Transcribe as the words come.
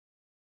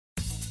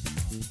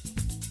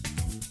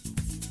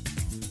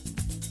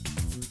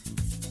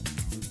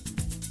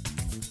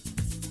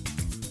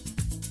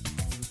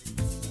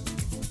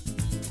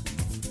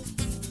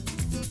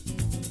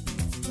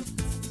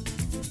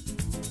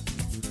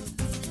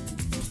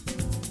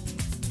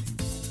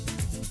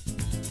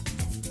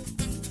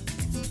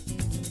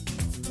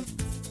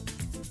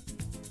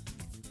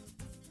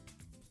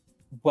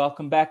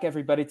Welcome back,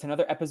 everybody, to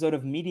another episode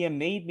of Media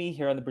Made Me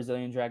here on the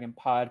Brazilian Dragon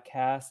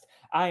podcast.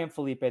 I am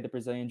Felipe, the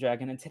Brazilian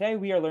Dragon, and today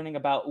we are learning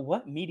about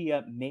what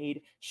media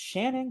made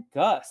Shannon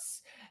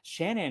Guss.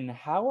 Shannon,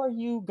 how are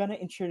you going to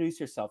introduce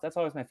yourself? That's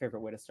always my favorite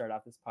way to start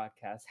off this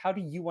podcast. How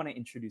do you want to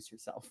introduce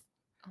yourself?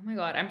 Oh my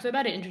God, I'm so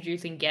bad at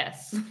introducing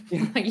guests.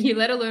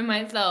 Let alone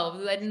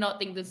myself. I did not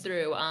think this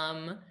through.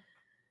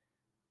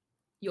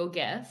 Your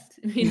guest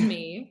is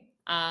me.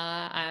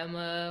 I'm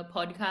a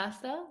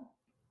podcaster.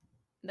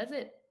 That's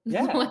it.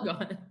 Yeah. Oh my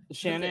God.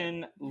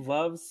 Shannon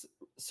loves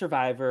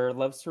Survivor,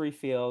 loves to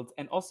refield,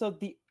 and also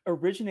the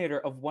originator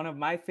of one of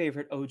my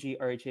favorite OG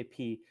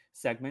RHAP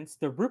segments,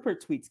 the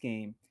Rupert Tweets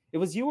game. It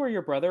was you or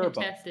your brother or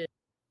both?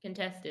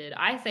 Contested.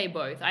 I say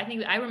both.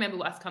 I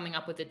remember us coming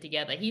up with it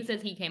together. He says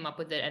he came up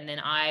with it, and then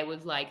I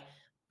was like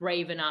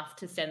brave enough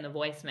to send the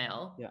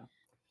voicemail. Yeah.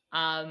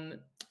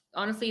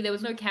 Honestly, there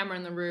was no camera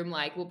in the room.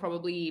 Like, we'll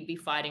probably be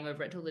fighting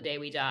over it till the day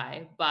we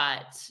die.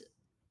 But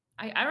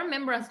I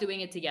remember us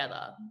doing it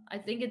together. I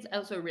think it's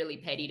also really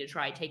petty to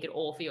try take it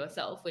all for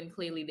yourself when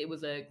clearly there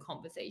was a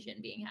conversation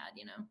being had,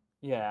 you know?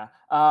 Yeah.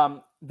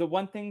 The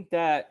one thing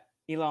that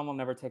Elon will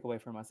never take away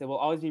from us, it will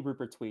always be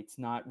Rupert Tweets,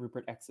 not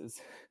Rupert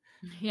X's.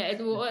 Yeah,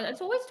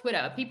 it's always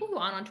Twitter. People who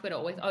aren't on Twitter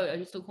always, oh, are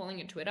you still calling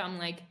it Twitter? I'm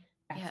like,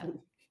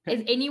 Absolutely. Yeah.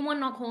 Is anyone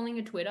not calling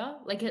it Twitter?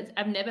 Like,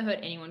 I've never heard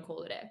anyone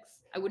call it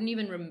X. I wouldn't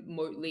even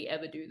remotely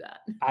ever do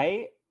that.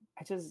 I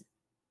just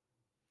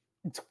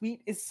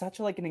tweet is such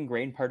like an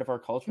ingrained part of our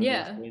culture these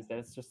days that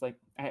it's just like,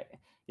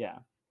 Yeah,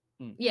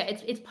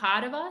 it's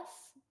part of us.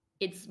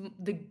 It's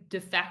the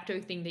de facto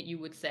thing that you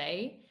would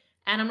say.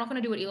 And I'm not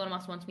going to do what Elon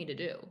Musk wants me to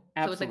do. Absolutely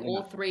so it's like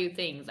all three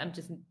things. I'm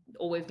just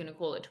always going to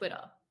call it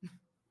Twitter.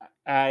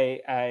 I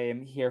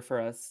am here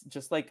for us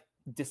just like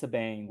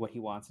disobeying what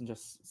he wants and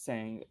just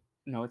saying,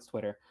 no, it's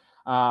Twitter.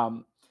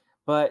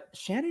 But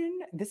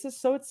Shannon, this is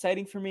so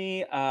exciting for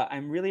me.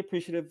 I'm really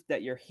appreciative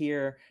that you're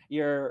here.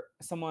 You're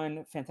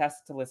someone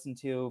fantastic to listen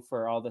to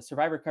for all the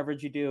Survivor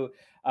coverage you do.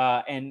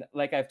 And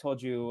like I've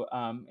told you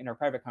in our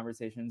private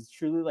conversations,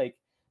 truly like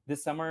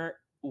this summer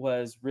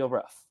was real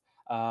rough.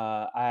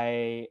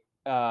 I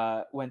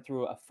went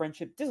through a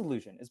friendship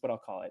disillusion is what I'll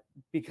call it,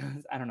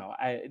 because I don't know,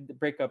 the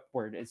breakup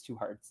word is too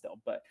hard still,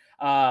 but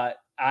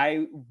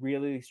I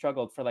really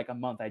struggled for like a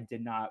month. I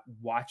did not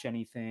watch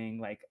anything,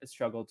 like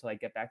struggled to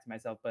like get back to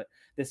myself. But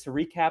this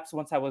recaps,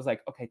 once I was like,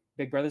 okay,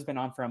 Big Brother's been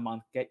on for a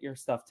month, get your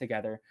stuff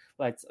together.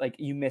 Let's like,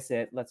 you miss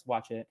it, let's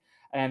watch it.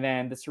 And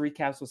then this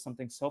recaps was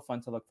something so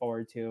fun to look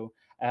forward to.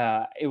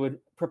 It would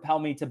propel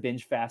me to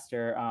binge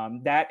faster.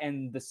 That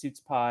and the Suits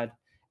pod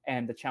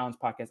and the challenge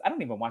podcast. I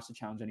don't even watch the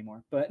challenge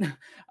anymore, but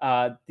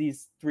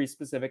these three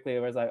specifically, it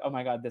was like, oh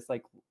my God, this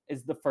like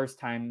is the first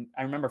time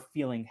I remember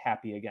feeling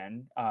happy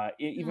again,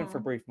 even for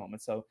brief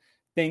moments. So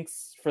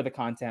thanks for the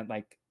content.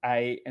 Like,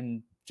 I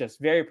am just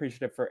very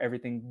appreciative for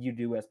everything you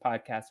do as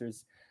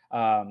podcasters,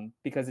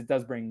 because it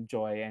does bring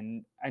joy.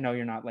 And I know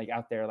you're not like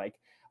out there like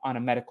on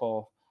a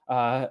medical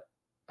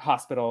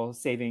hospital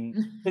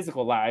saving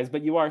physical lives,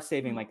 but you are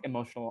saving like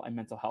emotional and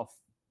mental health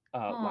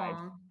lives.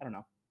 I don't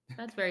know.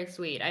 That's very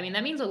sweet. I mean,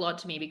 that means a lot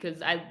to me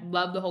because I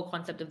love the whole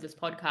concept of this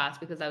podcast,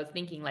 because I was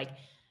thinking, like,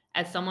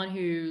 as someone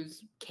who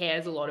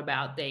cares a lot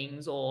about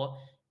things or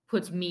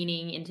puts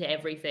meaning into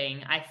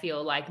everything, I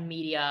feel like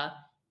media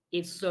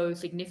is so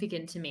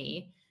significant to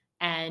me.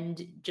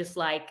 And just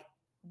like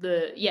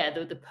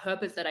the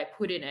purpose that I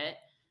put in it,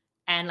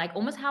 and like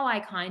almost how I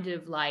kind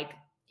of like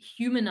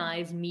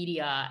humanize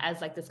media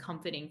as like this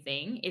comforting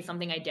thing is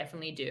something I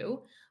definitely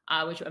do.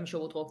 Which I'm sure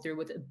we'll talk through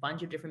with a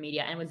bunch of different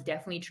media, and was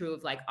definitely true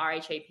of like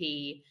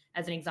RHAP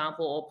as an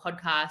example, or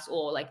podcasts,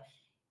 or like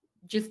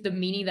just the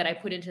meaning that I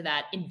put into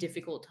that in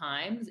difficult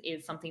times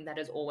is something that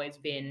has always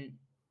been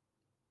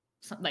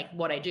like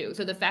what I do.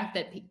 So the fact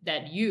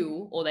that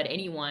you or that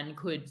anyone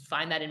could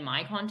find that in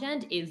my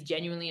content is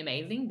genuinely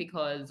amazing,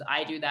 because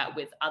I do that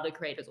with other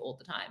creators all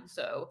the time.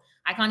 So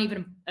I can't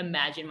even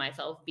imagine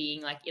myself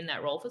being like in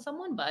that role for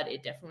someone, but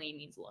it definitely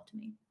means a lot to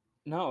me.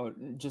 No,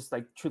 just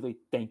like truly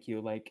thank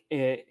you. Like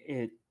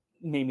it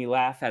made me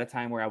laugh at a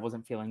time where I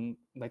wasn't feeling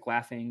like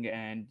laughing,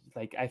 and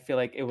like I feel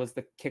like it was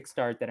the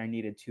kickstart that I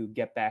needed to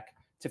get back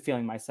to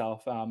feeling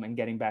myself, and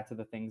getting back to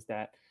the things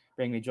that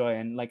bring me joy.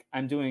 And like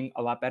I'm doing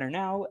a lot better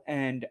now,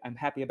 and I'm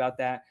happy about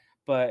that.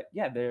 But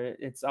yeah,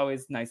 it's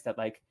always nice that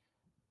like,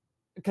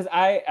 because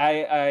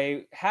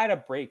I had a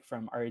break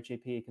from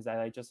RHAP because I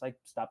like just like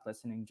stopped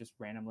listening just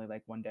randomly.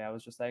 Like one day I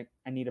was just like,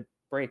 I need a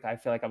break. I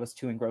feel like I was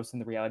too engrossed in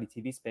the reality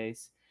TV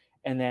space.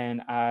 And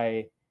then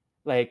I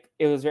like,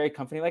 it was very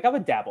comforting. Like I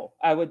would dabble.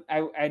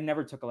 I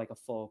never took like a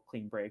full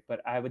clean break,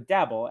 but I would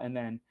dabble. And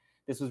then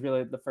this was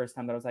really the first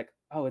time that I was like,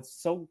 oh, it's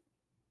so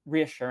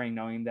reassuring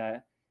knowing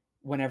that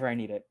whenever I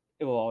need it,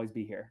 it will always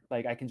be here.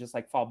 Like I can just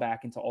like fall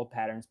back into old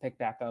patterns, pick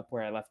back up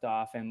where I left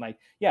off, and like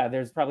yeah,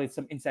 there's probably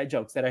some inside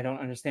jokes that I don't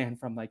understand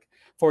from like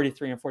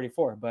 43 and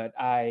 44, but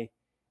I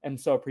am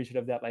so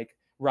appreciative that like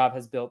Rob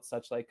has built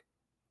such like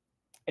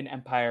an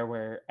empire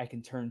where I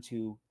can turn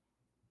to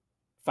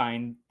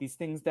find these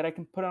things that I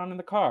can put on in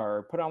the car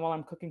or put on while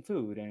I'm cooking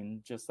food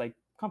and just like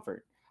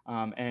comfort.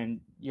 And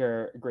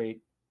you're a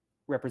great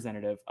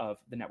representative of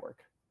the network.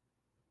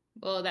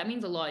 Well, that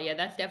means a lot. Yeah,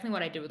 that's definitely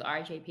what I did with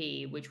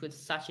RHAP, which was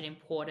such an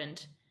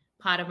important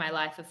part of my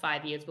life for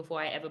 5 years before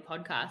I ever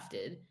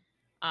podcasted.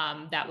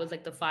 That was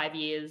like the 5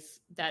 years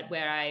that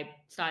where I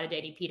started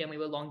dating Peter and we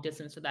were long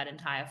distance for that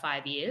entire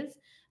 5 years.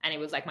 And it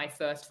was like my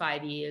first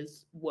 5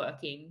 years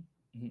working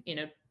Mhm. in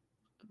a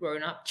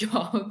grown up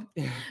job.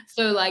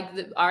 So like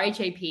the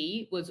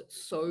RHAP was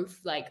so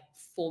like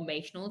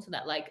formational to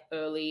that like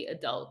early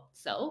adult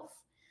self.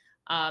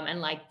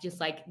 And like just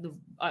like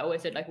I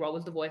always said like Rob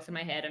was the voice in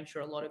my head. I'm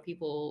sure a lot of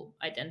people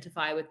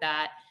identify with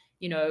that.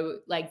 You know,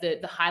 like the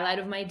highlight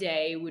of my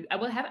day would I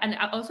will have, and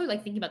I also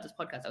like thinking about this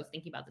podcast. I was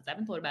thinking about this. I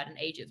haven't thought about it in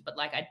ages, but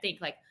like I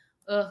think like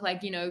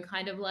like you know,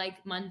 kind of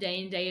like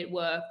mundane day at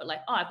work, but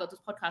like oh, I've got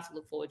this podcast to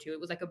look forward to. It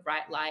was like a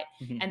bright light,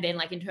 Mhm. and then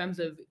like in terms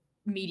of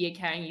media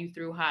carrying you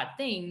through hard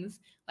things,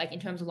 like in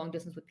terms of long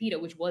distance with Peter,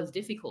 which was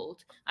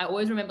difficult. I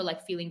always remember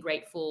like feeling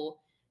grateful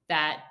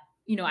that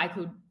you know I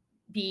could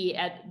be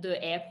at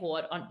the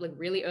airport on like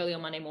really early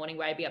on Monday morning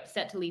where I'd be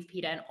upset to leave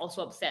Peter and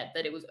also upset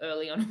that it was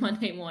early on a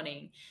Monday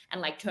morning and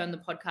like turn the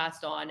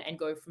podcast on and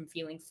go from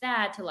feeling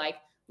sad to like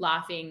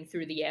laughing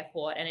through the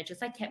airport. And it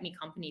just like kept me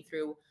company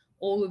through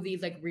all of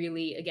these like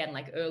really, again,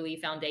 like early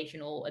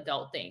foundational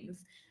adult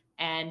things.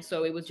 And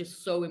so it was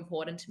just so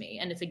important to me.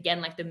 And it's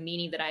again like the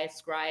meaning that I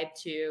ascribe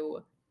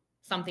to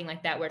something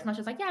like that, where it's not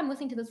just like, yeah, I'm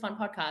listening to this fun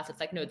podcast. It's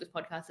like, no, this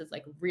podcast is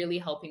like really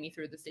helping me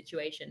through the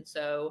situation.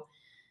 So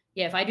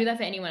yeah, if I do that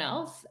for anyone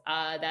else,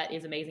 that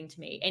is amazing to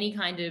me. Any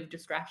kind of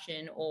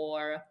distraction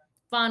or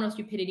fun or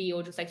stupidity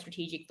or just like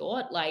strategic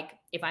thought, like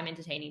if I'm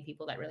entertaining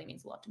people, that really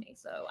means a lot to me.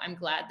 So I'm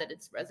glad that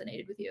it's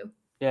resonated with you.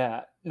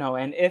 Yeah, no,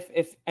 and if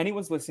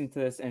anyone's listening to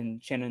this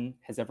and Shannon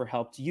has ever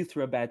helped you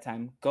through a bad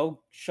time,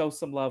 go show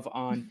some love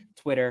on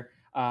Twitter,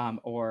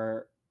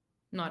 or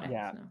Not X,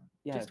 yeah, no,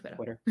 yeah, just Twitter.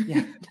 Twitter,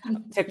 yeah,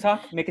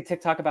 TikTok. Make a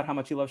TikTok about how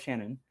much you love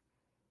Shannon.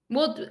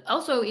 Well,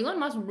 also Elon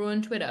Musk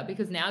ruined Twitter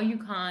because now you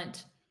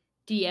can't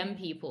DM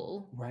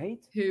people Right?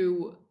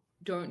 who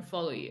don't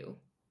follow you.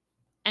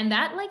 And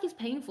that like is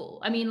painful.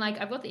 I mean, like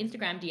I've got the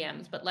Instagram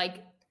DMs, but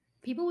like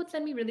people would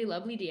send me really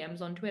lovely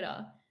DMs on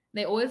Twitter.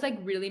 They always like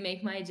really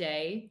make my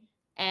day.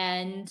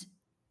 And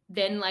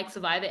then like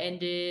Survivor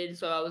ended,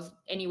 so I was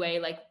anyway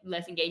like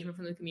less engagement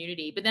from the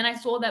community. But then I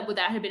saw that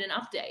that had been an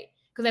update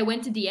because I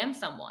went to DM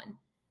someone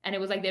and it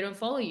was like they don't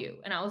follow you,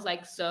 and I was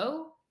like,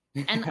 so.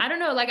 And I don't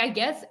know, like I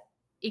guess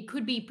it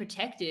could be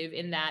protective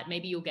in that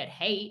maybe you'll get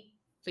hate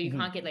so you Mhm.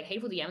 can't get like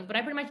hateful DMs, but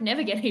I pretty much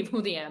never get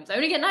hateful DMs. I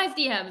only get nice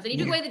DMs, and he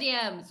took Yeah. away the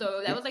DMs.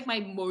 So that was like my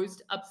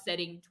most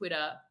upsetting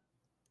Twitter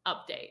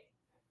update.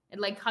 And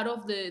like cut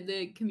off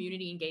the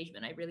community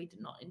engagement. I really did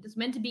not. It's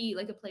meant to be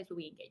like a place where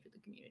we engage with the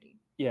community.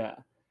 Yeah.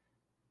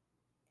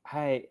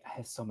 I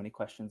have so many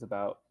questions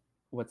about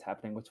what's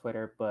happening with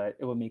Twitter, but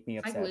it would make me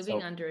It's like upset.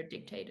 living So under a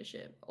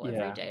dictatorship. Or every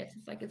yeah. day it's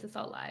just like, is this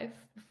our life?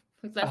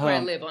 Because that's where I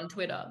Um, live, on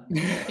Twitter,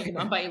 being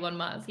run by Elon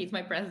Musk. He's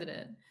my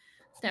president.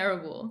 It's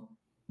terrible.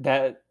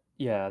 that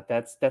yeah,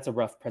 that's a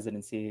rough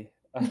presidency.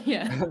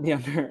 Yeah. The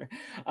under.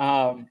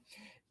 Um,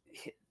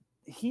 he-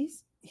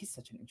 he's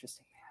such an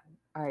interesting man.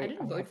 I I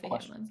didn't vote have for him.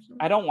 questions.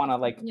 I don't want to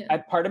like. Yeah.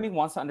 Part of me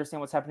wants to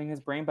understand what's happening in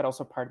his brain, but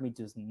also part of me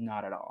does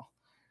not at all.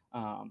 I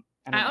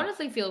I don't know.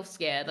 honestly feel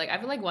scared. Like I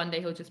feel like one day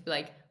he'll just be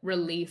like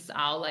release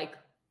our like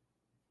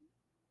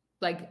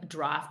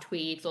draft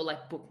tweets or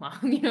like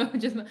bookmark, you know,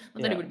 just not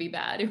that it Yeah. would be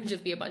bad. It would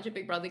just be a bunch of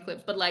Big Brother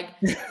clips, but like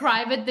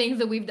private things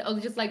that we've or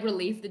just like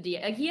release the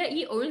DM. Like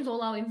he owns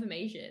all our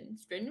information.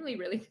 It's genuinely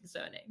really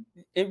concerning.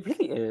 It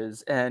really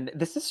is, and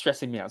this is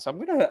stressing me out. So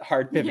I'm gonna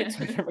hard pivot Yeah.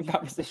 to a different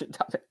conversation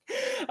topic.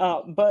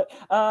 But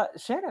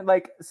Shannon,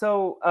 like,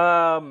 so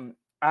Mm.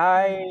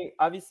 I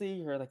obviously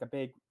you're like a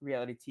big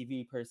reality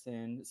TV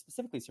person,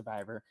 specifically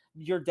Survivor.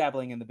 You're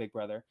dabbling in the Big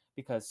Brother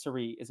because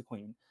Suri is a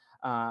queen.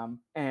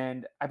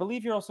 And I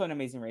believe you're also an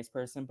Amazing Race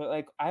person. But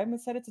like, I'm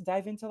excited to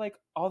dive into like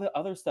all the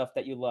other stuff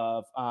that you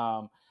love.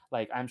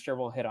 Like I'm sure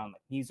we'll hit on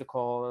like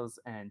musicals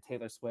and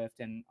Taylor Swift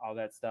and all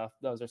that stuff.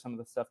 Those are some of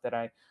the stuff that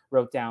I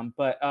wrote down.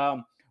 But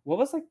what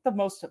was like the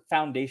most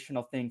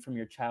foundational thing from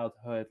your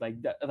childhood?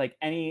 Like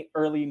any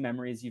early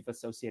memories you've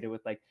associated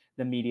with like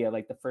the media,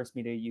 like the first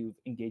media you've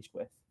engaged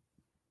with.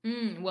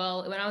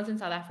 Well, when I was in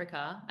South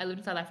Africa, I lived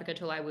in South Africa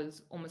till I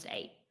was almost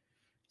 8.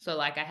 So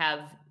like I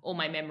have all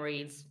my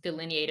memories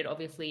delineated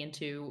obviously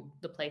into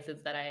the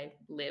places that I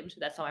lived.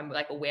 That's how I'm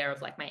like aware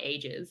of like my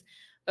ages.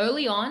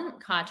 Early on,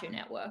 Cartoon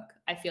Network.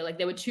 I feel like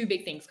there were two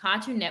big things: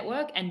 Cartoon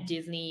Network and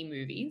Disney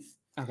movies.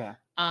 Okay.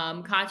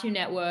 Cartoon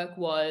Network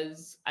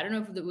was, I don't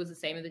know if it was the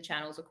same as the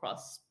channels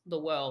across the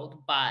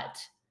world, but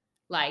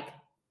like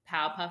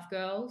Powerpuff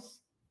Girls,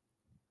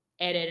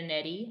 Ed, Ed and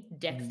Eddie, Mhm.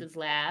 Dexter's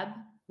Lab,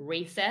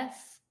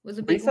 Recess. was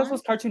a big Recess one.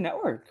 was Cartoon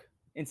Network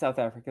in South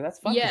Africa. That's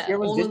fun because Yeah, here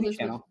was all of Disney this was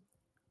Channel.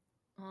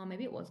 oh,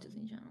 maybe it was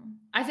Disney Channel.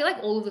 I feel like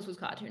all of this was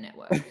Cartoon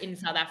Network in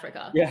South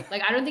Africa. Yeah.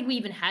 Like, I don't think we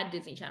even had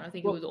Disney Channel. I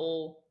think it Well, was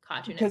all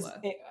Cartoon because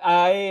Network.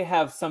 I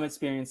have some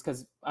experience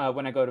because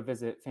when I go to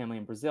visit family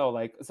in Brazil,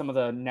 like some of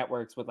the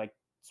networks would like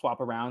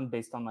swap around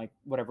based on like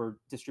whatever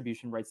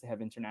distribution rights they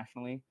have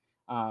internationally.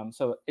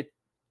 So it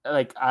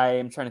like I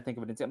am trying to think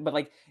of it, but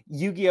like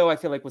Yu-Gi-Oh, I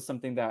feel like was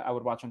something that I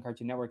would watch on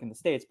Cartoon Network in the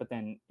States, but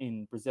then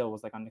in Brazil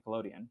was like on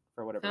Nickelodeon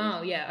for whatever Oh,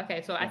 reason. yeah,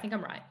 okay, so I Yeah, think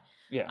I'm right.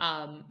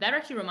 yeah. That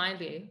actually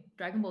reminds me,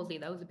 Dragon Ball Z,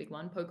 that was a big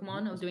one.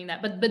 Pokemon, I was doing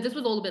that, but this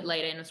was all a bit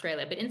later in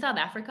Australia. But in South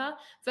Africa,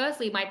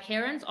 firstly, my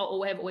parents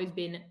have always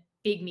been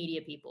big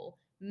media people,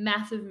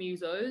 massive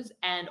musos,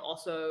 and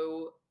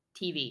also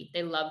TV.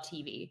 They love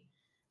TV.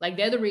 Like,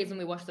 they're the reason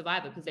we watch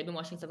Survivor, because they've been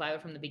watching Survivor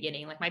from the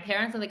beginning. Like, my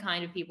parents are the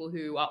kind of people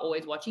who are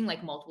always watching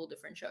like multiple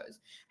different shows.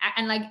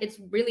 And like, it's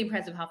really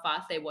impressive how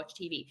fast they watch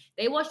TV.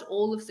 They watched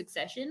all of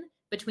Succession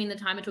between the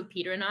time it took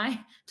Peter and I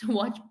to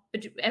watch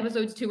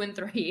episodes 2 and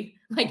 3,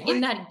 like in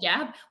What? that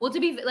gap. Well, to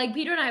be like,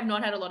 Peter and I have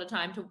not had a lot of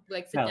time to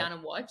like sit Hell. down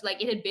and watch.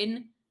 Like, it had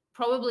been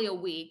probably a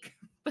week,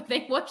 but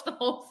they watched the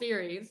whole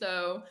series.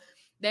 So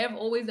they've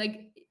always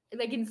like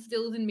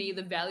instilled in me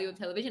the value of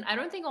television. I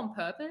don't think on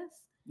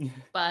purpose,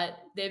 but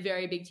they're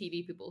very big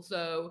TV people.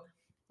 So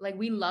like,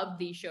 we loved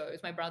these shows.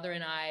 My brother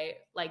and I,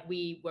 like,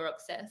 we were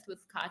obsessed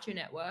with Cartoon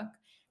Network.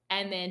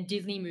 And then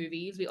Disney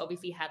movies. We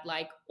obviously had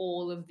like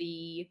all of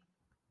the,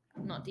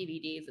 not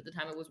DVDs at the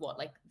time, it was what,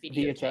 like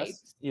VHS?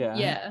 videotapes. Yeah.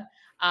 Yeah.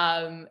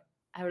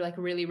 I would like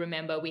really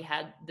remember we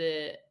had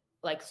the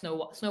like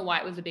Snow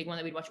White was a big one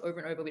that we'd watch over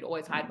and over. We'd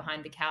always hide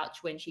behind the couch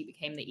when she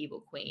became the evil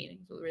queen.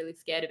 So we were really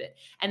scared of it.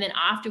 And then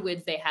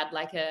afterwards they had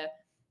like a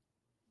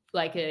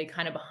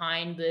kind of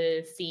behind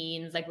the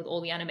scenes, like with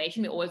all the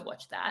animation. We always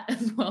watched that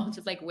as well,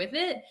 just like with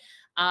it.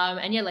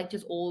 And yeah, like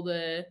just all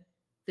the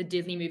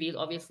Disney movies,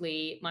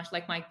 obviously, much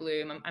like Mike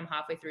Bloom. I'm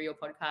halfway through your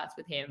podcast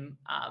with him,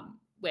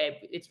 where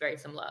it's very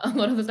similar. A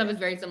lot of the stuff is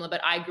very similar,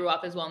 but I grew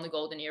up as well in the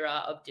golden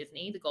era of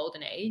Disney, the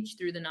golden age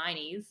through the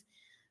 90s.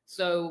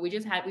 So we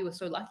were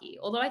so lucky.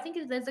 Although I think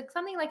there's like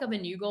something like of a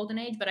new golden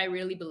age, but I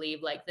really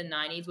believe like the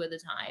 90s were the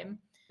time.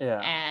 Yeah.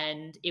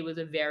 And it was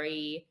a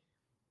very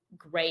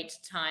great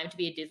time to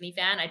be a Disney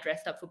fan. I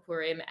dressed up for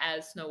Purim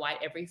as Snow White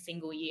every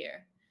single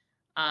year,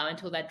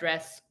 until that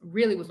dress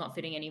really was not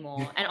fitting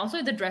anymore. And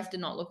also, the dress did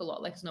not look a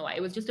lot like Snow White.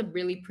 It was just a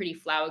really pretty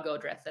flower girl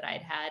dress that I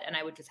had, and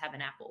I would just have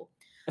an apple.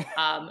 So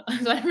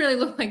I didn't really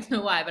look like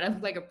Snow White, but I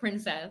looked like a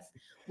princess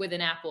with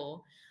an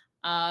apple.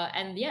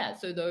 And yeah,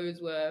 so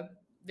those were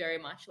very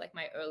much like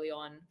my early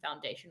on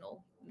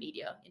foundational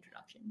media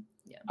introduction.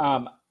 Yeah.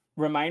 Um,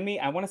 Remind me,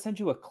 I want to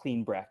send you a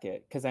clean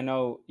bracket because I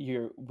know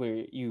you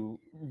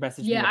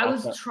messaged me Yeah, I about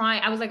was the.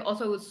 trying. I was like,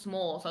 also it was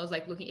small, so I was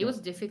like looking. It Yeah. was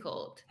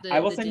difficult. I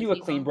will The send you a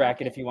Disney clean song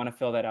bracket if bracket. you want to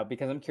fill that out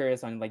because I'm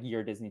curious on like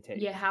your Disney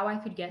take. Yeah, how I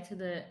could get to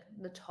the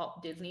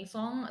top Disney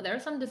song. There are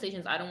some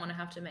decisions I don't want to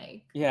have to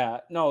make.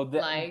 Yeah, no,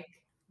 Like,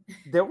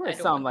 there were I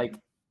don't some want like to.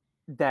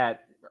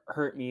 that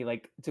hurt me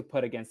like to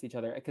put against each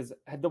other because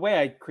the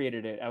way I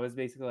created it, I was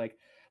basically like,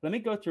 let me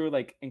go through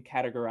like and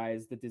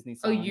categorize the Disney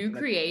Oh, songs. you And,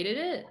 like, created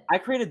it? I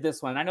created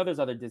this one. I know there's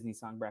other Disney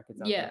song brackets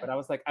out there, but Yeah. I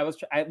was like,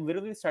 I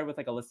literally started with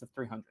like a list of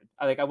 300.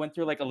 I went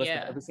through like a list of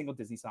Yeah. every single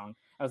Disney song.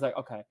 I was like,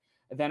 okay.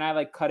 And then I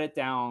like cut it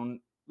down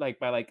like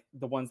by like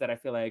the ones that I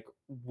feel like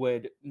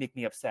would make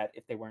me upset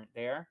if they weren't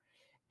there.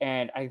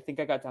 And I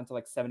think I got down to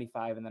like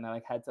 75, and then I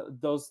like had to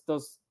those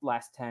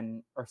last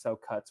 10 or so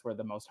cuts were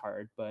the most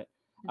hard. But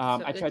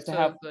I tried It's to so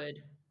have good.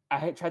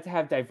 I tried to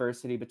have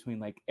diversity between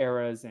like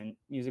eras and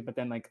music, but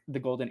then like the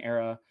golden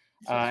era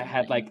It's just too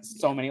had many. like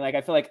so Yeah. many. Like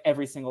I feel like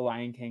every single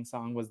Lion King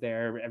song was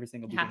there, every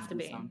single It Beauty has and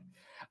the to Beast song.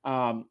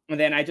 be. And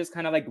then I just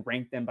kind of like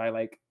ranked them by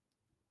like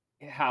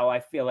how I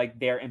feel like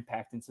their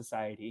impact in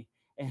society,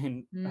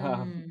 and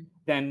Mm.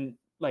 then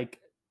like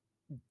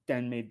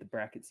then made the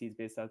bracket C's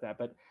based on that.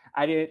 But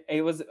I did.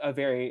 It was a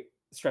very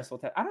stressful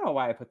test. I don't know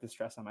why I put this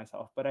stress on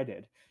myself, but I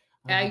did.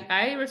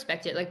 I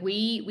respect it. Like,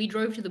 we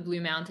drove to the Blue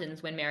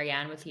Mountains when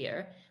Marianne was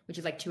here, which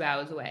is like 2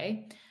 hours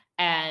away.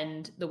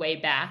 And the way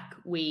back,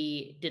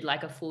 we did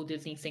like a full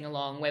Disney sing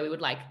along where we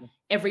would like,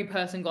 every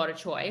person got a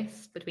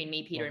choice between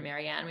me, Peter, and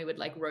Marianne. We would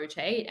like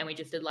rotate, and we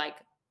just did like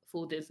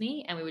full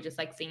Disney, and we would just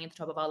like sing at the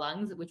top of our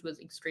lungs, which was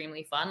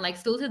extremely fun. Like,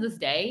 still to this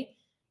day,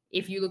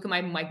 if you look at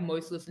my like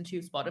most listened to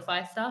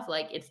Spotify stuff,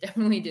 like it's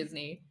definitely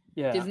Disney.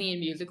 Yeah. Disney and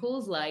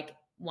musicals, like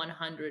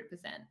 100%.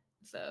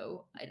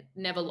 So I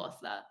never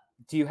lost that.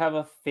 Do you have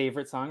a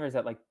favorite song, or is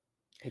that like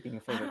picking a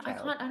favorite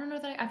child? I don't know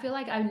that I feel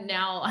like I'm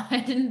now I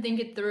didn't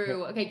think it Yeah.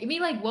 through. Okay, give me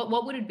like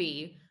what would it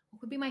be?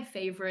 What would be my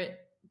favorite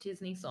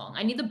Disney song?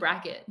 I need the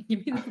bracket.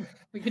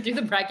 We could do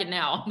the bracket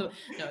now. No,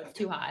 it's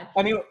too hard.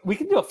 I mean, we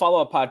can do a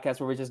follow-up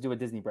podcast where we just do a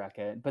Disney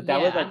bracket, but that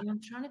would Yeah, like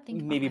I'm trying to think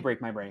about maybe my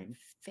break my brain.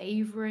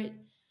 favorite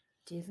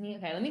Disney.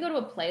 Okay, let me go to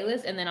a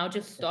playlist and then I'll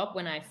just stop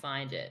when I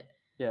find it.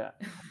 Yeah.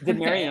 Did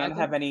Okay, Marianne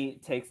have any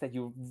takes that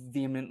you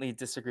vehemently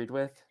disagreed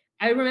with?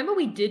 I remember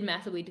we did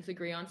massively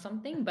disagree on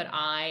something, but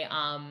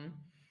I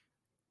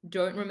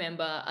don't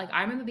remember. Like,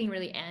 I remember being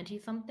really anti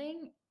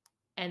something,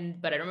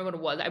 but I don't remember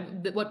what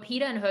it was. What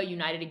Peter and her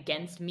united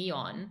against me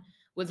on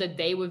was that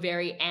they were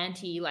very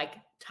anti like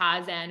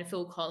Tarzan,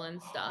 Phil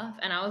Collins stuff,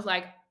 and I was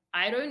like,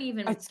 I don't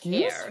even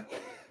Excuse? care.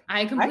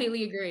 I I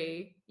completely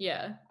agree.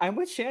 Yeah, I'm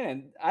with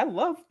Shannon. I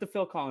love the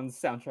Phil Collins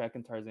soundtrack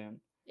in Tarzan.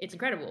 it's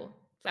incredible.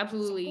 It's So good.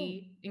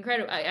 absolutely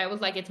incredible. I was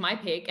like, it's my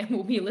pick, and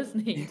we'll be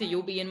listening to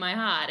 "You'll Be in My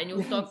Heart," and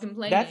you'll stop Yes.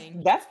 That's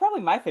complaining. that's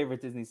probably my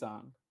favorite Disney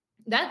song.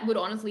 That would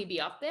honestly be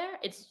up there.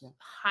 It's Yeah.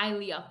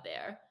 highly up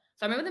there.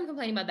 So I remember them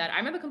complaining about that. I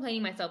remember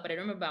complaining myself, but I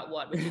don't remember about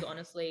what, which is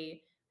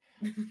honestly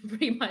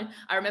pretty much.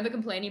 I remember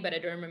complaining, but I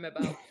don't remember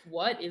about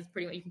what is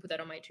pretty much. You can put that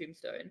on my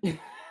tombstone.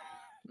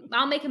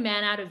 I'll Make a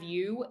Man Out of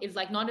You is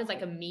like not as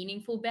like a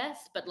meaningful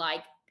best, but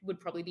like would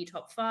probably be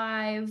top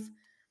five.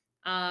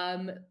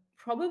 Um,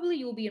 Probably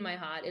You'll Be in My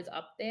Heart is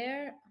up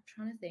there. I'm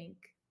trying to think.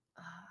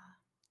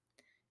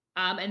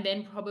 And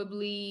then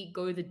probably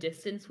Go the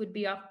Distance would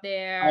be up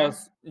Oh, there.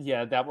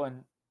 yeah, that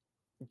one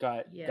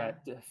Yeah.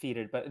 got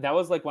defeated, but that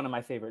was like one of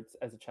my favorites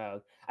as a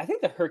child. I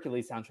think the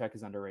Hercules soundtrack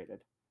is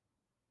underrated.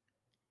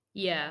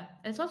 Yeah,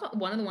 it's also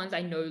one of the ones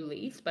I know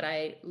least, but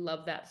I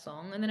love that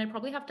song. And then I'd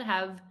probably have to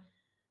have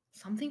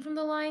something from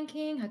The Lion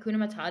King. Hakuna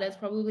Matata is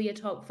probably a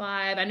top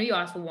five. I know you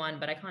asked for one,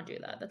 but I can't do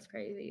that. That's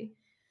crazy.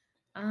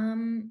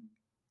 Um,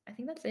 I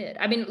think that's it.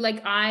 I mean,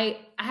 like I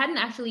hadn't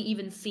actually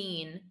even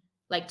seen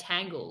like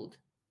Tangled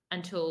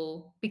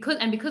until because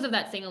of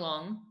that sing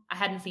along, I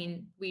hadn't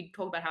seen. We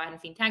talked about how I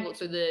hadn't seen Tangled.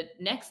 So the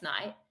next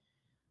night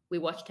we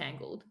watched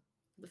Tangled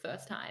for the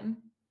first time.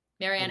 What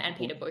Marianne did you and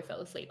Peter think? both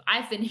fell asleep.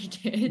 I finished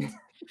it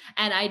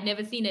and I'd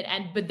never seen it.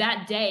 But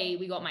that day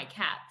we got my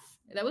cats.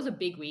 That was a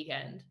big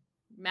weekend,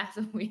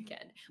 massive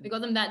weekend. We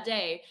got them that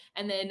day.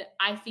 And then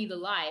I See the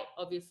Light,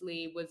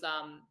 obviously, was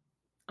I'm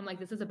like,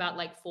 this is about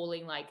like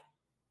falling like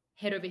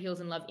head over heels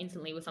in love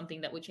instantly with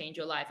something that would change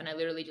your life. And I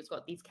literally just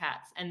got these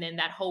cats. And then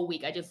that whole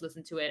week I just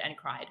listened to it and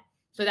cried.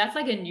 So that's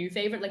like a new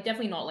favorite, like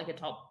definitely not like a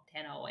top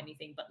 10 or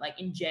anything, but like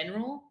in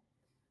general,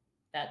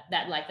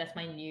 that's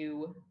my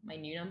new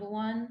number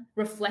one.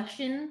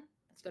 Reflection,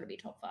 that's got to be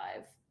top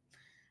five.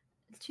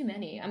 It's too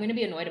many. I'm gonna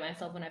be annoyed at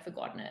myself when I've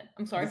forgotten it.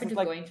 I'm sorry This for is just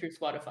like going through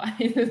Spotify.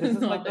 This this is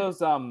is like not the those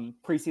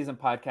preseason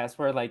podcasts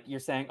where like you're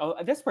saying, "Oh,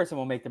 this person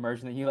will make the merge,"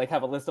 and then you like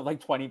have a list of like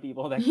 20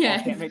 people that all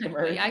yeah, can't make the exactly.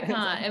 merge. I And it's can't.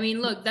 like I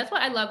mean, look, that's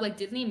what I love. Like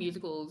Disney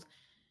musicals.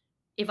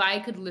 If I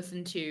could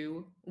listen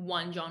to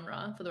one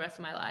genre for the rest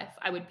of my life,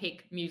 I would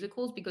pick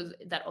musicals because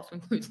that also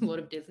includes a lot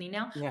of Disney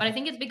now. But I yeah,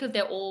 think it's because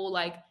they're all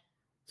like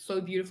so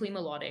beautifully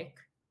melodic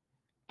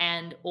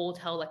and all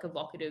tell like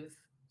evocative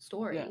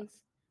yeah.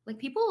 stories. Like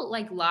people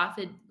like laugh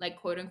at like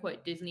quote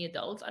unquote Disney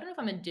adults. I don't know if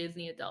I'm a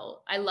Disney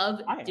adult. I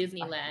love I am.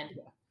 Disneyland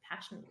Yeah.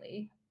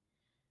 passionately.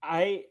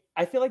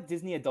 I feel like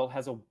Disney adult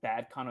has a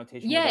bad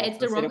connotation where Yeah, they it's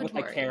associate it with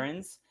like derogatory.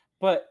 Karens,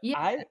 but Yeah,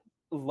 I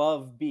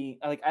love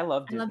I love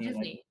Disney. Like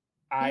Disney.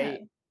 Yeah, I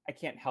I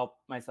can't help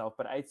myself,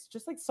 but it's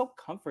just like so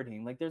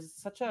comforting. Like there's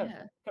such a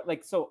yeah.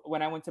 like so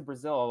when I went to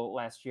Brazil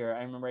last year,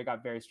 I remember I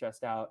got very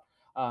stressed out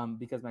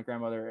because my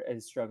grandmother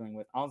is struggling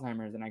with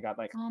Alzheimer's, and I got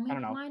like Oh, I me,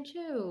 don't know. mine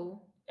too.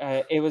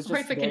 It was Sorry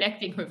just for very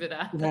connecting over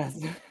that. yes,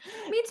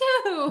 Me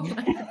too.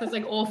 Like those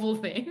like awful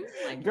things.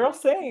 Like girl,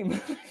 same.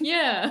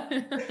 yeah.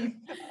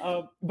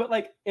 But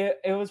like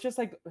it was just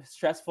like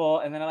stressful,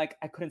 and then I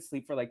couldn't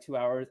sleep for like 2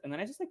 hours, and then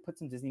I just like put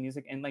some Disney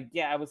music, and like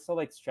yeah, I was so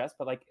like stressed,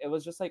 but like it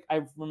was just like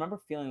I remember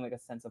feeling like a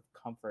sense of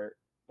comfort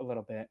a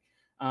little bit.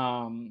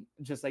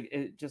 Just like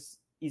it just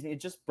easy, it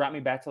just brought me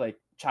back to like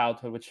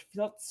childhood, which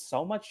felt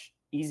so much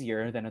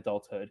easier than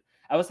adulthood.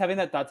 I was having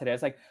that thought today. I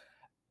was like,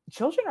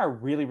 children are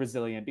really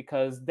resilient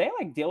because they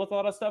like deal with a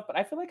lot of stuff, but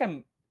I feel like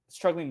I'm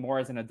struggling more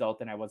as an adult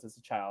than I was as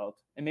a child,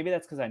 and maybe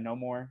that's because I know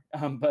more.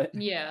 But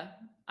Yeah.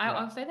 yeah,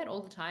 I'll say that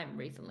all the time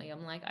recently.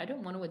 I'm like, I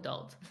don't want to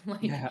adult.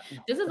 Like, yeah,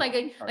 no, this is like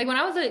it's hard. like when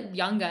I was a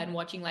younger and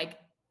watching like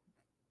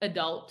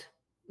adult,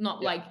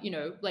 not Yeah. like,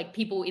 like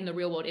people in the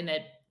real world in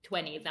their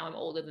 20s. Now I'm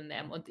older than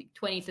them, or the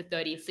 20s to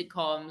 30s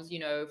sitcoms,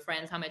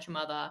 Friends, How I Met Your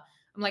Mother.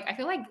 I'm like, I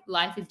feel like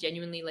life is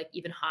genuinely like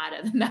even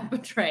harder than that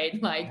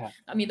portrayed. Like, Yeah.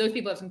 I mean, those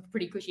people have some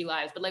pretty cushy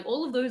lives, but like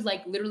all of those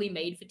like literally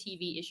made for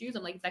TV issues,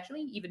 I'm like, it's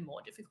actually even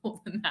more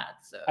difficult than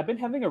that. So I've been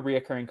having a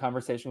reoccurring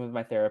conversation with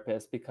my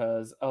therapist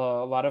because a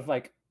lot of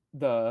like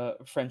the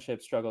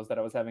friendship struggles that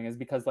I was having is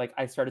because like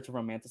I started to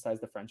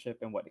romanticize the friendship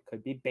and what it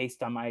could be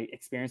based on my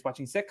experience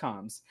watching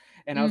sitcoms.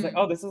 And I was like,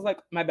 oh, mm, this is like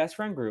my best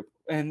friend group.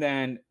 And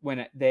then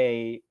when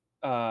they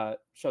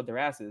showed their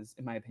asses,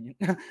 in my opinion,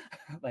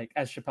 like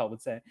as Chappelle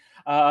would say,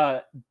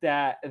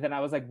 that then I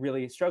was like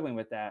really struggling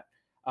with that.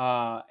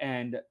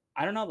 And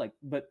I don't know, like,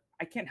 but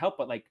I can't help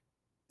but like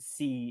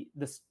see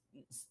this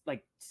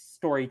like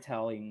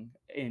storytelling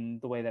in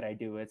the way that I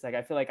do. It's like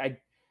I feel like I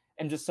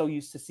am just so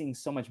used to seeing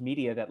so much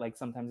media that like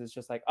sometimes it's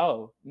just like,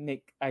 oh,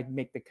 I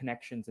make the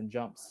connections and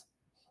jumps.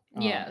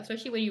 yeah, Um,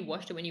 especially when you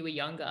watched it when you were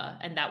younger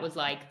and that was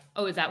like,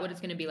 oh, is that what it's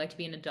going to be like to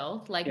be an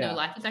adult? Like, no, yeah,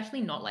 life is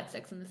actually not like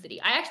Sex in the City.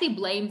 I actually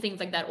blame things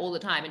like that all the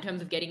time in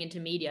terms of getting into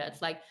media.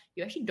 It's like,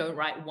 you actually don't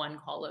write one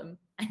column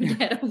and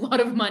get a lot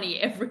of money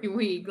every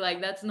week. Like,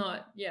 that's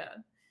not, yeah.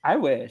 I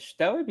wish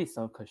that would be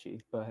so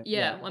cushy, but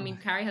yeah, Yeah. Well, I mean,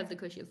 Carrie has the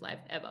cushiest life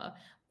ever.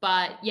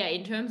 But yeah,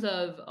 in terms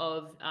of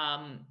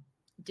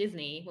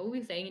Disney, what were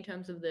we saying in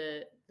terms of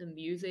the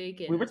music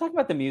We were and talking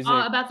about the music.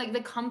 about like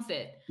the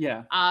comfort.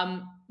 Yeah.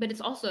 But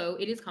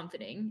it is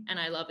comforting and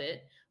I love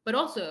it. But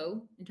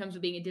also in terms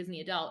of being a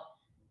Disney adult,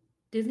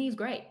 Disney is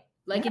great.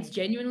 Like Yeah. it's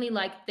genuinely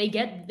like they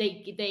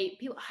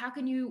people, how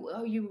can you,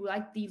 oh, you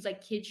like these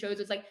like kid shows?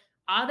 It's like,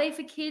 are they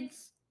for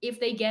kids if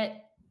they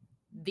get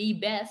the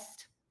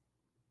best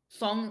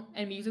song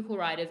and musical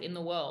writers in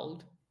the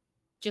world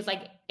just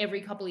like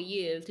every couple of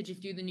years to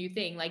just do the new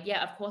thing? Like,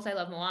 yeah, of course I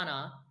love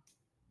Moana.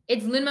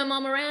 It's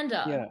Lin-Manuel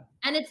Miranda, Yeah.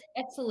 and it's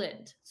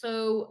excellent.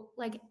 So,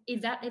 like,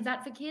 is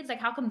that for kids?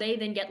 Like, how come they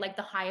then get like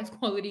the highest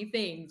quality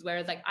things?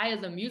 Whereas, like, I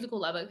as a musical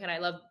lover, can I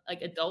love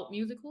like adult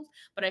musicals,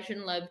 but I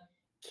shouldn't love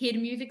kid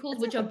musicals,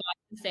 It's which are like by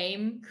the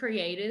same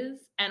creators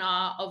and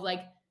are of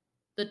like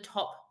the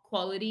top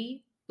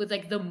quality with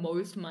like the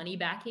most money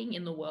backing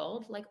in the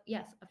world. Like,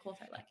 yes, of course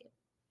I like it.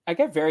 I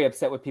get very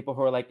upset with people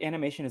who are like,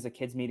 animation is a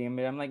kid's medium.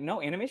 And I'm like,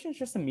 no, animation is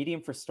just a medium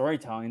for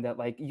storytelling that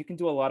like you can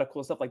do a lot of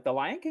cool stuff. Like The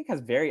Lion King has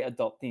very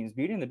adult themes.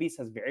 Beauty and the Beast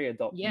has very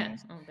adult Yeah.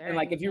 themes. Oh, And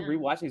like very. if you Yeah.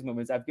 rewatch these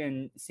movies, I've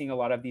been seeing a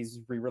lot of these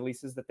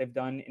re-releases that they've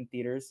done in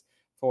theaters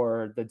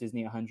for the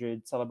Disney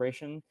 100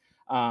 celebration.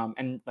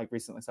 And like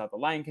recently saw The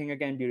Lion King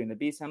again, Beauty and the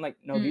Beast. And I'm like,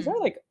 no, these are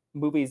Mm. like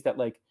movies that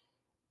like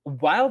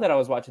while that I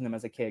was watching them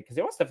as a kid, because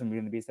there was stuff in Beauty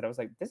and the Beast that I was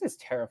like, this is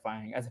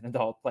terrifying as an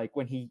adult, like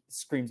when he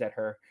screams at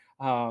her.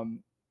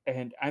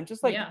 And I'm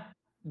just like, Yeah.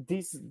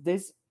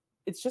 these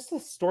it's just a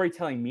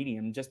storytelling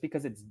medium just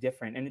because it's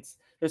different and it's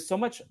there's so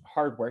much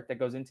hard work that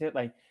goes into it.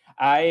 Like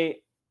I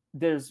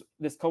there's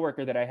this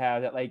coworker that I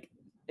have that like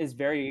is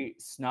very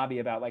snobby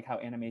about like how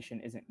animation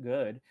isn't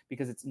good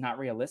because it's not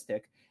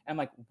realistic. I'm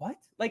like, what?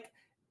 Like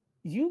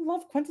you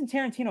love Quentin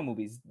Tarantino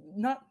movies.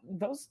 Not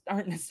those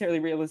aren't necessarily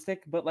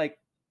realistic, but like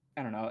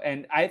I don't know.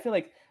 And I feel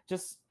like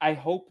just I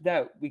hope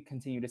that we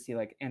continue to see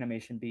like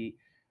animation be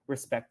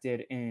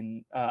respected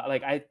in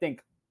like I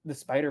think the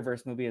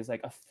Spider-Verse movie is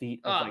like a feat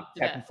of like Oh,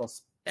 the technical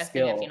best. Best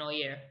thing I've seen skill. all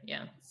year.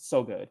 Yeah.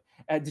 So good.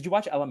 Did you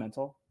watch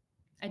Elemental?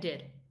 I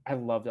did. I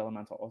loved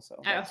Elemental also.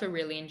 I also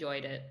really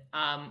enjoyed it.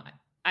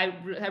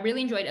 I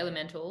really enjoyed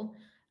Elemental.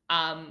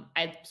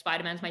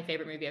 Spider-Man's my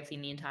favorite movie I've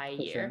seen the entire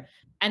For year. sure.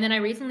 And then I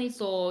recently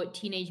saw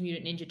Teenage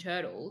Mutant Ninja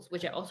Turtles,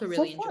 which I also So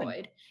really fun.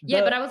 enjoyed.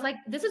 Yeah, but The I was like,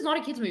 this is not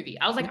a kids movie.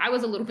 I was like, I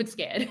was a little bit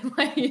scared.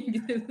 Like,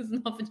 this is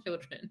not for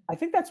children I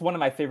think that's one of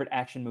my favorite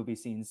action movie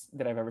scenes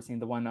that I've ever seen.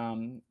 The one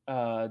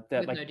that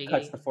with like no cuts the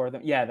diggity. four of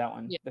them. Yeah, that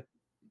one. Yeah,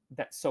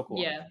 That's so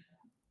cool. yeah,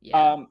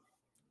 yeah. Um,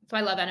 So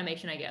I love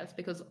animation, I guess,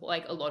 because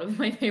like a lot of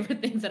my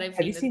favorite things that I've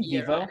have you seen this seen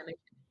year are Vivo? animation.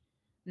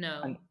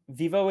 No. And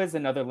Vivo is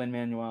another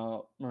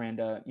Lin-Manuel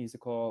Miranda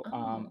musical.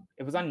 Oh.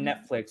 It was on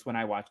Mhm. Netflix when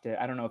I watched it.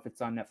 I don't know if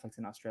it's on Netflix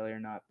in Australia or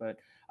not, but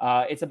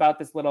it's about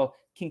this little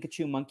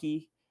Kinkajou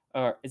monkey,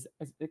 or is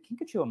a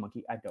Kinkajou a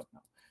monkey? I don't know.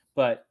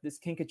 But this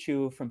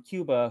Kinkajou from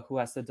Cuba who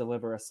has to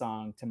deliver a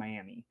song to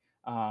Miami.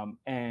 And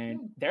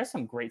Hmm. there's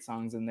some great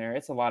songs in there.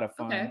 It's a lot of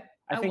fun. Okay.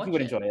 I I'll think you watch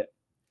would it. enjoy it.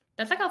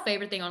 That's like our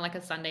favorite thing on like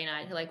a Sunday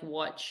night to like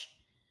watch,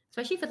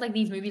 especially if it's like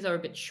these movies are a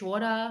bit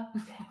shorter.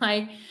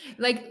 like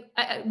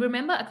I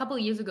remember a couple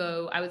of years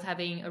ago I was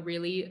having a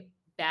really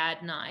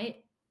bad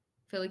night.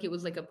 I feel like it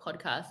was like a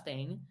podcast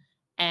thing.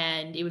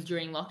 And it was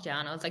during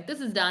lockdown. I was like, this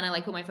is done. I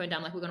like put my phone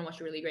down, like, we're gonna watch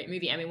a really great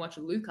movie. And we watched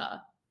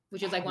Luca,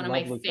 which is I like one of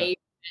my love Luca. favorite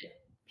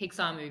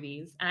Pixar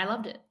movies. And I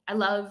loved it. I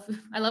love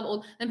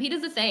all, and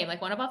Peter's the same.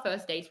 Like one of our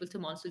first dates was to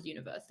Monsters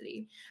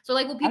University. So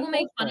like will I people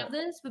make love fun of that.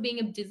 this for being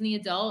a Disney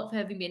adult, for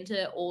having been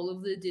to all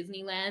of the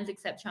Disneylands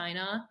except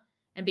China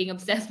and being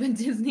obsessed with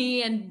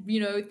Disney and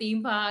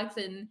theme parks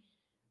and,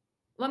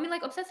 well, I mean,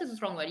 like obsessed is a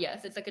strong word.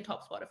 Yes, it's like a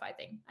top Spotify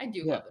thing. I do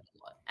Yeah. love it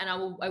a lot. And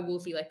I will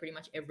see like pretty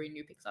much every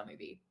new Pixar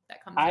movie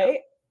that comes out. I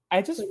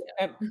I So just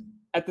am yeah.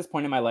 at this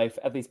point in my life,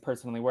 at least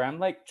personally, where I'm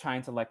like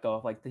trying to let go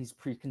of like these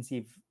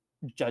preconceived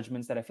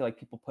judgments that I feel like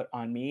people put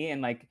on me,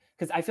 and like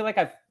because I feel like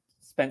I've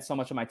spent so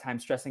much of my time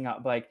stressing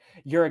out like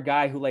you're a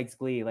guy who likes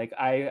Glee. Like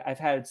I've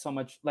had so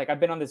much like I've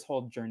been on this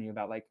whole journey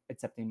about like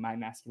accepting my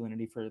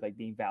masculinity for like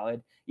being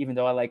valid, even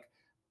though I like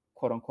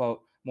quote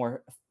unquote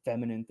more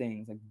feminine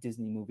things like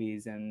Disney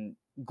movies and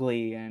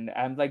Glee, and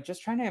I'm like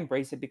just trying to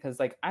embrace it because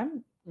like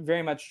I'm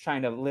very much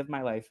trying to live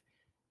my life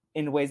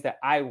in ways that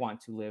I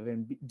want to live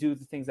and do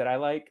the things that I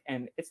like.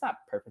 And it's not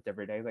perfect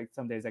every day. Like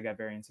some days I get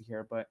very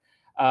insecure, but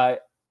uh,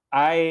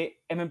 I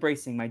am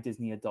embracing my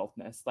Disney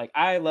adultness. Like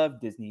I love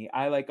Disney.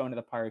 I like going to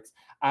the parks.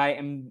 I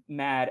am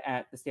mad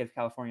at the state of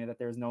California that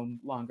there is no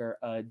longer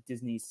a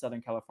Disney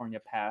Southern California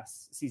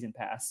pass season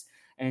pass,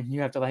 and you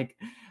have to like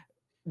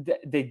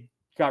they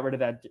got rid of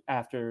that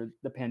after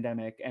the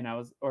pandemic, and I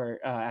was or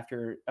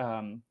after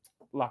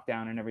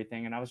lockdown and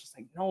everything. And I was just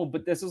like, no,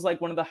 but this was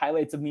like one of the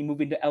highlights of me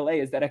moving to LA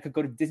is that I could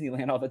go to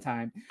Disneyland all the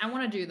time. I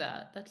want to do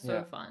that. That's so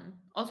Yeah. fun.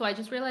 Also, I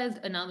just realized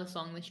another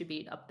song that should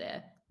be up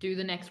there. Do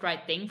the Next Right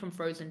Thing from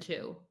Frozen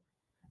 2.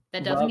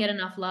 That doesn't Love. get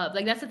enough love.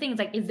 Like that's the thing. It's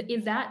like,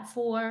 is that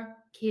for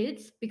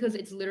kids? Because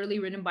it's literally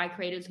written by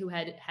creators who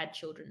had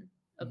children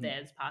of Mhm.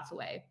 theirs pass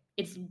away.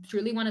 It's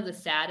truly one of the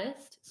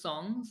saddest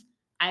songs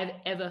I've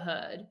ever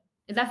heard.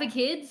 Is that for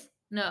kids?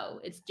 No,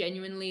 it's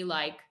genuinely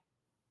like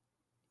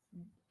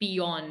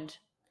beyond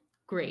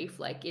grief.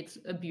 Like it's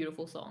a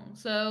beautiful song.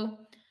 So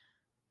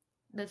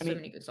there's I so mean,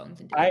 many good songs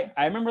in I Disney.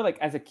 I remember, like,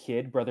 as a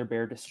kid, Brother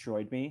Bear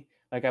destroyed me.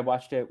 Like, I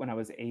watched it when I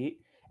was 8,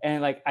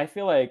 and, like, I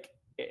feel like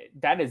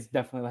that is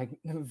definitely, like,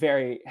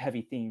 very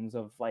heavy themes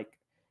of, like,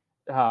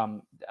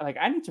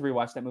 I need to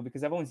rewatch that movie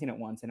because I've only seen it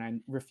once, and I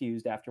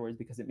refused afterwards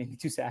because it made me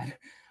too sad.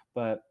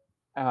 But,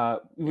 we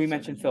There's so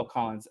mentioned Phil many.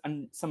 Collins,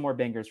 and some more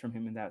bangers from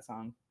him in that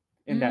song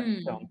in that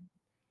film.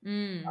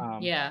 Mm.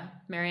 Um, Yeah.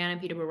 Marianne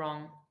and Peter were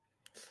wrong.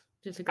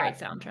 Just a I great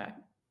soundtrack.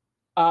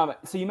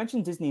 so you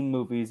mentioned Disney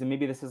movies, and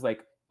maybe this is,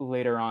 like,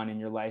 later on in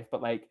your life,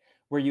 but, like,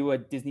 were you a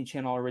Disney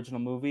Channel original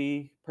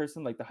movie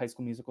person, like the High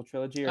School Musical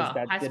trilogy, or is Oh,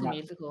 that High School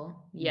Musical.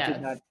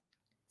 did not Yes.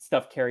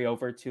 stuff carry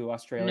over to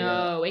Australia?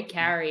 No, it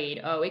carried.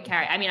 Oh, it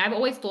carried. I mean, I've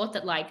always thought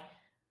that like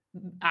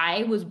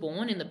I was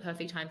born in the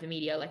perfect time for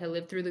media. Like I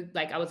lived through the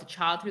like I was a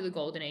child through the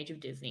golden age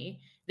of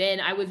Disney. Then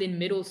I was in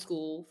middle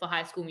school for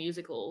High School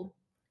Musical.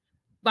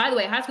 By the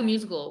way, High School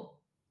Musical,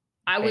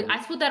 Hey,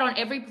 I put that on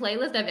every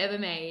playlist I've ever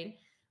made.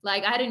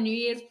 Like I had a New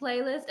Year's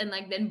playlist and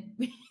like then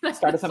like the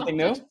started something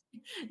songs are new? just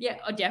yeah,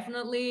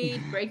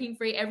 definitely breaking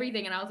free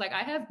everything. And I was like,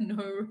 I have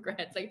no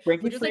regrets. Like we're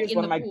Breaking just Free like is in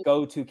one the of my pool.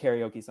 go-to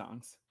karaoke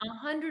songs.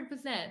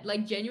 100%.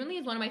 Like, genuinely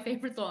is one of my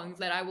favorite songs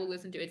that I will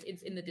listen to.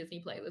 It's in the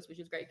Disney playlist, which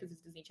is great because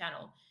it's Disney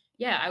Channel.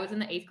 Yeah, I was in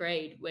the 8th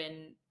grade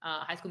when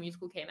High School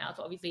Musical came out.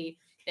 So obviously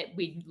that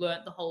we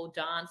learnt the whole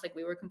dance. Like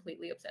we were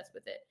completely obsessed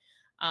with it.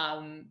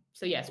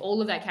 So yes,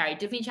 all of that carried.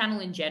 Disney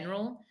Channel in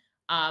general,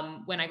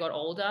 when I got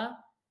older,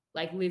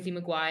 like Lizzie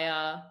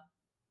McGuire,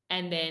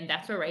 and then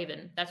That's So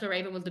Raven. That's So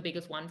Raven was the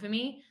biggest one for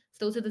me.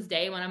 Still to this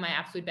day, one of my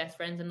absolute best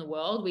friends in the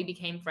world. We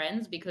became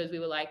friends because we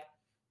were like,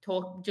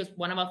 talk just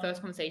one of our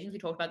first conversations, we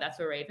talked about That's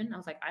So Raven. I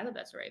was like, I love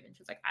That's So Raven.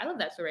 She was like, I love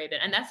That's So Raven.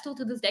 And that's still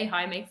to this day how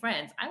I make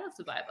friends. I love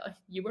Survivor.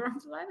 You were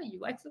on Survivor, you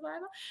like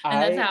Survivor. And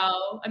that's I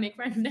how I make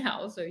friends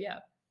now. So yeah.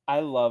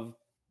 I love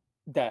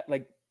that,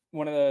 like,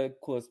 one of the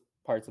coolest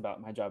parts about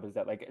my job is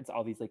that, like, it's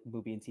all these, like,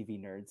 movie and TV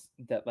nerds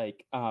that,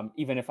 like,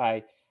 even if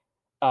I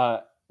uh,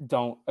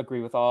 don't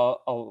agree with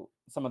all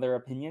some of their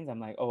opinions. I'm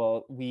like, oh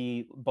well,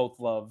 we both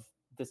love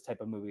this type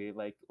of movie,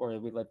 like, or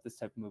we love this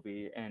type of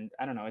movie, and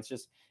I don't know. It's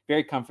just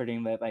very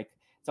comforting that, like,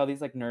 it's all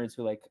these, like, nerds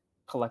who, like,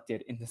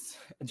 collected in this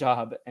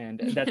job, and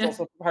that's Yeah.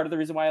 also part of the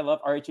reason why I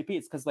love RHAP.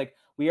 It's because, like,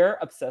 we are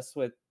obsessed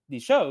with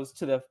these shows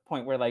to the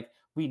point where, like,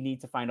 we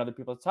need to find other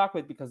people to talk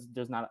with because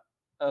there's not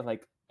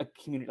like a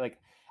community. Like,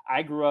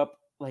 I grew up,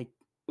 like,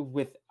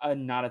 with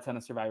not a ton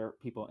of Survivor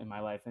people in my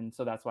life, and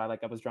so that's why,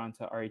 like, I was drawn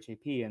to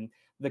RHAP, and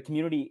the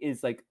community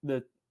is, like,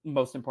 the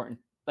most important.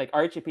 Like,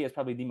 RHAP is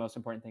probably the most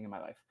important thing in my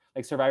life.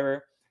 Like,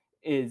 Survivor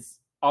is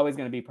always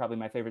going to be probably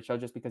my favorite show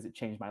just because it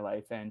changed my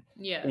life. And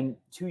Yeah. in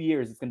 2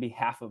 years, it's going to be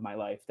half of my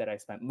life that I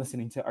spent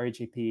listening to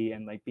RHAP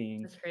and, like,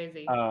 being That's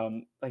crazy.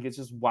 like, it's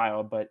just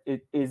wild, but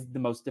it is the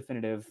most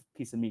definitive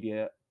piece of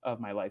media of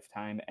my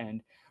lifetime.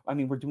 And I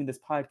mean, we're doing this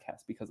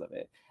podcast because of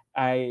it.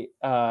 I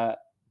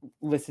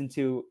listened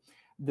to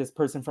this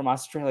person from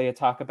Australia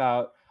talk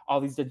about all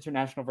these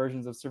international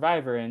versions of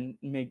Survivor and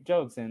make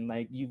jokes, and,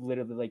 like, you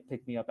literally, like,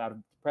 pick me up out of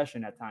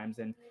depression at times,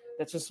 and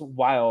that's just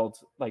wild.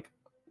 Like,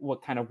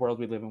 what kind of world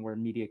we live in where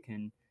media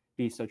can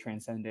be so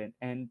transcendent,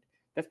 and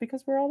that's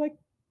because we're all, like,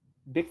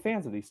 big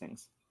fans of these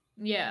things.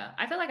 Yeah.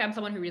 I feel like I'm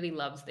someone who really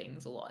loves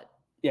things a lot.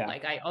 Yeah,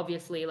 Like I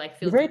obviously like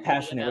feel you're very deeply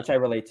passionate, about which I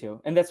relate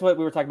to, and that's what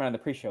we were talking about on the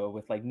pre-show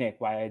with, like, Nick.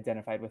 Why I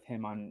identified with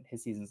him on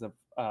his seasons of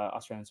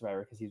Australian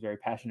Survivor, because he's very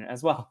passionate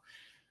as well.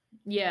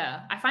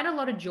 yeah, I find a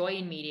lot of joy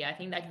in media. I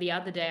think like the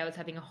other day I was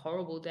having a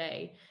horrible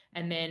day,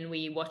 and then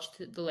we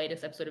watched the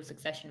latest episode of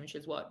Succession, which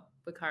is what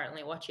we're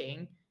currently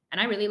watching,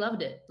 and I really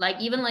loved it. Like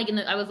even like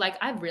I was like,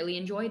 I've really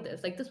enjoyed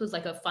this. Like this was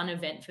like a fun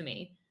event for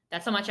me.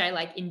 That's how much I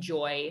like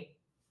enjoy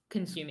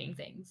consuming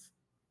things.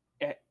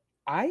 Eh,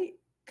 I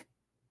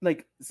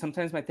like,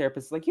 sometimes my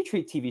therapist is like, you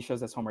treat TV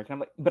shows as homework, and I'm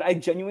like, but I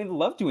genuinely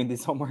love doing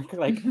this homework,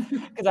 like,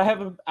 because I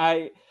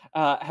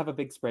have a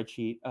big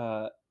spreadsheet.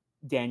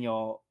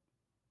 Daniel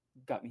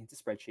got me into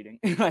spreadsheeting,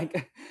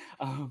 like,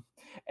 um,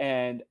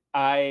 and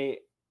I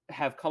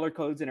have color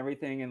codes and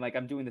everything, and, like,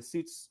 I'm doing the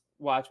Suits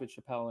watch with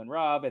Chappelle and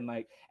Rob, and,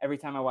 like, every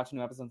time I watch a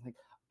new episode, I'm like,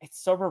 it's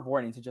so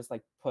rewarding to just,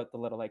 like, put the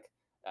little, like,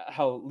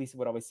 how Lisa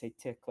would always say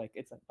tick, like,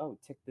 it's like, oh,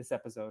 tick this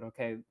episode,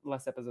 okay,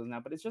 less episodes now,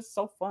 but it's just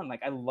so fun.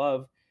 Like, I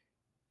love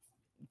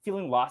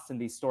feeling lost in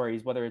these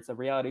stories, whether it's a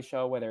reality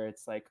show, whether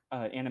it's, like,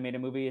 an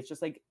animated movie. It's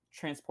just, like,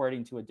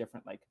 transporting to a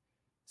different, like,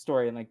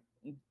 story, and, like,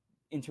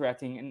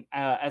 interacting. And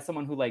as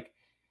someone who, like,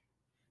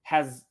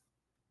 has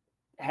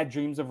had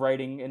dreams of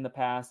writing in the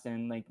past,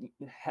 and, like,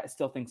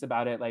 still thinks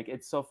about it, like,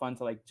 it's so fun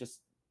to, like,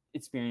 just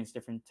experience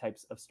different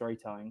types of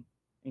storytelling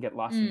and get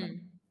lost in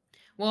them. Mm.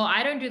 Well,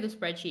 I don't do the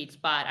spreadsheets,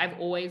 but I've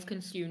always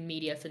consumed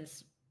media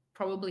since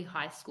probably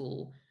high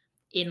school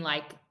in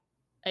like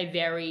a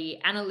very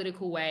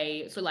analytical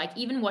way. So like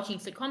even watching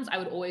sitcoms, I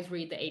would always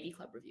read the AV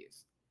Club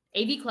reviews.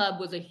 AV Club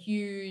was a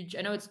huge,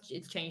 I know it's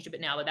changed a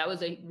bit now, but that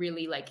was a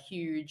really like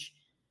huge,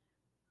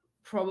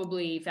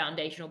 probably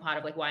foundational part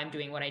of like why I'm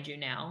doing what I do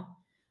now.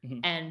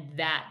 Mhm. And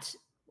that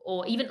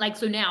or even like,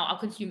 so now I'll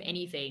consume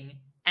anything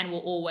and will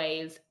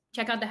always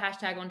check out the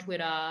hashtag on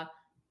Twitter.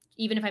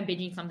 Even if I'm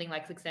binging something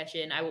like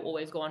Succession, I will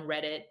always go on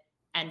Reddit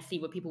and see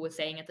what people were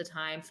saying at the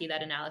time, see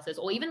that analysis,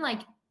 or even like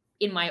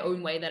in my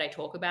own way that I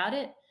talk about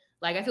it.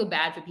 Like I feel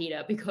bad for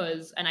Peter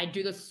because, and I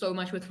do this so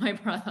much with my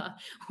brother,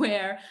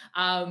 where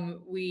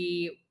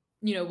we,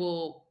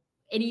 will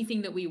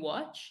anything that we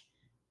watch,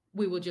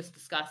 we will just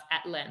discuss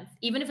at length,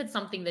 even if it's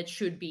something that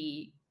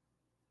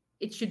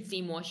it should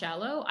seem more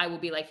shallow. I will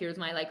be like, here's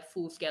my like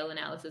full scale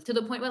analysis, to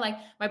the point where like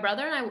my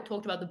brother and I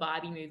talked about the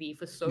Barbie movie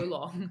for so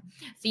long,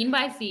 scene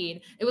by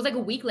scene. It was like a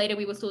week later,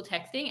 we were still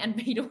texting, and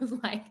Peter was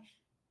like,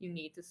 you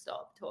need to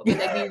stop talking.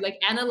 Like we like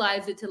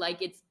analyzed it to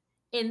like its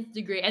nth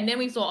degree. And then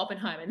we saw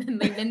Oppenheimer, and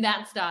then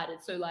that started.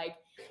 So like,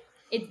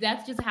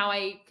 that's just how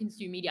I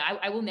consume media.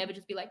 I will never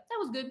just be like, that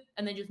was good,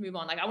 and then just move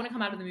on. Like I want to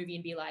come out of the movie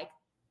and be like,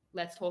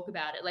 let's talk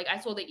about it. Like I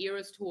saw the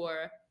Eras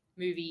Tour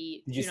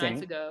movie Did you 2 nights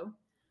sing? ago.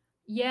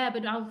 Yeah,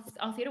 but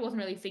our theater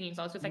wasn't really singing,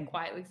 so I was just like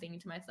quietly singing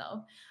to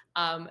myself.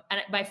 And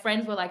my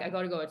friends were like, "I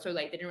gotta go. It's so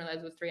late." They didn't realize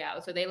it was 3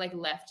 hours, so they like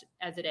left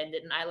as it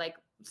ended, and I like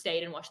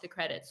stayed and watched the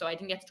credits. So I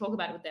didn't get to talk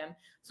about it with them.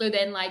 So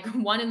then, like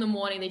 1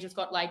 a.m, they just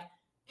got like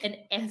an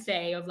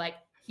essay of like,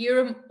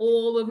 here are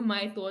all of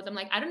my thoughts. I'm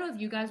like, I don't know if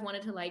you guys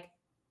wanted to like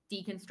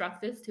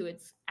deconstruct this to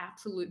its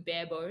absolute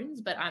bare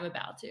bones, but I'm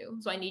about to.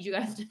 So I need you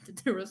guys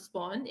to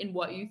respond in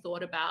what you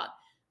thought about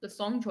the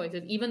song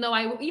choices, even though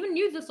I even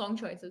knew the song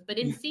choices, but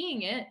in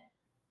seeing it,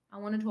 I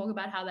want to talk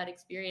about how that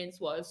experience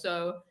was.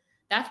 So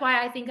that's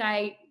why I think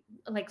I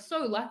like so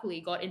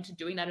luckily got into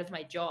doing that as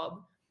my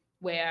job,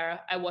 where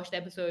I watched the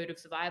episode of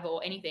Survivor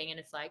or anything, and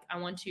it's like I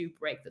want to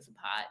break this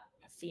apart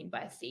scene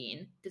by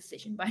scene,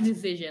 decision by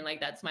decision. Like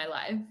that's my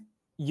life.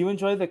 You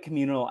enjoy the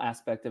communal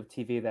aspect of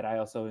TV that I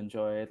also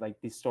enjoy, like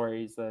these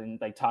stories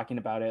and like talking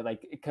about it,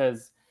 like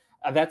because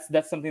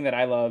that's something that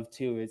I love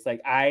too. It's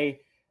like I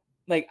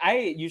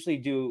usually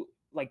do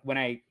like when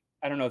I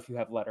don't know if you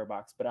have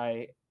Letterbox, but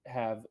I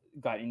have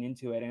gotten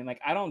into it, and like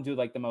I don't do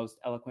like the most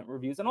eloquent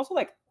reviews, and also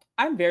like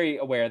I'm very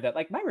aware that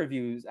like my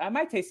reviews,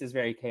 my taste is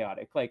very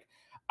chaotic. Like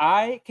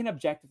I can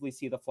objectively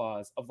see the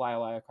flaws of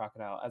Lyle Lyle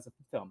Crocodile as a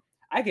film.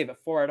 I gave it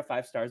 4 out of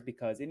 5 stars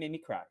because it made me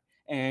cry,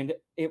 and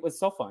it was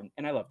so fun,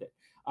 and I loved it,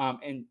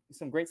 and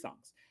some great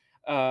songs.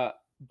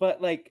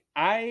 But like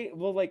I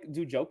will like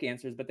do joke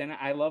answers, but then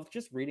I love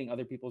just reading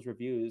other people's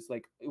reviews,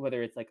 like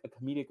whether it's like a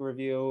comedic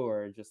review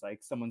or just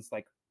like someone's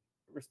like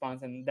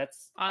response, and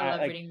that's I love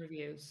like reading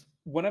reviews.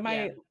 one of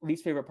Yeah. my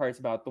least favorite parts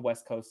about the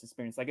West Coast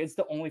experience. Like it's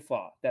the only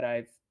flaw that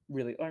I've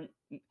really learned.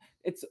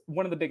 It's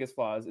one of the biggest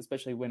flaws,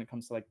 especially when it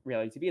comes to like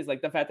reality TV, is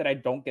like the fact that I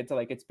don't get to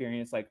like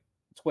experience like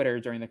Twitter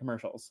during the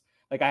commercials.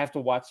 Like I have to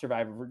watch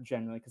Survivor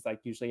generally because like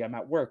usually I'm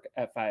at work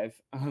at 5,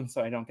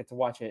 so I don't get to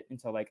watch it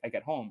until like I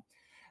get home.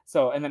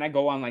 So and then I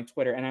go on like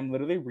Twitter and I'm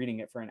literally reading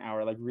it for an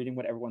hour, like reading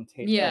what everyone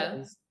Yeah.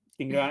 is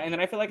thinking about, and then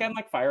I feel like I'm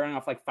like firing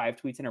off like 5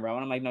 tweets in a row,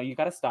 and I'm like, no, you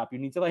got to stop. You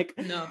need to like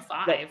No, like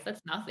 5.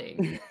 That's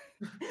nothing.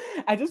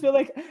 I just feel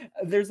like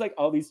there's like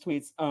all these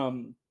tweets,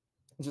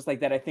 just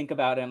like that I think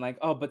about and I'm like,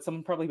 oh, but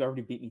someone probably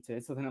already beat me to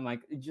it. So then I'm like,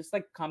 just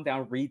like calm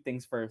down, read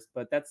things first.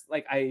 But that's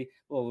like I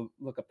will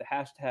look up the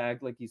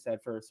hashtag, like you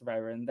said, for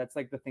Survivor, and that's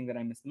like the thing that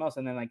I miss the most.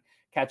 And then like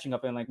catching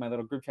up in like my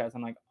little group chats,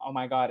 I'm like, oh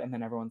my god. And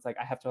then everyone's like,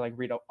 I have to like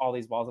read all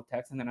these walls of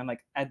text, and then I'm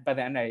like, by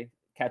the end I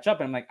catch up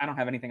and I'm like, I don't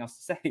have anything else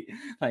to say,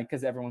 like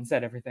because everyone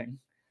said everything.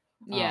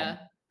 Um, Yeah.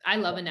 I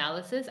love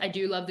analysis. I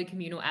do love the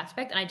communal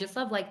aspect, and I just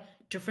love like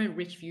different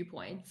rich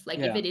viewpoints. Like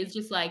if yeah, it is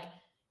just like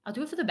I'll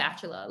do it for The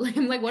Bachelor. Like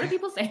I'm like, what are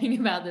people saying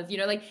about this?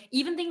 Like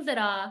even things that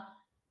are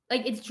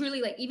like it's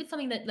truly like even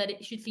something that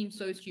it should seem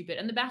so stupid.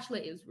 And The Bachelor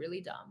is really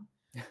dumb.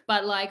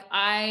 But like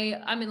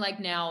I'm in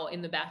like now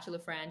in the Bachelor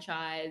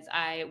franchise.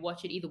 I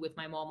watch it either with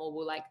my mom or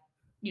we'll like,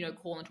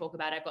 call and talk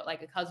about it. I've got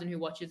like a cousin who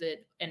watches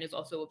it and is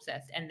also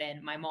obsessed, and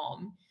then my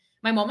mom.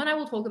 My mom and I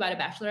will talk about a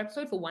Bachelor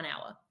episode for 1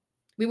 hour.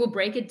 We will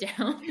break it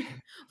down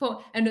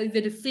for and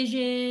the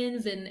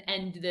decisions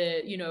and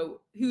the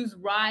who's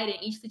right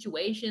in each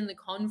situation, the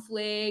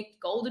conflict.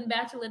 Golden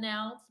Bachelor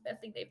now, it's the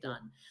best thing they've yeah.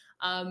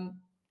 done.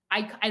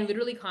 I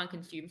literally can't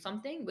consume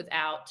something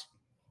without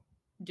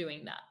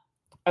doing that.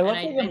 I And love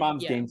that your I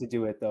mom's yeah. game to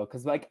do it though,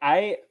 because like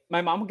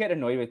my mom would get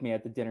annoyed with me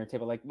at the dinner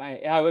table. Like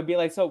I would be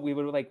like, so we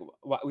would like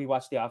we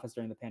watched The Office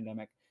during the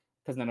pandemic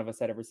because none of us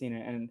had ever seen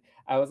it, and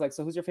I was like,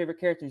 so who's your favorite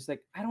character? And she's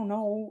like, I don't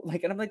know,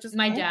 like, and I'm like, just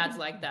My answer. dad's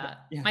like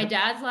that. Yeah, My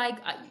dad's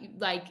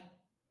like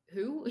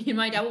who?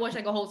 My dad will watch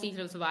like a whole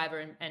season of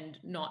Survivor and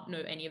not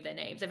know any of their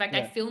names. In fact, I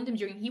yeah. filmed him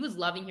he was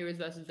loving Heroes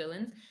versus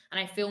Villains, and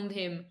I filmed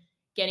him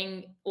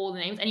getting all the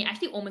names, and he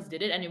actually almost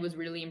did it, and it was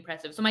really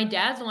impressive. So my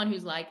dad's the one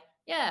who's like,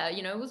 yeah,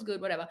 it was good,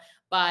 whatever.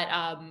 But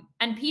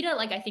and Peter,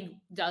 like I think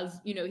does,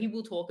 he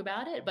will talk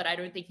about it, but I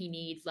don't think he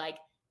needs like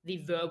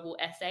the verbal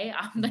essay,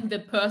 like the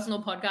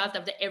personal podcast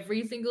after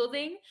every single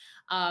thing.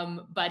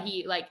 But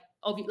he like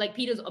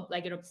Peter's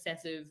like an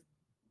obsessive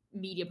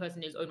media person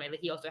in his own way. Like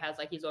he also has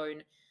like his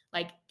own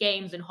like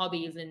games and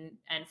hobbies and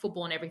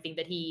football and everything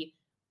that he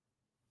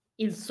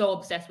is so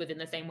obsessed with in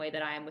the same way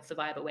that I am with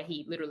Survivor, where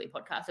he literally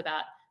podcasts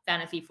about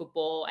fantasy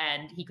football,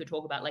 and he could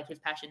talk about like his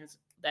passions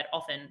that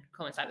often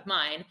coincide with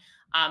mine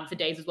for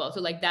days as well.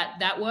 So like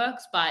that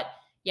works. But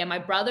yeah, my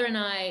brother and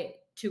I,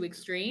 two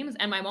extremes,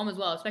 and my mom as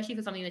well, especially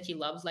for something that she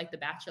loves like The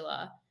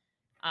Bachelor.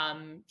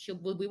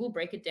 We will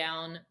break it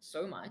down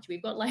so much.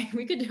 We've got like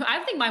we could do.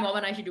 I think my mom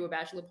and I should do a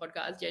Bachelor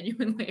podcast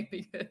genuinely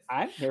because.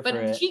 I'm here for But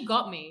it. she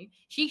got me.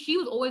 She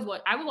was always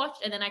what I would watch,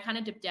 and then I kind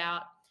of dipped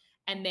out,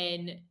 and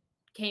then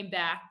came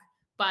back.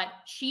 But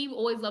she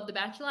always loved The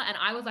Bachelor, and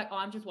I was like, oh,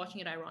 I'm just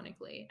watching it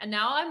ironically. And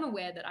now I'm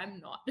aware that I'm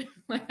not.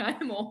 Like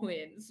I'm all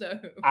in. So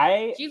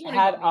I she's one who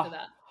had got me a for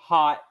that.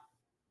 hot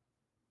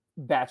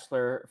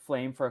Bachelor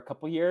flame for a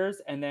couple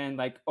years, and then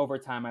like over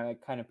time I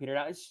like kind of petered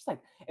out. It's just like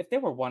if they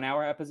were 1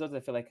 hour episodes, I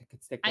feel like I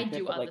could stick I with it.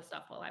 do But other like,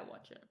 stuff while I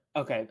watch it.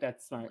 okay,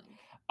 that's smart.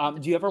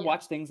 Like, Do you ever yeah.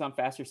 watch things on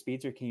faster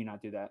speeds, or can you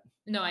not do that?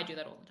 No, I do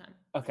that all the time.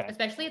 Okay.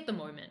 Especially at the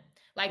moment.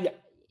 Like, Yeah.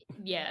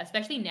 yeah,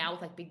 especially now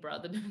with like Big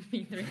Brother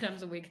being 3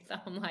 times a week. So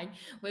I'm like,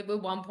 we're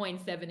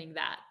 1.7ing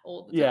that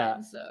all the Yeah.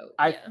 time. So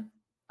I yeah.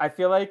 I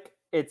feel like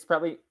it's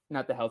probably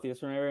not the healthiest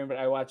for my brain, but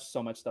I watch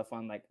so much stuff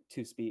on like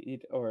 2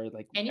 speed or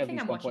like at Anything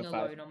least I'm watching 1.5.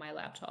 alone on my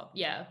laptop.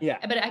 Yeah. Yeah,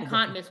 But I can't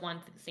exactly. miss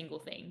one single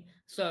thing.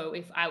 So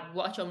if I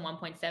watch on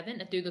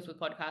 1.7, I do this with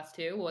podcasts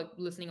too, or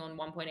listening on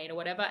 1.8 or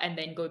whatever, and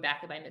then go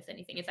back if I miss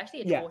anything. It's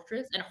actually a Yeah.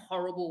 torturous and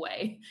horrible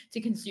way to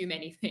consume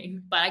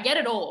anything. But I get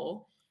it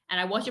all. And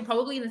I watch it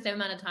probably in the same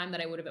amount of time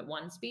that I would have at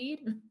one speed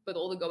with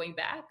all the going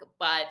back.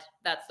 But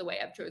that's the way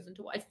I've chosen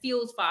to watch. It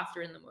feels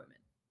faster in the moment.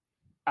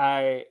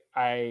 I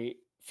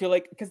feel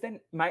like because then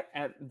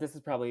this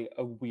is probably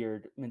a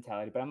weird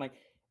mentality, but I'm like,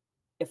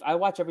 if I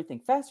watch everything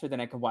faster, then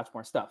I can watch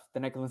more stuff.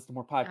 Then I can listen to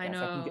more I podcasts. I can get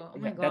know. Oh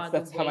my yeah. God,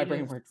 That's how my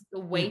brain works. the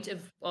weight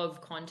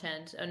of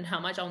content and how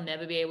much I'll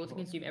never be able to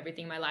consume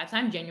everything in my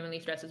lifetime genuinely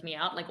stresses me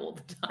out like all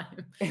the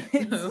time.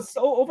 So It's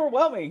so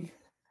overwhelming.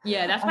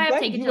 yeah, that's I'm why I've glad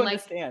taken you to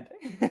like understand.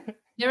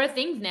 there are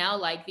things now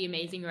like The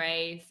Amazing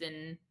Race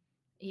and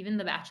even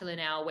The Bachelor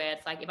now where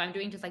it's like if I'm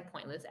doing just like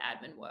pointless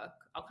admin work,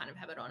 I'll kind of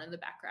have it on in the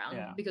background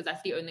Yeah. because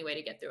that's the only way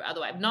to get through.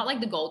 Otherwise, not like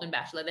The Golden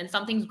Bachelor, then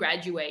some things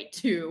graduate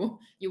to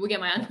you will get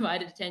my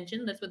undivided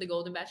attention. That's what The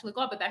Golden Bachelor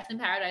got. But Bachelor in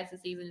Paradise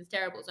this season is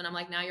terrible. So I'm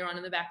like, now you're on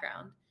in the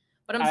background.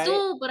 But I'm I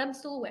still aware. I'm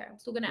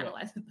still gonna yeah.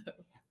 analyze it though.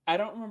 I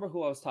don't remember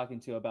who I was talking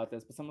to about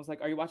this, but someone was like,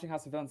 "Are you watching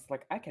House of Villains?" It's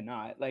like, I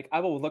cannot. Like, I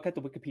will look at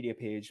the Wikipedia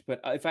page, but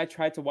if I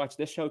tried to watch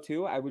this show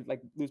too, I would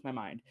like lose my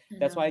mind. I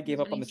That's why know. I gave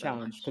There's up on only the so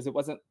challenge much. because it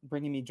wasn't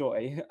bringing me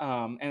joy.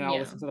 And I'll Yeah.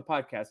 listen to the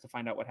podcast to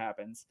find out what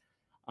happens.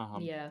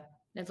 Yeah.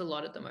 There's a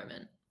lot at the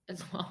moment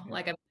as well. Yeah.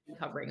 Like I've been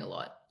covering a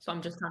lot. So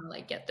I'm just trying to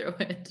like get through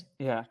it.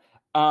 Yeah.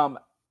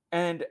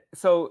 And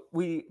so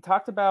we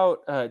talked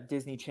about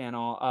Disney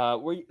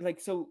Channel. Were you, like,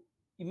 so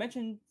you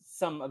mentioned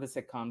some of the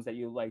sitcoms that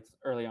you liked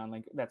early on,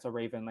 like That's a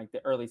Raven, like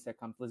the early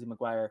sitcoms, Lizzie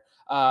McGuire.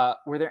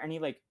 Were there any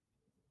like,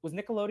 was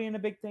Nickelodeon a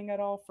big thing at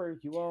all for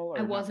you all, I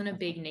or not wasn't a as much?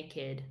 big Nick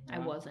kid. I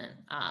Uh, wasn't.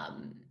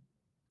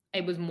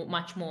 It was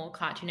much more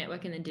Cartoon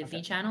Network and the Disney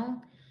okay.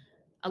 Channel.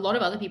 A lot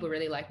of other people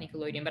really like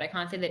Nickelodeon, but I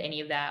can't say that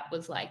any of that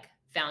was like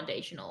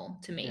foundational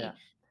to Yeah.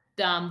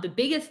 me. The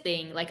biggest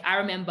thing, like I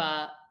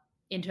remember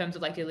in terms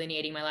of like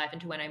delineating my life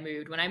into when I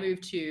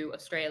moved to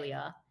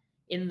Australia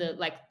in the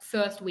like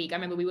first week, I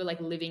remember we were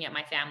like living at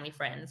my family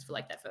friends for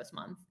like that first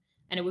month.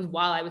 And it was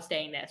while I was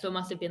staying there. So it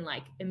must have been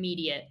like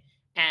immediate.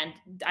 And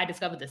I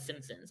discovered The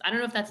Simpsons. I don't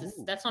know if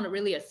Ooh. that's not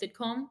really a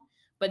sitcom,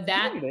 but I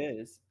that think it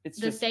is. It's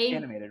the just same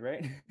animated,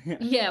 right? Yeah.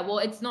 yeah, well,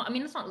 it's not. I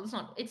mean,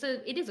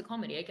 it is a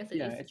comedy. I guess it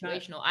Yeah. is It's not.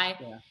 situational.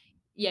 Yeah.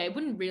 Yeah, it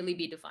wouldn't really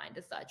be defined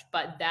as such,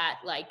 but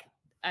that like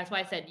that's why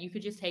I said you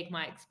could just take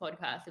Mike's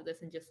podcast of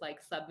this and just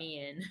like sub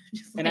me in,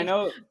 just And I like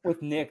know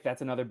with Nick,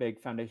 that's another big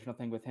foundational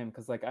thing with him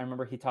because, like, I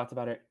remember he talked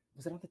about it.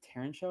 Was it on the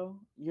Taryn show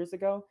years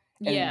ago?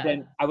 And yeah,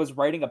 then I was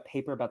writing a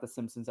paper about The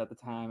Simpsons at the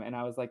time, and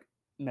I was like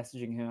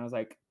messaging him. I was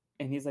like,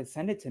 and he's like,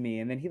 send it to me.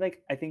 And then he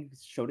like, I think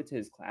showed it to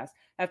his class.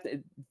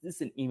 This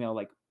is an email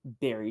like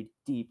buried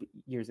deep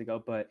years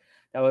ago, but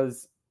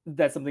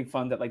that's something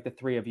fun that like the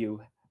three of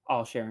you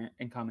all share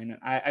in common. And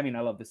I mean, I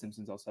love The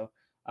Simpsons also.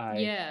 I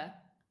yeah,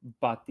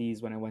 bought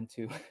these when I went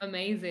to the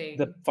amazing.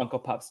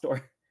 Funko Pop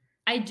store.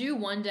 I do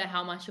wonder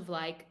how much of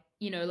like,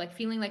 like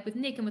feeling like with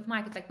Nick and with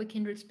Mike, it's like we're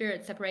kindred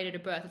spirits separated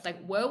at birth. It's like,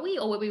 were we,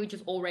 or were we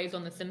just all raised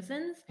on The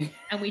Simpsons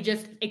and we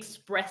just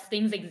express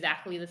things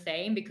exactly the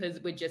same because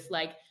we're just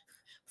like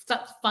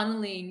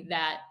funneling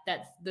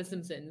that's The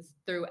Simpsons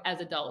through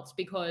as adults?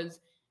 Because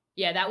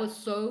yeah, that was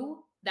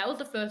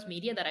the first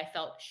media that I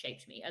felt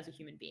shaped me as a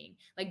human being.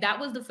 Like that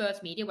was the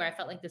first media where I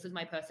felt like this is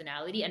my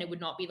personality and it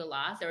would not be the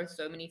last. There are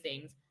so many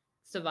things,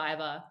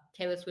 Survivor,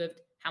 Taylor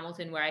Swift,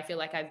 Hamilton, where I feel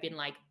like I've been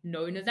like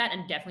known as that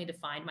and definitely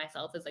defined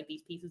myself as like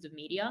these pieces of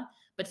media.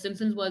 But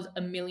Simpsons was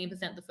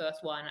 1,000,000% the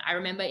first one. I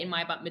remember in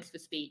my bat mitzvah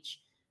speech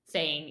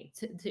saying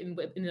in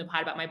the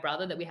part about my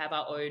brother that we have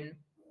our own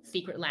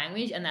secret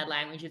language, and that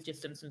language is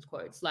just Simpsons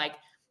quotes. Like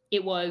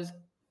it was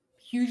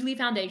hugely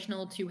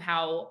foundational to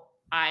how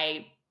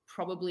I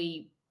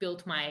probably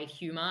built my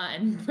humor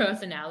and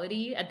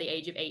personality at the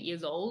age of 8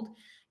 years old.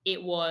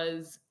 It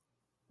was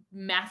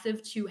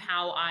massive to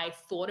how I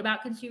thought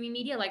about consuming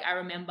media. Like I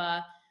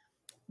remember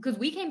because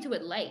we came to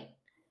it late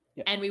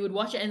Yeah. and we would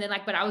watch it, and then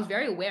like, but I was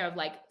very aware of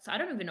like, so I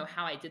don't even know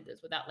how I did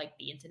this without like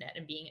the internet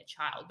and being a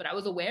child, but I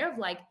was aware of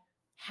like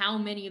how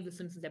many of the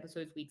Simpsons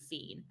episodes we'd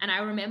seen. And I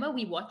remember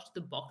we watched the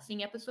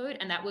boxing episode,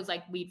 and that was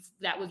like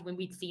that was when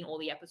we'd seen all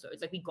the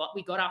episodes. Like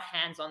we got our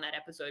hands on that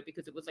episode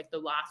because it was like the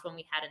last one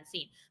we hadn't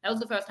seen. That was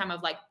the first time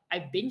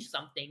I've binged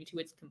something to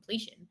its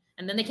completion.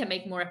 And then they kept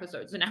making more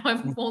episodes, so now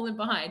I've fallen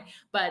behind.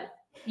 But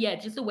yeah,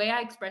 just the way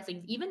I express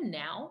things, even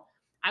now,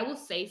 I will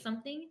say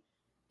something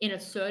in a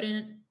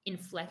certain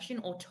inflection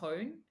or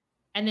tone,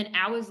 and then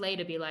hours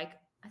later be like,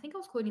 I think I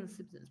was quoting The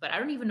Simpsons, but I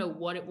don't even know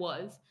what it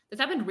was. This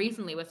happened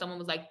recently where someone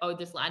was like, "Oh,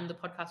 this line in the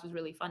podcast was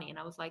really funny," and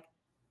I was like,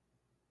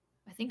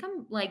 I think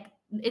I'm like,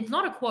 it's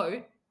not a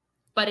quote,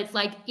 but it's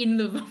like in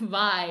the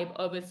vibe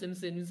of a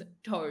Simpsons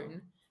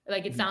tone.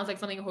 Like it Mhm. sounds like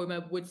something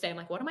Homer would say. I'm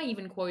like, what am I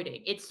even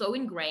quoting? It's so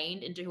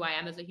ingrained into who I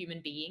am as a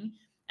human being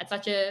at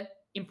such a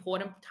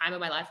important time of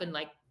my life, and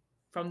like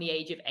from the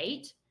age of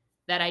 8,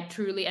 that I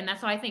truly, and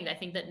that's how I think. I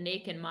think that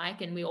Nick and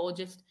Mike and we're all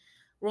just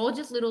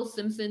little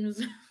Simpsons,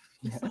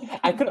 Yeah. just like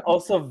I could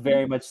also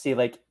very much see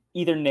like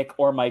either Nick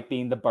or Mike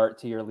being the Bart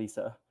to your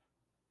Lisa.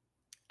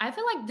 I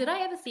feel like, did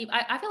I ever see?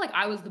 I feel like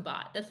I was the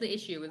Bart. That's the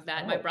issue, is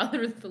that my Oh.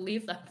 brother is the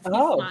Lisa. He's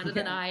Oh, smarter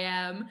than yeah. I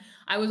am.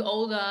 I was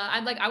older.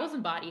 I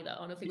wasn't Bart either.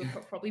 Honestly,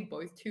 we're probably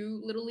both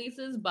two little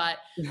Lisas. But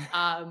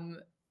um,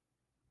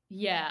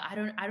 yeah, I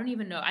don't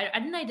even know. I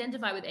didn't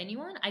identify with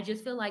anyone. I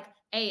just feel like,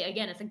 hey,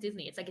 again, it's like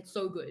Disney. It's like it's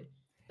so good.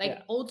 Like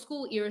Yeah. old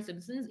school era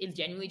Simpsons is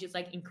genuinely just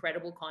like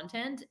incredible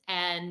content,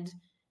 and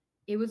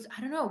it was,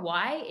 I don't know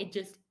why, it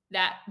just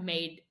that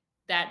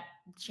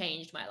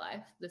changed my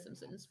life. The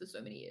Simpsons for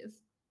so many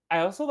years. I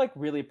also like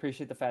really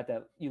appreciate the fact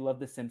that you love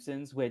The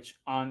Simpsons, which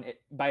on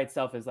it by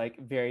itself is like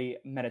very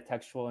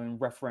metatextual and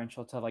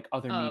referential to like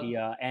other Oh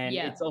media, and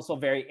yeah. it's also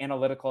very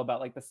analytical about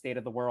like the state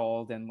of the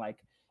world and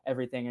like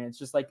everything, and it's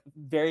just like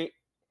very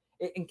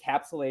it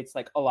encapsulates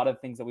like a lot of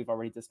things that we've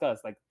already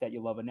discussed, like that you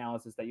love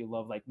analysis, that you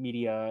love like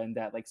media, and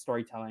that like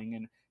storytelling,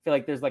 and I feel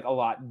like there's like a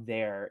lot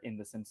there in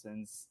The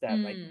Simpsons that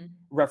like Mm.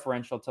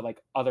 referential to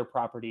like other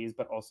properties,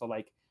 but also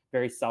like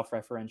very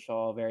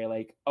self-referential, very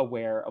like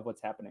aware of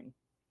what's happening.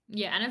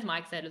 Yeah, and as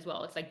Mike said as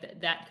well, it's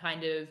like that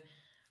kind of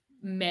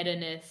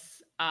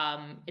meta-ness.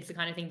 It's the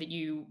kind of thing that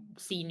you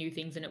see new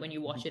things in it when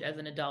you Mhm. watch it as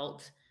an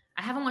adult.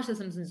 I haven't watched The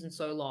Simpsons in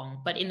so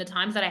long, but in the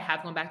times that I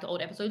have gone back to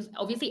old episodes,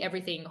 obviously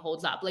everything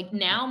holds up. Like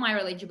now, my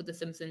relationship with The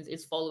Simpsons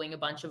is following a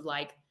bunch of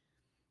like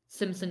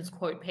Simpsons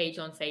quote page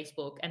on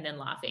Facebook and then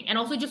laughing, and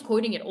also just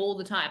quoting it all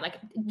the time. Like,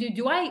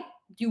 do I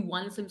do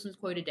one Simpsons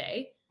quote a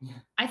day?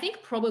 I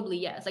think probably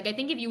yes. Like I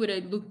think if you were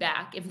to look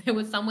back, if there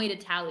was some way to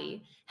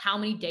tally how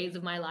many days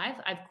of my life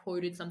I've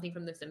quoted something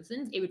from The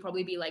Simpsons, it would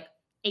probably be like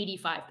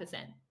 85%.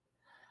 I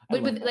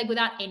But love with like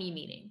without any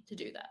meaning to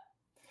do that.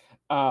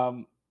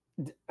 that.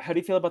 How do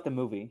you feel about the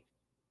movie?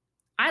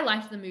 I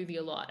liked the movie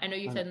a lot. I know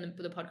you Okay. said in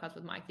the podcast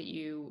with Mike that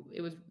you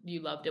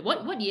loved it.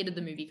 What year did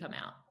the movie come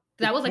out?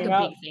 That It was like came a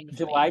out big thing for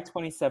July me.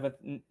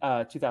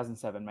 27th,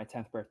 2007, my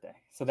 10th birthday.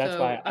 So that's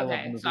why So I love the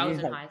okay, so I movie.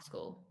 was in high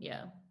school.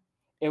 Yeah.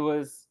 It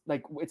was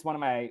like it's one of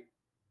my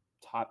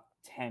top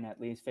 10 at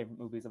least favorite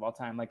movies of all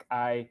time. Like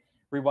I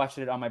rewatched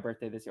it on my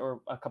birthday this year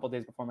or a couple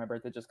days before my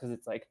birthday just because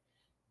it's like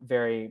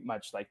very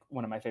much like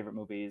one of my favorite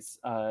movies.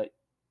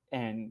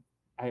 And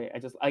I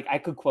just like I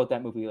could quote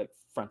that movie like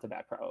front to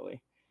back probably. Uh,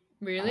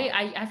 Really?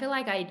 I feel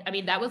like I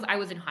mean, that was, I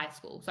was in high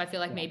school, so I feel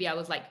like yeah, maybe I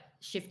was, like,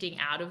 shifting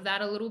out of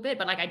that a little bit,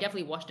 but, like, I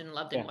definitely watched it and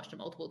loved it and yeah. watched it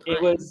multiple It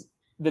times. was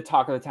the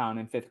talk of the town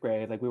in fifth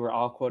grade. Like we were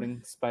all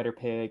quoting Spider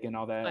Pig and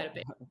all that. Spider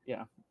Pig.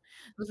 Yeah.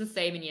 It was the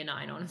same in year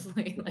 9,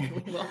 honestly.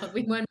 Like,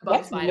 we weren't above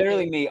That's Spider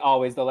literally Pig. me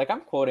always though. Like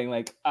I'm quoting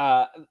like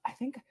I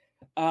think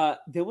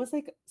there was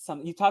like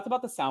some you talked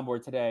about the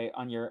soundboard today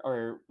on your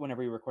or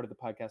whenever you recorded the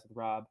podcast with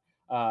Rob,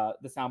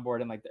 the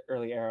soundboard in like the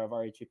early era of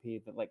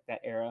RHEP, like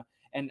that era.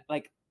 And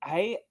like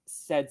I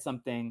said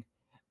something,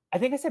 I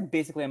think I said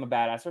basically I'm a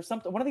badass or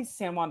something, one of these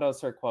San Juan del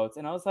Sur quotes,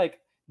 and I was like,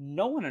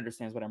 no one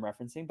understands what I'm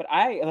referencing, but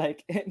I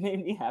like it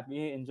made me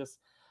happy and just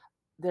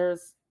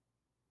there's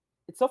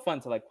it's so fun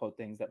to like quote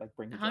things that like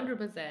bring you joy.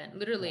 100%, Yeah.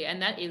 literally,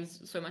 and that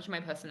is so much of my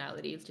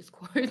personality, is just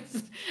quotes.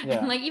 And,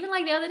 Yeah. like, even,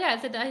 like, the other day, I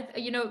said that,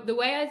 the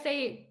way I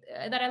say,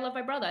 that I love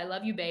my brother, "I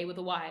love you, bae," with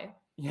a Y.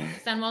 Yeah.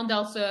 San Juan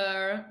del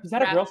Sur She's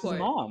not a girl, rap she's a quote.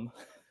 mom.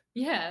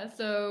 Yeah,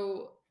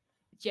 so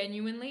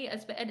genuinely,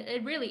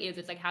 it really is.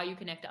 It's like how you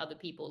connect to other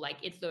people. Like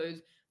it's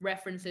those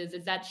references,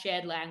 it's that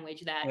shared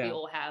language that we Yeah.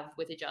 all have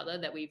with each other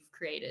that we've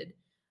created.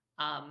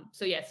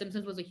 So yeah,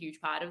 Simpsons was a huge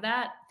part of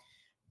that.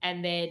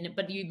 And then,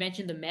 but you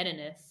mentioned the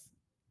meta-ness.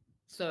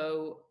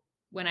 So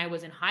when I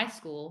was in high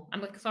school,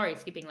 I'm like, sorry,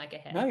 skipping like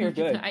No, ahead. you're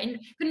good. I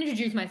couldn't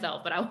introduce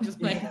myself, but I will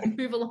just like Yeah.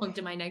 move along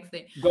to my next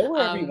thing. Go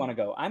wherever you Um, wanna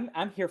go. I'm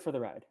here for the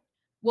ride.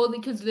 well,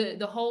 because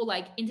the whole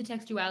like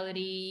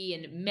intertextuality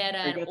and meta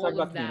Are you and gonna talk all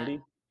about of that.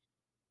 Community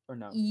or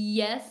no?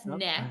 Yes, No?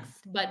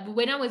 next. But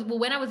when I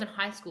was in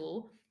high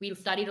school, we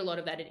studied a lot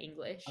of that in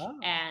English, Oh,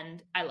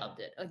 and I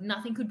loved it. Like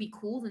nothing could be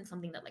cool than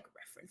something that like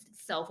referenced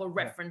itself or yeah.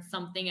 referenced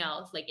something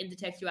else, like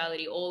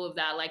intertextuality, all of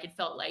that. Like it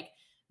felt like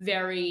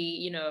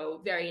very,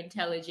 very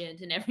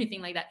intelligent and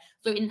everything like that.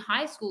 So in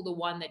high school, the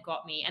one that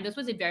got me, and this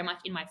was very much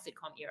in my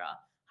sitcom era.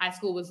 High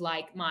school was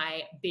like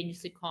my binge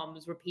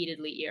sitcoms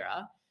repeatedly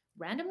era.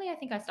 Randomly, I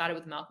think I started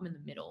with Malcolm in the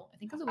Middle. I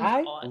think because it was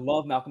I on.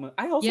 love Malcolm.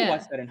 I also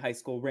watched Yeah. that in high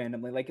school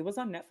randomly. Like it was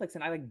on Netflix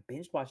and I like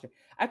binge watched it.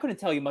 I couldn't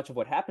tell you much of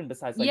what happened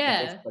besides like the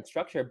basic Yeah. like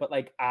structure, but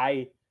like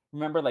I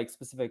remember like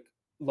specific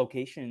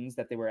locations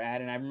that they were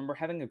at and I remember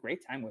having a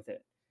great time with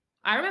it.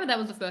 I remember that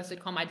was the first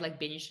sitcom I'd like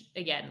binged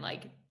again,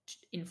 like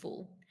in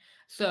full.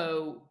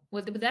 So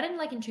was that in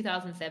like in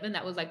 2007?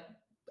 That was like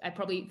I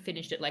probably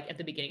finished it like at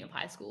the beginning of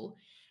high school,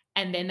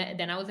 and then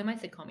I was in my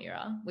sitcom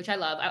era, which I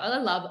love.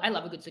 I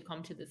love a good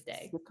sitcom to this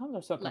day. Sitcoms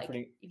are so Like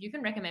comforting. if you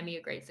can recommend me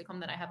a great sitcom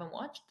that I haven't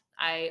watched,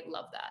 I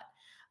love that.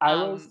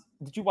 Um,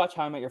 Did you watch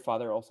How I Met Your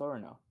Father also or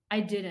no? I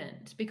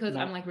didn't because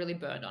I'm No? like really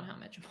burned on How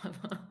Much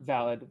Mother.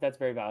 Valid. That's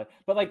very valid.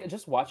 But like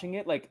just watching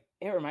it, like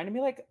it reminded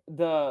me like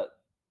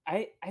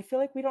I feel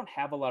like we don't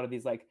have a lot of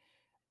these like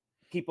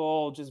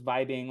people just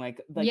vibing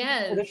like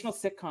traditional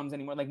Yes. sitcoms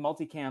anymore, like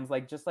multicams,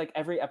 like just like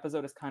every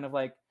episode is kind of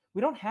like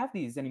we don't have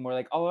these anymore.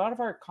 Like a lot of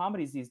our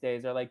comedies these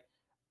days are like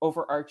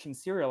overarching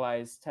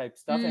serialized type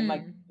stuff, and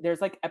like Mm.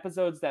 there's like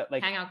episodes that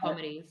like Hangout aren't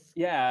comedies.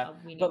 yeah,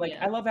 We but need, like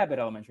I yeah. love Abbott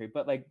Elementary,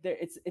 but like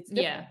it's different.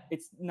 Yeah.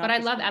 It's But not I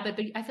the love same. Abbott,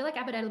 but I feel like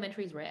Abbott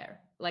Elementary is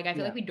rare. Like, I feel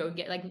Yeah, like we don't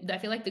get like I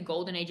feel like the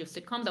golden age of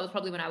sitcoms, that was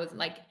probably when I was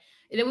like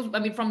it was I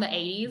mean from the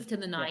 80s to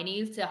the yeah,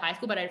 90s to high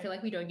school, but I feel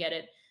like we don't get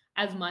it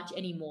as much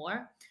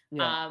anymore.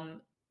 yeah.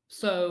 Um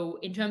so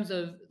in terms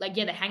of like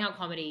yeah, the hangout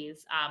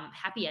comedies,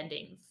 happy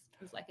endings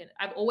is like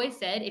I've always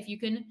said if you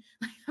can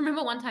I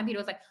remember one time Peter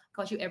was like,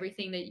 got you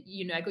everything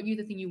that I got you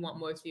the thing you want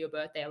most for your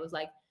birthday. I was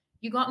like,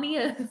 you got me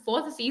a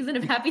fourth season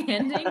of happy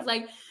endings.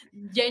 Like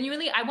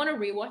genuinely, I want to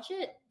rewatch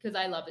it because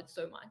I love it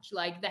so much.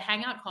 Like the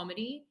hangout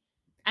comedy,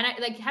 and I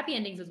like happy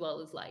endings as well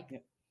as like Yeah.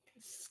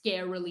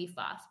 scarily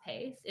fast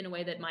paced in a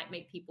way that might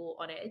make people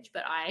on edge,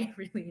 but I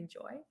really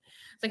enjoy.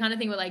 It's the kind of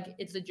thing where like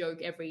it's a joke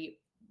every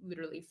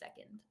literally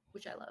second,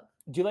 which I love.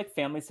 Do you like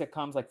family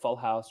sitcoms like Full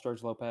House,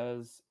 George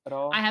Lopez at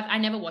all? I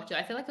never watched it.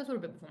 I feel like those were a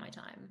bit before my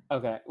time.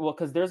 Okay. Well,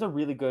 because there's a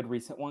really good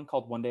recent one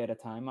called One Day at a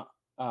Time.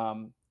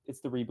 It's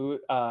the reboot.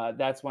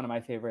 That's one of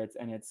my favorites,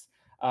 and it's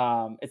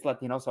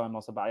Latino, so I'm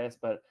also biased,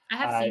 but I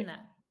have I seen that.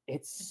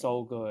 it's I think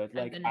so good. I've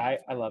Like been I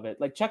announced. love it.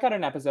 Like check out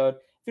an episode.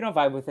 If you don't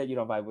vibe with it, you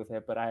don't vibe with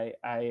it. But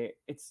I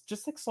it's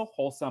just like so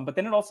wholesome. But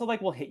then it also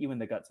like will hit you in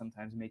the gut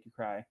sometimes and make you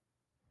cry.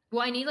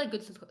 Well, I need like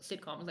good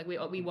sitcoms. Like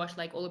we watch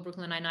like all of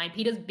Brooklyn Nine-Nine.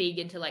 Peter's big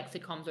into like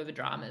sitcoms over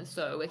dramas,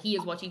 so he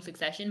is watching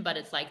Succession, but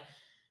it's like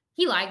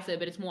he likes it,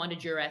 but it's more under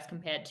duress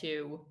compared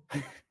to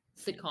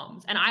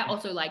sitcoms. And I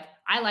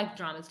like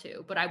dramas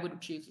too, but I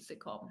would choose a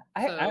sitcom.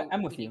 So I'm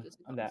we with need you good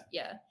on sitcoms. that.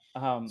 Yeah.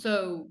 Um,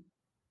 So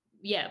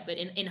yeah, but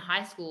in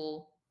high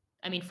school,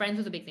 I mean, Friends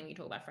was a big thing. We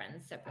talk about Friends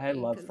I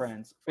separately love because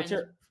Friends. Friends.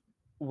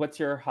 What's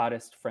your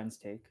hottest Friends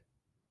take?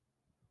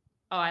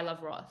 Oh, I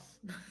love Ross.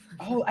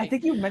 Oh, I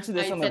think you mentioned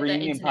this I on the set the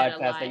reunion internet podcast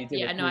that alight. you did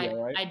Yeah, with no,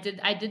 Julio, right?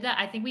 I did that.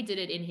 I think we did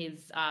it in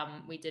his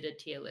we did a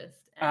tier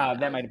list, and I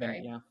That was might have been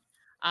it. very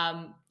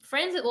Yeah.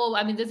 Friends. Well,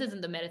 I mean, this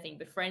isn't the meta thing,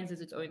 but Friends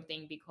is its own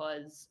thing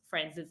because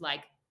Friends is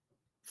like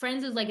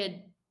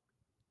a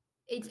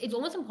it's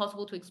almost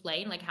impossible to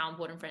explain like how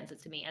important Friends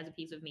is to me as a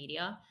piece of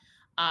media.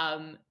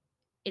 Um,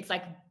 it's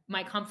like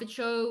my comfort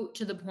show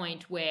to the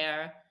point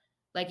where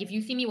like if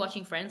you see me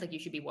watching Friends, like you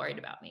should be worried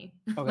about me.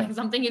 Okay.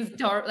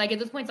 Like like at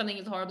this point something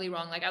is horribly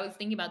wrong. Like I was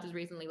thinking about this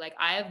recently. Like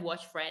I have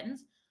watched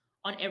Friends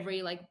on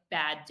every like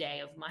bad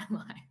day of my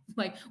life.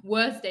 Like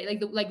worst day.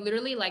 Like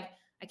literally like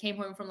I came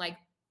home from like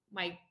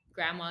my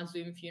grandma's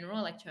Zoom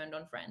funeral, like turned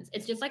on Friends.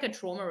 It's just like a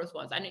trauma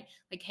response. Like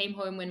came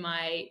home when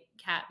my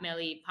cat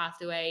Melly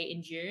passed away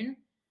in June,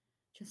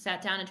 just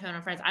sat down and turned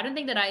on Friends. I don't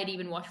think that I had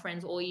even watched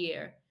Friends all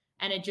year.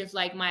 And it just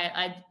like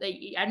I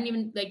don't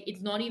even like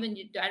it's not even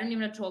I don't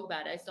even have to talk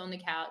about it. I sit on the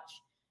couch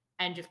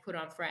and just put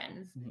on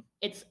Friends. Mhm.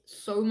 It's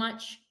so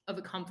much of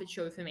a comfort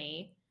show for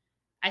me.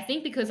 I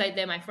think because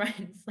they're my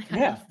friends. Like I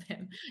Yeah. love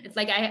them. It's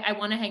like I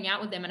want to hang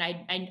out with them,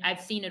 and I've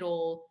seen it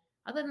all.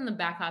 Other than the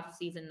back half of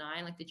season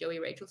 9, like the Joey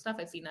Rachel stuff,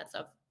 I've seen that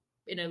stuff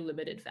in a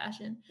limited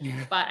fashion.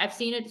 But I've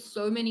seen it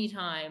so many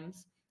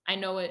times. I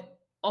know it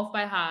off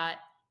by heart.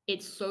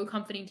 It's so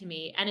comforting to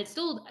me, and it's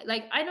still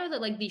like I know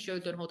that like these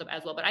shows don't hold up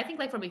as well, but I think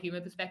like from a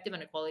humor perspective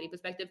and a quality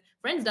perspective,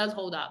 Friends does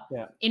hold up.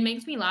 Yeah. It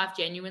makes me laugh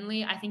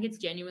genuinely. I think it's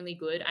genuinely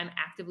good. I'm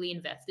actively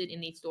invested in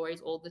these stories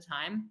all the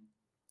time,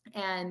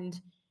 and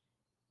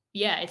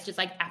yeah, it's just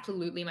like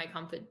absolutely my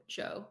comfort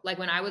show. Like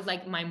when I was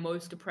like my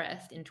most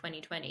depressed in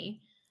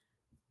 2020,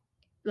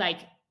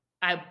 like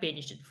I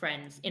binged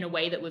Friends in a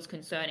way that was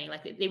concerning.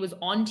 Like it was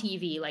on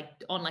TV, like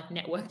on like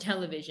network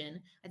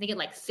television. I think at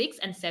like 6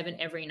 and 7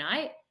 every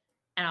night,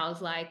 and I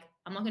was like,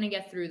 I'm not gonna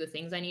get through the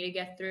things I need to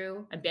get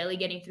through. I'm barely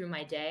getting through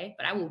my day,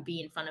 but I will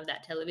be in front of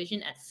that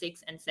television at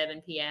 6 and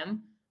 7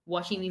 p.m.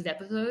 watching these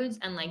episodes,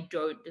 and like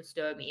don't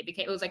disturb me.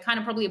 It was like kind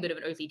of probably a bit of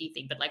an OCD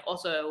thing, but like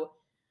also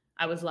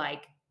I was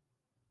like,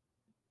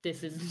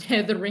 this is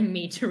tethering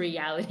me to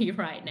reality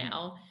right Mhm.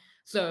 now.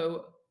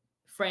 So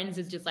Friends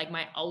is just like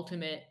my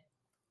ultimate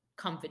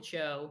comfort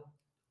show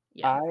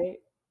Yeah. I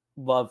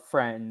love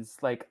Friends.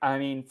 Like, I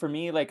mean, for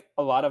me, like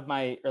a lot of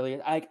my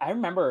earlier, I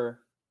remember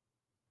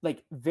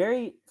like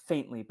very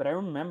faintly, but I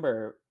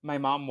remember my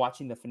mom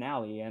watching the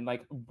finale and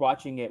like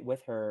watching it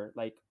with her.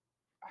 Like,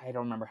 I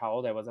don't remember how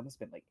old I was. I must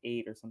have been like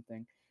 8 or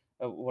something.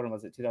 What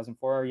was it?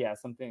 2004? Yeah,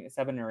 something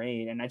 7 or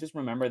 8. And I just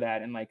remember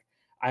that. And like,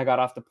 I got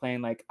off the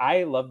plane. Like,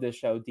 I love this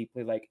show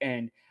deeply. Like,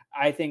 and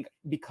I think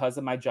because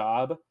of my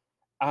job,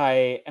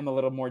 I am a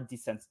little more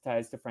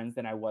desensitized to Friends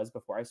than I was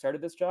before I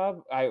started this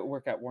job. I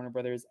work at Warner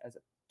Brothers as a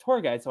tour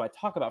guide, so I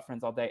talk about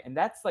Friends all day, and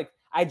that's like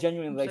I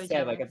genuinely I'm like so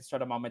said like jealous. at the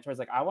start of all my tours,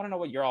 like I want to know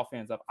what you're all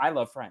fans of. I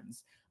love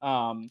Friends,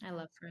 I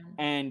love Friends.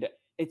 and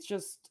it's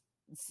just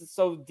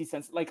so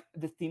desensitized. Like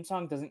the theme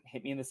song doesn't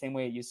hit me in the same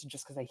way it used to,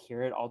 just because I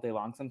hear it all day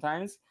long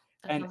sometimes,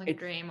 That and sounds like a it's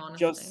dream,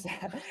 just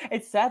honestly.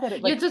 it's sad that it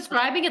You're like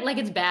describing it like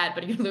it's bad,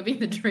 but you're living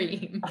the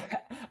dream.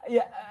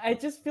 yeah, I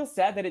just feel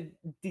sad that it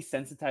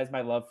desensitized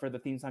my love for the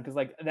theme song because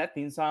like that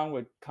theme song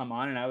would come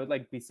on and I would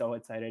like be so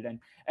excited and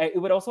it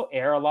would also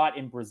air a lot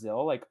in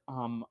Brazil, like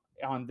on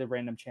the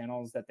random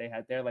channels that they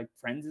had there. Like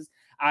Friends is,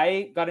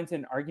 I got into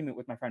an argument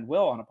with my friend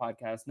Will on a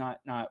podcast, not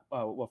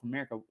Will from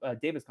America,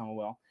 Davis Como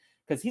Will,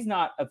 because he's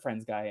not a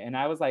Friends guy, and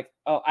I was like,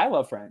 oh, I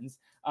love Friends,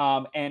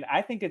 and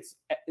I think it's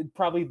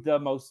probably the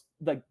most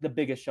like the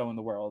biggest show in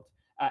the world.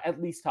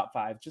 At least top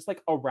five, just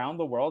like around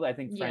the world. I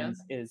think Yeah.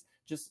 Friends is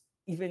just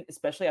even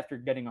especially after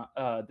getting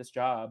this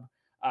job,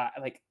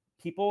 like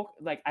people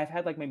like I've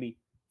had like maybe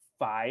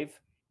 5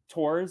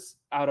 tours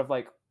out of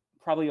like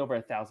probably over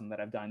 1,000 that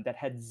I've done that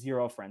had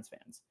zero Friends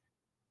fans.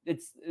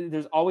 It's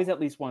there's always at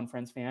least one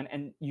Friends fan,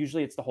 and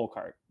usually it's the whole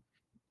cart.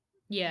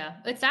 Yeah.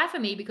 It's sad for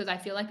me because I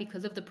feel like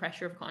because of the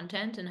pressure of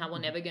content and how we're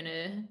Mhm. never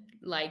gonna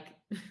like,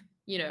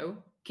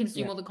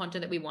 consume Yeah, all the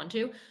content that we want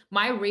to,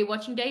 my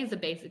rewatching days are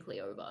basically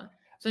over.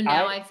 So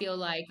now I I feel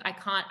like I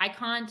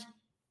can't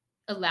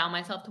allow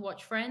myself to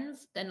watch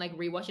Friends, then like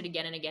rewatch it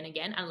again and again and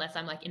again, unless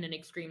I'm like in an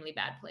extremely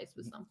bad place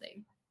with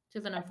something.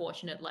 Which is an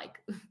unfortunate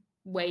like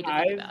way to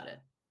think I've about it.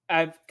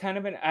 I've kind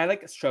of been I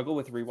like struggle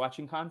with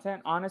rewatching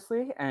content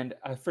honestly, and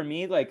for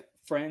me like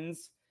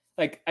Friends,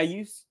 like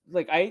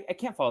I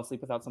can't fall asleep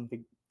without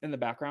something in the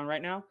background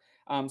right now.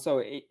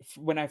 So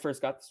when I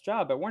first got this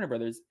job at Warner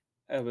Brothers,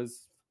 it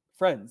was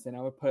Friends, and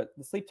I would put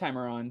the sleep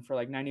timer on for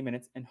like 90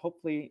 minutes, and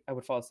hopefully I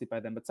would fall asleep by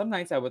then. But some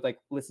nights I would like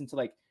listen to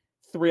like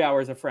 3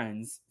 hours of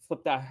Friends,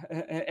 flip that,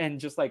 and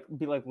just like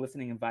be like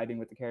listening and vibing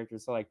with the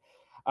characters. So like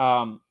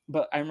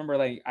but I remember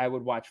like I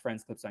would watch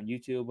Friends clips on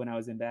YouTube when I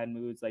was in bad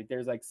moods. Like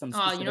there's like some Oh,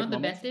 you know specific what the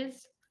moments. best is?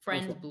 What's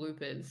Friends that?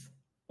 bloopers.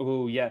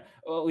 Oh yeah.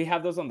 Well, we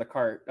have those on the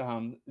cart.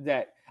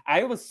 That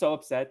I was so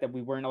upset that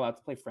we weren't allowed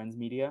to play Friends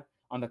media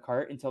on the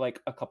cart until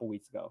like a couple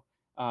weeks ago.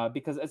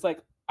 Because it's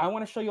like I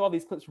want to show you all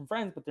these clips from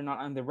Friends, but they're not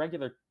on the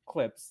regular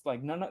clips.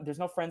 Like there's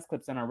no Friends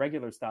clips in our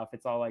regular stuff.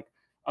 It's all like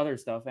other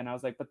stuff. And I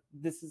was like, but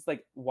this is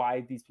like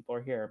why these people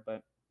are here.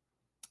 But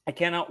I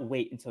cannot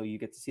wait until you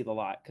get to see the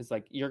lot because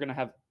like you're gonna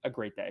have a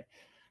great day.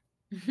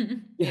 Yeah,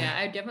 Yeah.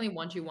 I definitely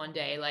want to one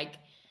day. Like,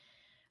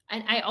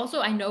 and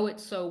I know it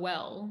so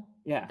well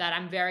Yeah. that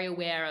I'm very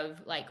aware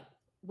of like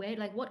where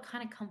like what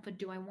kind of comfort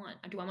do I want?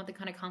 Do I want the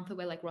kind of comfort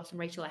where like Ross and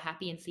Rachel are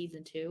happy in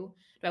season 2? Do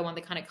I want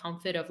the kind of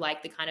comfort of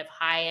like the kind of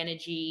high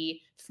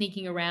energy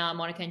sneaking around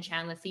Monica and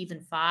Chandler season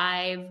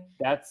 5?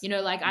 That's Like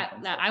some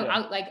I fun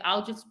like, stuff. Yeah.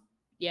 I'll just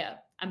yeah,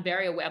 I'm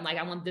very aware. I'm like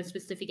I want this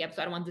specific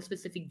episode, I want this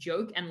specific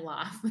joke and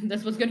laugh.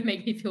 That's what's going to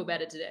make me feel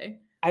better today.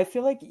 I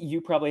feel like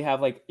you probably have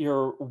like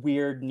your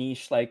weird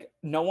niche. Like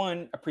no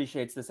one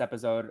appreciates this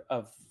episode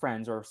of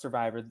Friends or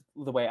Survivor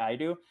the way I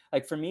do.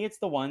 Like for me, it's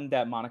the one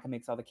that Monica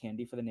makes all the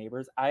candy for the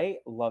neighbors. I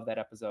love that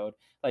episode.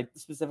 Like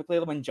specifically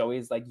when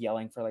Joey's like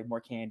yelling for like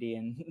more candy,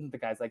 and the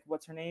guy's like,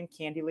 "What's her name?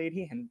 Candy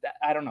Lady?" And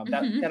I don't know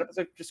that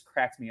episode just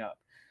cracks me up.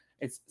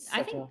 It's I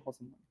such a think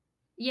wholesome one.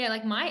 yeah,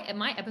 like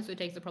my episode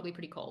takes are probably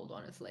pretty cold,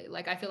 honestly.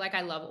 Like I feel like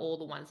I love all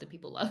the ones that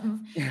people love.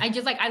 Yeah. I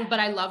just like I but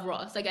I love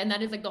Ross. Like and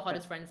that is like the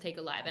hottest friends take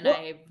alive and Well,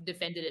 I've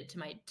defended it to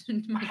my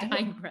to my I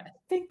dying breath.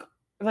 think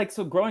like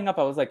so growing up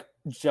I was like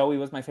Joey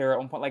was my favorite at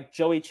one point. Like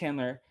Joey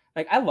Chandler.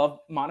 Like I love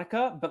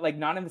Monica, but like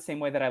not in the same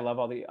way that I love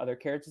all the other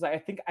characters. I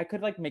think I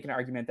could like make an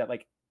argument that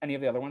like any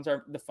of the other ones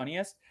are the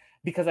funniest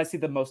because I see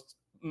the most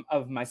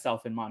of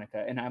myself in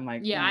Monica, and I'm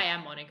like, Yeah, I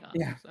am Monica.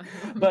 yeah, So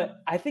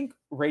but I think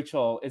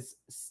Rachel is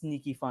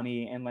sneaky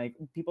funny, and like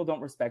people don't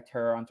respect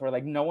her on tour.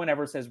 Like no one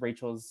ever says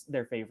Rachel's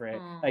their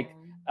favorite. Like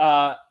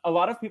oh. a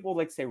lot of people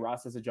like say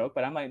Ross as a joke,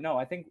 but I'm like, no,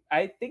 I think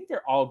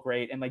they're all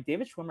great, and like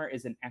David Schwimmer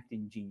is an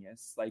acting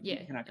genius. Like you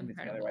Yeah, cannot convince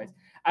me otherwise. incredible.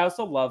 I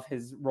also love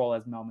his role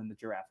as Melman the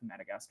giraffe in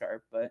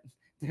Madagascar, but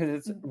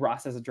it's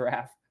Ross as a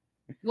giraffe.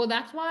 Well,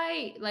 that's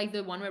why like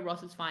the one where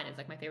Ross is fine is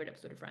like my favorite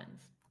episode of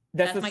Friends.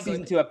 That's That's the my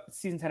season go-to. two,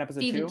 season 10, episode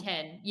Season two.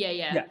 10. Yeah,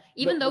 yeah. Yeah,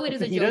 Even though with it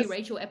the is a Joey fajitas.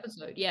 Rachel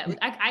episode. Yeah,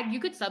 Yeah, you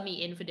could sub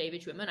me in for David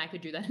Schwimmer and I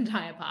could do that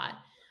entire part.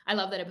 I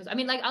love that episode. I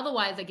mean, like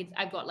otherwise, like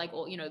I've got like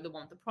all the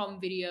one with the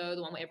prom video,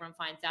 the one where everyone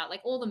finds out,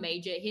 like all the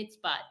major hits.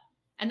 But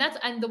and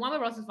the one where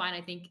Ross is fine, I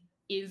think,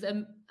 is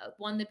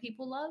one that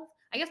people love.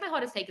 I guess my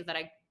hottest take is that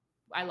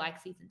I like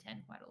season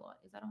 10 quite a lot.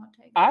 Is that a hot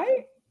take?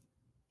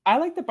 I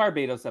like the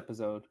Barbados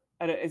episode.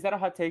 Is that a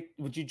hot take?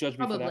 Would you judge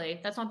me for that? Probably.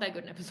 That's not that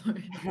good an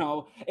episode.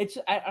 No,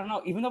 I don't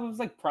know. Even though it was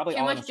like probably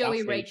Too all on a much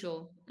Joey soundstage.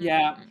 Rachel.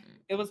 Yeah,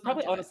 it was Not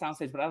probably do on a it.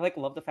 soundstage, but I like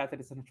love the fact that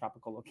it's in a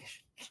tropical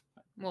location.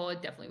 Well,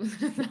 it definitely was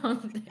a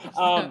soundstage.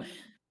 So, um,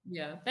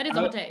 yeah, that is a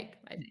hot I, take,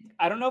 I think.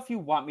 I don't know if you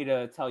want me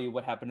to tell you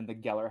what happened in the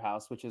Geller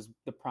house, which is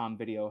the prom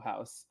video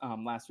house,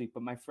 last week.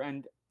 But my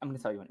friend, I'm going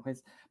to tell you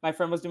anyways. My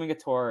friend was doing a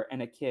tour,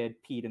 and a kid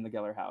peed in the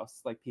Geller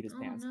house, like peed his Oh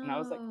pants, and I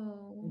was like,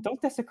 no.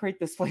 "Don't desecrate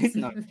this place."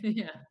 No,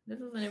 Yeah, this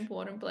is an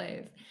important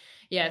place.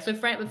 Yeah, so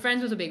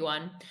Friends was a big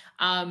one.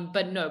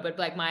 But no, but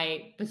like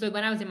so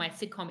when I was in my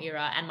sitcom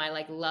era and my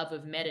like love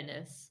of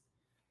meta-ness,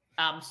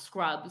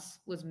 Scrubs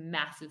was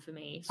massive for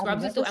me. I've Scrubs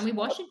is never still, and we seen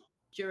watched it. it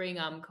during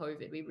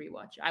COVID. We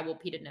rewatched.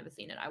 Pete had never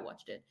seen it. I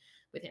watched it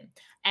with him,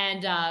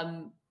 and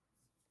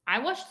I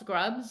watched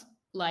Scrubs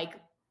like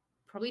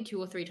probably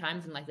 2 or 3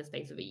 times in like the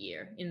space of a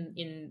year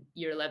in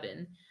year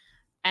 11.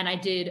 And I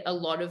did a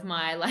lot of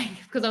my like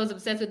because I was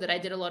obsessed with it. I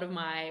did a lot of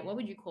my, what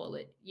would you call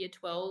it, year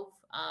 12,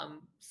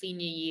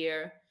 senior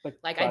year. Like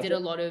Like I did a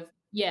project. lot of,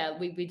 yeah,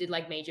 we did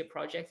like major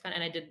projects,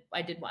 and I did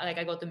like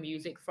I got the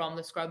music from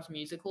the Scrubs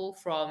musical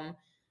from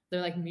the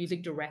like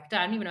music director.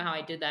 I don't even know how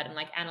I did that, and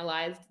like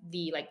analyzed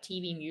the like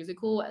TV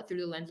musical through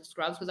the lens of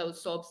Scrubs because I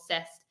was so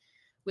obsessed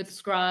with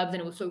Scrubs,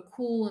 and it was so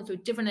cool and so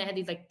different. They had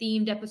these like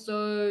themed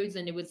episodes,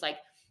 and it was like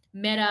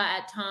meta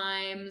at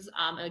times.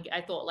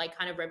 I thought like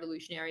kind of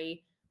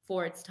revolutionary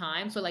for its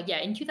time. So like yeah,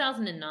 in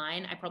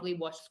 2009, I probably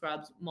watched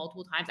Scrubs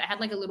multiple times. I had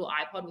like a little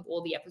iPod with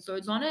all the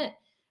episodes on it,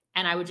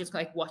 and I would just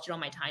like watch it on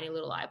my tiny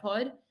little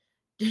iPod.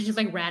 Just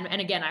like random,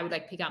 and again, I would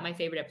like pick out my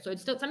favorite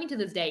episodes. Still, something to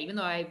this day, even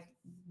though I've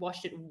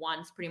watched it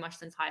once, pretty much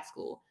since high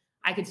school,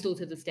 I could still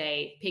to this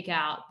day pick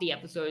out the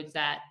episodes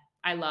that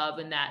I love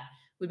and that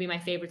would be my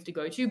favorites to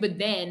go to. But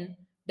then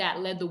that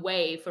led the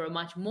way for a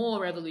much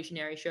more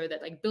revolutionary show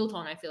that like built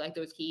on, I feel like,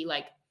 those key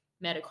like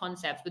meta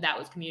concepts. But that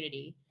was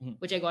Community, Mhm.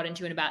 which I got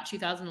into in about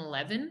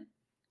 2011,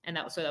 and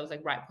that was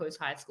like right post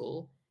high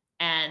school,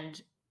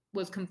 and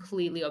was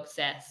completely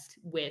obsessed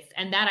with.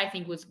 And that I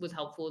think was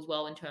helpful as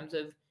well in terms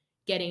of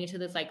getting into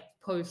this like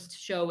post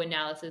show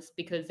analysis,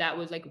 because that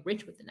was like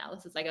rich with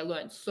analysis. Like I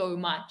learned so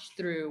much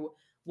through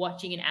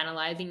watching and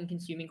analyzing and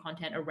consuming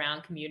content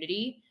around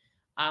Community,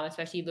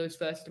 especially those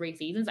first 3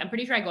 seasons. I'm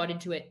pretty sure I got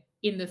into it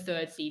in the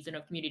third season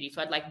of Community,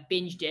 so I'd like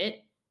binged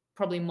it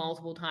probably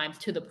multiple times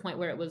to the point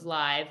where it was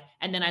live,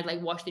 and then I'd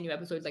like watch the new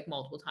episodes like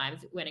multiple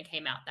times when it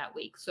came out that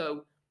week.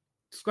 So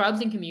Scrubs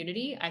and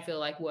Community, I feel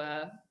like,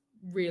 were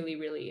really,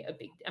 really a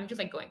big. I'm just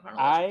like going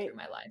chronological I through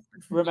my life.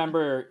 Yeah,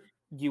 remember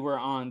you were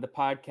on the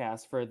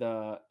podcast for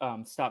the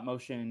stop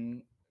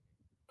motion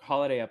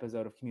holiday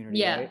episode of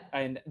Community, right? yeah.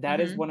 And that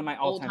is one of my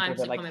All all-time time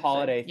favorite like sitcom episode.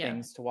 holiday Yeah,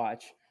 things to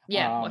watch.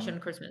 yeah. Watch it on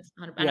Christmas,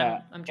 100, and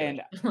Yeah, I'm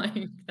Jewish. and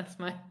Like that's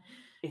my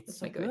it's that's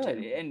so my good,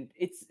 go-to. and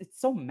it's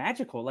so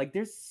magical. Like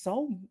there's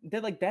so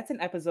that like that's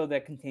an episode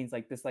that contains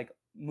like this like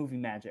movie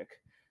magic,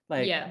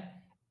 like Yeah,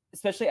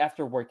 especially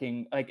after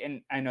working like,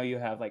 and I know you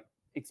have like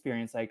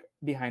experience like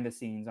behind the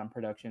scenes on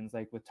productions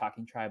like with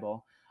Talking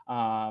Tribal,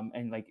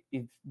 and like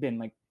you've been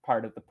like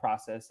part of the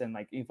process, and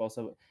like you've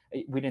also,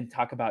 we didn't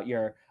talk about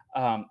your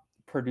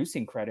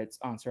producing credits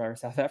on Survivor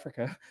South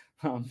Africa,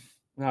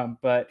 um,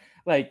 but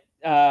like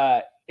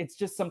it's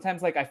just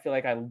sometimes like I feel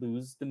like I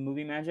lose the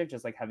movie magic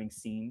just like having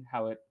seen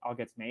how it all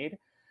gets made.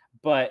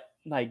 But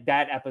like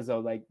that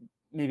episode, like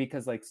maybe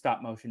because like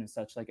stop motion is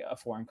such like a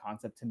foreign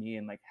concept to me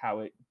and like how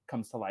it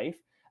comes to life.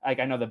 Like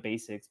I know the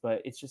basics,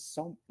 but it's just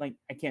so like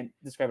I can't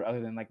describe it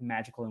other than like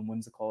magical and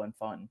whimsical and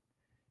fun,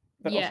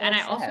 but yeah, also and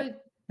like I sad.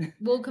 also,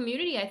 well,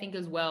 Community, I think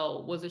as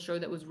well was a show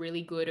that was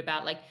really good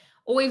about like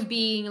always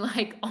being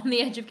like on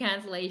the edge of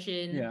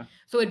cancellation. Yeah,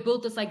 So it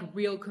built this like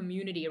real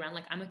community around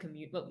like I'm a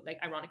community, well, like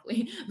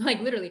ironically, like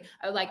literally,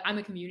 like I'm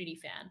a Community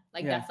fan.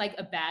 Like yeah, that's like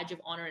a badge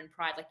of honor and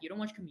pride. Like you don't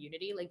watch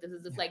Community, like this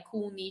is this yeah. like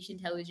cool niche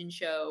intelligence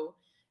show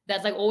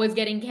that's like always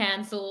getting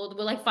canceled.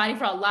 We're like fighting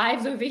for our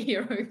lives over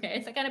here. Okay,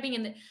 it's like kind of being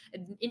an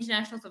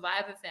international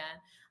Survivor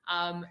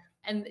fan.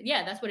 And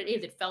yeah, that's what it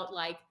is. It felt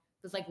like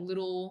this like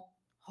little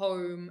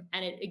home,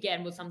 and it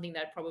again was something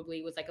that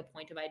probably was like a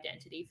point of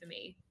identity for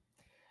me.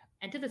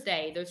 And to this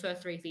day, those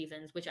first 3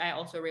 seasons, which I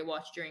also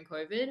rewatched during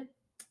COVID,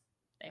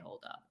 they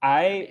hold up. They're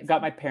I got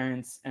amazing. my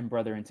parents and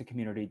brother into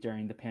Community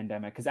during the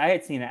pandemic because I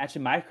had seen it.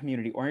 Actually, my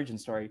Community origin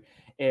story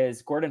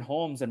is Gordon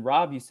Holmes and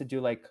Rob used to do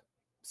like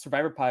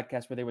Survivor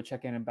podcasts where they would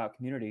check in about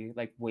Community,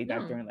 like way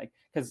back No. during like,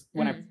 because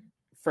when I Mm.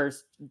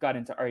 first got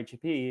into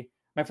RHAP,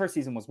 my first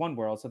season was One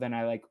World. So then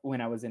I like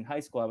when I was in high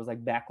school, I was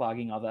like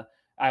backlogging all the.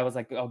 I was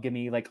like, oh, give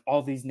me like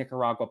all these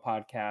Nicaragua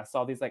podcasts,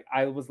 all these like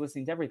I was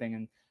listening to everything,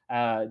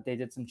 and they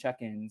did some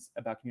check-ins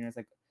about Community. I was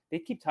like, they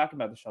keep talking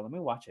about the show. Let me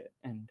watch it,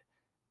 and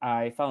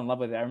I fell in love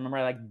with it. I remember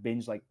I like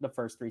binged like the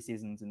first 3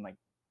 seasons in like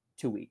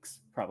 2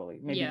 weeks, probably,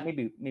 Yeah.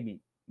 maybe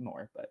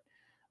more. But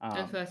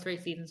Those um, first 3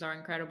 seasons are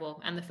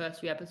incredible. And the first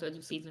few episodes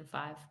of season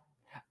 5.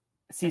 That's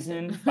it.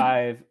 season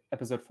 5,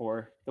 episode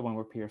 4, the one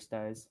where Pierce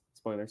dies.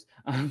 Spoilers.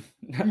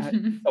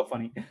 So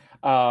funny.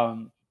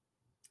 Um,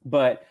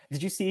 But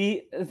did you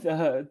see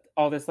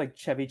all this like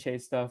Chevy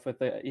Chase stuff with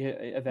that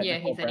Yeah, he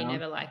Nicole said he Brown?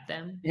 never liked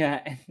them.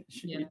 Yeah, and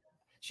Yeah.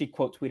 she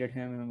quote tweeted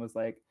him and was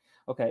like,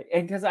 "Okay,"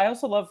 and because I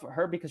also love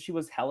her because she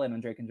was Helen on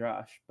Drake and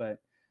Josh, but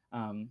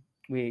um,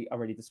 we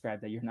already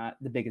described that you're not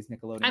the biggest I mean,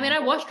 Nickelodeon. I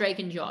watched Drake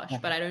and Josh, Yeah,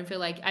 but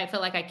I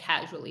felt like I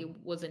casually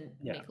was a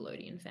yeah,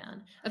 Nickelodeon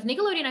fan. Of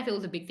Nickelodeon, I feel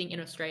was a big thing in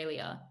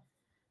Australia.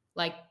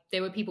 Like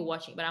there were people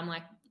watching, but I'm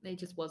like, they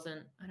just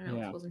wasn't. I don't know, it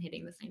just yeah. wasn't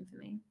hitting the same for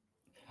me.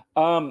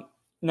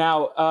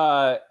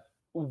 Now,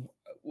 w-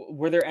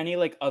 were there any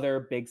like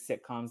other big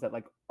sitcoms that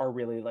like are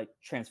really like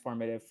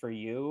transformative for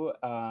you?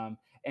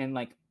 And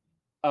like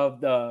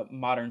of the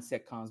modern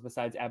sitcoms,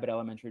 besides Abbott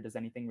Elementary, does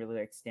anything really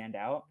like stand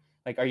out?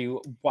 Like, are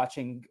you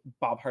watching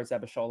Bob Hart's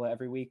Abishola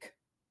every week?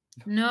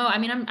 No, I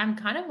mean, I'm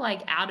kind of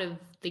like out of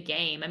the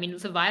game. I mean,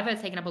 Survivor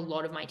has taken up a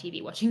lot of my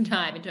TV watching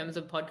time in terms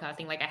of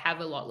podcasting. Like, I have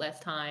a lot less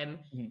time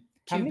Mhm.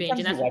 How to many binge, times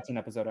and do you that's watch an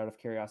episode out of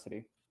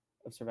curiosity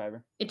of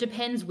Survivor? it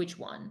depends which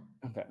one.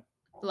 Okay.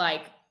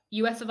 Like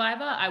US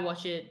Survivor, I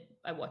watch it,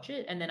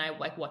 and then I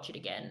like watch it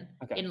again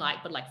Okay. in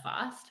like, but like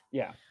fast.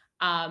 Yeah.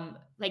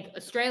 Like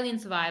Australian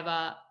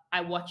Survivor,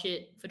 I watch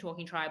it for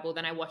Talking Tribal,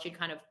 then I watch it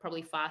kind of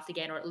probably fast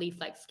again, or at least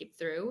like skip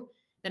through.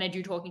 Then I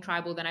do Talking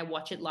Tribal, then I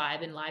watch it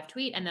live in live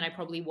tweet, and then I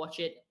probably watch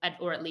it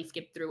or at least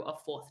skip through a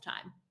fourth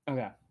time.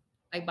 Okay.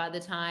 Like by the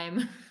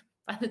time,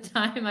 by the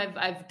time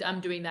I'm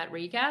doing that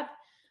recap,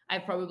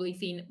 I've probably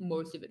seen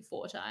most of it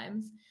four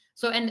times.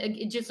 So and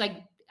it just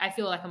like I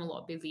feel like I'm a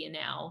lot busier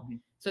now. Mhm.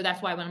 So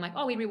that's why when I'm like,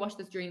 oh, we rewatched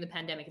this during the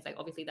pandemic, it's like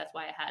obviously that's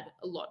why I had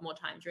a lot more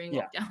time during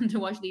Yeah. lockdown to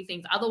watch these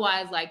things.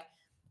 Otherwise, like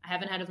I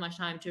haven't had as much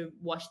time to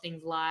watch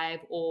things live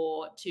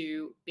or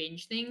to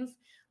binge things.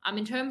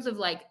 In terms of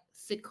like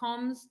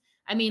sitcoms,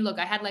 I mean, look,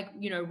 I had like,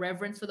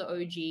 reverence for the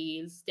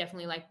OGs,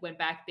 definitely like went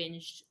back,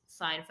 binged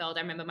Seinfeld.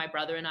 I remember my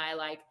brother and I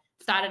like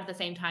started at the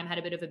same time, had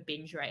a bit of a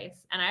binge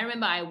race. And I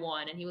remember I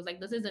won, and he was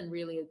like, this isn't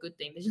really a good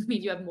thing. This just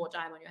means you have more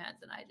time on your hands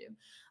than I do.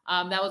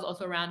 That was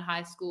also around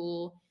high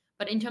school.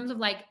 But in terms of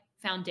like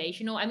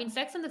foundational, I mean,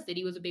 Sex and the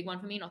City was a big one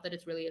for me. Not that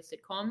it's really a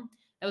sitcom.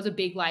 That was a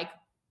big, like,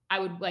 I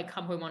would like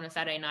come home on a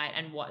Saturday night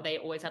and what they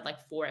always had like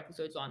 4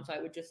 episodes on. So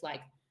I would just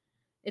like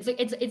it's like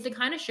it's the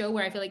kind of show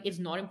where I feel like it's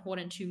not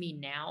important to me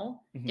now.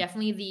 Mhm.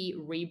 Definitely the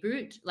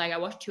reboot. Like I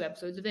watched 2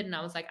 episodes of it and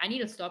I was like, I need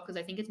to stop because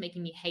I think it's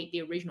making me hate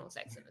the original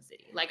Sex and the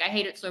City. Like I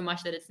hate it so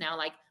much that it's now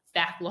like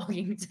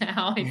backlogging to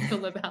how I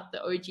feel about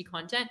the OG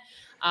content.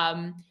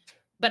 Um,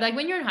 but like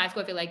when you're in high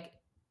school, I feel like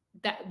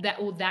that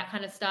all that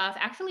kind of stuff.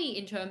 Actually,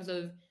 in terms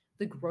of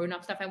the grown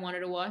up stuff I wanted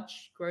to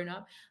watch, grown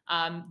up,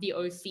 the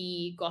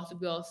OC,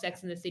 Gossip Girl,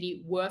 Sex and the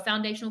City were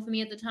foundational for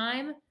me at the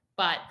time,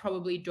 but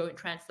probably don't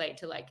translate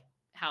to like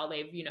how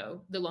they've,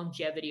 the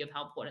longevity of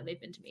how important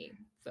they've been to me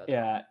further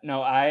Yeah. on.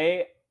 No,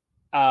 I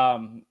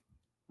um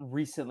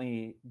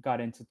recently got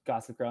into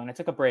Gossip Girl and I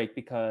took a break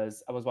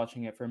because I was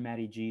watching it for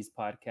Matty G's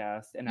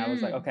podcast and I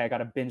was like, Mm. okay, I got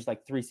to binge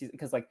like 3 seasons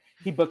because like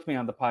he booked me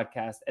on the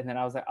podcast and then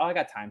I was like, oh, I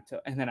got time to,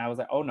 and then I was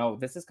like, oh no,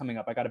 this is coming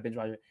up, I got to binge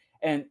watch it.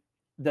 And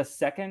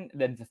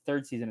then the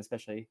third season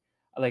especially,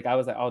 like I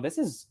was like, oh, this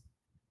is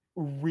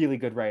really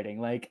good writing.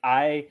 Like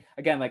I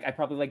again, like I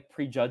probably like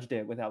prejudged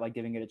it without like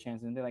giving it a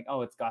chance, and they're like,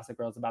 oh, it's Gossip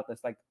Girl, it's about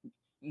this like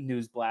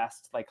news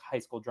blast, like high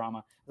school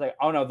drama. It's like,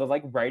 oh no, the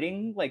like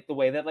writing, like the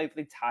way that like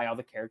they tie all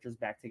the characters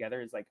back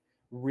together is like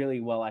really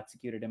well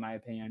executed in my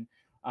opinion.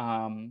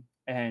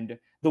 And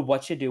the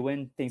what you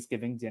doing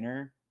Thanksgiving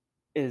dinner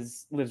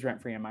is lives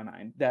rent free in my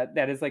mind.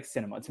 That is like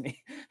cinema to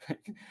me. For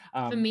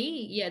um,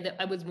 me, yeah,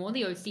 I was more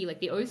the OC.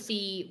 Like the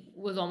OC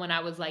was on when I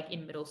was like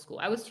in middle school.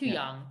 I was too yeah,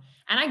 young,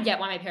 and I get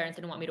why my parents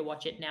didn't want me to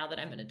watch it now that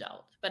I'm an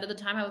adult. But at the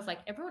time, I was like,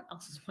 everyone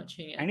else is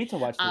watching I it. need to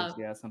watch the Um, OC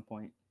at some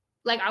point.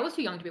 like I was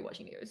too young to be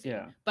watching the OC,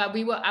 Yeah. but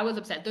I was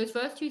upset. Those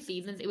first 2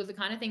 seasons, it was the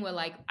kind of thing where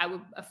like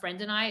a friend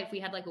and I, if we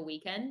had like a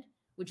weekend,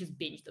 would just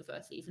binge the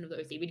first season of the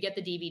OC. We'd get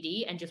the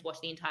DVD and just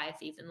watch the entire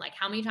season. Like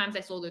how many times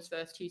I saw those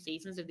first 2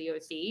 seasons of the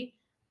OC?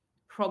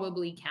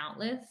 Probably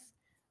countless.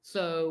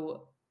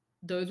 So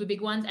those were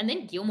big ones. And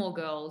then Gilmore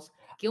Girls.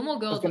 Gilmore I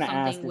was Girls was gonna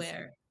ask, something is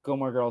where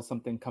Gilmore Girls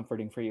something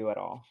comforting for you at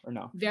all, or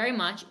no? very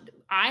much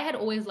I had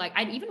always like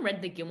I'd even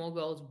read the Gilmore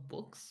Girls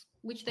books,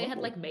 which they had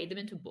Oh, like made them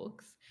into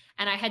books.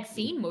 And I had mhm.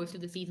 seen most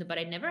of the season, but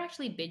I'd never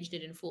actually binged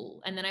it in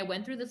full. And then I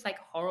went through this like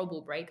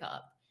horrible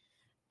breakup.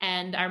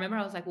 And I remember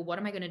I was like, well, what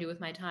am I going to do with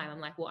my time? I'm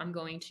like, well, I'm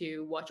going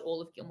to watch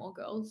all of Gilmore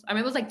Girls. I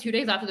remember it was like 2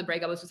 days after the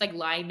breakup. I was just like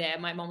lying there.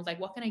 My mom was like,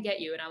 what can I get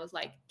you? And I was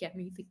like, get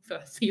me the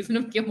first season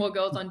of Gilmore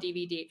Girls on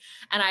DVD.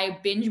 And I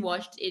binge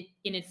watched it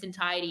in its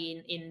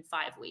entirety in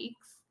 5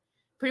 weeks.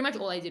 Pretty much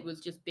all I did was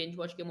just binge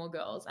watch Gilmore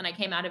Girls. And I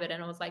came out of it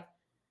and I was like,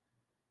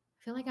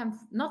 I feel like I'm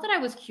not that I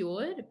was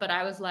cured, but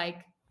I was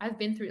like, I've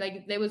been through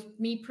like there was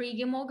me pre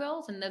Gilmore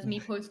Girls and there's me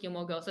post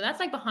Gilmore Girls. So that's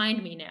like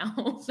behind me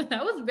now. So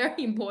that was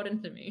very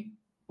important to me.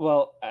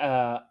 Well,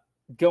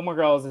 Gilmore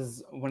Girls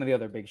is one of the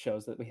other big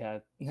shows that we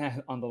had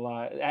on the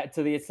lot,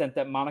 to the extent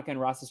that Monica and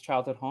Ross's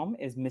childhood home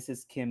is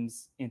Mrs.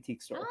 Kim's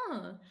antique store.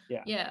 Oh,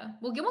 Yeah, yeah.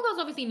 Well, Gilmore Girls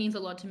obviously means a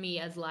lot to me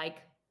as like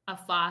a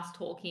fast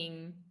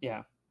talking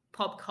yeah.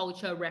 pop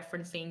culture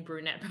referencing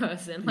brunette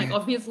person. Like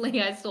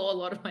obviously I saw a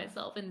lot of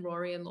myself in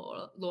Rory and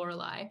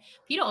Lorelai.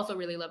 Peter also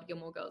really loved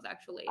Gilmore Girls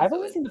actually. I've So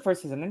only seen the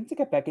first season. I need to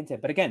get back into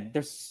it. But again,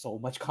 there's so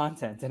much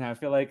content, and I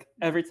feel like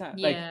every time,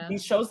 like yeah.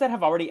 these shows that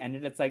have already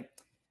ended, it's like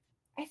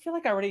I feel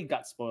like I already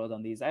got spoiled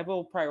on these. I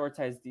will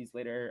prioritize these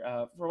later.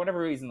 For whatever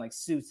reason, like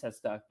Suits has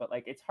stuck, but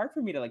like it's hard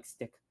for me to like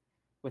stick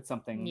with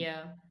something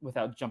Yeah.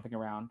 without jumping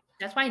around.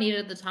 That's why I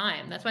needed the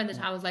time. That's why the Yeah.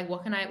 time I was like,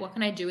 what can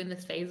I do in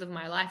this phase of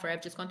my life where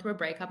I've just gone through a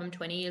breakup, I'm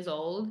 20 years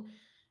old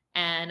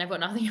and I've got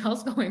nothing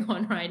else going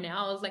on right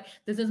now. I was like,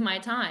 this is my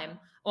time.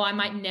 Or I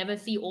might never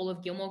see all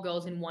of Gilmore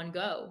Girls in one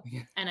go.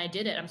 And I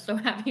did it. I'm so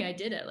happy I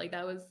did it. Like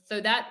that was so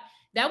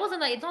that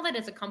wasn't like it's not that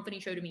it's a company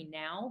show to me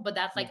now, but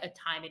that's Yeah. like a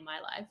time in my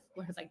life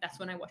where it's like that's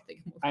when I watched the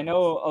Gilmore I Girls.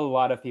 know a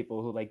lot of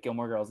people who like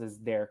Gilmore Girls is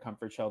their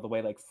comfort show. The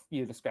way like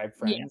you describe Yeah,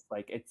 Friends,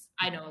 like it's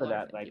I know a for lot of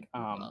that. it Like people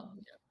as well.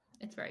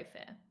 Yeah. It's very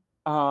fair.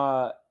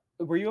 uh,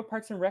 were you a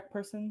Parks and Rec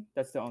person?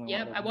 That's the only one.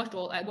 Yep, I watched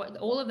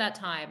all of that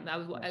time. I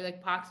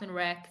like Parks and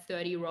Rec,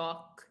 30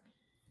 Rock.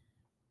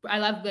 I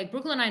love like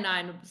Brooklyn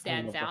Nine-Nine I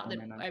stands love out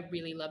Brooklyn that Nine-Nine. I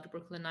really loved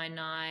Brooklyn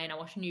Nine-Nine. I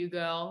watched New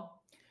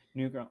Girl.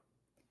 New Girl.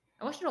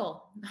 I watched it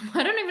all.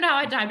 I don't even know how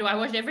I time to. I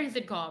watched every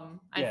sitcom,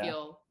 I Yeah.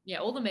 feel. Yeah,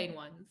 all the main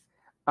ones.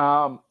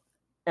 Um,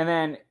 and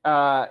then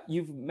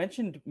you've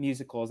mentioned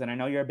musicals, and I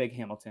know you're a big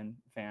Hamilton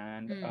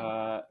fan.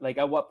 Mm. Like,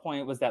 at what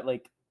point was that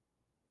like?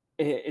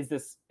 Is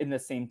this in the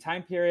same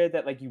time period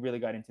that like you really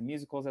got into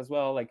musicals as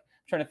well? Like,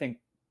 I'm trying to think.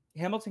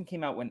 Hamilton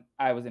came out when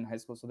I was in high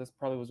school, so this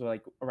probably was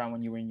like around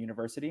when you were in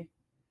university.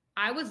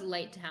 I was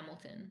late to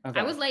Hamilton. I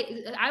Okay. was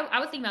late. I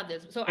was thinking about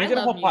this. So And I we did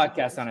a love whole podcast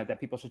musicals. on it that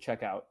people should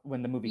check out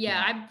when the movie came Yeah,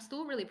 out. I'm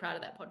still really proud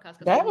of that podcast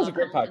because I That was a love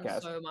great Hamilton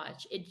podcast. so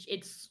much.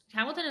 It's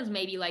Hamilton is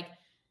maybe like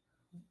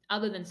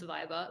other than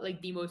Survivor,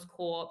 like the most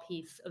core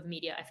piece of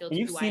media I feel And to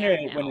you've who I seen am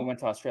it when it now. went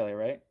to Australia,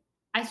 right?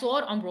 I saw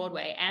it on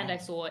Broadway and I Oh,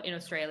 saw it in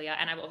Australia,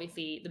 and I've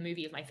obviously the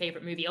movie is my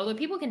favorite movie. Although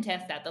people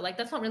contest that, they're like,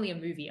 "That's not really a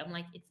movie." I'm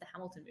like, "It's the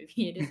Hamilton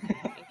movie. It is a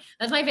movie.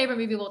 That's my favorite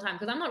movie of all time."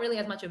 Because I'm not really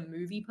as much a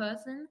movie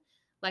person.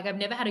 Like I've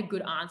never had a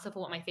good answer for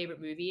what my favorite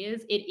movie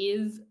is. It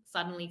is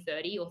Suddenly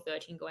 30 or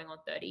 13 going on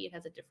 30. It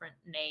has a different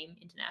name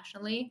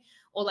internationally,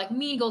 or like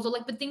Mean Girls, or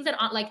like but things that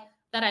aren't like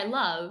that I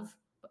love,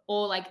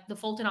 or like The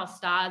Fault in Our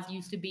Stars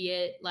used to be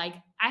it. Like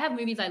I have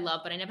movies I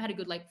love, but I never had a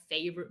good like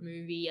favorite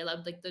movie. I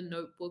loved like The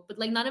Notebook, but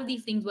like none of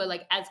these things were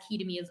like as key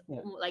to me as yeah.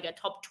 like a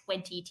top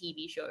 20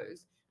 TV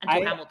shows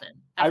until I Hamilton.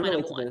 I That's my relate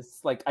number to one. this.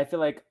 Like, I feel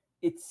like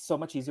it's so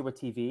much easier with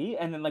TV,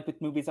 and then like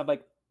with movies, I'm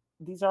like,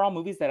 these are all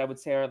movies that I would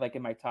say are like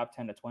in my top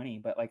 10 to 20,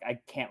 but like I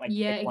can't like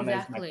Yeah, pick one as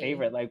my exactly.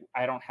 favorite. Like,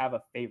 I don't have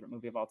a favorite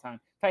movie of all time.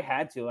 If I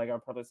had to, like, I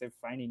would probably say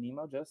Finding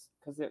Nemo, just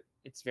because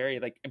it's very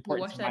like We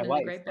important watched to my that in the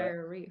life. Great But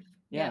Barrier Reef.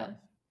 yeah, Yeah.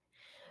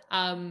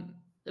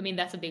 I mean,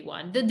 that's a big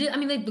one. I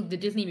mean, like the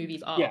Disney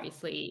movies are yeah,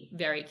 obviously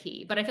very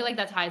key, but I feel like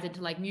that ties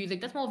into like music.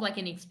 That's more of like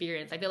an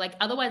experience. I feel like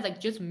otherwise, like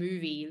just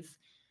movies,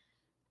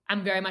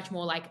 I'm very much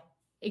more like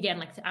again,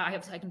 like I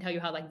can tell you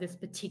how like this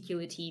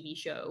particular TV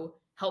show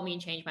helped me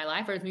and change my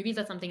life. Whereas movies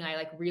are something I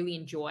like really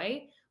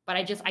enjoy, but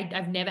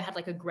I've never had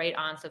like a great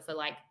answer for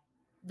like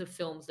the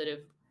films that have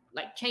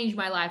like changed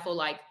my life or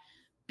like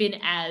been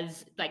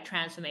as like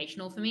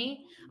transformational for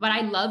me. But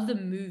I love the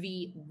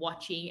movie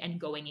watching and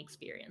going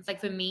experience.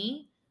 Like for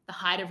me, the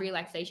height of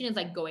relaxation is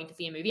like going to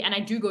see a movie, and I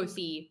do go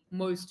see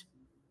most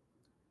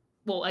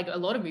well, like a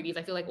lot of movies,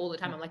 I feel like all the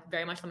time I'm like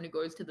very much someone who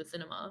goes to the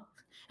cinema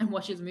and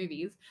watches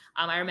movies.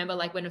 I remember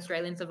like when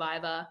Australian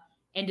Survivor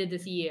ended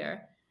this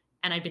year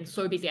and I'd been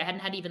so busy. I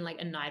hadn't had even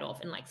like a night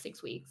off in like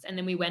 6 weeks. And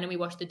then we went and we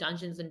watched the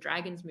Dungeons and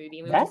Dragons movie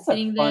and we were that's just a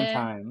sitting fun there.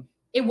 time.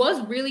 It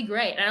was really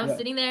great. And I was Yeah,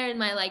 sitting there in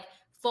my like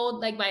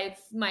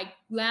my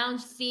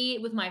lounge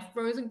seat with my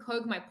frozen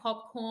Coke, my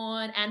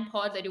popcorn and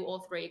pods. I do all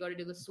three. You got to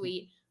do the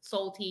sweet,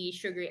 salty,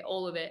 sugary,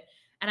 all of it.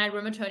 And I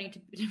remember turning to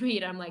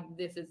Reed. I'm like,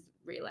 this is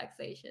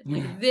relaxation.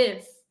 Like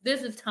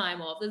this is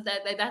time off.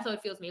 That's how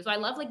it feels to me. So I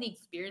love like the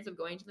experience of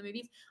going to the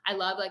movies. I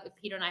love like if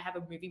Peter and I have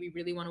a movie we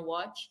really want to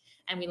watch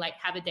and we like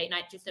have a date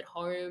night just at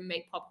home,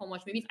 make popcorn,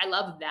 watch movies. I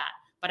love that.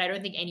 But I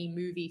don't think any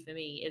movie for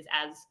me is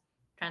as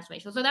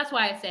transformational. So that's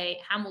why I say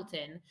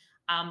Hamilton.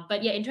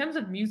 But yeah, in terms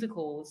of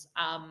musicals,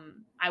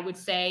 I would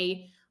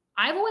say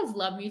I've always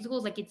loved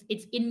musicals. Like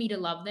it's in me to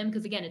love them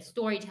because again, it's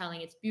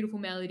storytelling, it's beautiful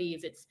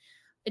melodies, it's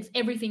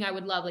everything I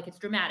would love. Like it's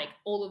dramatic,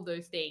 all of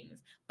those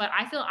things. But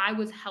I feel I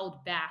was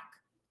held back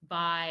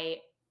by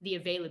the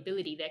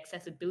availability, the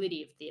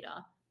accessibility of theater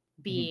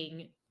mhm.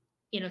 being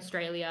in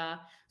Australia.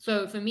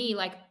 So for me,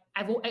 like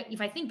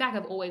if I think back,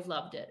 I've always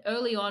loved it.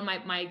 Early on,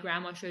 my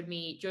grandma showed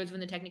me Joseph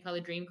and the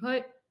Technicolor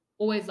Dreamcoat.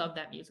 Always loved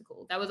that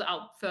musical. That was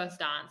our first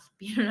dance.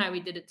 Peter and I, we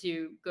did it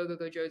to Go Go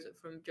Go Joseph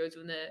from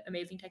Joseph and the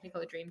Amazing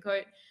Technicolor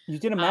Dreamcoat. You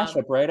did a Um,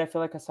 mashup, right? I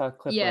feel like I saw a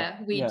clip of yeah,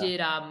 we yeah,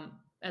 did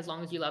As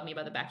Long as You Love Me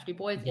by the Backstreet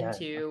Boys yeah.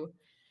 into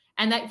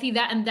and that see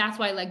that and that's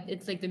why like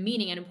it's like the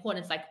meaning and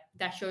importance like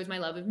that shows my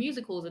love of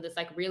musicals and this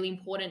like really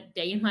important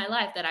day in my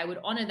life that I would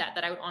honor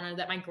that I would honor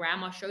that my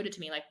grandma showed it to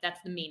me. Like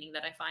that's the meaning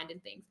that I find in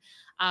things.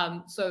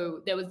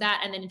 So there was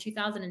that, and then in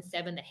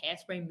 2007 the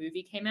Hairspray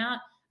movie came out.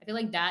 I feel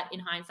like that in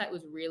hindsight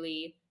was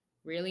really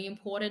really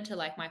important to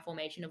like my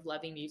formation of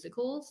loving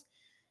musicals.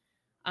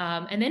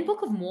 And then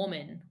Book of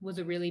Mormon was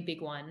a really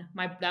big one.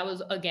 That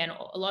was again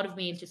a lot of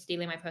me is just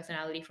stealing my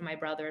personality from my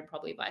brother and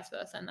probably vice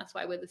versa, and that's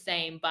why we're the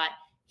same. But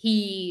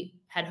he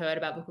had heard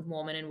about Book of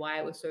Mormon and why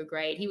it was so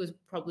great. He was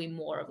probably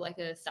more of like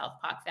a South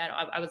Park fan.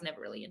 I was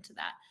never really into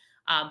that,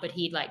 but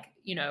he'd like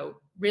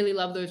really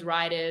love those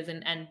writers,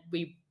 and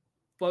we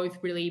both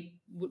really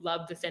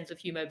loved the sense of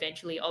humor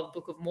eventually of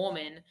Book of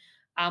Mormon,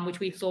 which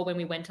we saw when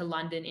we went to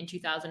London in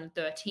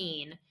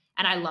 2013.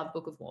 And I love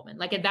Book of Mormon.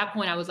 Like at that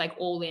point, I was like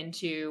all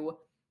into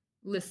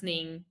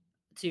listening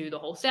to the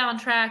whole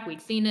soundtrack.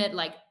 We'd seen it.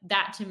 Like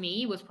that to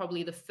me was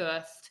probably the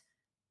first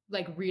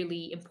like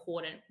really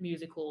important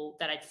musical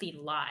that I'd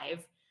seen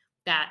live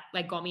that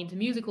like got me into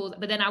musicals.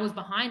 But then I was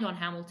behind on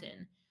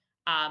Hamilton.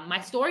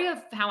 My story of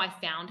how I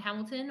found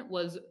Hamilton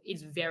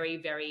is very,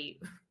 very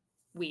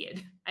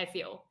weird, I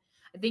feel.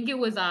 I think it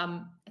was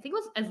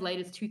as late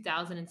as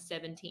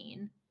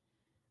 2017,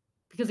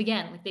 because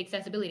again, like the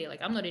accessibility,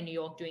 like I'm not in New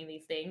York doing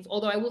these things,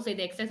 although I will say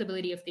the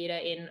accessibility of theater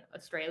in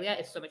Australia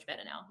is so much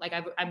better now. Like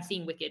I'm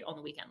seeing Wicked on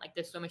the weekend. Like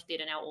there's so much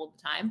theater now all the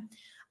time.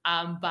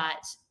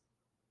 But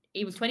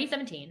it was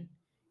 2017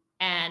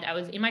 and I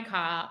was in my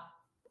car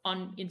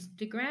on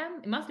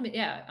Instagram. It must have been,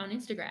 yeah, on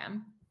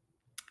Instagram.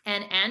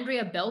 And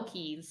Andrea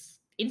Belkey's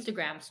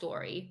Instagram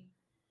story,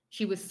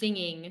 she was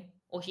singing,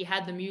 or she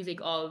had the music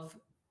of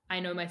I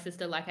know my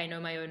sister like I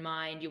know my own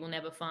mind. You will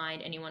never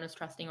find anyone as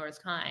trusting or as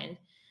kind.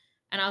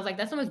 And I was like,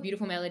 that's the most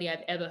beautiful melody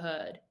I've ever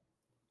heard.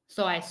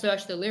 So I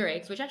searched the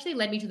lyrics, which actually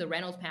led me to the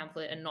Reynolds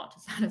pamphlet and not to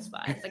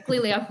Satisfied. It's like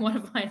clearly I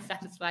want to find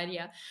Satisfied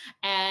here.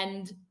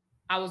 And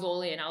I was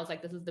all in. I was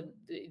like, this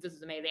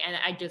is amazing. And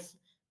I just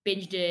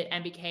binged it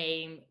and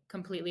became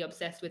completely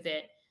obsessed with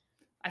it.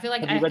 I feel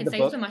like Have you I read can the say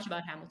so book? much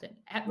about Hamilton.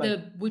 Like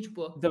The which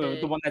book? the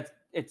The one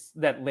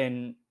that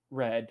Lynn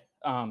read,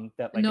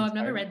 that like No, I've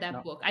never inspired you? read that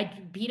No. book.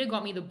 Peter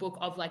got me the book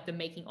of like the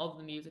making of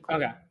the Okay. musical,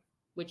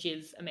 which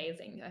is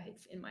amazing.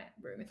 It's in my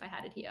room if I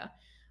had it here.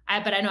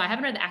 But I know I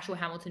haven't read the actual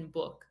Hamilton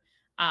book.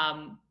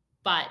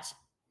 But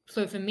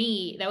so for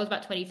me, that was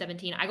about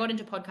 2017. I got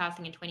into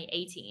podcasting in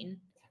 2018,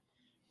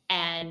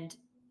 and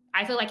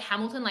I feel like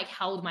Hamilton like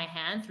held my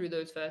hand through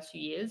those first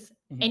few years.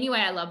 Mhm. Anyway,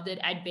 I loved it.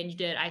 I'd binged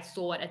it. I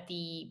saw it at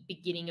the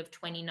beginning of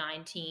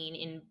 2019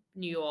 in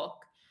New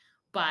York.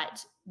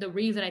 But the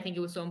reason I think it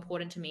was so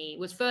important to me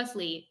was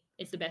firstly,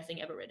 it's the best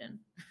thing ever written.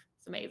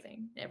 It's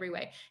amazing in every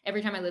way.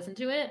 Every time I listen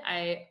to it,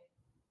 I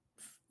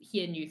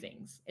hear new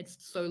things.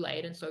 It's so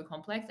layered and so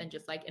complex and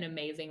just like an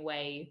amazing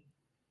way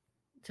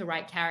to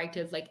write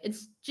characters. Like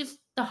it's just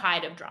the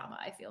height of drama,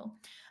 I feel.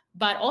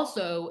 But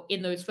also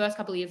in those first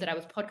couple of years that I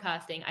was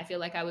podcasting, I feel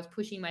like I was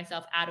pushing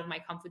myself out of my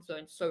comfort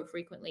zone so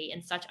frequently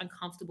in such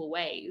uncomfortable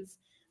ways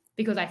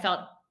because I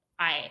felt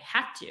I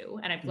had to,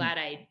 and I'm Mhm. glad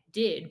I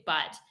did.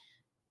 But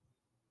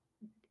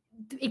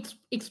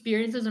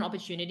experiences and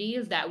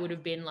opportunities that would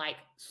have been like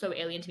so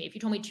alien to me. If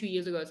you told me 2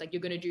 years ago, it's like,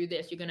 you're going to do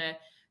this, you're going to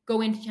go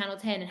into Channel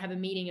 10 and have a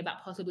meeting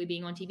about possibly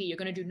being on TV, you're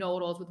going to do Know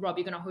It Alls with Rob,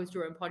 you're going to host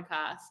your own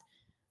podcast,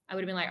 I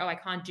would have been like, oh, I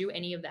can't do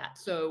any of that.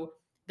 So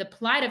the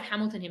plight of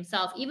Hamilton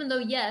himself, even though,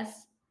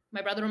 yes,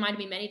 my brother reminded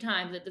me many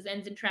times that this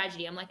ends in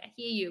tragedy. I'm like, I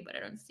hear you, but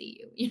I don't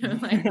see you,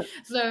 like,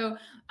 so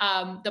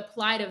the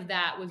plight of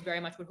that was very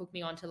much what hooked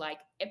me on to like,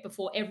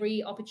 before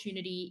every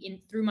opportunity in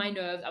through my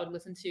nerves, I would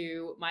listen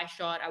to My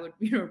Shot. I would,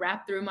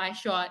 rap through My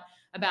Shot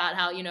about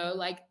how,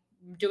 like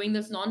doing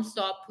this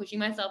nonstop, pushing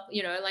myself,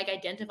 like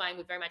identifying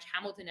with very much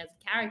Hamilton as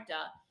a character.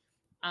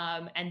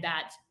 And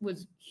that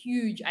was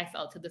huge, I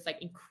felt, to this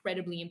like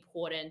incredibly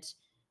important,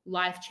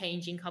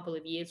 life-changing couple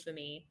of years for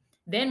me.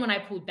 Then when I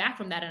pulled back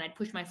from that and I'd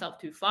pushed myself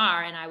too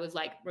far and I was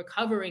like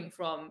recovering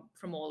from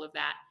all of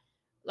that,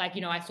 like,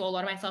 I saw a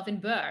lot of myself in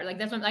Burr. Like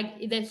that's what,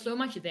 like there's so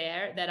much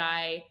there that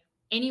I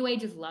anyway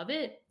just love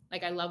it.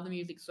 Like I love the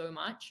music so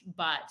much,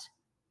 but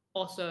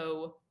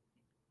also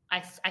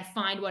I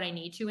find what I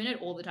need to in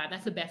it all the time.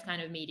 That's the best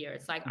kind of media.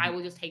 It's like I Mhm.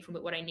 will just take from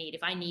it what I need.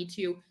 If I need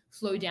to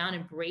slow down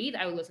and breathe,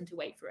 I will listen to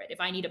Wait for It. If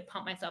I need to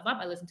pump myself up,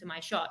 I listen to My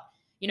Shot.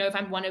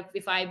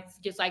 If I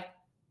just like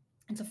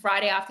it's a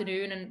Friday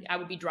afternoon and I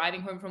would be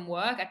driving home from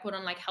work, I'd put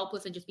on like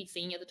Helpless and just be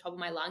singing at the top of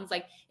my lungs.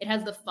 Like it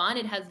has the fun,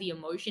 it has the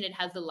emotion, it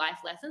has the life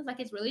lessons. Like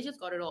it's really just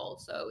got it all.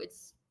 So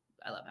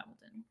I love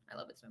Hamilton. I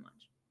love it so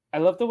much. I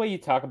love the way you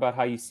talk about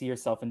how you see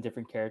yourself in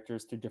different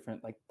characters through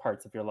different like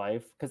parts of your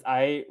life, because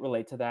I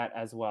relate to that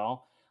as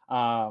well.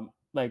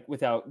 Like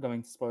without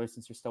going to spoilers,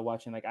 since you're still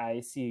watching, like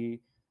I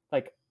see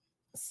like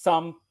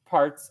some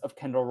parts of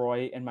Kendall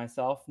Roy in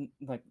myself,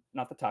 like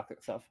not the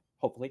toxic stuff,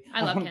 hopefully.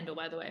 I love Kendall,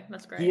 by the way.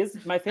 That's He great.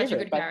 is my Such a favorite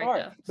good by far,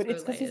 character. but So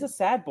it's because he's a layered.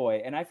 sad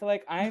boy, and I feel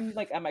like I'm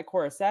like at my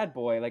core a sad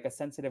boy, like a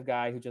sensitive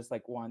guy who just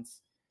like wants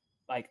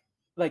like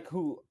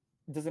who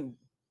doesn't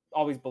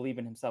always believe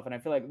in himself. And I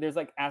feel like there's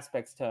like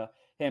aspects to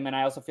him, and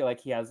I also feel like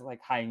he has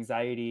like high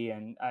anxiety,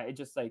 and it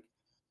just like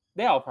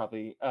they all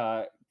probably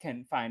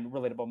can find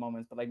relatable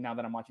moments. But like now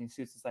that I'm watching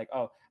Suits, it's like,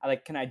 oh, I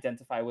like can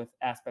identify with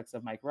aspects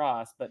of Mike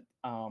Ross, but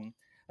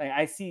like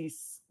I see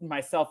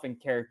myself in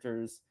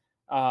characters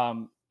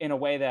in a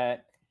way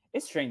that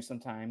is strange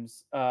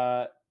sometimes.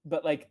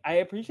 but like I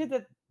appreciate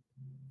that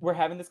we're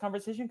having this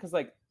conversation because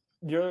like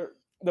you're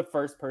the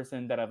first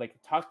person that I've like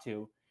talked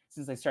to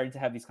since I started to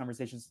have these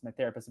conversations with my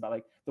therapist about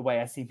like the way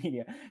I see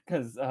media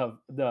because of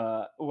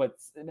the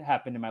what's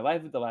happened in my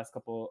life the last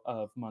couple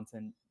of months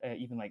and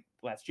even like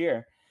last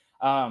year.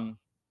 Um,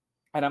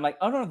 and I'm like,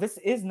 oh no, this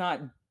is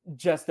not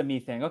just a me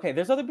thing. Okay,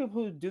 there's other people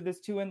who do this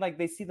too, and like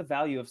they see the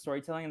value of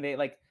storytelling, and they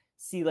like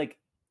see like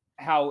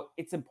how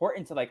it's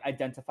important to like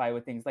identify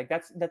with things. Like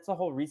that's the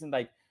whole reason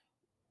like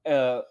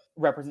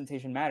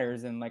representation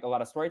matters and like a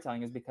lot of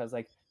storytelling is because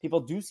like people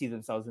do see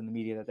themselves in the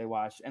media that they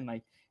watch and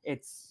like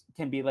it's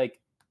can be like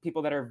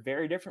people that are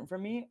very different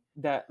from me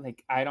that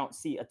like I don't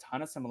see a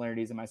ton of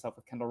similarities in myself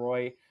with Kendall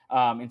Roy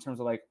in terms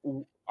of like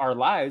our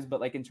lives,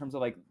 but like in terms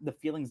of like the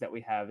feelings that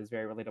we have is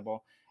very relatable.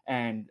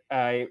 And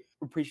I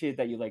appreciate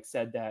that you like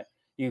said that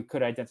you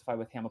could identify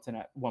with Hamilton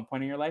at one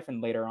point in your life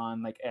and later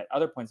on like at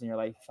other points in your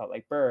life you felt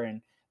like Burr.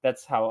 And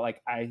that's how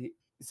like I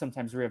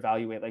sometimes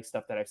reevaluate like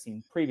stuff that I've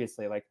seen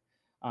previously. Like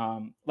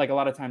a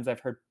lot of times I've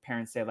heard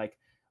parents say like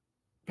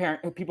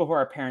parent people who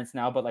are parents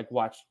now but like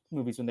watch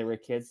movies when they were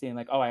kids saying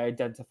like, oh, I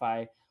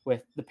identify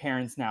with the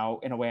parents now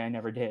in a way I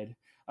never did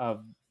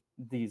of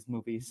these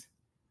movies.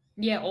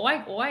 Yeah,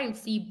 or I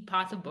see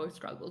parts of both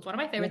struggles. One of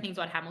my Yeah. favorite things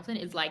about Hamilton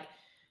is like,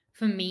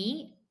 for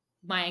me,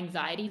 my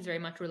anxiety is very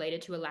much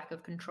related to a lack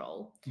of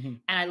control.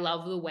 Mhm. And I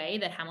love the way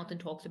that Hamilton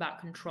talks about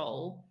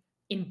control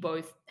in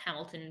both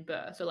Hamilton and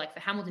Burr. So like for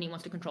Hamilton, he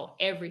wants to control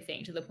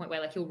everything to the point where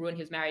like he'll ruin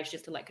his marriage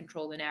just to like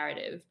control the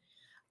narrative.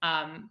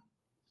 Um,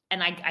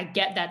 and I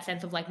get that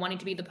sense of like wanting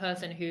to be the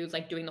person who's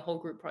like doing the whole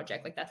group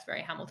project. Like that's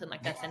very Hamilton,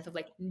 like that sense of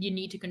like you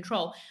need to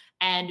control.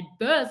 And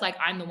Burr's like,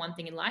 I'm the one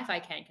thing in life I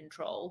can't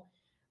control.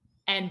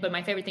 And but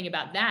my favorite thing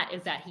about that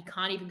is that he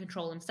can't even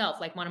control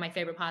himself. Like one of my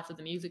favorite parts of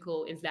the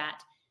musical is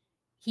that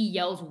he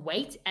yells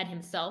wait at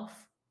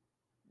himself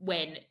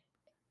when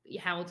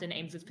Hamilton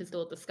aims his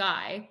pistol at the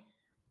sky,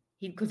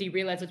 because he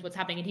realizes what's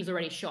happening and he's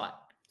already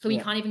shot. So he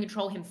Yeah. can't even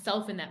control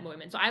himself in that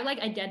moment. So I like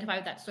identify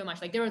with that so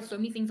much. Like there are so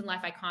many things in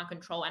life I can't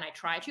control and I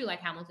try to, like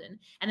Hamilton.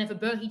 And then for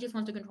Burr, he just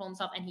wants to control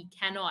himself and he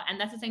cannot. And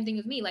that's the same thing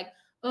with me. Like,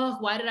 oh,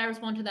 why did I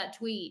respond to that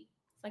tweet?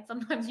 It's like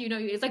sometimes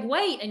it's like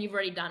wait, and you've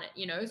already done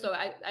it. So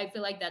I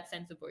feel like that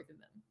sense of both of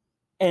them.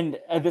 And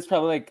this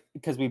probably like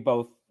because we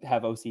both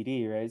have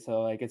OCD, right?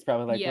 So like it's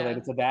probably like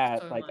related Yeah, to that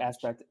so like much.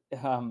 aspect.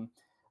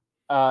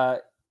 Uh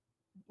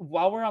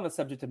while we're on the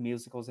subject of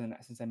musicals and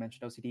since I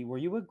mentioned OCD, were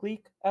you a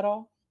Gleek at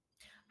all?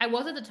 I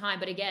was at the time,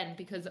 but again,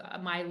 because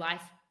my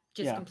life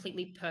just Yeah.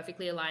 completely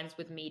perfectly aligns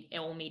with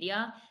all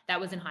media, that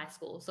was in high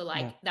school. So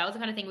Yeah. like that was the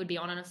kind of thing would be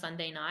on a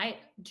Sunday night.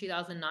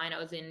 2009, I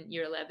was in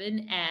year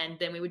 11, and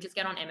then we would just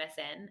get on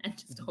MSN and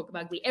just Mhm. talk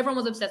about Glee. Everyone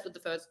was obsessed with the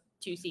first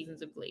two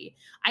seasons of Glee.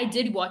 I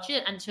did watch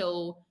it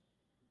until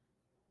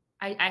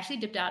I actually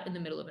dipped out in the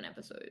middle of an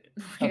episode.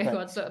 Okay.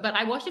 But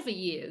I watched it for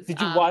years.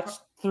 Did you watch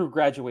through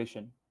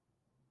graduation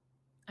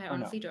I or no?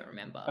 honestly don't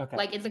remember. Okay.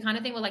 Like, it's the kind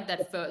of thing where, like,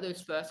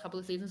 those first couple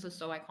of seasons are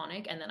so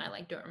iconic, and then I,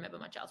 like, don't remember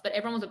much else. But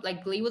everyone was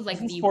like, Glee was, like,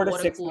 Seasons the 4 to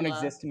water 6 don't cooler.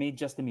 exist to me,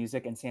 just the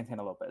music and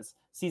Santana Lopez.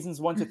 Seasons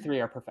 1 to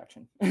 3 are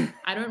perfection.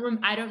 I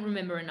don't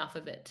remember enough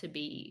of it to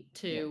be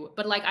Yeah. to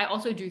but, like, I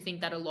also do think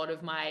that a lot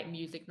of my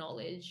music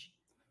knowledge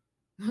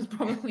was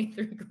probably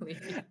through Glee.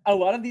 A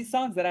lot of these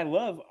songs that I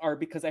love are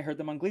because I heard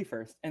them on Glee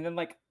first. And then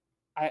like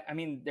I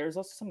mean, there's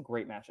also some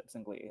great mashups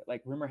in Glee.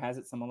 Like Rumor Has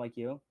It, Someone Like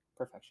You,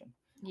 perfection.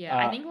 Yeah,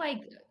 I Uh think,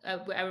 like,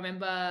 I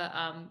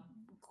remember,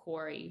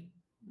 Corey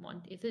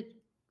is it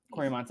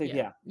Corey is Monteith,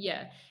 yeah,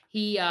 yeah.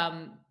 yeah.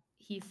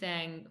 He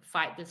sang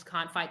 "Fight This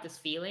Can't Fight This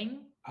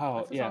Feeling." Oh,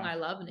 That's the song yeah. I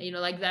love, and,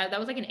 like, that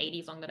was, like, an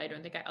 80s song that I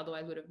don't think I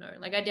otherwise would have known.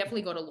 Like, I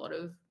definitely got a lot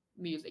of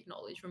music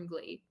knowledge from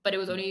Glee, but it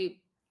was Yeah.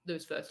 only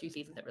those first 2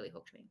 seasons that really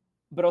hooked me.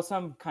 But also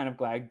I'm kind of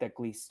glad that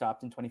Glee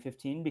stopped in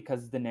 2015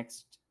 because the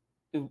next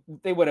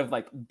they would have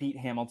like beat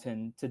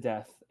Hamilton to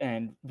death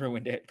and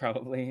ruined it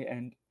probably.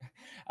 And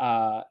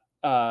uh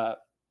uh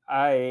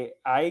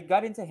I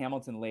got into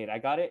Hamilton late. I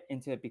got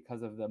into it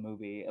because of the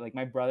movie. Like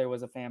my brother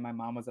was a fan, my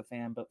mom was a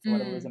fan, but for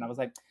whatever reason I Mm. was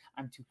like,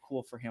 I'm too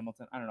cool for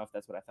Hamilton. I don't know if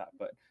that's what I thought,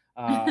 but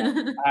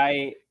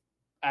I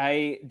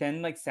I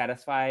then like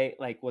Satisfy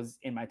like was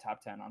in my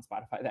top 10 on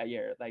Spotify that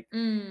year.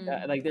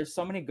 Mm. Like there's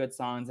so many good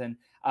songs and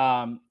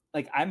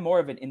like I'm more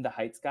of an In the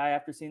Heights guy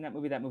after seeing that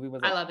movie. That movie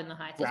was I like love In the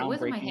Heights. It's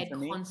always in my groundbreaking head for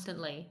me.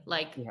 constantly.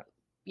 Like, Yeah.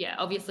 yeah,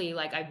 obviously,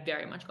 like, I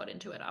very much got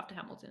into it after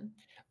Hamilton.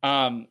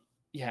 Um,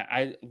 yeah,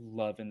 I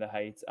love In the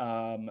Heights.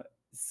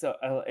 So,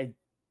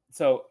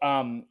 so,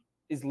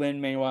 is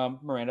Lin Manuel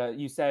Miranda?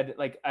 You said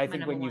like I My think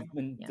number when you've one.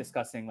 been Yeah.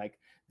 discussing like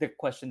the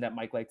question that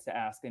Mike likes to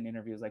ask in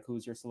interviews, like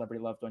who's your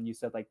celebrity loved one? You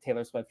said like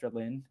Taylor Swift or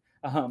Lynn.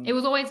 It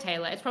was always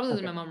Taylor. It's probably Okay,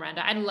 Lin-Manuel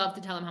Miranda. I'd love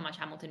to tell him how much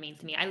Hamilton means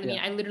to me. I yeah, mean,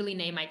 I literally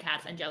name my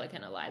cats Angelica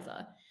and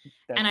Eliza.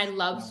 And I that's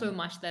love so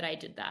much that I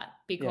did that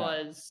yeah,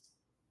 because,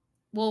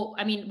 well,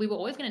 I mean, we were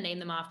always going to name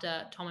them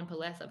after Tom and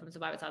Palessa from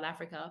Survivor South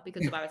Africa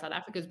because Survivor South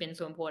Africa has been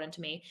so important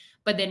to me.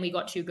 But then we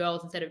got two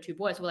girls instead of two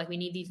boys. So we're like, we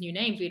need these new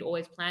names. We'd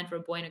always planned for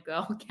a boy and a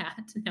girl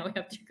cat. Now we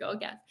have two girl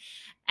cats.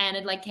 And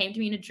it like came to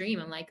me in a dream.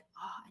 I'm like,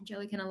 oh,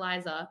 Angelica and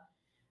Eliza.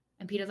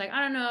 And Peter's like,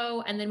 I don't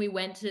know. And then we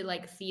went to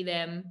like see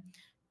them,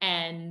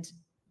 and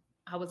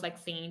I was like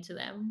singing to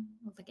them.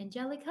 I was like,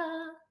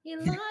 Angelica,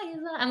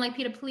 Eliza. I'm like,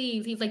 Peter,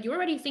 please. He's like, you're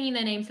already singing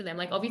their names to them.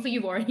 Like, obviously,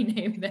 you've already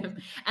named them.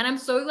 And I'm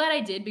so glad I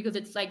did, because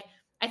it's like,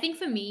 I think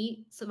for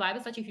me, Survivor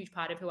is such a huge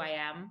part of who I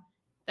am,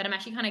 that I'm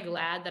actually kind of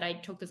glad that I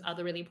took this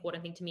other really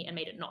important thing to me and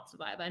made it not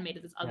Survivor, and made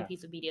it this other Yeah.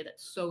 piece of media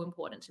that's so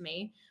important to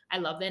me. I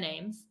love their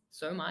names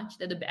so much.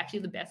 They're actually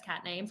the best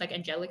cat names. Like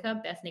Angelica,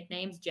 best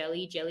nicknames.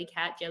 Jelly, Jelly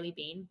Cat, Jelly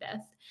Bean,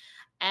 best.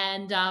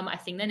 And I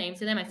sing their names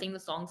to them. I sing the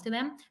songs to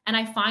them, and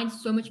I find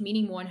so much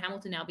meaning more in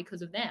Hamilton now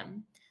because of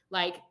them.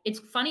 Like, it's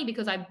funny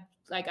because I'm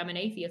an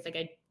atheist. Like,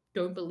 I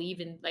don't believe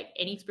in like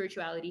any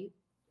spirituality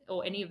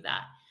or any of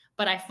that,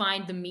 but I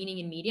find the meaning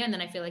in media, and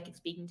then I feel like it's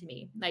speaking to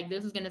me. Like,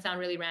 this is going to sound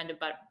really random,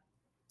 but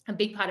a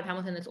big part of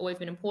Hamilton that's always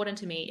been important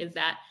to me is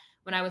that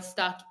when I was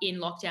stuck in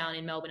lockdown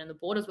in Melbourne and the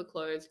borders were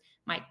closed,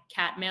 my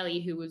cat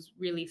Melly, who was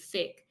really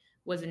sick,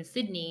 was in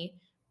Sydney,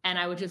 and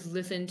I would just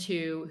listen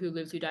to Who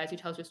Lives, Who Dies, Who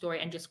Tells Your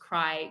Story, and just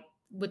cry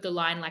with the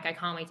line like, I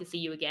can't wait to see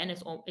you again.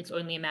 It's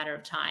only a matter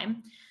of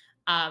time.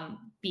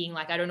 Being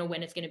like, I don't know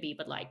when it's going to be,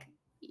 but like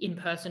in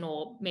person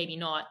or maybe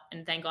not.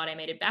 And thank God I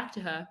made it back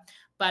to her.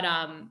 But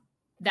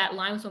that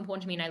line was so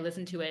important to me, and I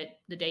listened to it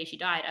the day she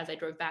died as I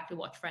drove back to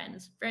watch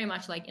Friends, very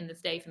much like in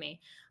this day for me.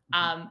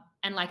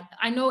 And like,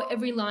 I know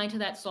every line to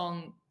that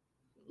song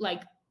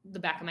like the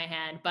back of my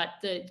hand, but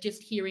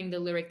just hearing the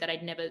lyric that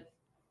I'd never,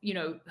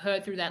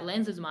 heard through that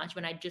lens as much,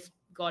 when I just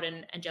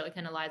gotten Angelica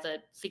and Eliza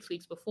 6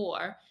 weeks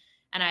before,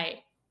 and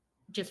I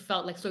just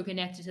felt like so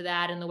connected to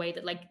that, and the way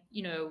that like,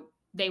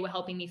 they were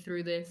helping me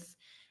through this.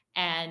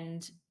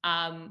 And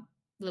the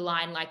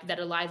line like that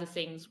Eliza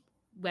sings,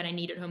 when I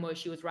needed her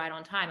most, she was right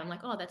on time. I'm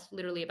like, oh, that's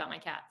literally about my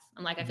cats.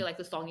 I'm like, I feel like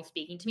the song is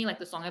speaking to me, like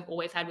the song I've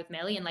always had with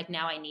Melly, and like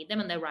now I need them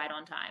and they're right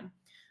on time.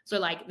 So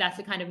like that's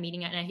the kind of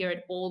meaning, and I hear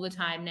it all the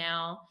time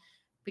now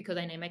because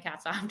I name my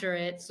cats after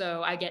it.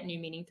 So I get new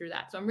meaning through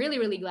that. So I'm really,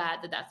 really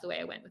glad that that's the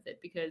way I went with it,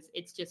 because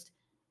it's just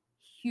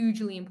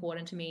hugely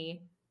important to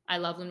me. I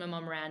love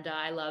Lin-Manuel Miranda.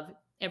 I love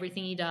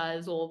everything he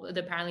does. Or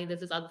apparently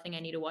there's this other thing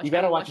I need to watch. You I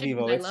gotta will watch watch it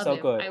Vivo. because I It's love so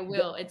him. good. I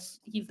will.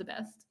 He's the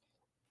best.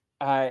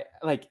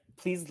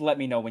 Please let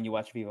me know when you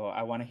watch Vivo.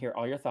 I want to hear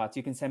all your thoughts.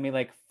 You can send me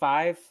like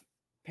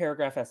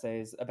 5-paragraph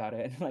essays about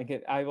it.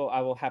 I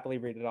will happily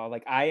read it all.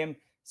 Like, I am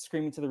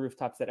screaming to the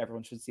rooftops that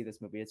everyone should see this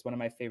movie. It's one of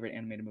my favorite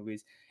animated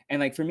movies. And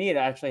like, for me, it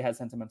actually has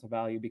sentimental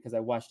value because I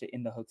watched it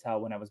in the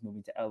hotel when I was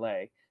moving to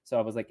LA. So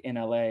I was like in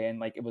LA, and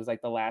like, it was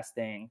like the last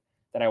thing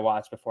that I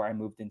watched before I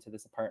moved into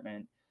this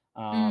apartment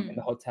in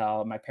the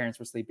hotel. My parents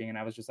were sleeping, and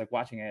I was just like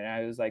watching it, and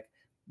I was like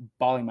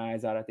bawling my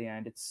eyes out at the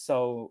end. It's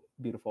so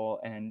beautiful,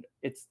 and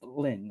it's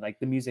Lin. Like,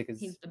 the music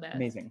He's is the best.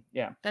 amazing.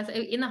 Yeah, That's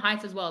in the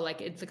Heights as well.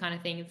 Like, it's the kind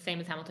of thing, same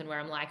as Hamilton, where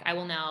I'm like,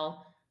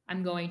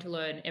 I'm going to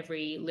learn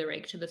every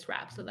lyric to this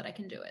rap so that I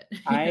can do it.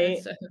 I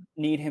So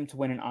need him to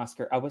win an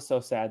Oscar. I was so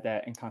sad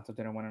that Encanto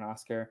didn't win an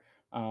Oscar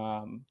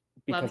love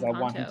because I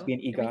want him to Encanto. be an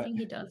EGOT. Everything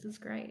he does is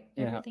great.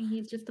 Yeah, Everything,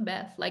 he's just the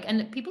best. Like,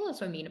 and people are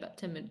so mean about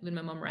Tim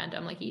Lin-Manuel Miranda.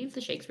 I'm like, he's the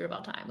Shakespeare of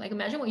our time. Like,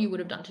 imagine what you would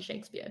have done to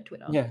Shakespeare,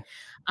 Twitter. yeah.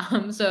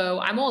 So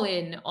I'm all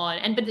in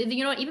on, but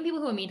you know what? Even people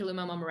who are mean to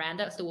Lin-Manuel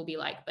Miranda still will be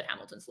like, but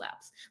Hamilton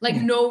slaps. Like,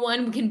 no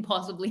one can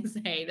possibly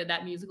say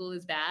that musical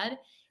is bad.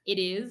 It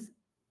is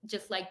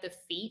just like the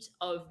feat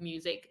of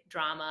music,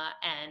 drama,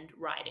 and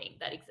writing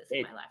that exists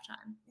in my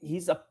lifetime.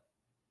 He's a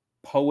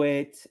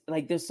poet.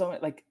 Like, there's so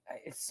like,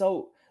 it's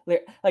so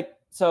like,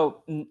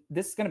 so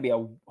this is going to be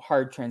a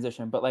hard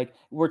transition, but like,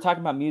 we're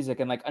talking about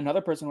music, and like,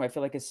 another person who I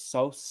feel like is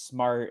so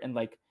smart and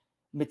like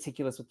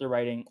meticulous with their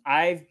writing.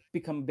 I've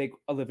become a big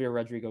Olivia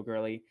Rodrigo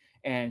girly,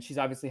 and she's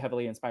obviously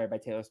heavily inspired by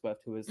Taylor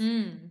Swift, who is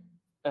an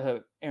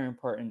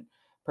important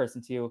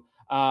person to you.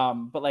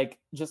 But like,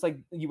 just like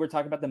you were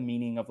talking about the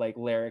meaning of like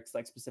lyrics,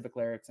 like specific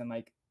lyrics, and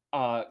like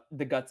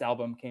the Guts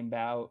album came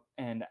out,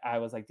 and I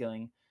was like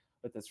dealing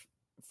with this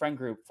friend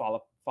group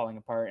falling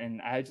apart,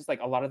 and I just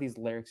like, a lot of these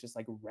lyrics just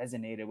like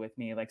resonated with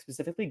me, like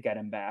specifically Get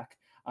Him Back,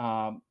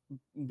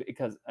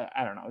 because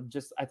I don't know,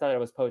 just I thought it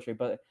was poetry.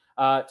 But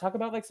talk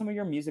about like some of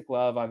your music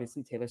love.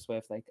 Obviously Taylor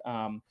Swift, like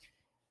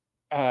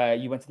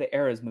you went to the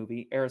Eras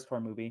tour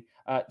movie.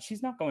 She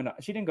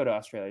didn't go to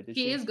Australia, did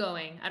she? She is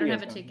going. I don't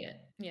have a ticket.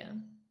 Yeah.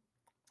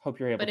 Hope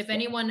you're able But to if go.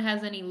 anyone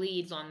has any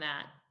leads on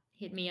that,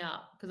 hit me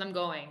up, because I'm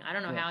going. I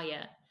don't know how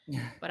yet,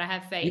 but I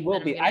have faith. You will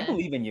be. I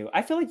believe in you.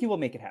 I feel like you will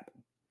make it happen.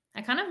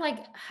 I kind of like,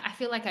 I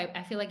feel like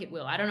it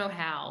will. I don't know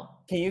how.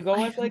 Can you go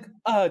as like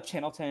a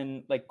Channel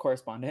 10 like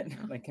correspondent?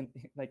 Can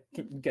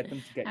get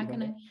them to get How you?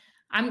 can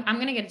I'm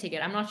gonna get a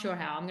ticket. I'm not sure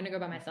how. I'm gonna go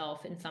by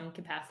myself in some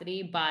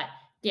capacity, but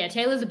yeah,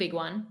 Taylor's a big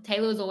one.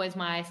 Taylor is always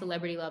my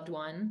celebrity loved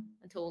one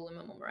until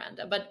Lin-Manuel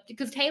Miranda. But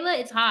because Taylor,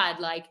 it's hard.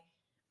 Like,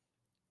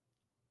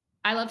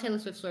 I love Taylor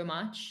Swift so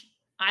much.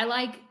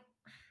 I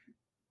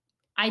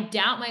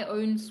doubt my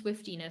own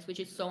Swiftiness, which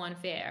is so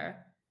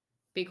unfair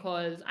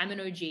because I'm an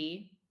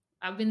OG.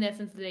 I've been there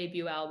since the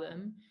debut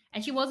album.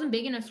 And she wasn't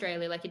big in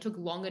Australia. Like, it took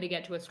longer to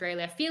get to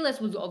Australia. Fearless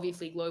was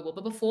obviously global.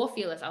 But before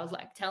Fearless, I was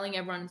like telling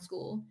everyone in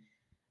school,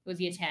 it was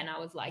year 10. I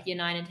was like, year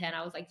 9 and 10.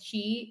 I was like,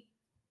 she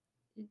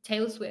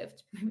Taylor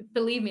Swift.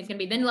 Believe me, it's gonna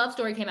be. Then Love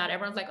Story came out.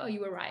 Everyone's like, "Oh,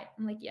 you were right."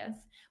 I'm like, "Yes."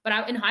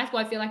 But in high school,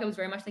 I feel like I was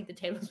very much like the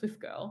Taylor Swift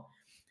girl,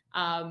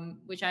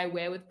 which I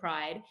wear with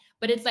pride.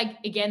 But it's like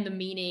again the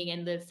meaning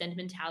and the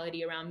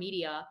sentimentality around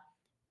media.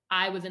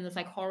 I was in this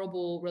like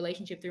horrible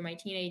relationship through my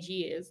teenage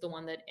years, the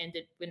one that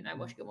ended when I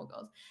watched Gilmore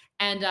Girls,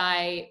 and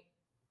I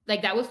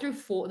like that was through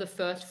the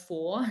first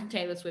four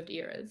Taylor Swift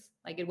eras.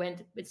 Like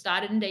it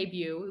started in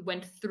debut, it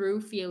went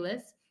through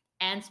Fearless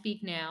and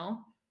Speak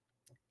Now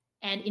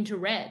and into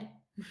Red.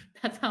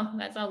 That's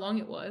how long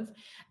it was.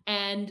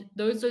 And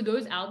those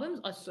albums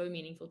are so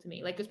meaningful to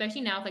me. Like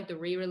especially now with like the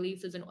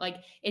re-releases and like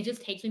it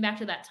just takes me back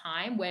to that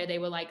time where they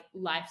were like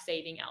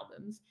life-saving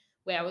albums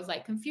where I was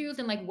like confused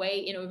and like way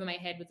in over my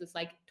head with this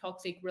like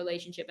toxic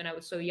relationship and I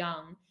was so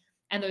young.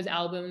 And those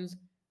albums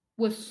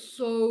were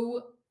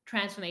so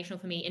transformational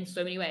for me in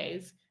so many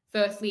ways.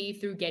 Firstly,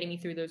 through getting me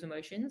through those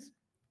emotions.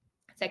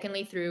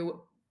 Secondly,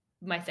 through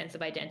my sense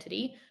of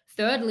identity.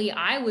 Thirdly,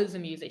 I was a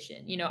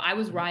musician. You know, I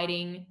was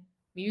writing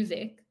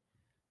music.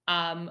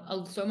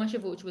 So much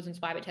of which was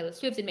inspired by Taylor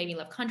Swift. It made me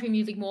love country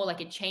music more.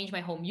 Like it changed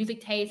my whole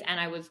music taste. And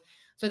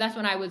that's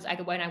when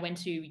when I went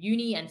to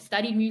uni and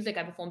studied music.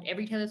 I performed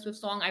every Taylor Swift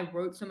song. I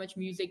wrote so much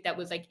music that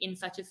was like in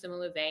such a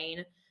similar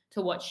vein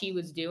to what she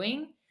was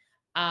doing.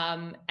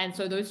 And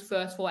so those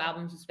first four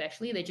albums,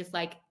 especially,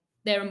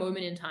 they're a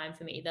moment in time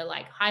for me. They're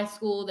like high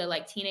school, they're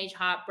like teenage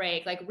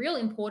heartbreak, like real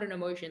important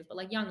emotions, but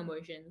like young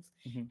emotions,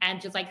 Mhm. and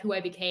just like who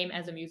I became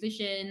as a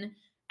musician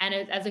and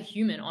as a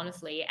human,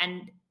 honestly.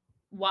 And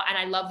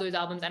I love those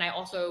albums. And I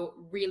also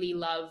really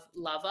love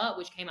Lover,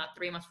 which came out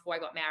 3 months before I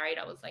got married.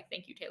 I was like,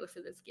 thank you, Taylor,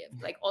 for this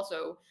gift. Like,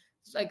 also,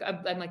 it's like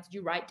I'm like, did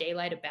you write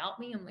Daylight about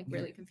me? I'm like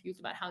really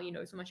confused about how you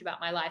know so much about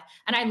my life.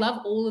 And I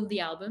love all of the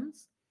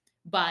albums,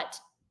 but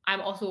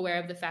I'm also aware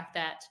of the fact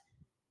that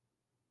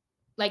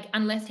like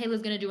unless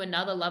Taylor's going to do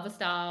another Lover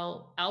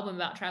style album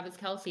about Travis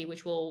Kelce,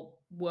 which will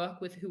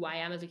work with who I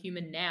am as a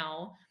human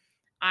now,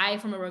 I,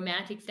 from a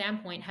romantic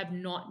standpoint, have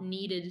not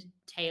needed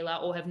Taylor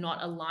or have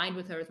not aligned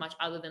with her as much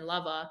other than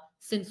Lover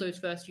since those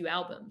first few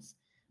albums.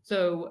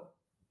 So,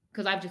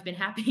 because I've just been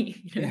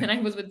happy, Yeah. and I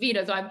was with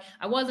Vita, so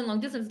I was in long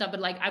distance stuff, but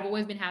like I've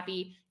always been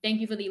happy. Thank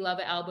you for the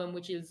Lover album,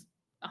 which is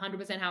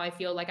 100% how I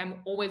feel. Like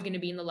I'm always going to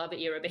be in the Lover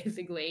era,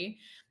 basically.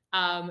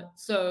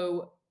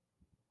 So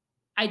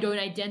I don't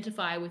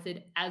identify with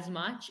it as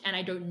much and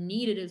I don't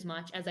need it as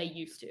much as I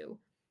used to.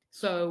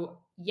 So,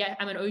 yeah,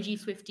 I'm an OG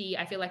Swiftie.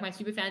 I feel like my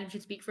super fan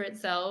should speak for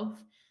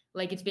itself.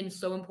 Like, it's been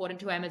so important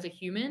to who I am as a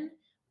human.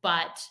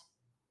 But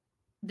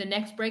the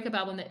next breakup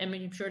album, that I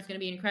mean, I'm sure it's going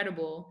to be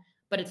incredible,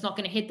 but it's not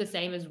going to hit the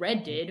same as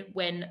Red did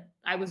when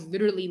I was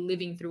literally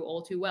living through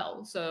All Too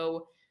Well.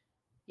 So,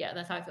 yeah,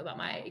 that's how I feel about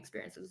my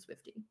experience as a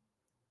Swiftie.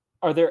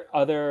 Are there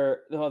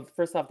other? Well,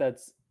 first off,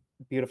 that's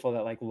beautiful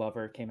that like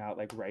Lover came out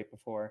like right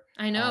before,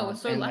 I know, we're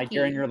so and like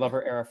you're in lucky. your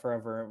Lover era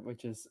forever,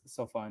 which is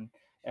so fun.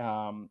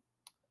 Um,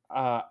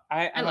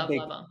 I love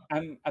Lover.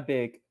 I'm a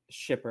big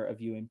shipper of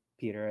you and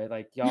Peter.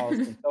 Like y'all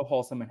seem so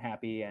wholesome and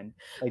happy, and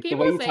like the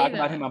way People you say talk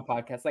about that. him on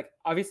podcasts. Like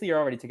obviously you're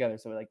already together,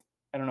 so like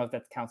I don't know if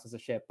that counts as a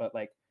ship, but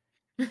like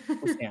we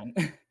stand.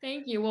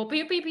 Thank you. Well,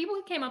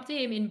 people came up to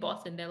him in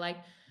Boston. They're like,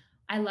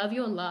 "I love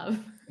your love."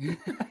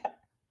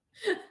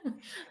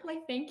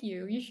 Like, thank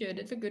you. You should.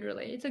 It's a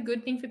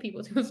good thing for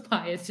people to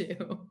aspire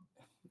to.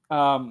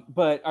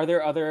 But are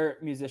there other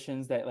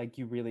musicians that like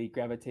you really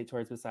gravitate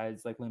towards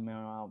besides like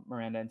Lin-Manuel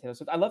Miranda and Taylor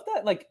Swift? I love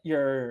that like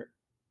your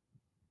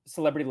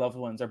celebrity loved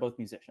ones are both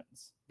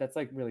musicians. That's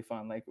like really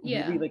fun. Like really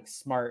Yeah. like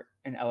smart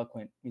and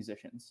eloquent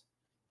musicians.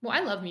 Well,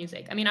 I love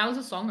music. I mean, I was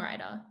a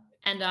songwriter,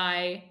 and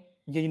I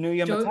Yeah, you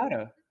knew don't.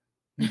 Yamatata.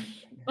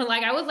 But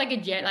like, I was like a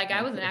jet. Like,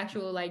 I was an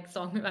actual like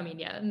song. I mean,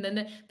 yeah. And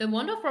then the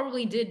Wonder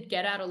probably did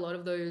get out a lot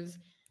of those,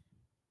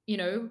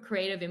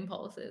 creative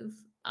impulses.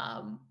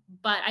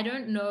 But I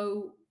don't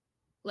know,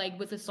 like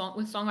with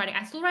songwriting,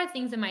 I still write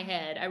things in my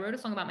head. I wrote a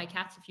song about my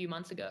cats a few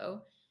months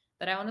ago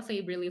that I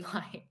honestly really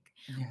like,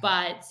 Yeah.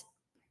 but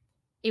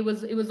it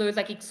was those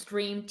like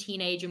extreme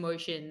teenage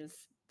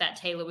emotions that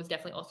Taylor was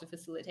definitely also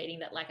facilitating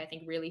that like I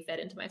think really fed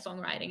into my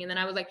songwriting. And then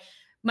I was like,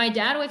 my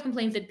dad always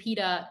complains that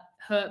Peter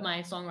hurt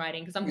my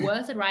songwriting because I'm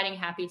worse at writing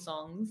happy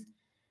songs.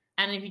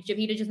 And if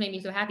Peter just made me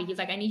so happy, he's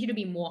like, I need you to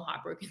be more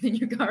heartbroken than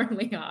you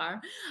currently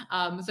are.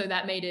 So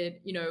that made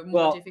it, more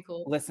Well,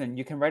 difficult. listen,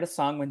 you can write a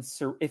song when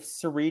if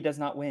Suri does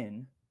not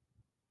win.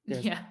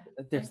 There's Yeah.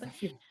 there's the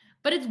few.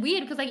 But it's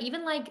weird because like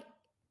even like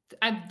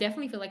I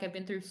definitely feel like I've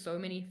been through so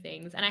many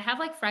things, and I have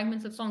like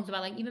fragments of songs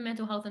about like even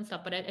mental health and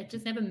stuff, but it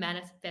just never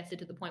manifested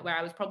to the point where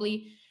I was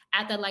probably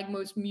at that like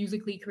most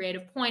musically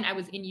creative point. I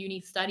was in uni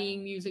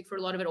studying music for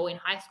a lot of it, or in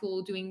high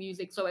school doing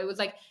music, so it was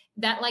like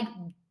that like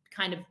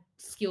kind of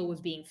skill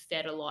was being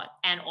fed a lot,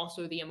 and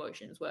also the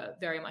emotions were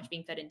very much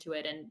being fed into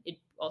it, and it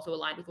also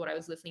aligned with what I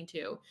was listening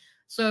to.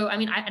 So I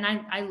mean,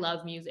 I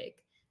love music.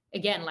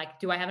 Again, like,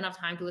 do I have enough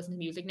time to listen to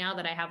music now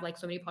that I have like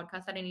so many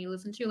podcasts that I need to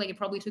listen to? Like, it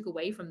probably took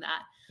away from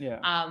that. Yeah.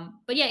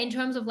 But yeah, in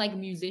terms of like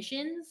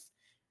musicians,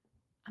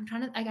 I'm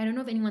trying to like I don't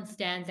know if anyone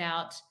stands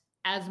out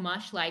as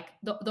much. Like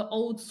the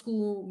old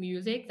school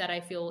music that I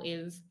feel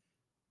is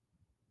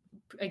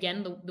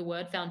again, the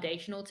word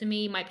foundational to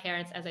me. My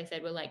parents, as I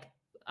said, were like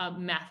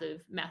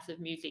massive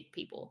music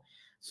people.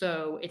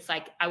 So it's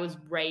like I was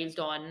raised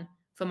on,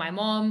 for my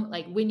mom,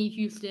 like Whitney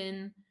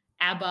Houston,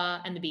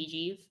 ABBA, and the Bee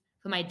Gees.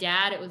 For my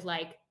dad, it was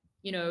like,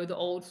 the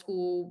old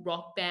school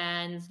rock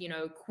bands,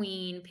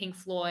 Queen, Pink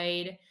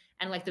Floyd,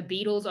 and like the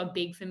Beatles are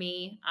big for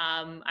me.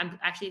 I'm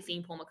actually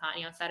seeing Paul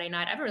McCartney on Saturday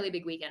night. I have a really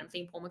big weekend. I'm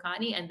seeing Paul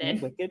McCartney and And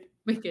then Wicked.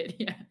 Wicked.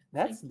 Yeah,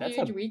 it's like That's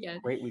huge a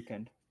weekend. great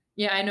weekend.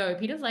 Yeah, I know.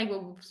 Peter's like,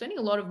 well, we're spending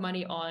a lot of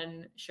money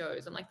on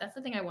shows. I'm like, that's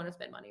the thing I want to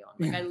spend money on.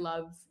 Like, I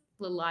love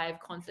the live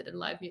concert and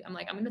live music. I'm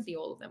like, I'm going to see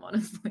all of them,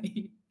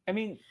 honestly. I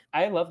mean,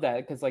 I love that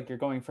because like you're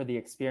going for the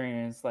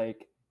experience.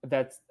 Like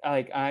that's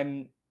like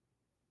I'm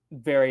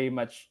very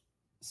much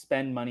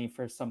spend money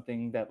for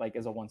something that like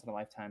is a once in a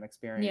lifetime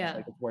experience. Yeah,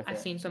 Like it's worth I've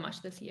it. seen so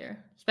much this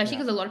year, especially Yeah.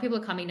 because a lot of people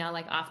are coming now,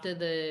 like after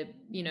the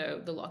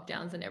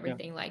lockdowns and Yeah.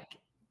 everything. Like,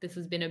 this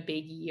has been a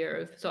big year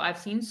of, so I've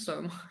seen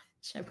so much.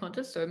 I've gone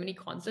to so many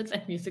concerts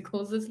and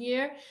musicals this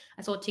year.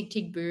 I saw Tick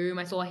Tick Boom.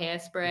 I saw Love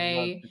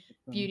Hairspray, it.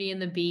 Beauty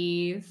and the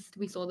Beast.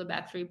 We saw the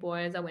Backstreet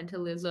Boys. I went to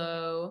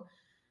Lizzo.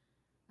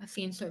 I've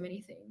seen so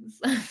many things.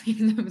 I've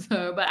seen them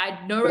so, but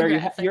I no But are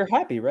regrets. Like, you're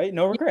happy, right?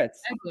 No yeah,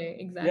 regrets. exactly,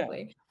 Yeah.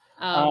 exactly.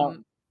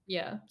 Um,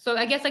 Yeah. So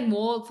I guess like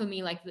more for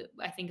me, like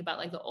I think about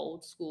like the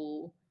old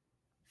school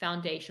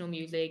foundational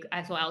music.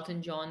 I saw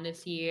Elton John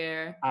this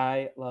year.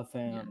 I love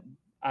Yeah. him.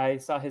 I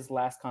saw his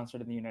last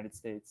concert in the United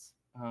States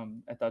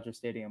at Dodger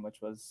Stadium,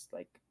 which was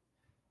like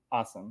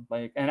awesome.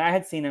 Like, and I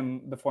had seen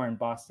him before in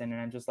Boston, and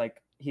I'm just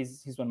like,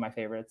 he's one of my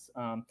favorites.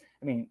 I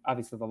mean,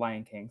 obviously the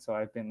Lion King, so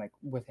I've been like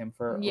with him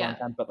for a long Yeah.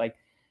 time. But like,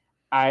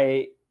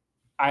 I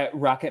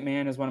Rocket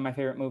Man is one of my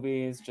favorite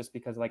movies, just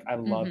because like I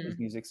love his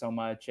Hmm. music so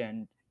much,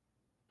 and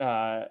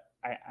I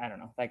don't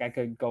know, like I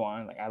could go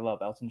on. Like I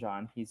love Elton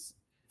John, he's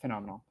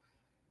phenomenal.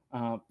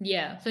 Um,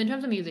 Yeah. So in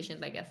terms of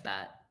musicians, I guess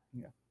that,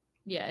 yeah.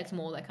 yeah, it's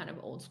more that kind of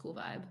old school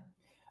vibe.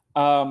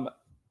 Um,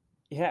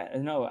 Yeah,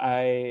 no,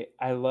 I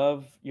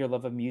love your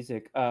love of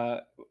music.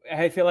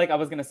 I feel like I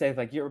was gonna say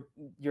like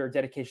your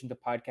dedication to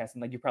podcasting,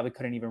 like you probably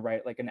couldn't even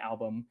write like an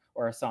album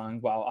or a song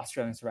while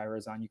Australian Survivor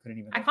is on. You couldn't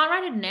even I like, can't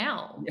write it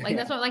now. yeah, Like yeah.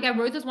 that's what, like I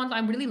wrote this once. I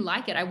really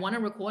like it. I want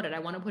to record it. I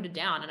want to put it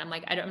down. And I'm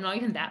like, I'm not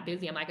even that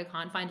busy. I'm like, I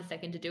can't find a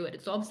second to do it.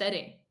 It's so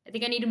upsetting. I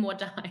think I needed more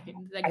time.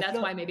 Like I that's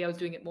feel why maybe I was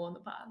doing it more in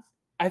the past.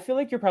 I feel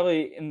like you're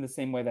probably in the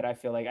same way that I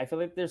feel like. I feel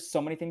like there's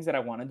so many things that I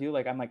want to do.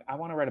 Like I'm like I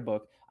want to write a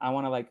book. I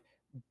want to like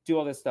do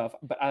all this stuff,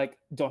 but I like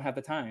don't have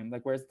the time.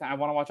 Like where's the time? I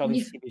want to watch all Yeah.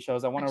 these TV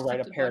shows. I I want to just write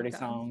have a to parody podcast.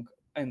 song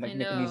and like I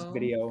make a music know.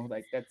 video.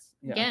 Like that's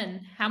yeah.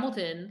 Again,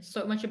 Hamilton,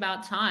 so much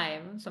about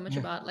time, so much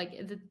about like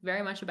it's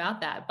very much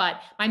about that.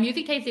 But my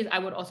music taste is, I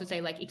would also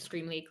say, like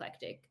extremely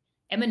eclectic.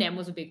 Eminem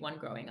was a big one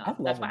growing I up.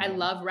 love That's why I Eminem.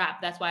 love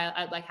rap. That's why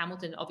I like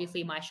Hamilton.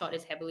 Obviously, my shot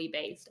is heavily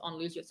based on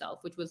Lose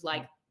Yourself, which was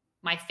like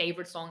my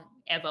favorite song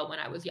ever when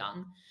I was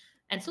young.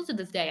 And still to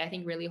this day, I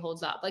think really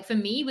holds up. Like for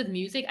me with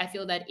music, I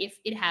feel that if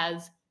it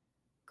has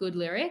good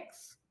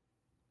lyrics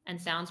and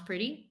sounds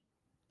pretty,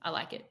 I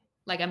like it.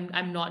 Like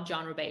I'm not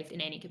genre based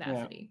in any Yeah.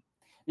 capacity.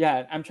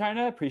 Yeah, I'm trying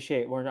to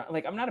appreciate more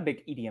like I'm not a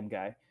big EDM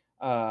guy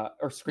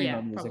or screamo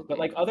Yeah, music, but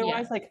like probably.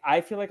 otherwise, Yeah. like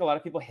I feel like a lot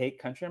of people hate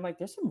country. I'm like,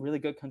 there's some really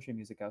good country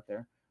music out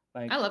there. I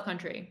Like, love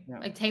country. yeah,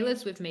 Like Taylor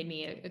Swift made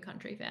me a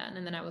country fan,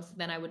 and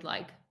then I would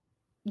like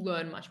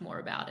learn much more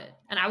about it.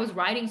 And I was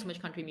writing so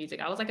much country music.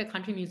 I was like a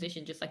country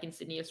musician just like in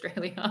Sydney,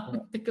 Australia, yeah.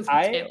 because of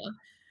I Taylor.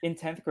 in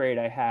 10th grade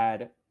I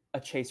had a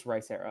Chase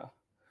Rice era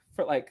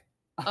for like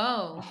a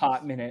Oh,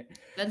 hot minute.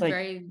 that's Like,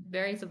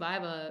 very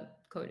Survivor yeah,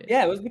 coded.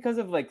 it was because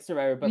of like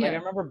Survivor, but like I Yeah,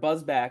 remember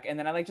Buzz back, and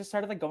then I like just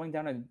started like going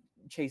down a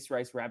Chase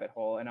Rice rabbit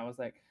hole, and I was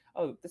like,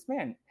 oh, this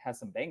man has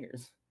some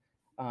bangers.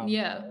 yeah,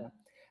 Yeah.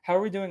 How are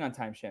we doing on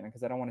time, Shannon?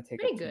 Because I don't want to take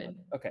up pretty too much.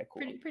 good, Okay,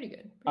 cool. pretty good, pretty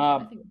good. I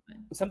Um, think it's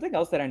fine. Something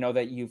else that I know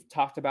that you've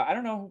talked about, I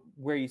don't know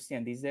where you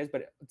stand these days,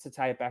 but to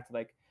tie it back to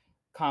like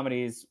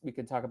comedies, we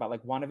could talk about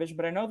like WandaVision,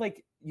 but I know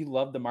like you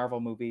love the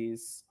Marvel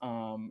movies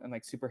and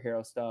like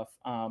superhero stuff.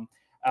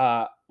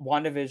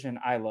 WandaVision,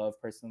 I love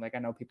personally. Like I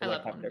know I people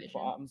like love have their WandaVision.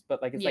 qualms,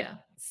 but like Yeah,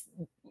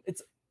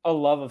 it's a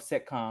love of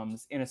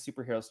sitcoms in a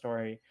superhero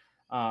story.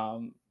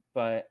 Um,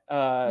 but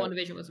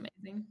WandaVision was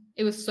amazing.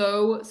 It was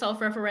so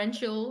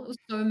self-referential. It was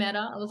so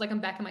meta. I was like,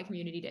 I'm back in my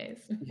community days.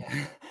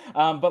 yeah.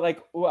 But like,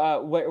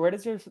 where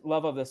does your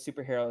love of the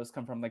superheroes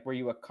come from? Like, were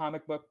you a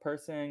comic book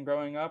person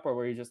growing up, or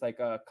were you just like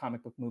a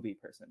comic book movie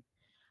person?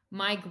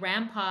 My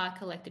grandpa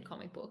collected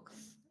comic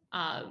books.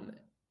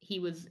 He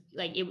was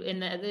like it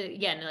in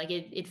again, like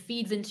it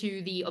feeds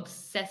into the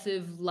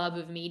obsessive love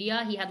of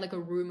media. He had like a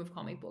room of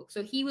comic books,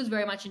 so he was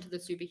very much into the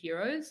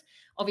superheroes.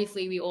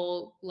 Obviously we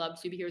all loved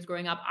superheroes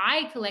growing up.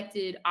 I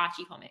collected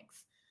Archie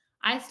comics.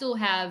 I still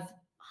have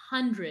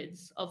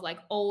hundreds of like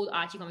old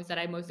Archie comics that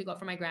I mostly got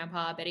from my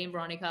grandpa, Betty and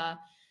Veronica.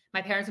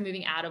 My parents are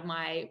moving out of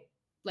my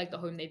like the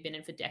home they've been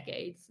in for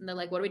decades, and they're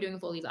like, what are we doing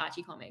with all these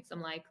Archie comics? I'm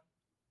like,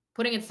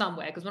 putting it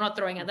somewhere because we're not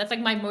throwing it. That's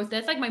like my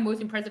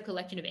most impressive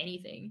collection of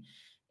anything,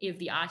 of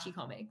the Archie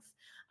comics.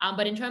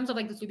 But in terms of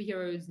like the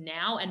superheroes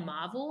now and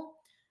Marvel,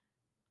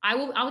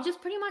 I'll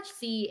just pretty much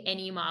see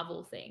any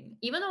Marvel thing,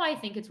 even though I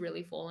think it's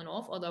really fallen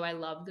off. Although I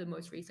love the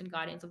most recent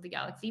Guardians of the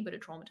Galaxy, but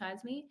it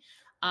traumatized me.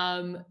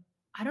 Um,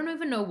 I don't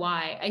even know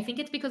why. I think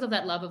it's because of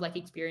that love of like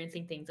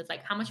experiencing things. It's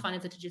like how much fun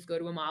is it to just go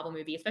to a Marvel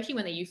movie, especially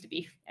when they used to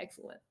be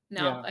excellent.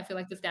 Now Yeah. I feel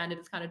like the standard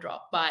has kind of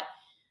dropped, but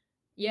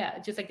yeah,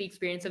 just like the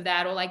experience of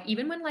that, or like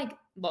even when like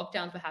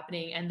lockdowns were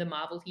happening and the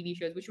Marvel TV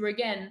shows, which were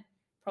again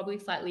probably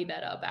slightly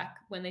better back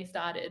when they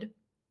started,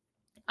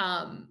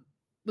 um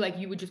like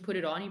you would just put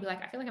it on, you'd be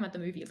like, I feel like I'm at the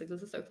movies, like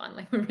this is so fun,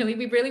 like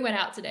we really went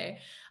out today.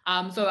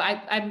 So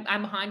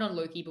I'm behind on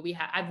Loki, but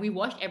we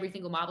watched every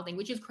single Marvel thing,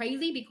 which is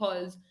crazy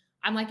because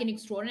I'm like an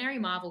extraordinary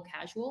Marvel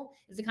casual.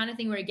 It's the kind of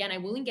thing where again I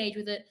will engage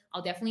with it.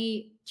 I'll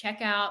definitely check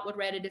out what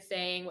Reddit is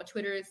saying, what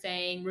Twitter is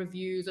saying,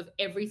 reviews of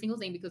every single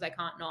thing because I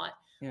can't not.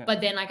 Yeah.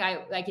 But then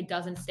I like it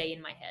doesn't stay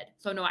in my head.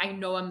 So no, I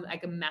know I'm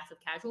like a massive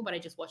casual, but I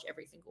just watch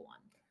every single one.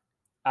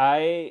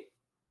 I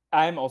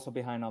I'm also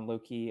behind on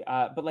Loki,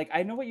 but, like,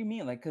 I know what you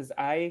mean, like, because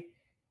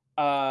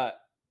uh,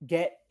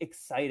 get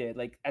excited,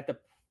 like, at the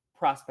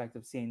prospect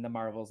of seeing the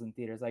Marvels in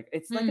theaters, like,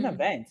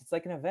 Mm, it's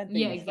like an event that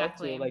yeah, you show up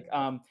to, exactly. like,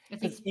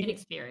 It's because an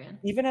experience.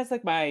 even as,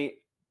 like, my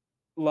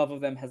love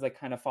of them has, like,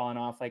 kind of fallen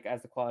off, like,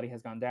 as the quality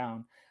has gone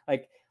down,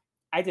 like,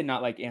 I did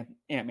not like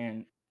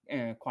Ant-Man,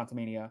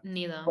 Quantumania,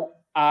 Neither. but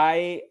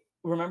I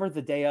remember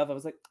the day of, I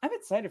was like, "I'm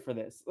excited for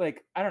this."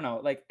 Like, I don't know,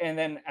 like, and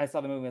then I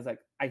saw the movie, I was like,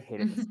 "I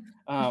hated this."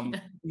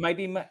 Might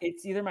be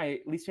it's either my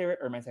least favorite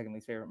or my second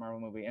least favorite Marvel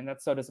movie, and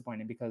that's so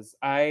disappointing because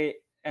I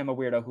am a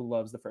weirdo who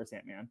loves the first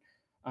Ant-Man.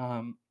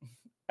 Um,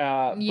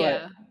 but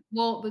Yeah.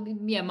 Well,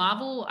 yeah,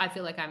 Marvel, I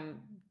feel like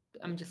I'm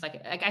just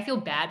like I feel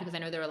bad because I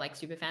know there are like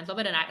super fans of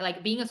it, and I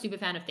like being a super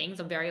fan of things.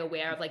 I'm very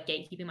aware of like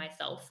gatekeeping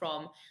myself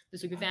from the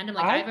super fandom.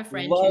 Like I I have a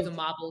friend who's a loved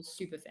Marvel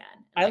super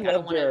fan, and I like I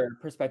don't loved want to. your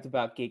perspective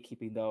about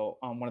gatekeeping though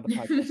on one of the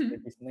podcasts you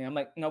did recently. I'm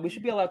like, "No, we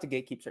should be allowed to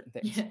gatekeep certain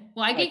things." Yeah.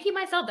 Well, I Like, gatekeep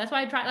myself. That's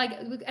why I try like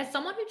as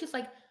someone who just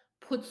like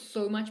puts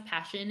so much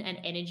passion and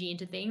energy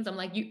into things. I'm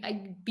like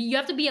you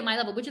have to be at my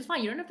level, which is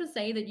fine. You don't have to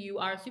say that you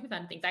are a super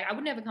fan of things. Like, I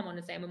would never come on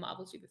and say I'm a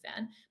Marvel super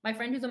fan. My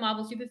friend who's a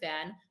Marvel super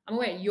fan, I'm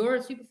aware you're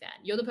a super fan.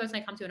 You're the person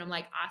I come to and I'm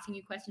like asking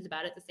you questions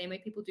about it the same way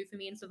people do for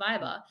me in yeah.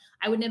 Survivor.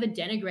 I would never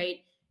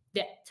denigrate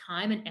the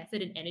time and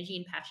effort and energy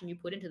and passion you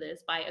put into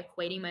this by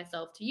equating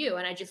myself to you.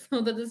 And I just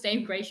feel that the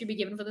same grace should be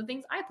given for the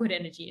things I put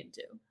energy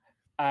into.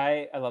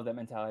 I love that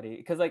mentality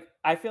because, like,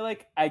 I feel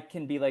like I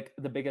can be, like,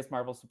 the biggest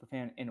Marvel super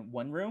fan in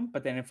one room,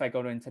 but then if I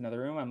go into another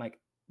room, I'm, like,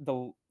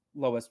 the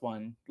lowest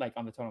one, like,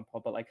 on the totem pole,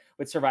 but, like,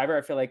 with Survivor,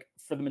 I feel like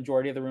for the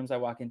majority of the rooms I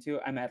walk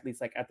into, I'm at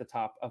least, like, at the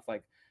top of,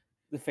 like,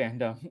 the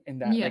fandom in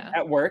that, like, Yeah.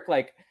 at work,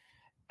 like,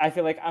 I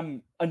feel like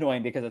I'm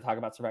annoying because I talk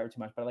about Survivor too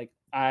much, but, like,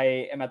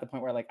 I am at the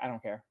point where, like, I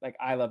don't care. Like,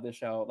 I love this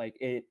show, like,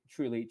 it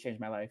truly changed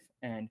my life,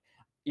 and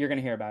you're gonna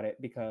hear about it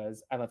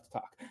because I love to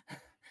talk.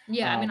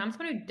 Yeah, I mean, Um, I'm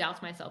someone who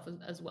doubts myself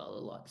as well a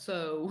lot.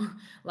 So,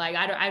 like,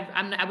 I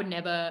don't, I would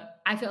never.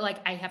 I feel like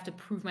I have to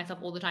prove myself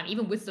all the time,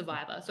 even with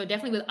Survivor. So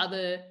definitely with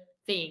other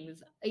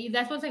things.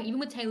 That's what I'm saying. Even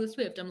with Taylor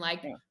Swift, I'm like,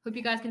 yeah, hope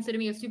you guys consider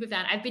me a super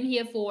fan. I've been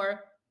here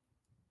for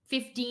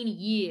 15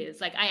 years.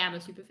 Like, I am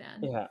a super fan.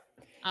 yeah,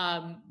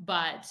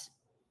 But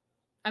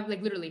I've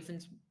like literally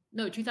since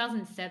no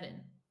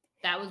 2007.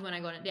 That was when I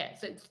got it. Yeah,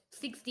 so it's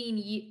 16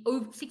 years,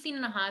 over 16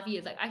 and a half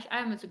years. Like I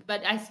am a super,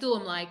 but I still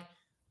am like,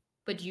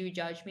 but you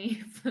judge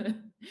me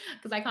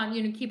because I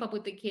can't, keep up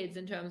with the kids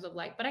in terms of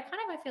like, but I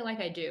feel like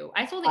I do.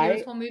 I saw the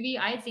Eras I Tour movie.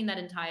 I had seen that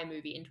entire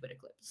movie in Twitter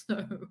clips.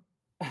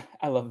 So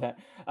I love that.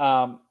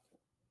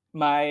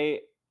 My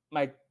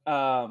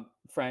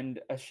friend,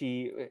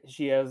 she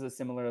has a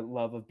similar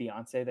love of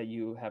Beyonce that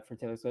you have for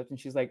Taylor Swift, and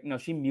she's like, no,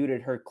 she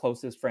muted her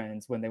closest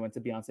friends when they went to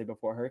Beyonce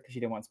before her because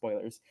she didn't want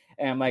spoilers.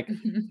 And I'm like,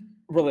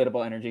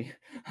 relatable energy.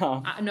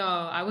 Um, No,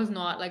 I was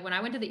not like when I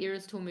went to the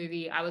Eras Tour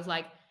movie. I was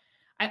like,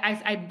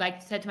 I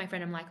like said to my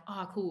friend, I'm like,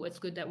 oh, cool, it's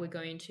good that we're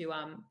going to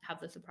have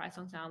the surprise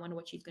songs now. I wonder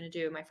what she's gonna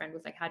do. My friend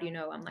was like, how do you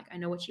know? I'm like, I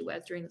know what she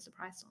wears during the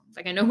surprise songs.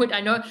 Like I know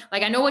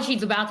what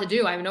she's about to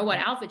do. I know what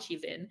outfit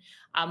she's in.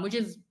 Which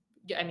is,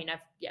 I mean, I've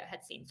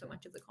had seen so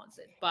much of the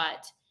concert,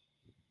 but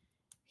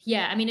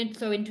yeah, I mean,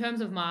 so in terms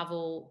of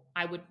Marvel,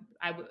 I would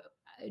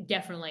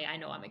definitely. I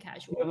know I'm a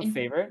do you casual. have a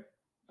favorite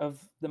of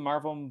the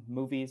Marvel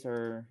movies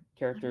or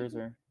I don't characters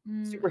or a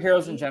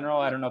superheroes in general?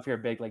 I favorite. don't know if you're a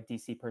big like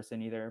DC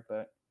person either,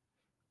 but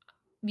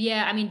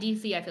Yeah, I mean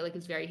DC, I feel like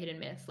it's very hit and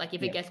miss. Like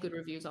if it yeah. gets good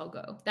reviews, I'll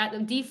go. That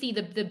DC,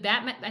 the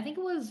Batman, I think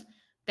it was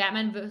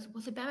Batman versus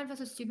was it Batman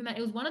versus Superman?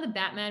 It was one of the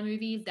Batman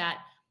movies that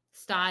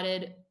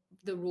started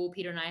the rule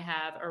Peter and I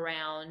have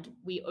around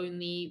we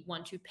only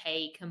want to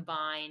pay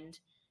combined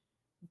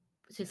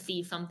to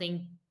see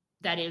something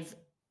that is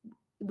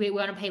we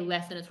want to pay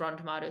less than its Rotten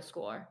Tomatoes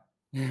score.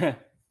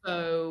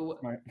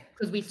 So, Smart.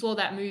 because we saw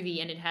that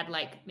movie and it had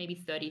like maybe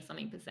 30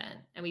 something percent,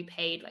 and we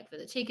paid like for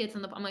the tickets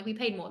and I'm like, we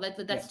paid more.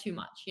 Yeah. That's too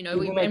much,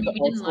 Even like the we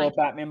old didn't school like.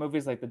 Batman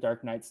movies, like the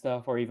Dark Knight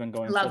stuff, or even I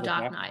going love further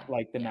Dark back, Knight.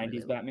 like the Yeah, I really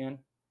 90s love. Batman.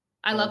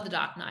 I Or love the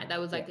Dark Knight. That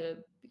was yeah. like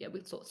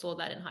we saw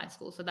that in high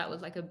school, so that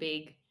was like a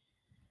big.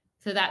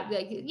 So that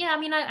like yeah, I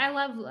mean I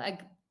love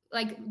like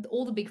like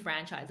all the big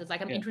franchises.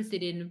 Like I'm Yeah.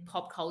 interested in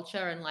pop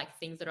culture and like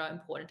things that are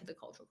important to the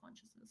cultural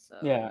consciousness. So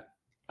Yeah,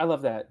 I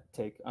love that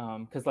take.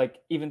 Because like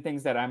even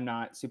things that I'm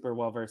not super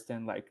well versed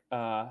in, like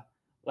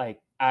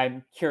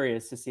I'm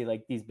curious to see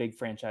like these big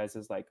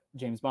franchises like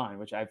James Bond,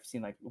 which I've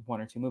seen like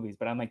one or two movies,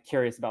 but I'm like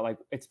curious about like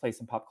its place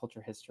in pop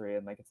culture history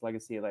and like its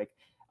legacy. Like,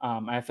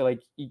 I feel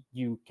like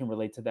you can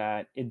relate to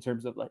that in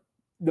terms of like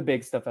the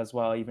big stuff as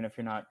well, even if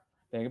you're not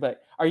big.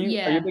 But are you a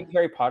yeah. big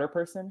Harry Potter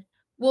person?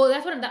 Well,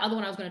 that's what the other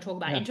one I was going to talk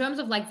about. Yeah. In terms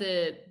of like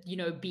the,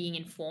 being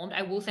informed,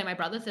 I will say my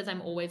brother says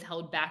I'm always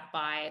held back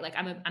by like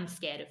I'm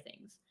scared of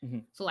things.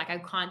 Mhm, So like I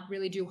can't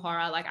really do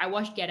horror. Like I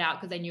watched Get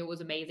Out because I knew it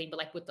was amazing, but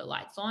like with the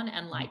lights on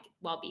and mhm. like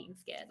while being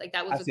scared. Like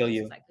that was I the feel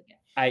closest you. I could get.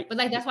 I But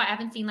like that's why I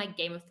haven't seen like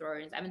Game of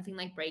Thrones. I haven't seen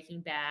like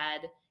Breaking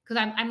Bad because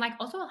I'm like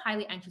also a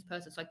highly anxious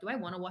person. So like do I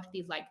want to watch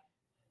these like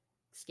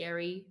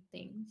scary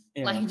things?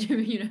 yeah. Like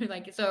do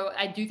like so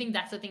I do think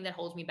that's the thing that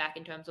holds me back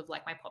in terms of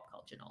like my pop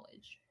culture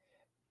knowledge.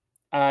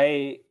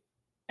 I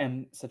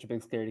am such a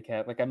big scaredy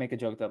cat. Like I make a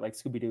joke that like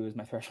Scooby Doo is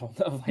my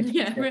threshold of like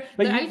Yeah, scary.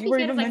 But I you used to you be were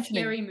scared of even like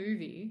mentioning Scary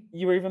Movie.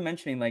 you were even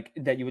mentioning like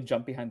that you would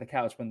jump behind the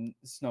couch when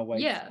Snow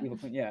White's Yeah. evil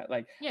queen. Yeah,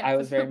 like Yeah, I for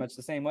was very sure. much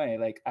the same way.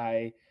 Like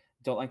I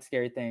don't like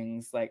scary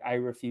things. Like I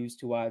refuse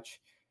to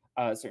watch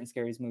certain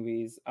scary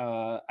movies.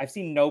 I've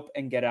seen Nope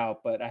and Get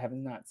Out, but I have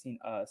not seen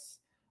Us.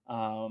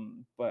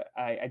 But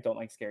I don't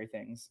like scary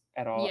things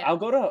at all. I'll Yeah.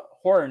 go to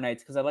horror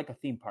nights because I like a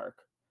theme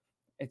park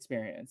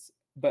experience.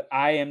 But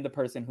I am the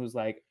person who's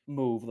like,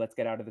 move, let's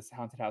get out of this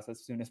haunted house as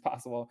soon as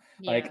possible.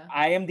 Like, Yeah.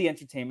 I am the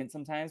entertainment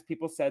sometimes.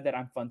 People said that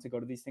I'm fun to go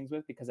to these things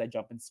with because I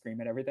jump and scream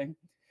at everything.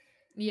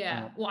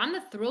 Yeah. Um, Well, I'm the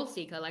thrill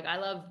seeker. Like I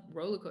love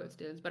roller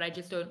coasters, but I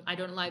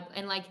don't like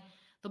and like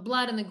the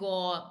blood and the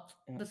gore,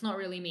 yeah, that's not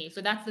really me. So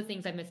that's the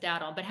things I missed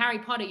out on. But Harry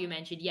Potter you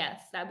mentioned,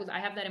 yes, I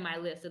have that in my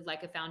list as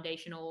like a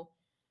foundational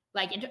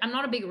like I'm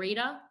not a big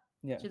reader,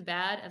 yeah, which is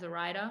bad as a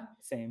writer.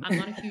 same. I'm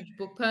not a huge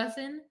book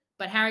person,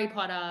 but Harry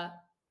Potter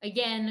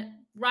again,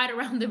 right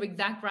around the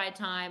exact right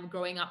time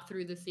growing up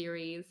through the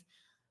series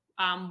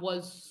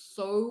was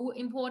so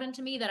important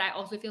to me that I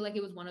also feel like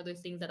it was one of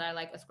those things that I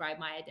like ascribe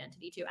my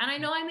identity to. And I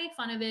know I make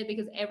fun of it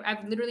because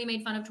I've literally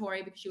made fun of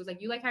Tori because she was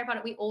like, "You like Harry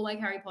Potter? We all like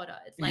Harry Potter."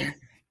 It's like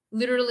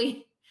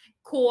literally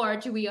core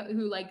to we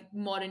who like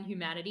modern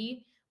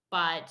humanity.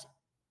 But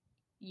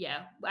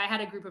yeah, I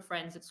had a group of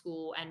friends at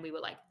school and we were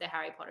like the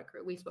Harry Potter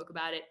crew. We spoke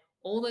about it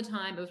all the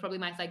time. It was probably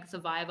my like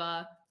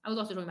Survivor. I was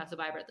also talking about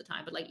Survivor at the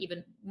time, but like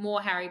even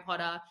more Harry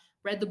Potter.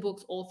 Read the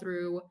books all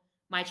through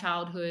my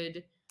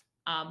childhood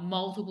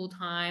multiple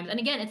times. And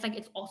again, it's like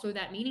it's also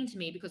that meaning to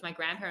me because my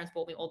grandparents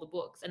bought me all the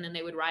books and then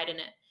they would write in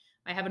it.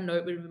 I have a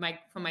note with my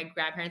from my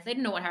grandparents. They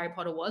didn't know what Harry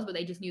Potter was, but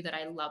they just knew that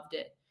I loved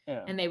it.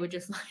 Yeah, And they would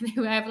just like they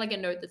would have like a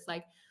note that's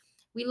like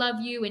we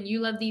love you and you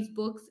love these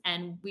books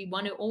and we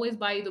want to always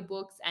buy you the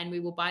books and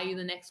we will buy you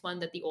the next one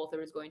that the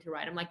author is going to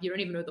write. I'm like, you don't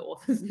even know the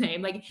author's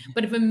name. Like,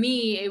 but for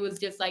me, it was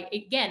just like,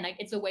 again, like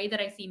it's a way that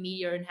I see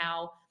media and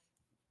how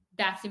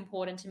that's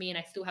important to me. And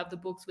I still have the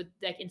books with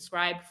like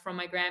inscribed from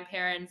my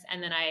grandparents.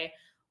 And then I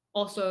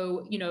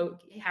also,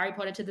 Harry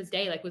Potter to this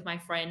day, like with my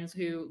friends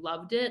who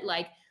loved it.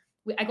 Like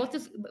I got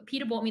this,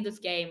 Peter bought me this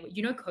game,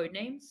 Code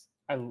Names?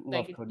 I love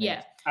Like, Codenames.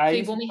 yeah. I So he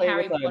used bought to me play with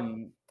Harry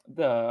Potter.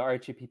 the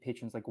RHAP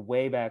patrons like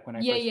way back when I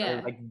Yeah, first started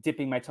yeah. like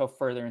dipping my toe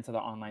further into the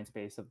online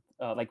space of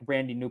like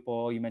Randy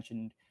Newpole. You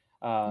mentioned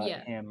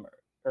Yeah. him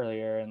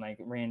earlier, and like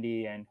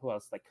Randy and who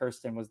else? Like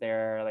Kirsten was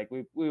there. Like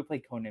we would play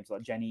Codenames a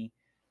lot. Jenny.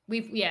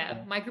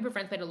 My group of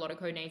friends played a lot of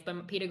code names,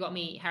 but Peter got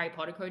me Harry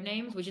Potter code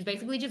names, which is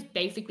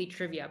basically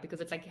trivia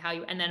because it's like how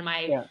you and then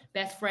my Yeah,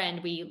 best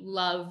friend, we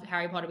love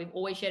Harry Potter. We've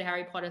always shared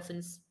Harry Potter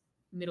since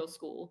middle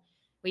school.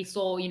 We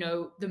saw,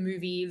 the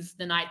movies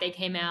the night they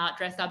came out,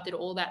 dressed up, did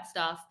all that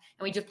stuff,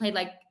 and we just played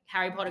like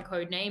Harry Potter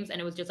code names, and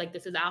it was just like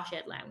this is our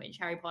shared language,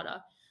 Harry Potter,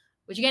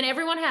 which again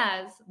everyone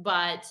has,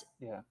 but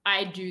yeah.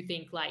 I do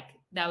think like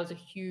that was a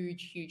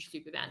huge, huge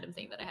super random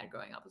thing that I had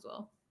growing up as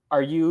well.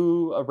 Are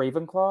you a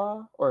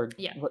Ravenclaw or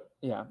Yeah, what?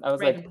 Yeah, I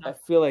was like, I Ravenclaw.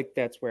 feel like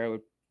that's where I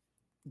would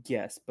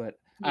guess, but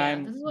Yeah,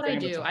 I'm this is what I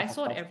very much do. a I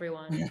sort Hufflepuff.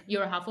 everyone.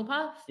 You're a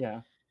Hufflepuff?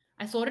 Yeah.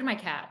 I sorted my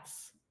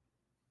cats.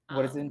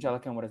 What is Um,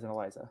 Angelica and what is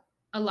Eliza?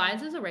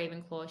 Eliza's a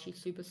Ravenclaw. She's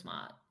super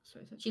smart. So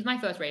she's my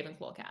first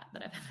Ravenclaw cat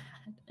that I've ever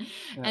had.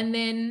 Yeah, And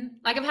then,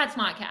 like, I've had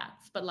smart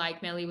cats, but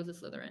like Melly was a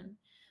Slytherin.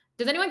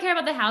 Does anyone care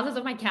about the houses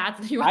of my cats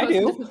that you were I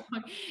hosting this?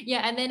 do.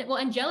 Yeah, and then, well,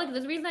 Angelica,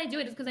 the reason I do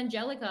it is because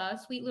Angelica,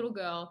 sweet little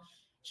girl,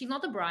 she's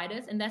not the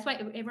brightest. And that's why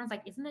everyone's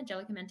like, isn't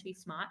Angelica meant to be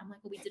smart? I'm like,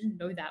 well, we didn't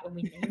know that when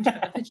we named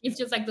her. She's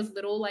just like this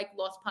little, like,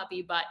 lost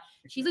puppy, but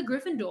she's a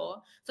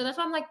Gryffindor. So that's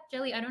why I'm like,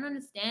 Jelly, I don't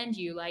understand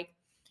you. Like,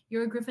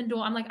 you're a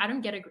Gryffindor. I'm like, I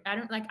don't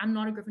like, I'm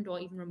not a Gryffindor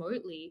even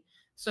remotely.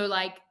 So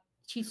like,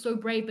 she's so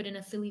brave, but in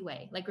a silly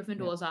way, like Yeah,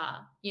 Gryffindors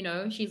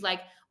are. She's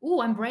like,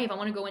 "Oh, I'm brave. I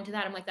want to go into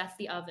that." I'm like, "That's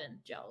the oven,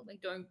 Gel.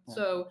 Like, don't." yeah,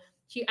 So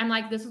I'm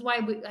like, "This is why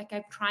like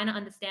I'm trying to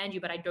understand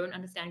you, but I don't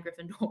understand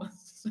Gryffindors."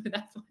 So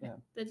that's why yeah.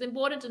 it's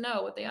important to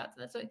know what they are.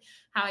 So that's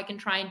how I can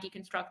try and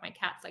deconstruct my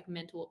cat's like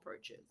mental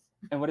approaches.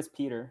 And what is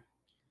Peter?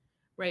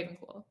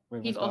 Ravenclaw.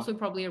 He's Ravenclaw. also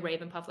probably a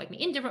Ravenpuff like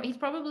me. Indifferent. He's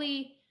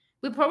probably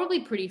We're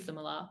probably pretty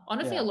similar.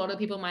 Honestly, a Yeah. lot of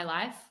people in my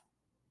life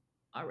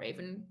are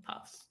Raven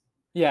puffs.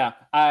 Yeah,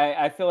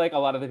 I feel like a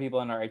lot of the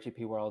people in our HEP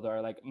world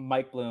are like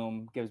Mike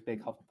Bloom gives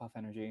big Hufflepuff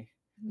energy.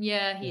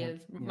 Yeah, he Yeah,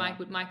 is. yeah. Mike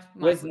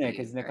Where's would Nick?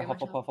 be Is Nick a very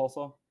much a Hufflepuff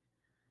also?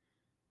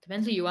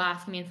 depends who you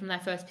ask. I mean, from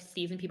that first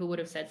season, people would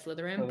have said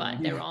Slytherin, but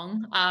Slytherin. they're Yeah.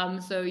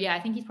 wrong. So yeah, I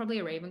think he's probably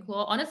a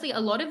Ravenclaw. Honestly, a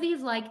lot of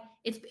these like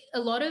it's a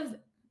lot of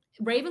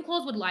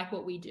Ravenclaws would like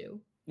what we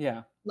do,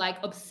 Yeah. like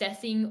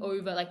obsessing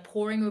over, like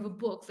poring over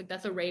books. Like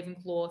that's a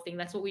Ravenclaw thing.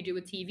 That's what we do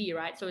with TV,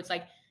 right? So it's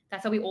like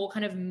that's how we all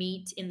kind of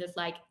meet in this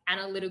like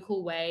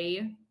analytical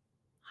way,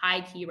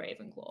 high key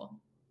Ravenclaw.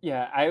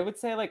 Yeah, I would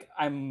say like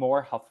I'm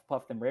more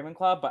Hufflepuff than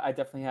Ravenclaw, but I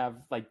definitely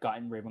have like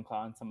gotten Ravenclaw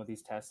on some of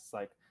these tests.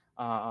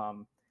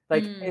 Um,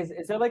 like Mm,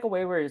 is there like a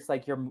way where it's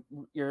like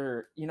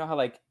you're you know how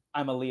like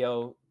I'm a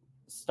Leo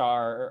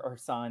star or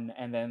sun,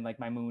 and then like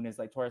my moon is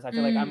like Taurus. I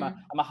feel like mm.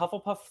 I'm a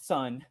Hufflepuff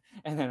sun,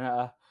 and then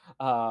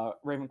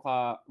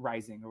Ravenclaw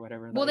rising or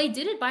whatever. Well, Like they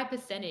did it by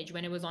percentage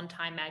when it was on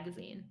Time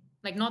Magazine,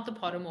 like not the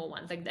Pottermore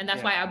ones. Like, and that's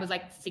yeah, why I was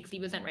like 60%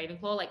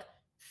 Ravenclaw, like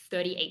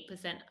 38%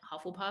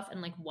 Hufflepuff,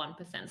 and like 1%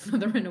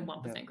 Slytherin and yeah.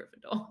 1%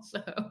 Gryffindor.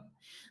 So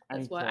I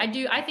that's need why to. I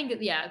do. I think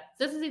yeah,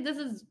 this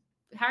is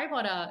Harry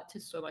Potter to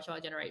so much of our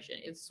generation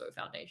is so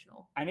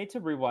foundational. I need to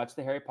rewatch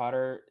the Harry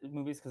Potter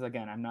movies because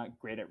again, I'm not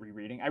great at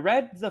rereading. I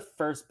read the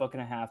first book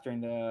and a half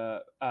during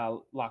the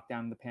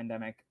lockdown, the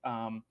pandemic,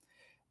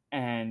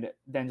 and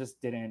then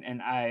just didn't.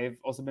 And I've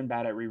also been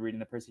bad at rereading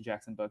the Percy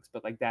Jackson books,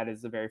 but like that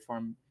is a very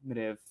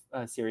formative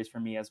series for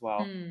me as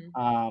well. Mm.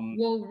 Um,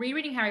 Well,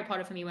 rereading Harry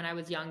Potter for me when I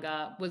was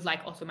younger was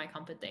like also my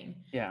comfort thing.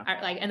 yeah,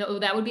 And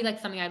that would be like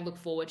something I'd look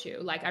forward to.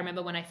 Like I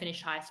remember when I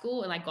finished high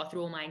school and like got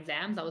through all my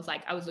exams, I was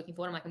looking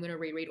forward. I'm like, I'm going to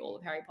reread all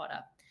of Harry Potter.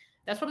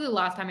 That's probably the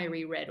last time I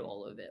reread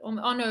all of it. Oh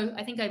no,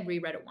 I think I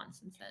reread it once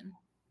since then.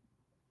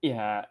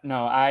 yeah.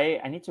 No,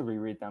 I need to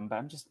reread them,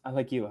 but I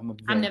like you. I'm a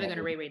I'm very never bad going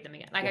to reader. reread them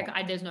again. Like Yeah.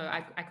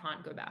 I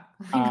can't go back.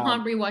 I Um,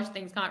 can't rewatch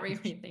things. Can't did,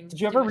 reread things. did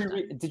you Too ever much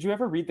time. Did you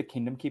ever read The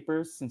Kingdom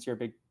Keepers? Since you're a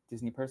big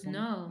Disney person,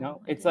 No,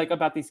 no. I It's like didn't.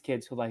 about these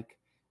kids who like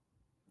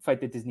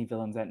fight the Disney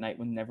villains at night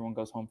when everyone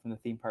goes home from the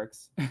theme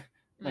parks. That's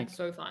Like,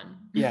 so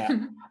fun. yeah.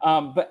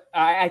 But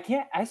I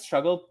can't. I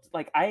struggled.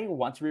 Like, I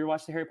want to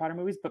rewatch the Harry Potter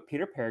movies, but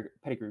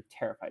Pettigrew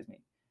terrifies me.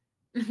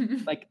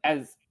 Like,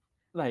 as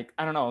like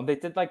I don't know. They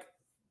did like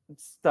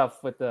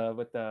stuff with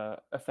the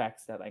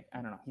effects that like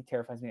I don't know. He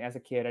terrifies me as a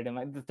kid. I didn't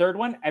like the third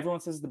one. Everyone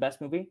says is the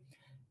best movie.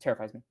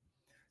 Terrifies me.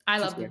 I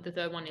Too love scary. the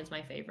third one is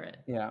my favorite.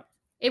 Yeah.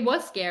 It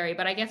was scary,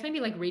 but I guess maybe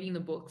like reading the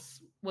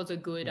books was a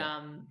good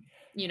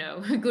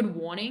Yeah. a good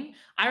warning.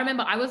 I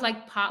remember I was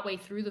like partway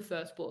through the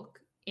first book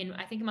in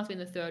I think it must have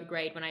been the third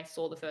grade when I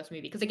saw the first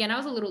movie. Because again, I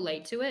was a little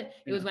late to it.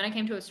 It was Yeah. when I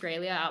came to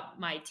Australia,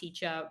 my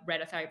teacher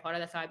read us Harry Potter.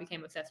 That's how I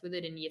became obsessed with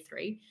it in year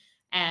three.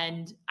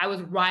 And I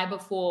was right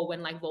before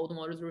when like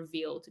Voldemort was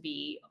revealed to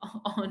be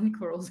on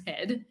Quirrell's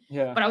head.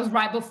 Yeah. But I was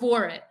right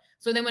before it.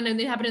 So then when it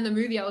happened in the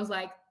movie, I was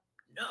like,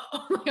 no.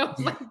 I was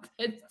like,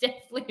 it's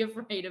definitely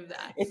afraid of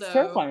that. It's So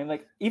terrifying.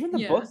 Like even the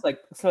yeah. books, like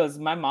so as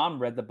my mom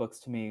read the books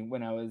to me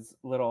when I was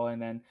little,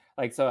 and then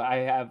like so I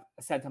have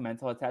a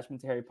sentimental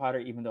attachment to Harry Potter,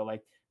 even though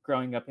like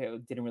growing up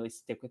it didn't really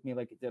stick with me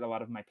like it did a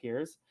lot of my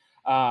peers.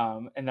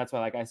 And that's why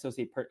like I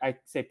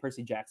say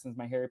Percy Jackson's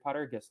my Harry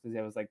Potter just because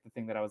it was like the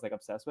thing that I was like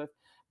obsessed with.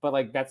 But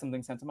like that's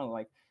something sentimental.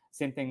 Like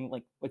same thing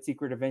like with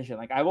Secret Invasion.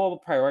 Like I will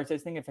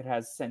prioritize thing if it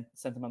has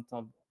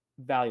sentimental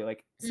value.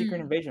 Like Secret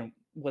Mm, Invasion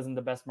wasn't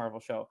the best Marvel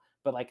show,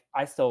 but like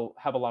I still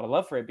have a lot of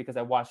love for it because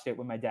I watched it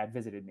when my dad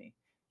visited me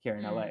here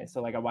in LA. mm.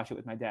 So like I watched it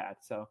with my dad.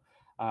 So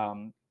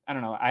I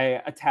don't know.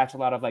 I attach a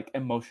lot of like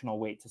emotional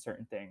weight to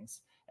certain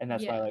things, and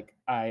that's why Yeah. like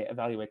I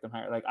evaluate them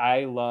higher. Like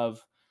I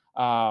love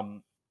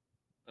um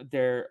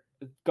their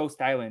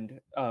Ghost Island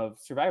of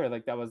Survivor.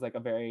 Like that was like a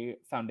very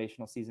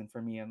foundational season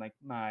for me and like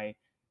my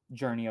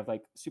journey of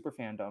like super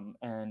fandom.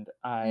 And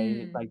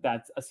I like Mm.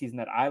 that's a season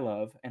that I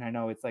love, and I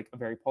know it's like a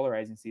very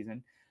polarizing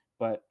season,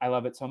 but I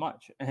love it so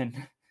much.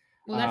 And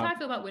Well, that's how um I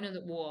feel about Winners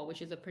at War,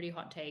 which is a pretty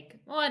hot take.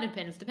 Well, it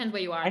depends. Depends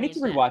where you are I on the need to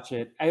internet. rewatch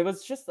it. I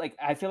was just like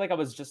I feel like I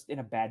was just in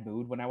a bad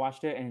mood when I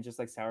watched it, and it just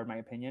like soured my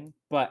opinion.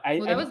 But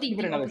Well, I that need was to give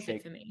it the another opposite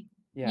shake. for me.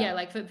 Yeah, Yeah,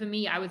 like for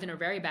me, I was in a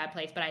very bad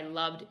place, but I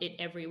loved it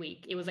every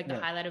week. It was like the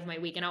yeah, highlight of my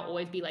week, and I'll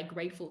always be like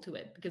grateful to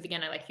it because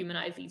again, I like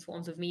humanize these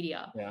forms of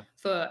media yeah.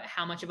 for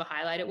how much of a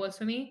highlight it was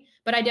for me.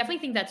 But I definitely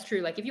think that's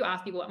true. Like if you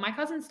ask people, my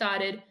cousin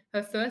started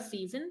her first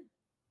season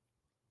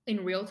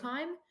in real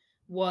time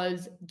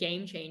was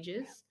Game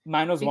Changers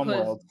Mine was One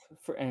because World,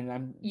 and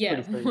I'm pretty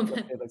yeah, sure you'll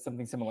say like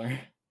something similar.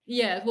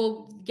 yeah,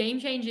 well, Game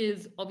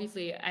Changers,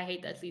 obviously, I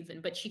hate that season,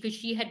 but because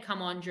she had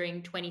come on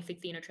during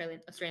 2016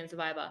 Australian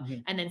Survivor,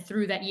 Mhm. and then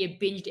through that year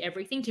binged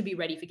everything to be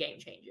ready for Game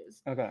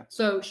Changers. Okay.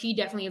 So she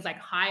definitely is like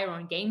higher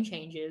on Game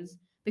Changers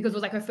because it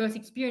was like her first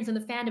experience in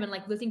the fandom and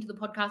like listening to the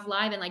podcast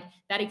live and like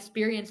that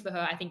experience for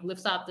her, I think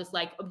lifts up this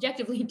like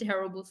objectively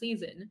terrible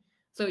season.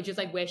 So it's just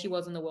like where she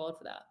was in the world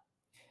for that.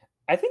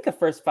 I think the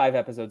first 5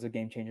 episodes of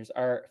Game Changers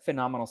are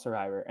phenomenal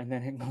Survivor, and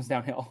then it goes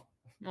downhill.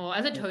 Well,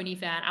 as a Yeah. Tony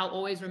fan, I'll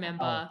always Oh,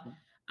 remember okay.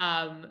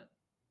 um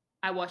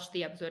I watched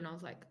the episode and I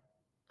was like,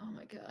 Oh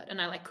my God.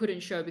 And I like couldn't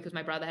show because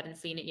my brother hadn't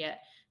seen it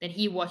yet. Then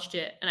he watched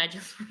it and I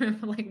just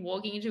remember like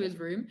walking into his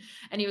room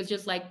and he was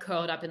just like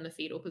curled up in the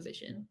fetal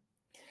position.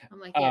 I'm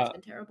like, yeah, it's Uh,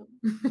 been terrible.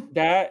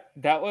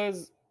 that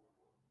was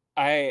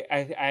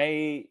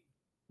I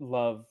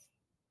love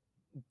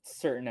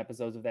certain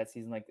episodes of that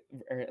season, like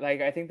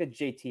I think the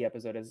JT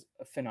episode is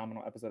a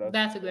phenomenal episode. I was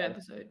That's a good so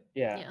episode.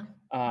 yeah. Yeah,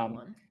 that Um,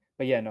 one.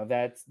 but yeah, no,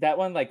 that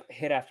one like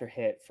hit after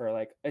hit for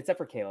like except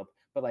for Caleb,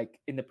 but like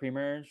in the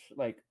pre-merge,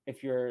 like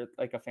if you're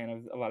like a fan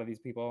of a lot of these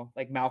people,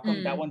 like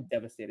Malcolm, that one Mm.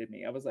 devastated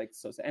me. I was like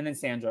so sad. And then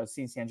Sandra,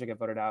 seeing Sandra get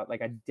voted out,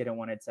 like I didn't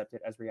want to accept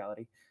it as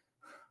reality.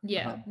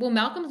 Yeah. Um, Well,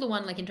 Malcolm's the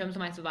one, like, in terms of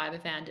my Survivor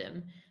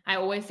fandom, I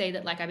always say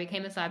that, like, I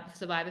became a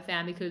Survivor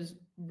fan because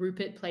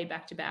Rupert played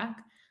back to back.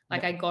 yeah,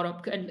 Like, I got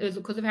up, and it was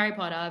because of Harry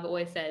Potter, I've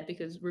always said,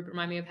 because Rupert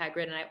reminded me of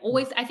Hagrid. And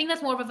mm, I think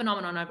that's more of a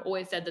phenomenon. I've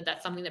always said that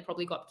that's something that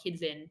probably got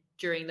kids in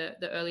during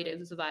the early days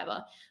of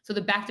Survivor. So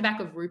the back to back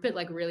of Rupert,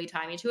 like, really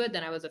tied me to it.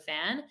 Then I was a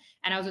fan.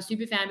 And I was a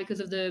super fan because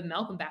of the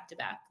Malcolm back to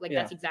back. Like, yeah,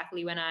 that's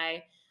exactly when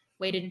I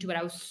waded into it.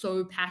 I was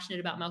so passionate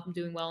about Malcolm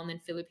doing well and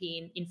then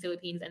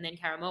Philippines and then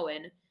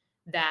Karamoan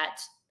that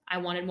I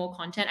wanted more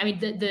content. I mean,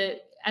 the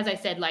as I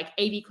said, like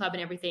AV Club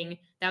and everything,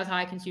 that was how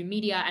I consumed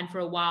media. And for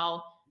a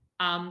while,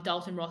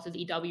 Dalton Ross's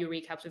EW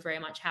recaps were very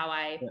much how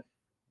I yeah.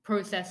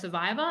 processed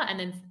Survivor. And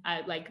then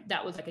like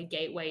that was like a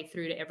gateway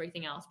through to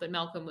everything else. But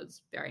Malcolm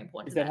was very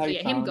important Is to that that. how So you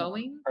yeah, him found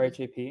going was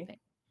RHAP?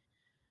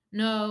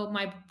 no,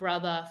 my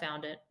brother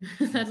found it.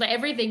 That's like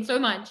everything so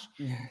much.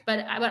 Yeah.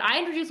 But I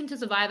introduced him to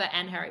Survivor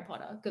and Harry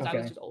Potter because I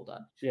was Okay. just older.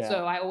 Yeah.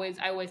 So I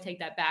always take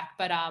that back.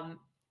 But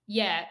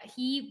yeah,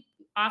 he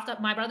after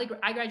my brother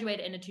I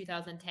graduated in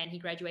 2010, he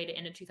graduated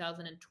in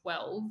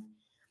 2012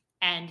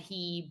 and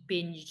he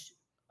binged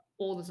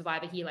all the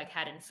Survivor he like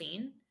hadn't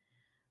seen.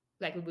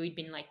 Like we'd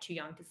been like too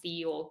young to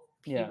see or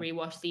he Yeah.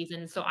 rewatched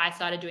seasons. So I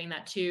started doing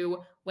that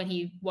too. When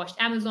he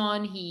watched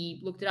Amazon,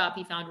 he looked it up,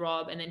 he found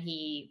Rob, and then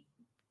he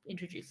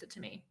introduced it to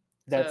me.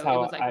 That's So it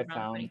how was like I around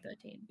found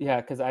 2013.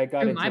 yeah, because I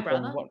got Through into my it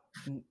during brother?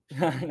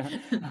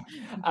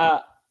 one uh,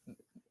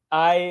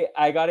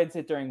 I got into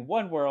it during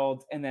One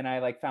World, and then I,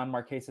 like, found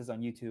Marquesas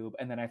on YouTube,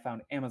 and then I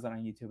found Amazon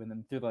on YouTube, and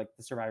then through, like,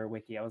 the Survivor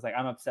Wiki, I was like,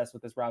 "I'm obsessed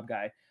with this Rob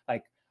guy,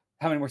 like,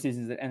 how many more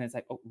seasons is it?" And it's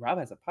like, "Oh, Rob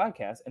has a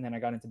podcast," and then I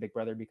got into Big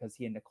Brother because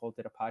he and Nicole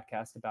did a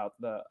podcast about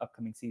the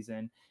upcoming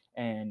season,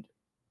 and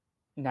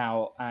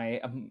now I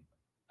am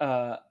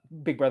a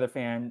Big Brother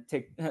fan,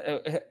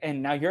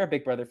 and now you're a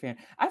Big Brother fan.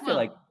 I feel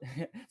like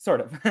Well,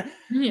 sort of.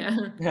 yeah.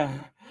 Yeah.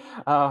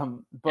 At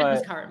this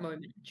But current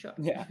moment, sure.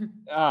 yeah.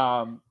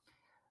 Um,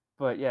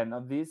 but yeah, no,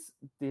 this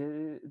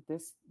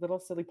little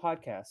silly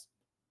podcast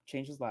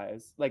changes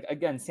lives. Like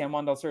again, San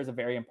Juan del Sur is a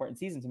very important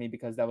season to me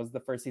because that was the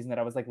first season that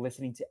I was like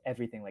listening to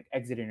everything, like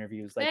exit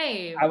interviews. Like I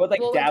Same. would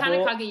like Well, kind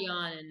of dabble.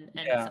 Kagayan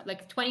and Yeah. so,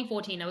 like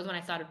 2014, that was when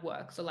I started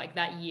work. So like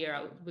that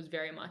year was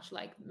very much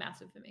like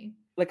massive for me.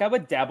 Like I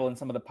would dabble in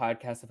some of the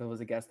podcasts if it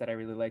was a guest that I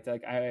really liked.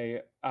 Like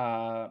I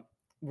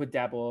would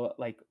dabble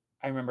like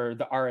I remember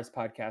the RS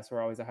podcasts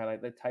were always a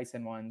highlight, the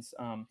Tyson ones.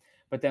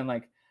 But then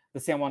like the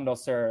San Juan del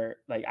Sur,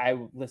 like I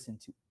would listen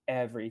to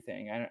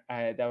everything. And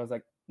I that was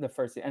like the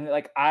first and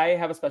like I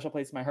have a special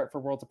place in my heart for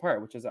Worlds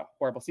Apart, which is a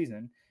horrible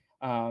season.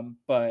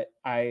 But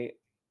I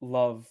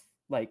love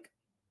like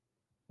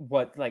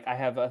what like I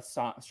have a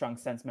strong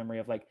sense memory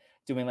of like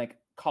doing like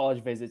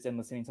college visits and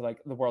listening to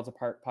like the Worlds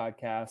Apart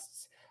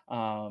podcasts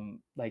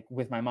like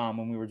with my mom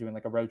when we were doing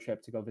like a road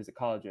trip to go visit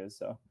colleges.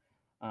 So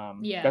that's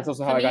Yeah.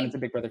 also how For I got into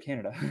me, Big Brother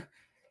Canada.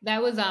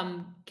 that was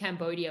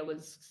Cambodia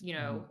was,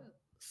 Mhm.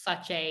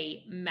 such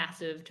a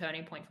massive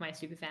turning point for my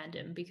super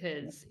fandom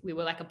because we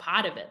were like a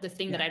part of it, the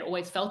thing that Yeah. I'd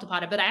always felt a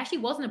part of, but I actually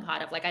wasn't a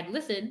part of. Like I'd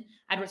listen,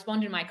 I'd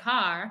respond in my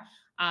car.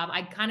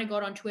 I kind of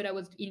got on Twitter,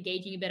 was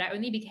engaging a bit. I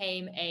only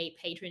became a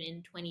patron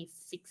in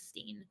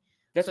 2016.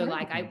 That's So when I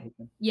like became a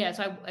patron. yeah,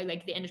 so I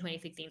like the end of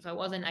 2016. So I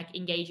wasn't like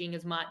engaging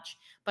as much,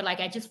 but like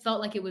I just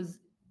felt like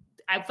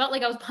I felt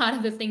like I was part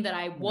of this thing that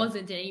I Yeah.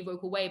 wasn't in any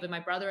vocal way, but my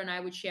brother and I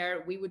would share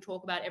it. We would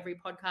talk about every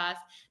podcast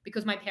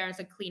because my parents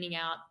are cleaning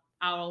out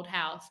our old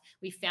house.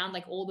 We found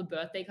like all the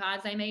birthday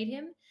cards I made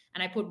him,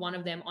 and I put one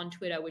of them on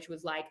Twitter, which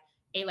was like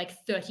a like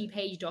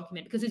 30-page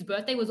document because his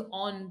birthday was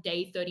on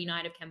day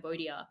 39 of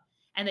Cambodia.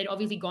 And they'd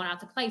obviously gone out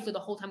to play. So the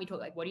whole time we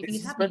talked, like, what do you think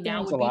Is is his happening birthday now?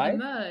 in Would be the July?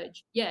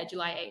 merge. Yeah,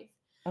 July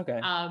 8th. Okay.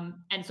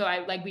 And so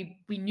I like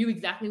we knew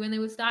exactly when they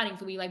were starting,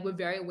 so we like were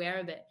very aware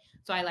of it.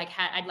 So I'd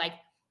like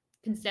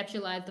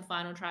conceptualized the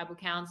final tribal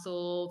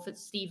council for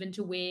Stephen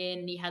to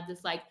win. He had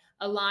this like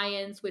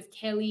alliance with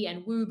Kelly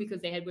and Wu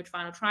because they had which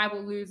final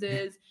tribal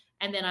losers.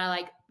 And then I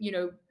like,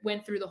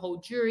 went through the whole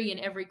jury and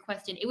every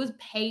question. It was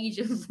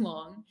pages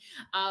long.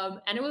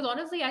 And it was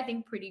honestly, I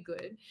think, pretty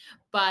good.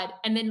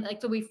 And then like,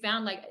 so we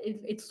found like,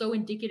 it's so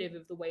indicative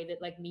of the way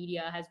that like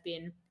media has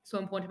been so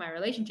important to my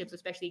relationships,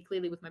 especially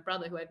clearly with my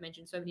brother, who I've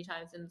mentioned so many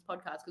times in this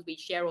podcast, because we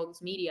share all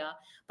this media.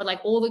 But like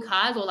all the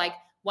cards, or like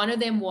one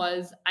of them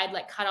was I'd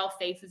like cut our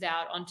faces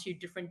out onto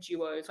different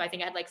duos. So I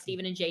think I had like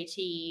Stephen and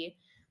JT,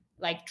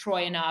 like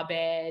Troy and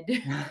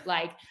Abed,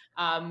 like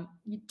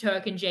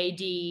Turk and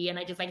JD, and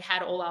I just like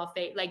had all our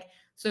like,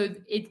 so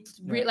it's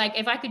Right. like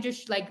if I could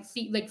just like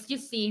see, like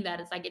just seeing that,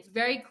 it's like it's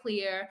very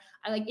clear.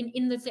 I like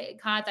in the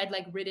cards I'd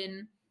like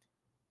written,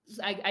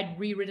 I'd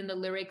rewritten the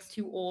lyrics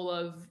to all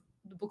of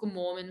the Book of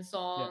Mormon Yeah.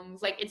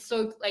 songs. Like it's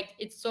so like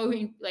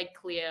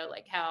clear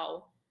like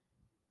how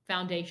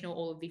foundational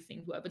all of these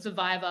things were. But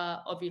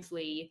Survivor,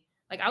 obviously,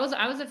 like I was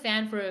a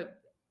fan for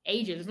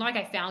ages. It's not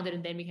like I found it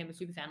and then became a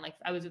super fan. Like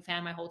I was a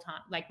fan my whole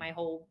time, like my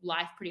whole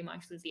life, pretty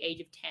much since the age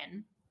of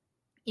 10.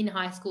 In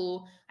high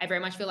school, I very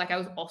much feel like I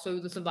was also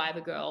the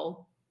Survivor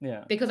girl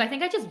Yeah. because I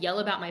think I just yell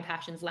about my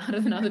passions louder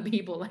than other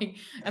people. Like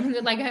I'm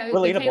like the Taylor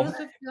Relatable.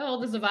 Swift girl,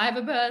 the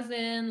Survivor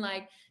person.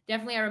 Like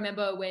definitely, I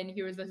remember when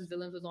Heroes versus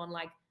Villains was on,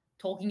 like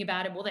talking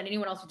about it more than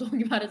anyone else was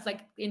talking about it. It's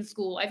like in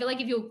school. I feel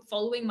like if you're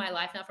following my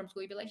life now from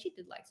school, you'd be like, she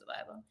did like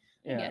Survivor.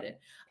 I Yeah. get it.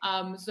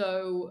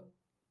 So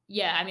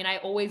yeah, I mean, I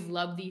always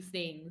loved these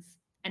things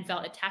and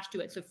felt attached to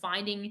it. So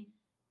finding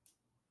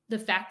the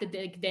fact that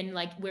then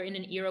like we're in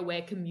an era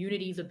where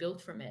communities are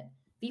built from it.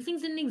 These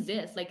things didn't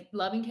exist. Like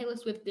loving Taylor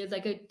Swift, there's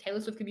like a Taylor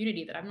Swift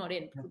community that I'm not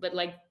in, but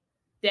like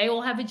they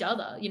all have each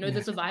other. You know, the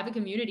Yeah. Survivor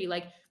community,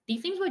 like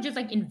these things were just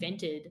like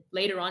invented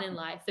later on in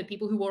life for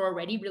people who were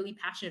already really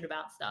passionate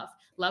about stuff,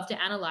 loved to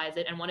analyze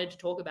it and wanted to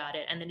talk about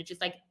it, and then it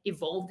just like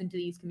evolved into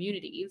these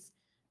communities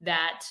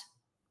that,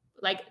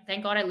 like,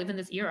 thank God I live in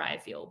this era. I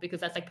feel because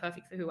that's like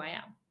perfect for who I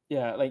am.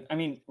 Yeah, like I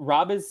mean,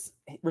 Rob is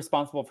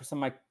responsible for some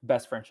of my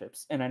best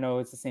friendships, and I know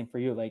it's the same for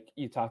you. Like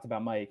you talked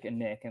about Mike and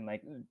Nick, and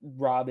like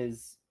Rob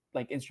is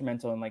like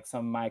instrumental in like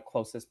some of my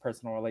closest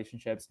personal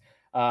relationships.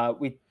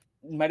 We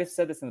might have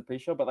said this in the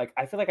pre-show, but like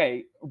I feel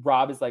like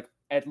Rob is like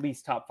at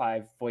least top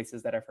 5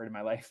 voices that I've heard in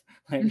my life.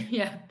 Like, Yeah,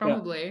 yeah.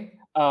 probably.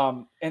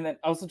 And then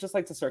also just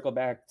like to circle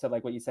back to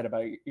like what you said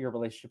about your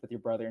relationship with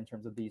your brother in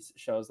terms of these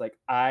shows. Like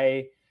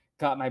I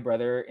got my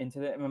brother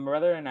into it. My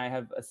brother and I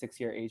have a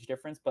 6-year age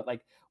difference, but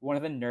like one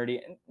of the nerdy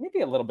and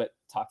maybe a little bit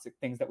toxic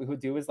things that we would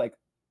do is like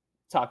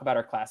talk about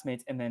our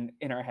classmates and then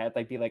in our head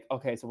like be like,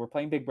 okay, so we're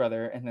playing Big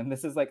Brother, and then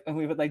this is like, and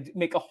we would like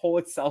make a whole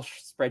Excel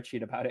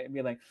spreadsheet about it and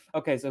be like,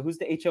 okay, so who's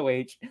the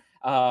HOH,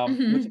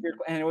 which of your,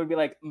 and it would be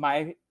like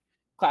my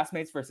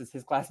classmates versus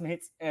his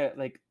classmates, and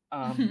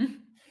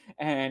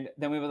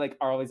then we would like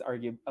always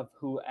argue of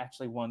who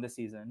actually won the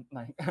season,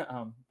 like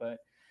but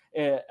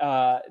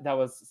that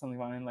was something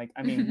fun. And like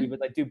I mean we would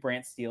like do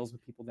branch steals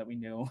with people that we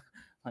knew.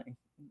 Like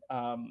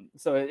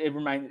so it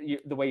reminds you,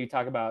 the way you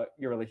talk about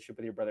your relationship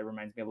with your brother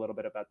reminds me a little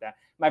bit about that.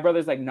 My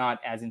brother's like not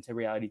as into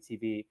reality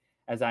TV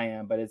as I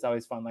am, but it's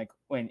always fun like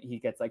when he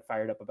gets like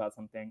fired up about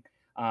something.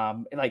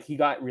 Like he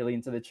got really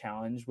into the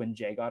challenge when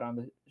Jay got on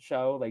the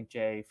show, like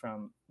Jay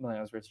from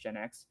Millennials vs Gen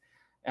X,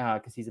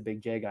 because he's a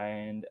big J guy,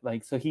 and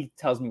like so he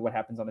tells me what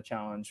happens on the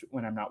challenge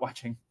when I'm not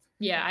watching.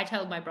 Yeah, I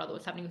tell my brother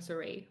what's happening with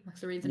Suri. Like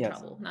Suri's in Yes.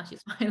 trouble. Now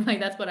she's fine.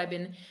 Like that's what I've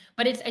been.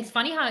 But it's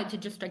funny how to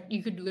just like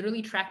you could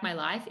literally track my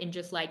life in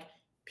just like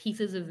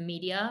pieces of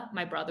media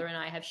my brother and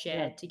I have Yeah.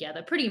 shared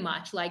together. Pretty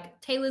much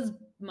like Taylor's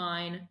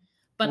mine,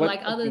 but What's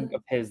like something other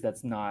of his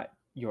that's not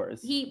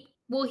yours?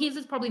 his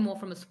is probably more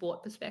from a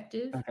sport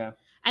perspective. Okay.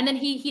 And then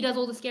he does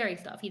all the scary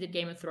stuff. He did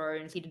Game of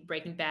Thrones. He did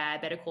Breaking Bad,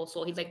 Better Call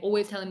Saul. He's like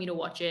always telling me to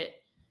watch it,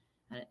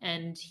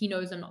 and he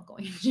knows I'm not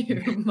going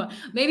to.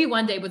 Maybe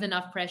one day with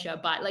enough pressure,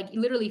 but like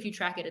literally, if you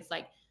track it, it's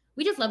like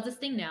we just love this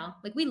thing now.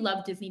 Like we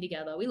love Disney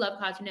together. We love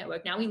Cartoon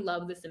Network. Now we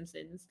love The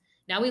Simpsons.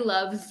 Now we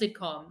love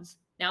sitcoms.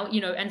 Now and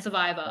Yeah.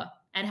 Survivor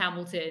and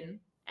Hamilton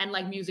and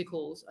like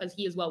musicals, as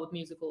he as well with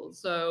musicals.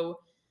 So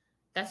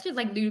that's just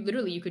like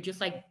literally, you could just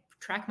like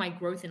track my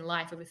growth in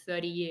life over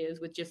 30 years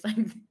with just like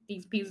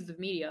these pieces of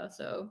media.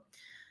 So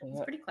it's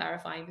Yeah. pretty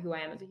clarifying for who I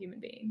am as a human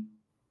being.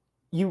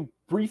 You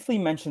briefly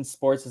mentioned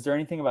sports. Is there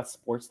anything about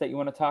sports that you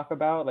want to talk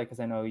about? Like,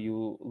 because I know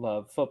you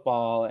love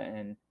football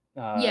and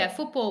Yeah,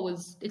 football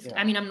was it's yeah,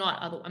 I mean, I'm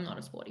not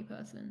a sporty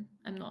person.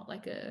 I'm not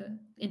like a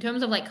in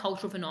terms of like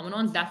cultural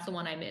phenomenons, that's the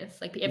one I miss.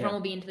 Like yeah. everyone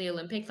will be into the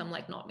Olympics, I'm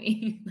like not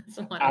me. That's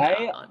the one I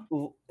can't I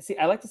on. see.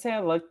 I like to say I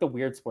like the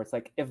weird sports.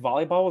 Like, if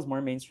volleyball was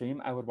more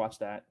mainstream, I would watch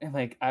that. And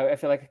like, I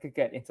feel like I could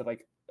get into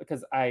like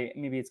because I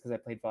maybe it's because I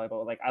played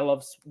volleyball. Like, I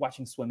love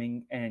watching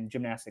swimming and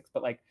gymnastics,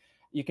 but like,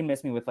 you can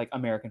miss me with like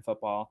American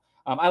football.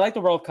 I like the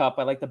World Cup.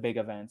 I like the big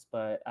events,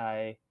 but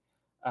uh,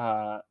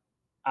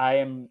 I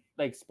am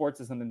like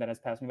sports is something that has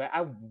passed me by.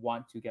 I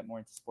want to get more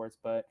into sports,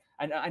 but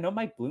I know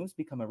Mike Bloom's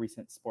become a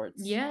recent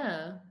sports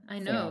Yeah, I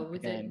fan know.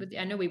 again.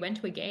 I know we went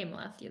to a game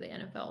last year, the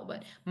NFL,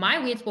 but my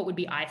weird sport would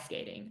be ice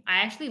skating. I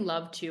actually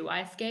love to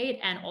ice skate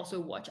and also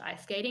watch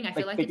ice skating. I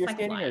feel Like like it's figure like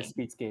skating or flying.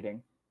 speed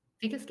skating?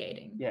 Figure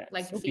skating. Yeah,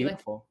 Like so see like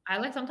beautiful. I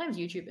like sometimes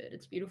YouTube it.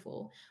 It's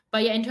beautiful.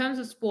 But yeah, in terms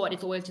of sport,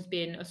 it's always just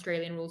been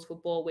Australian rules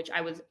football, which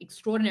I was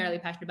extraordinarily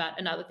passionate about.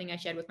 Another thing I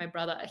shared with my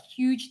brother, a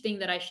huge thing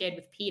that I shared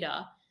with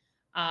Peter.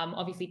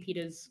 Obviously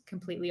Peter's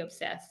completely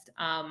obsessed.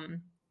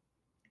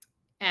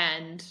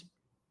 And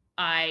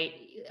I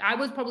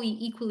was probably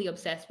equally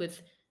obsessed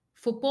with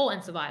football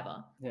and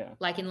Survivor. Yeah.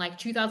 Like in like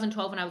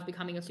 2012 when I was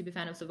becoming a super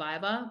fan of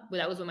Survivor,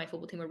 that was when my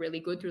football team were really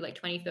good through like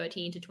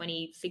 2013 to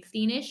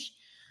 2016ish.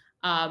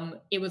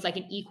 it was like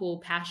an equal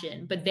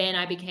passion. But then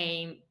I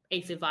became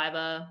a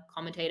Survivor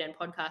commentator and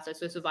podcaster.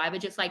 So Survivor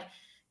just like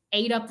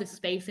ate up the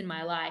space in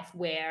my life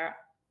where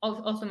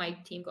also my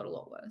team got a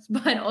lot worse,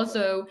 but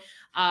also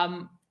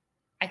um,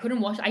 I couldn't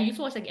watch. I used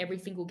to watch like every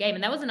single game,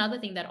 and that was another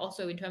thing that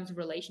also, in terms of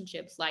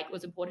relationships, like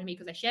was important to me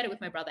because I shared it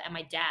with my brother and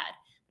my dad.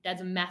 My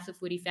dad's a massive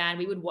footy fan.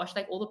 We would watch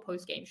like all the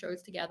post game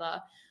shows together,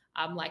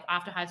 like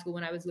after high school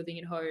when I was living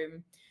at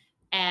home.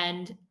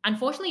 And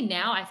unfortunately,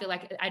 now I feel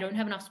like I don't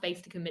have enough space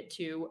to commit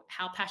to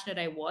how passionate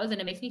I was. And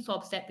it makes me so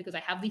upset because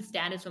I have these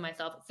standards for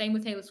myself. Same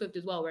with Taylor Swift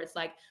as well, where it's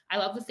like, I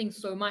love this thing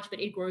so much,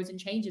 but it grows and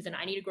changes and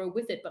I need to grow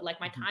with it. But like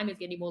my Mhm. time is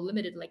getting more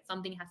limited. Like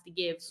something has to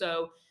give.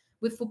 So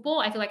with football,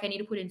 I feel like I need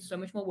to put in so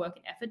much more work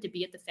and effort to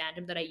be at the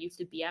fandom that I used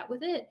to be at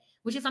with it,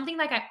 which is something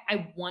like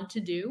I want to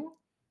do,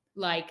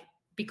 like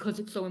because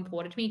it's so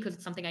important to me, because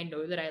it's something I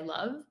know that I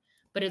love,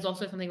 but it's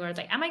also something where it's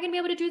like, am I going to be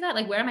able to do that?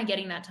 Like, where am I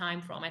getting that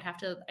time from? I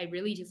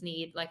really just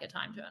need like a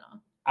time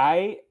turner.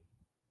 I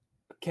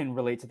can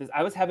relate to this.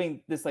 I was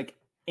having this like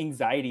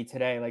anxiety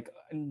today, like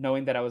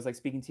knowing that I was like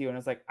speaking to you, and I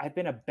was like, I've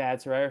been a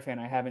bad Survivor fan.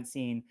 I haven't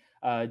seen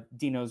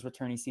Dino's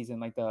returning season,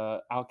 like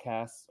the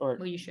Outcasts, or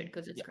Well, you should,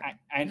 because it's yeah,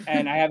 great.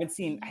 and I've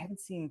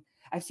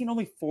seen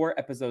only 4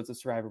 episodes of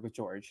Survivor with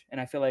George, and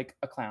I feel like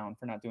a clown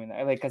for not doing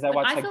that. Like, because I But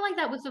watched I like feel like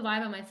that with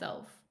Survivor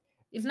myself.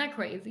 Isn't that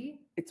crazy?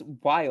 it's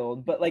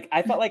wild, but like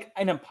I felt like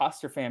an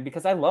imposter fan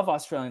because I love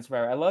Australian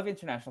Survivor, I love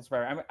international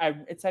Survivor.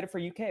 I'm excited for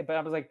UK, but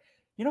I was like,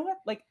 you know what?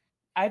 Like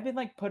I've been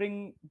like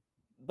putting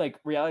like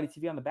reality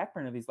TV on the back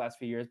burner these last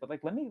few years, but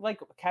like let me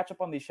like catch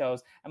up on these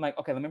shows. I'm like,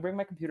 okay, let me bring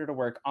my computer to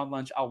work. On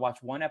lunch, I'll watch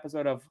one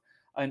episode of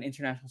an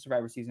international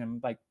Survivor season.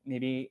 Like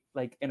maybe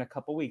like in a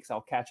couple weeks,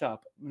 I'll catch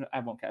up. I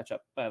won't catch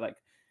up, but like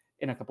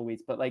in a couple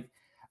weeks. But like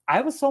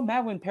I was so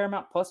mad when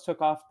Paramount Plus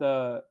took off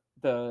the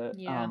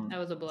Yeah, that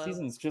was a blow.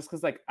 seasons just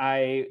because like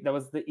I that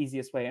was the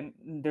easiest way, and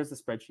there's a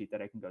spreadsheet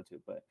that I can go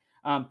to. But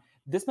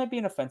this might be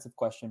an offensive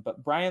question,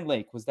 but Brian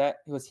Lake, was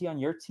he on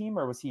your team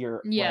or was he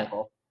your Yeah.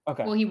 rival?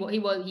 Okay. Well,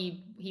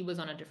 he was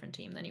on a different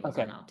team than he was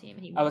Okay. on our team.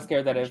 He I was won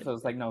scared that if premiership. it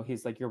was like, no,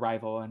 he's like your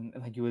rival and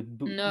like you would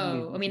leave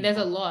No, I the mean, team there's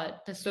a for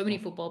lot. There's so him. many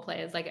football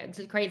players. Like,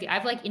 it's crazy.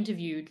 I've like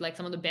interviewed like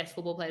some of the best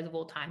football players of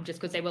all time just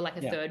because they were like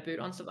a Yeah. third boot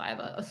on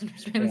Survivor,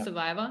 Australian Yeah.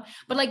 Survivor.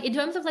 But like in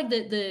terms of like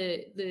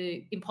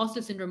the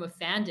imposter syndrome of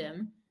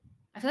fandom,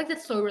 I feel like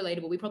that's so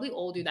relatable. We probably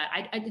all do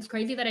that. It's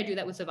crazy that I do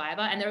that with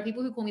Survivor, and there are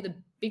people who call me the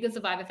biggest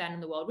Survivor fan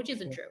in the world, which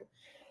isn't Yeah. true.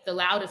 The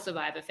loudest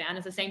Survivor fan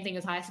is the same thing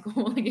as high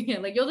school. Like,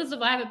 again, like you're the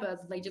Survivor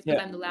person, like just because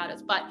Yeah. I'm the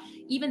loudest. But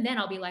even then,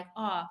 I'll be like,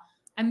 oh,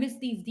 I miss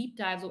these deep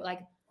dives, or like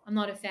I'm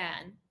not a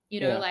fan.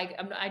 Yeah. Like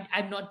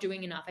I'm not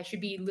doing enough. I should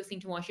be listening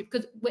to more shit,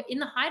 because in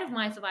the height of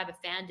my Survivor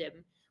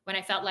fandom, when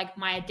I felt like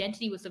my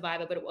identity was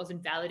Survivor, but it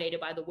wasn't validated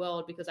by the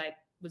world because I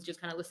was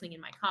just kind of listening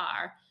in my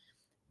car.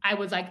 I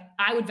was like,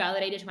 I would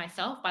validate it to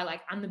myself by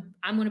like, I'm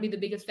gonna be the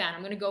biggest fan.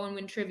 I'm gonna go and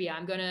win trivia.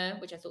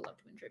 Which I still love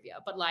to win trivia,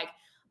 but like,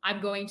 I'm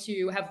going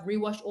to have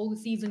rewatched all the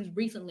seasons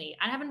recently.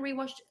 I haven't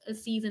rewatched a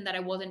season that I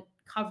wasn't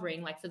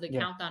covering, like for the Yeah.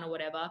 countdown or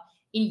whatever,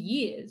 in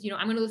years.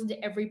 I'm gonna listen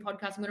to every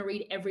podcast. I'm gonna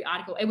read every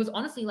article. It was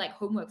honestly like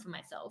homework for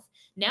myself.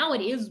 Now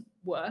it is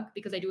work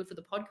because I do it for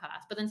the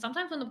podcast. But then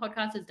sometimes when the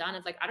podcast is done,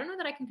 it's like, I don't know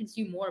that I can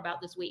consume more about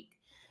this week.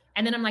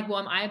 And then I'm like, well,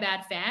 am I a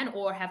bad fan,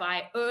 or have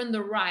I earned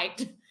the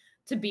right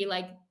to be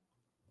like,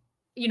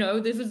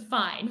 this is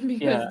fine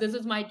because Yeah. this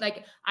is my,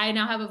 like, I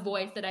now have a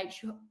voice that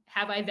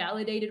have I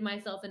validated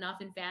myself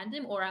enough in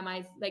fandom, or am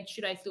I like,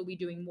 should I still be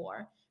doing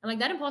more? And like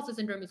that imposter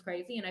syndrome is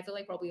crazy, and I feel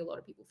like probably a lot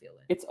of people feel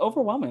it. It's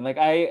overwhelming. Like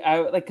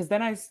I like because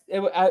then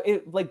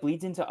it like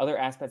bleeds into other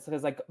aspects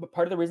because like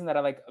part of the reason that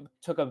I like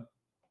took a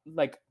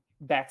like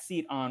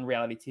backseat on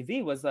reality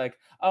TV was like,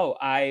 oh,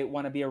 I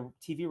want to be a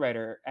TV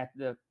writer at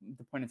the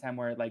point in time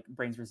where like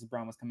Brains versus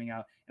Brawn was coming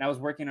out, and I was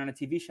working on a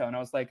TV show, and I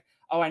was like,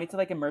 oh, I need to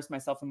like immerse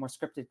myself in more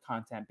scripted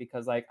content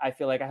because like I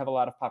feel like I have a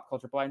lot of pop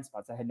culture blind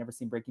spots. I had never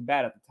seen Breaking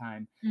Bad at the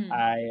time. Mm.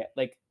 I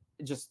like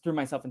just threw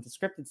myself into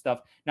scripted stuff,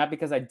 not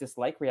because I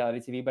dislike reality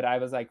TV, but I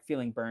was like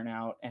feeling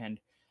burnout and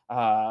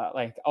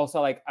like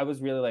also like I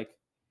was really like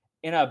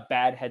in a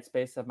bad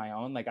headspace of my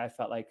own. Like I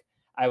felt like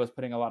I was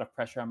putting a lot of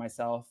pressure on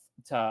myself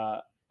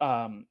to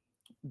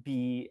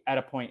be at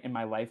a point in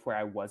my life where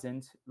I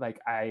wasn't. Like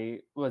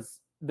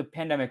the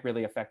pandemic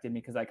really affected me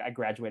because like I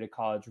graduated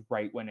college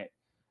right when it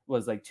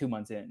was like 2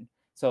 months in.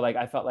 So like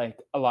I felt like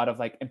a lot of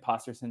like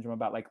imposter syndrome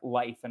about like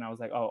life, and I was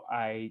like, oh,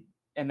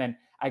 and then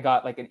I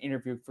got like an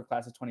interview for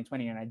class of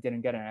 2020 and I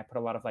didn't get it. And I put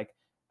a lot of like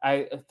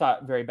I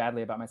thought very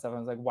badly about myself. I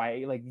was like,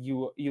 why? Like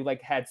you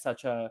like had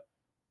such a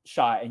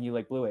shot and you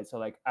like blew it. So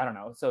like I don't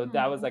know. So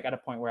that was Oh. like at a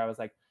point where I was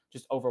like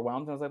just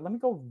overwhelmed. I was like, let me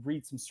go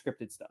read some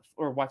scripted stuff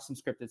or watch some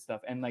scripted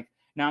stuff. And like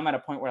now I'm at a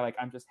point where like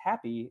I'm just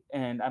happy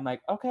and I'm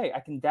like, okay, I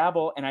can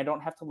dabble and I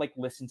don't have to like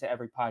listen to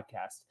every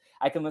podcast.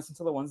 I can listen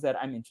to the ones that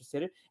I'm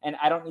interested in. And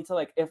I don't need to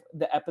like if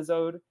the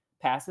episode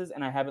passes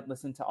and I haven't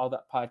listened to all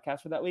the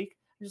podcasts for that week,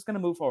 I'm just gonna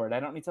move forward. I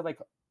don't need to like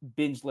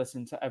binge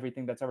listen to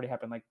everything that's already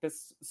happened. Like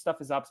this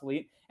stuff is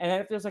obsolete. And then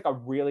if there's like a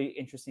really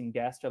interesting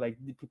guest or like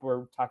people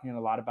are talking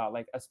a lot about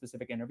like a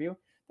specific interview,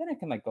 then I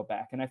can like go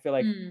back. And I feel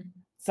like Mm.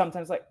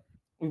 sometimes like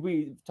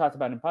we talked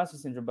about imposter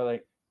syndrome, but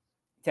like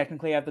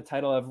technically I have the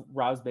title of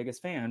Rob's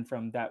biggest fan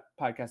from that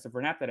podcast of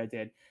Renap that I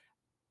did.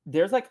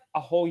 There's like a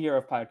whole year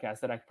of podcasts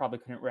that I probably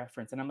couldn't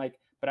reference. And I'm like,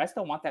 but I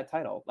still want that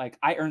title. Like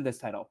I earned this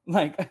title.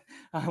 Like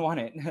I want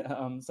it.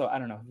 So I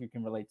don't know if you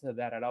can relate to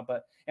that at all,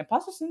 but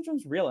imposter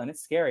syndrome's real and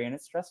it's scary and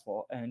it's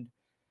stressful. And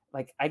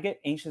like I get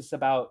anxious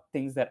about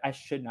things that I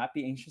should not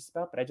be anxious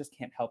about, but I just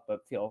can't help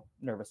but feel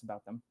nervous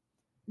about them.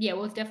 Yeah,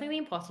 well, it's definitely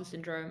the imposter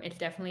syndrome. It's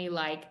definitely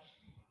like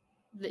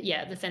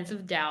the sense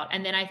of doubt.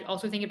 And then I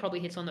also think it probably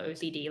hits on the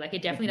OCD. Like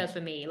it definitely Mhm. does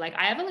for me. Like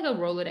I have like a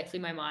Rolodex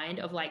in my mind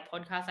of like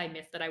podcasts I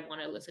missed that I want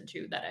to listen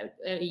to that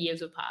years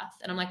have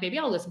passed. And I'm like, maybe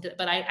I'll listen to it,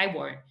 but I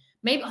won't.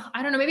 Maybe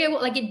I don't know. Maybe I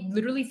will. Like it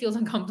literally feels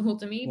uncomfortable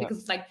to me Yeah. because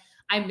it's like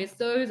I miss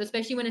those,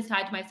 especially when it's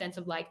tied to my sense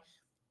of like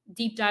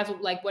deep dives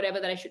of like whatever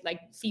that I should like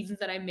seasons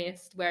that I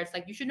missed where it's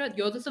like you should know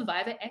you're the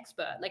survivor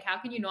expert. Like how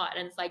can you not?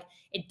 And it's like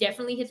it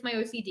definitely hits my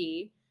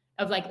OCD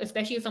of like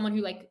especially as someone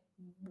who like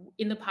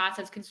in the past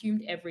has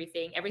consumed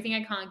everything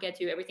I can't get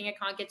to, everything I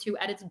can't get to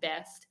at its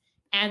best,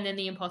 and then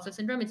the imposter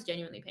syndrome. It's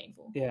genuinely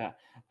painful. Yeah.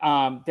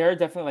 There are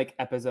definitely like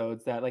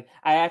episodes that like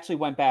I actually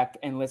went back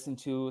and listened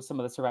to some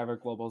of the Survivor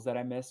Globals that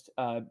I missed.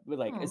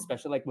 Like Oh,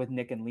 especially like with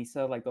Nick and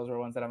Lisa, like those are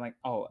ones that I'm like,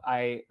 oh,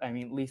 I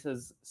mean,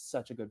 Lisa's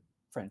such a good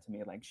friend to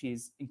me. Like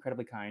she's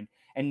incredibly kind.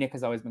 And Nick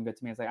has always been good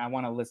to me. It's like I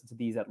want to listen to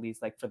these at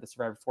least like for the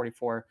Survivor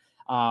 44.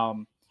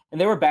 And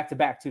they were back to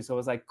back too. So it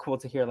was like cool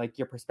to hear like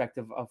your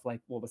perspective of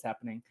like what was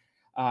happening.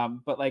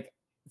 But like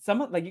some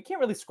like you can't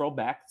really scroll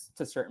back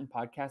to certain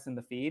podcasts in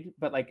the feed,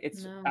 but like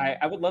it's no.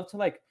 I would love to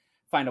like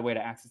find a way to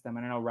access them.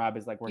 And I know Rob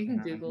is like You working can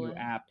on a Google new it.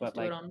 app, Just but do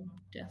it like on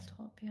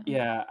desktop. Yeah.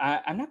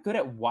 yeah, I'm not good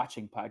at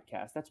watching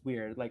podcasts. That's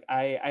weird. Like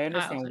I I also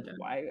understand don't.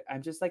 why.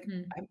 I'm just like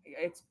Hmm.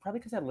 it's probably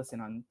because I listen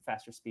on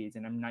faster speeds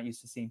and I'm not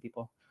used to seeing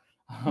people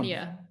um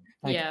Yeah.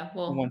 like Yeah. in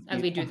Well, one as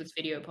speed. we do this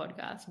video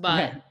podcast. Yeah,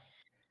 But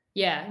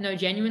yeah, no,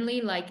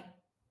 genuinely, like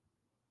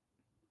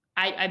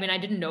I mean, I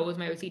didn't know it was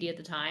my OCD at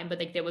the time, but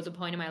like there was a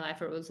point in my life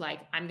where it was like,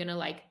 I'm gonna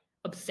like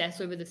obsess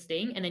over this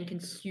thing and then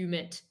consume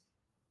it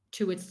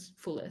to its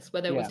fullest,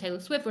 whether it was yeah, Taylor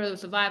Swift, whether it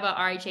was Survivor,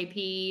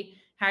 RHAP,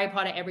 Harry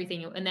Potter,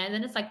 everything. And then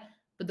it's like,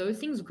 but those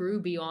things grew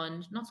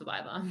beyond not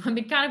Survivor. I've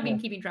been kind of yeah. been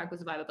keeping track with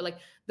Survivor, but like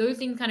those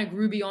things kind of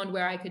grew beyond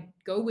where I could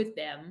go with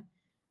them.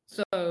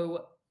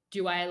 So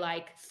do I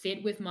like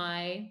sit with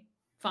my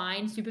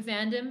fine super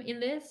fandom in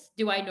this?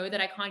 Do I know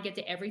that I can't get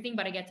to everything,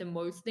 but I get to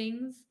most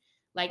things?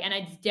 Like, and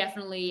it's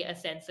definitely a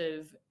sense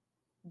of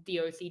the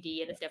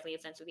OCD and it's definitely a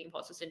sense of the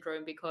imposter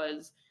syndrome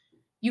because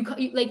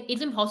like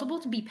it's impossible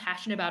to be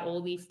passionate about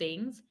all these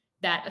things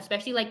that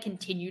especially like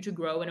continue to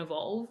grow and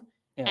evolve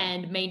Yeah.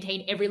 and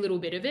maintain every little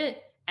bit of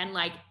it and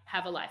like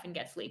have a life and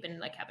get sleep and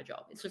like have a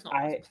job. It's just not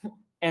I possible.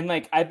 and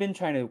like I've been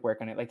trying to work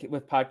on it. Like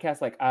with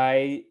podcasts, like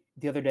I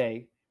the other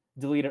day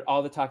deleted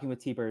all the Talking with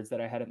T-Birds that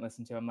I hadn't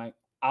listened to. I'm like,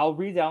 I'll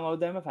re-download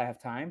them if I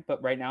have time,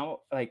 but right now,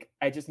 like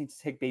I just need to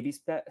take baby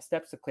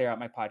steps to clear out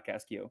my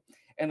podcast queue.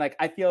 And like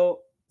I feel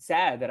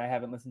sad that I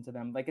haven't listened to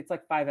them. Like it's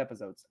like 5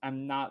 episodes.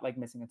 I'm not like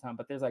missing a ton,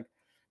 but there's like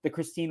the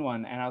Christine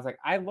one, and I was like,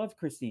 I love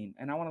Christine,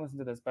 and I want to listen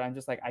to this, but I'm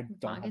just like, I You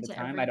don't can't have get the to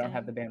time. I don't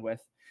have the everything. bandwidth.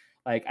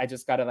 Like I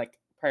just gotta like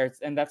prior,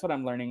 and that's what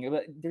I'm learning.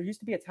 There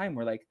used to be a time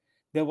where like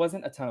there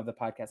wasn't a ton of the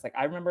podcast. Like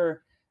I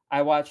remember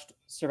I watched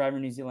Survivor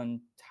New Zealand,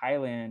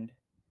 Thailand,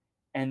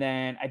 and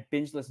then I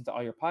binge listened to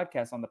all your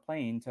podcasts on the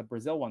plane to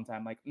Brazil one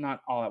time. Like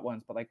not all at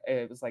once, but like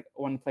it was like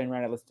one plane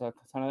ride. I listened to a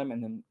ton of them,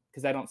 and then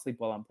because I don't sleep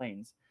well on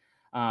planes,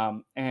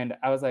 and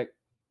I was like,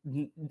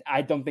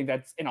 I don't think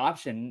that's an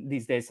option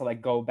these days to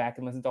like go back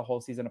and listen to a whole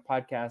season of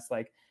podcasts,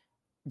 like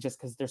just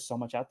because there's so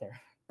much out there.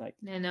 Like,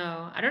 I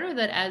know. I don't know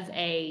that as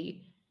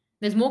a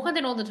there's more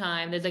content all the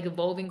time. There's like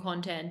evolving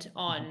content mhm.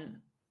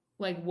 on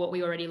like what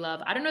we already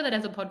love. I don't know that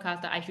as a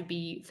podcaster I should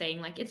be saying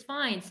like it's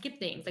fine, skip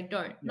things. Like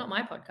don't. Yeah, Not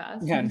my podcast.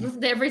 yeah, no,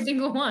 Listen to every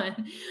single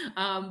one.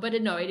 But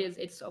no,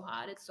 it's so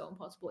hard. It's so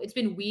impossible. It's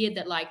been weird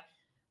that like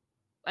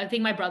I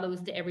think my brother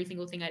listened to every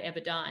single thing I'd ever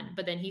done,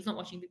 but then he's not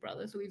watching Big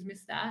Brother, so he's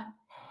missed that.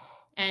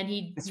 And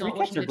he's his not recaps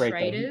watching are The great though.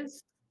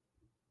 Traitors.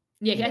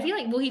 Yeah, I Yeah, feel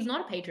like well, he's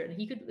not a patron.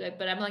 He could,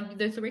 but I'm like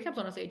those recaps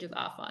honestly just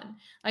are fun.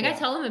 Like I yeah,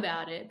 tell him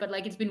about it, but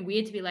like it's been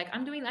weird to be like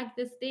I'm doing like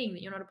this thing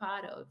that you're not a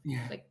part of. It's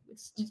yeah, like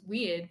it's just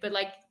weird. But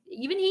like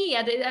even he,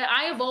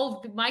 I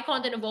evolved. My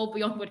content evolved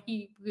beyond what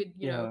he could,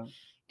 you know. yeah,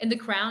 In The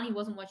Crown, he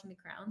wasn't watching The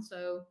Crown,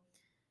 so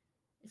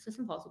it's just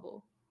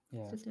impossible.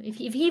 It's yeah,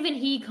 just if even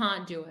he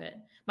can't do it.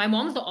 My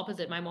mom's the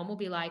opposite. My mom will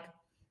be like,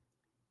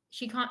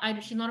 she can't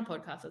she's not a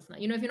podcast listener.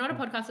 You know, if you're not a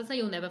yeah, podcast listener,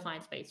 you'll never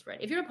find space for it.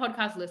 If you're a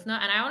podcast listener,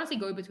 and I honestly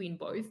go between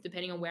both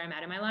depending on where I'm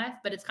at in my life,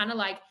 but it's kind of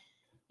like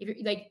if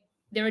you're like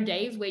there are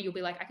days where you'll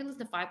be like, I can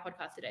listen to 5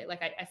 podcasts a day.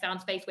 Like I found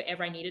space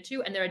wherever I needed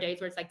to. And there are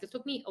days where it's like this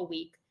took me a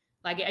week.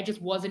 Like I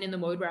just wasn't in the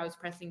mode where I was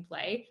pressing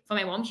play. For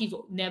my mom, she's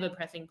never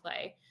pressing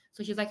play.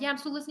 So she's like, yeah, I'm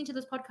still listening to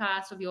this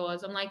podcast of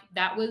yours. I'm like,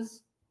 that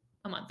was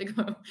a month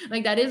ago.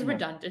 Like that is yeah.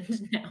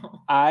 redundant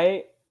now.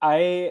 I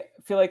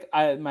feel like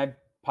my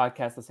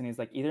podcast listening is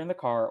like either in the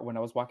car or when I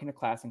was walking to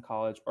class in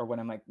college or when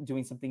I'm like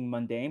doing something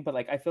mundane. But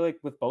like I feel like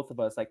with both of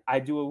us, like I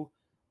do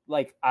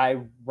like I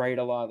write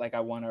a lot, like I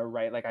want to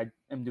write, like I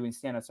am doing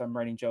stand-up, so I'm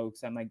writing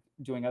jokes, I'm like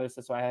doing other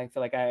stuff, so I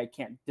feel like I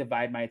can't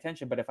divide my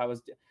attention. But if I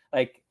was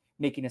like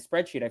making a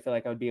spreadsheet, I feel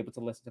like I would be able to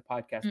listen to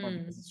podcasts more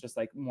because Mm. it's just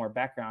like more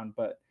background.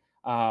 But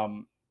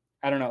um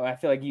I don't know, I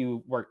feel like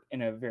you work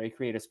in a very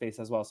creative space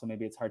as well, so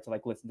maybe it's hard to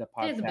like listen to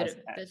podcasts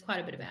There's quite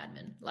a bit of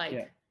admin. yeah.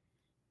 Like,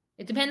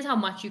 it depends how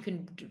much you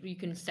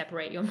can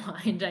separate your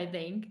mind, I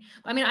think.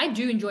 I mean, I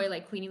do enjoy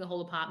like cleaning the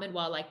whole apartment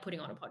while like putting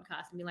on a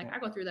podcast and being like, Yeah. I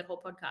got through that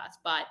whole podcast.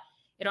 But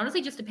it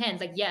honestly just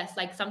depends. Like, yes,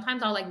 like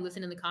sometimes I'll like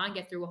listen in the car and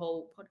get through a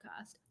whole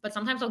podcast. But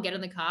sometimes I'll get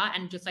in the car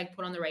and just like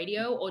put on the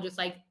radio or just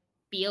like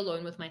be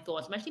alone with my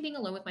thoughts. I'm actually being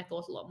alone with my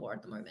thoughts a lot more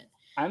at the moment.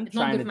 I'm It's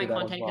not trying good to for do my that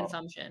as content well.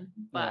 consumption,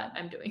 Yeah. but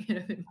I'm doing it a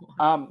bit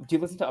more. Do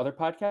you listen to other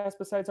podcasts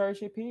besides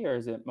RHAP, or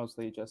is it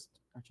mostly just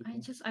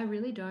RHAP? I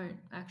really don't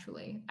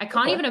actually. I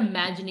can't Okay. even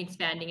imagine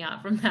expanding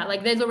out from that.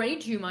 Like, there's already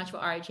too much for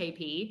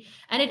RHAP,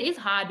 and it is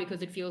hard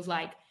because it feels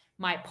like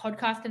my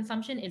podcast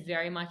consumption is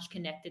very much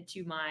connected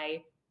to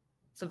my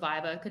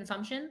Survivor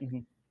consumption.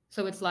 Mhm.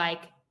 So it's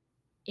like,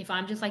 if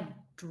I'm just like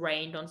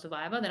drained on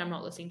Survivor, then I'm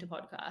not listening to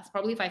podcasts.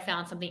 Probably if I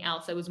found something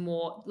else that was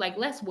more like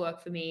less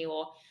work for me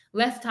or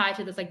less tied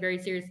to this like very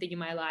serious thing in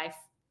my life,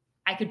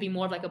 I could be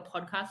more of like a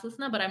podcast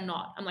listener, but I'm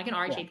not. I'm like an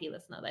Yeah. RHAP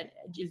listener that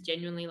is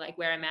genuinely like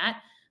where I'm at.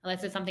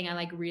 Unless it's something I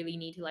like really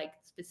need to like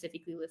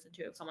specifically listen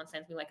to. If someone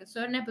sends me like a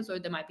certain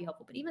episode that might be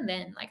helpful, but even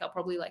then, like I'll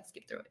probably like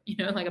skip through it.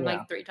 Like I'm Yeah.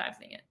 like 3 times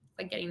seeing it,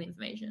 like getting the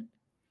information.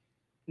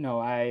 No,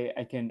 I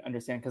can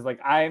understand because like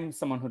I'm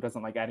someone who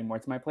doesn't like adding more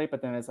to my plate,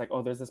 but then it's like,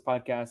 oh, there's this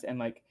podcast, and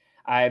like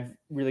I've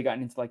really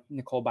gotten into like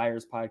Nicole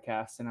Byer's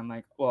podcast, and I'm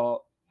like,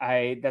 well,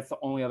 I that's the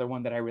only other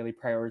one that I really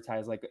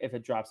prioritize. Like if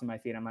it drops in my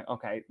feed, I'm like,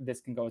 okay, this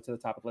can go to the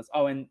top of the list.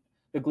 Oh, and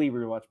the Glee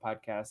rewatch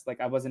podcast.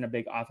 Like I wasn't a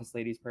big Office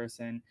Ladies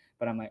person,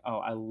 but I'm like, oh,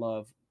 I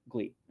love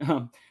Glee.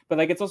 But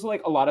like it's also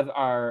like a lot of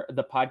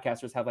the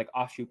podcasters have like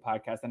offshoot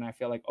podcasts, and I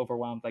feel like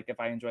overwhelmed. Like if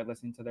I enjoy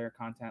listening to their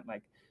content,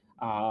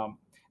 um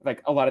like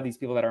a lot of these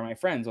people that are my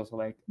friends also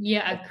like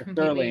Yeah, I Esther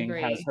completely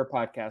Sterling has agree. her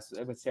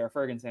podcast with Sarah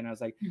Ferguson. I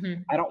was like,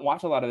 Mhm. I don't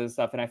watch a lot of this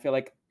stuff, and I feel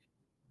like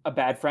a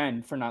bad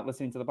friend for not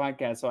listening to the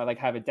podcast. So I like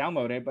have it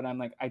downloaded, but I'm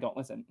like, I don't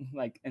listen.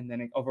 Like, and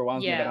then it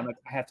overwhelms me that I'm Yeah. like,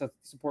 I have to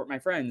support my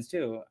friends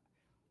too.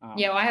 Yeah, Um,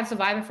 well, I have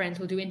Survivor friends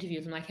who'll do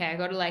interviews. I'm like, hey, I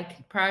got to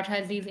like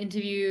prioritize these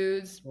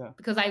interviews yeah,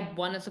 because I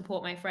want to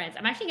support my friends.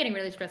 I'm actually getting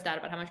really stressed out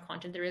about how much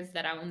content there is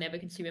that I will never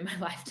consume in my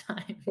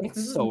lifetime. this it's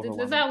is so this is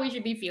overwhelming. how we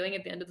should be feeling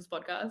at the end of this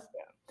podcast.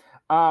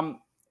 Um,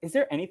 is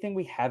there anything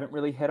we haven't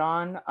really hit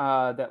on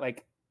that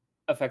like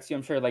affects you?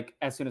 I'm sure like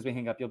as soon as we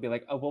hang up, you'll be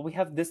like, oh well, we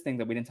have this thing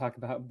that we didn't talk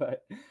about,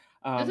 but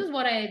um, This is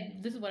what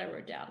I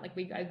wrote down. Like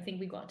I think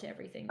we got to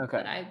everything that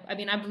okay, I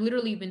mean, I've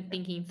literally been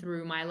thinking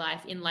through my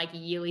life in like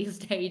yearly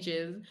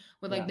stages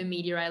with like yeah. the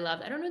media I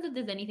loved. I don't know that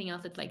there's anything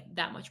else that's like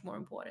that much more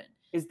important.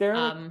 Is there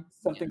like Yeah.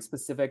 something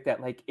specific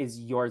that like is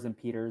yours and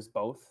Peter's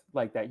both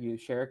like that you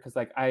share? Because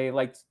like I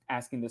liked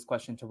asking this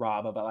question to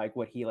Rob about like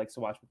what he likes to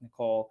watch with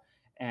Nicole,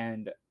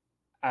 and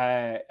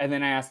and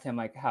then I asked him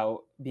like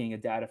how being a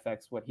dad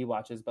affects what he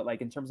watches. But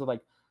like in terms of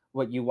like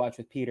what you watch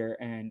with Peter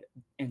and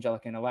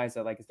Angelica and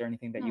Eliza, like is there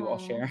anything that you all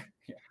Aw. share?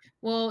 Yeah.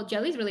 Well,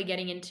 Jelly's really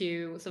getting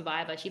into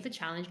Survivor. She's a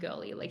challenge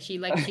girly. Like she's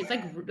like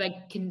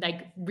can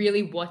like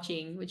really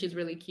watching, which is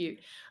really cute.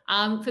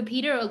 For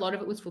Peter, a lot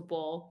of it was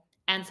football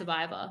and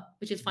Survivor,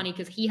 which is funny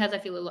because he has, I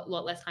feel, a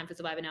lot less time for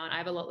Survivor now, and I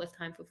have a lot less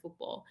time for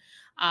football.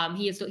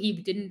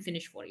 He didn't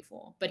finish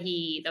 44, but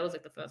that was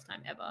like the first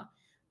time ever.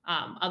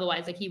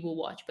 Otherwise, like he will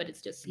watch, but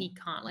it's just he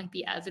can't like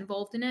be as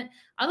involved in it.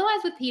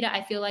 Otherwise, with Peter,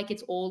 I feel like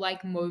it's all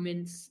like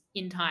moments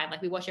in time.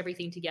 Like we watch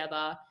everything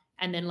together,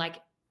 and then like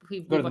Go we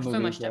to the watched so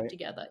much movies, stuff right?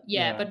 together.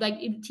 Yeah, Yeah. but like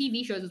in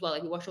TV shows as well.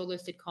 Like we watched all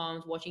those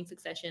sitcoms, watching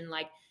Succession,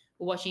 like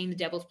we're watching The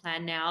Devil's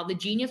Plan now. The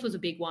Genius was a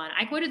big one.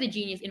 I quoted The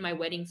Genius in my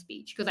wedding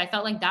speech because I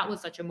felt like that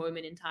was such a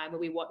moment in time where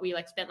we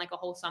like spent like a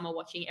whole summer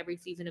watching every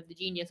season of The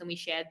Genius and we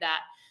shared that.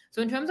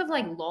 So in terms of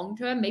like long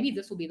term, maybe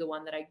this will be the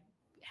one that I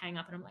hang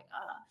up and I'm like,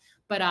 ah.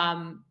 But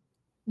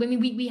when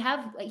we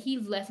have like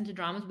he's less into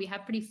dramas, we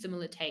have pretty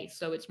similar tastes.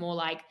 So it's more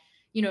like,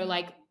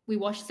 like we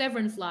watched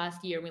Severance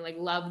last year and we like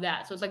love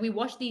that. So it's like we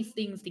watch these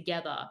things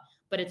together,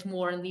 but it's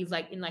more in these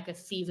like in like a Mhm.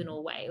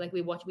 seasonal way. Like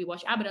we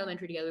watch Abbott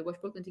Elementary together, we watch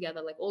Brooklyn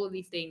together, like all of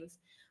these things.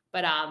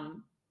 But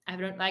I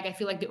don't like I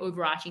feel like the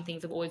overarching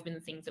things have always been the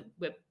things that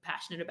we're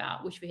passionate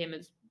about, which for him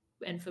is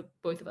and for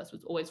both of us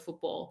was always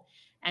football.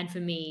 And for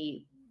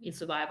me is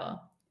Survivor.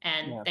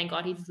 And Yeah. thank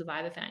God he's a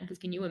Survivor fan because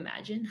can you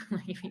imagine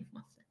like if he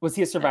wasn't? Was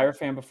he a That Survivor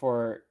fan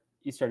before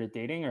you started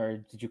dating, or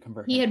did you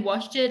convert he him? had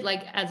watched it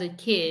like as a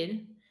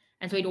kid,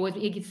 and so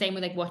he could same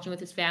with like watching with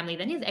his family.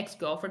 Then his ex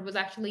girlfriend was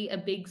actually a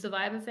big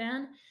Survivor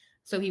fan,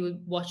 so he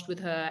would watched with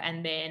her.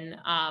 And then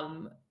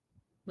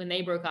when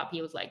they broke up,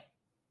 he was like,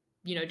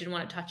 didn't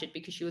want to touch it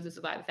because she was a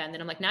Survivor fan. Then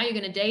I'm like, now you're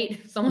gonna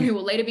date someone who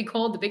will later be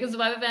called the biggest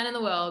Survivor fan in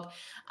the world.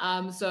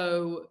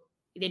 So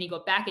then he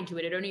got back into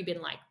it. It only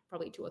been like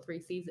probably 2 or 3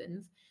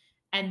 seasons.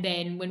 And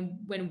then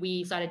when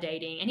we started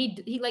dating, and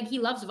he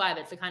loves Survivor.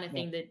 It's the kind of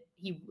Yeah. thing that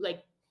he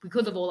like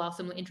because of all our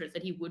similar interests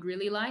that he would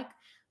really like.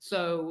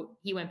 So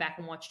he went back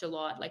and watched a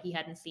lot. Like he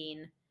hadn't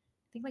seen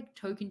think like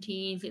Token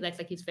Teens. That's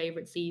like his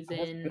favorite Oh, that's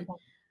season. beautiful.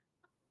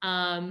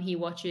 He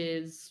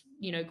watches,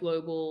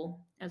 Global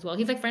as well.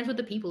 He's like friends with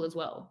the people as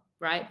well,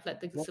 right?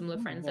 Like the Yep. similar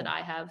Oh, friends that yeah.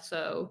 I have.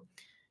 So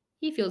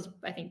he feels,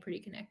 I think, pretty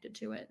connected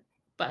to it.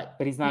 But,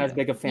 But he's not as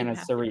big a he fan would as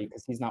have Sari to.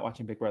 because he's not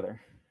watching Big Brother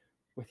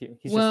with you.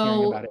 He's just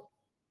hearing about it. Well,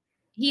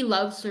 he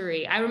loves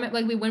Suri. I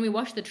remember like when we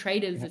watched The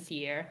Traders Yeah. this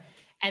year,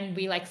 and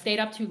we like stayed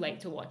up too late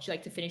to watch,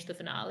 like to finish the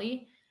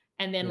finale.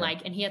 And then Yeah.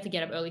 like, and he had to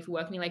get up early for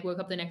work, and he like woke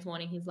up the next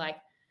morning. He's like,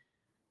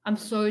 I'm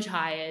so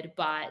tired,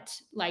 but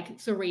like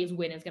Suri's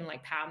win is gonna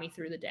like power me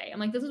through the day. I'm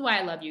like, this is why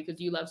I love you,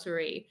 because you love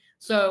Suri.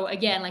 So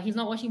again, like he's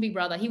not watching Big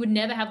Brother. He would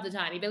never have the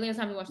time. He barely has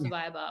time to watch Yeah.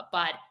 Survivor,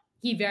 but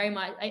he very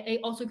much. I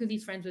also because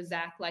he's friends with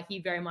Zach. Like he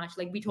very much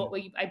like we Yeah. talk.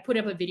 I put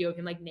up a video of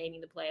him like naming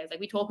the players. Like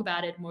we talk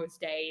about it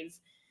most days.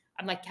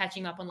 I'm like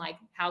catching up on like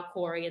how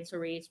Corey and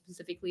Suri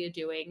specifically are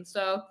doing.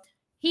 So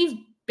he's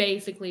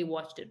basically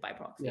watched it by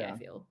proxy, I Yeah.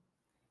 feel.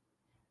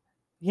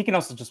 He can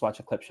also just watch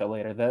a clip show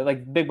later. The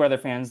like Big Brother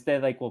fans, they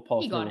like will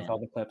pull He through got with it. all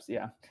the clips.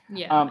 Yeah.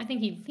 Yeah, I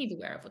think he's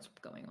aware of what's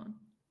going on.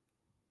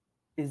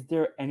 Is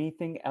there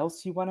anything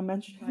else you want to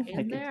mention? But is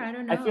Like, there? I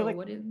don't I feel know. like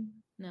What is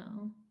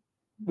no.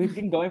 we've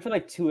been going for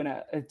like 2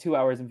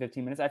 hours and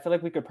 15 minutes. I feel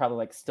like we could probably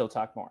like still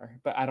talk more,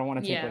 but I don't want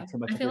to take Yeah. like too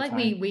much I of feel your like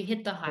time. we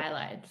hit the But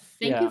highlights.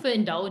 Thank you yeah, for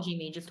indulging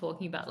me just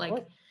talking about of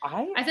course. like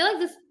I feel like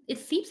this it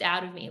seeps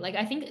out of me. Like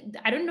I think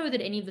I don't know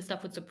that any of the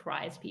stuff would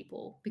surprise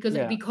people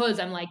Yeah, because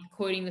I'm like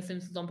quoting The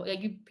Simpsons on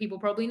like you people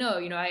probably know,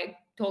 I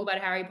talk about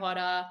Harry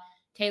Potter,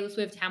 Taylor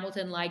Swift,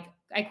 Hamilton, like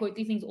I quote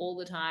these things all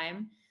the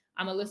time.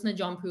 A listener,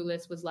 John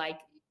Poulis, was like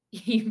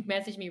he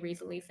messaged me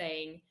recently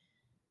saying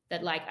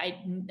that like I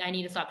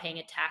need to start paying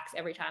a tax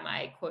every time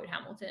I quote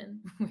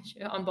Hamilton which,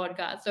 on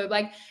podcast. So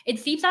like it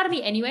seeps out of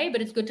me anyway,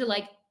 but it's good to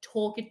like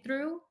talk it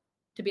through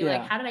to be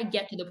like, yeah. how did I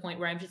get to the point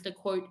where I'm just a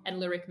quote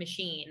and lyric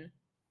machine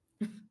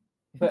who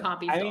But can't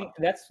be I mean,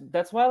 stopped?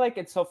 that's why like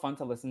it's so fun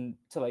to listen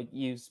to like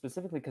you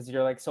specifically because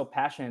you're like so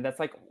passionate. That's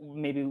like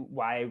maybe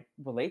why I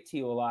relate to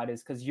you a lot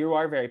is because you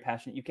are very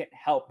passionate. You can't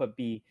help but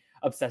be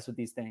obsessed with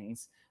these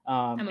things.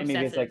 I'm And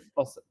maybe it's like obsessive.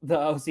 also the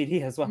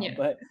OCD as well.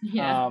 Yeah.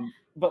 Yeah.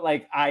 But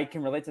like I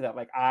can relate to that.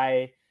 Like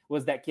I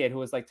was that kid who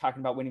was like talking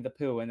about Winnie the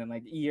Pooh, and then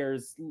like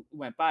years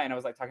went by, and I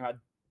was like talking about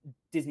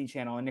Disney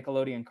Channel and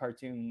Nickelodeon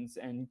cartoons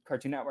and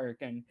Cartoon Network,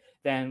 and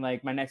then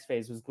like my next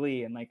phase was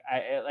Glee, and like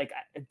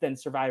then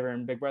Survivor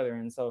and Big Brother,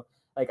 and so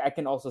like I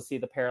can also see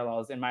the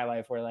parallels in my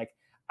life where like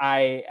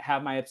I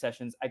have my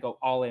obsessions, I go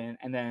all in,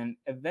 and then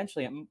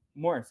eventually I'm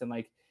morphs, and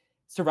like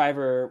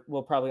Survivor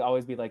will probably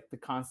always be like the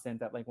constant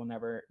that like will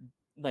never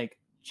like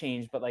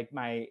change, but like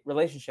my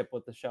relationship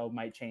with the show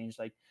might change.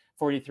 Like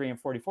 43 and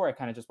 44, I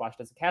kind of just watched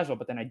as a casual,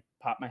 but then I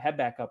popped my head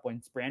back up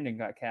when Brandon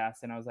got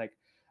cast, and I was like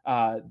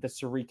the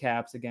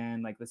recaps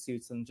again, like the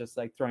suits, and just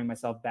like throwing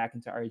myself back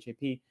into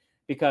RHAP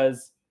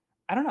because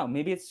I don't know,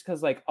 maybe it's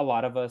because like a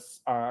lot of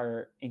us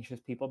are anxious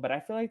people, but I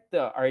feel like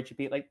the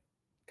RHAP like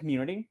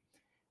community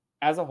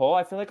as a whole,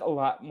 I feel like a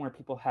lot more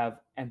people have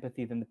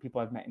empathy than the people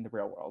I've met in the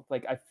real world.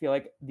 Like I feel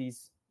like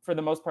these, for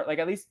the most part, like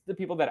at least the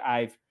people that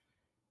I've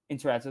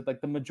interacted with, like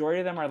the majority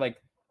of them are like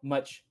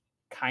much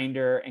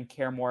kinder and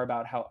care more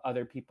about how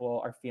other people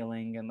are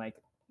feeling and like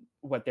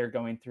what they're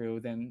going through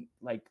than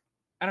like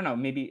I don't know,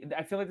 maybe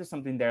I feel like there's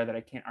something there that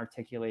I can't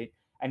articulate.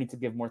 I need to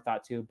give more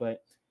thought to,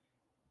 but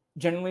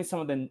generally some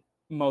of the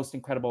most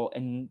incredible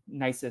and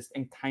nicest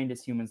and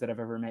kindest humans that I've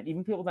ever met,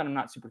 even people that I'm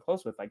not super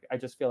close with, like I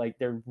just feel like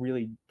they're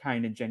really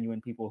kind and genuine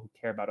people who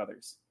care about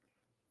others.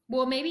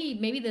 Well,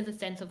 maybe there's a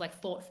sense of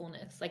like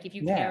thoughtfulness. Like if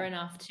you Yeah. care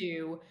enough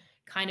to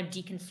kind of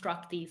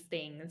deconstruct these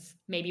things,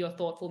 maybe you're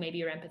thoughtful, maybe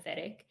you're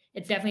empathetic.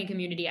 It's definitely a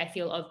community I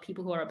feel of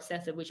people who are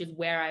obsessive, which is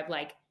where I've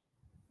like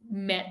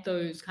met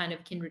those kind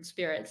of kindred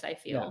spirits, I Yeah.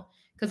 feel.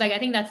 Because like I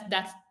think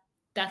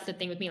that's the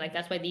thing with me. Like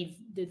that's why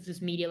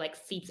this media like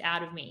seeps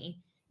out of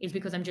me, is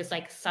because I'm just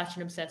like such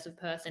an obsessive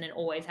person and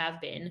always have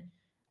been.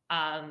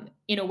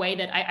 In a way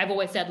that I've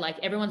always said, like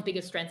everyone's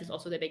biggest strength is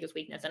also their biggest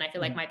weakness. And I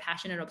feel like Mhm. my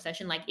passion and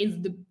obsession like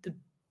is the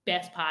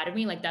best part of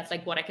me. Like that's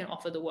like what I can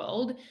offer the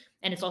world.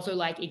 And it's also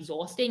like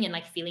exhausting, and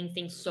like feeling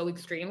things so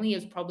extremely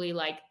is probably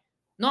like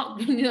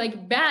not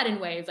like bad in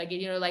ways. Like,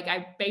 like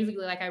I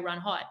basically like I run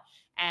hot.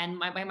 And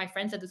my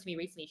friend said this to me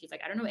recently. She's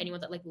like, I don't know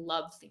anyone that like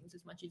loves things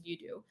as much as you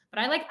do. But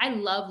I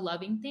love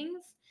loving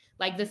things.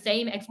 Like the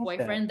same Love that.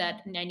 ex-boyfriend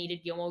that I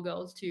needed Gilmore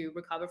Girls to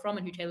recover from,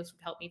 and who Taylor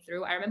Swift helped me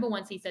through. I remember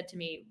once he said to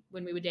me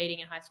when we were dating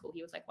in high school,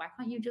 he was like, why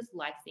can't you just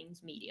like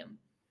things medium?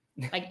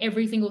 Like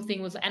every single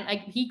thing was, and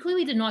like he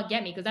clearly did not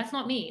get me, because that's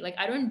not me. Like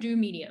I don't do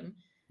medium.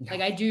 No.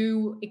 Like I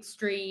do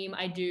extreme,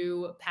 I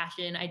do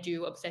passion, I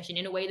do obsession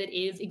in a way that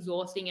is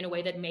exhausting, in a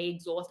way that may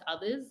exhaust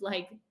others.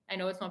 Like I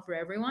know it's not for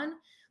everyone,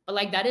 but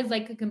like that is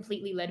like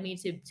completely led me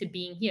to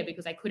being here,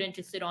 because I couldn't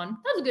just sit on,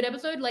 that was a good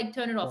episode, like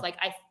turn it Yeah. off. Like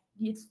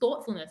it's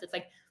thoughtfulness. It's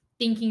like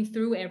thinking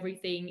through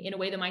everything in a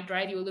way that might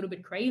drive you a little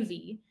bit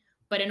crazy,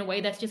 but in a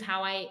way that's just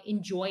how I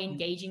enjoy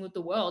engaging with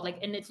the world. Like,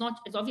 and it's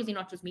obviously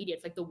not just media,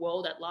 it's like the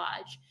world at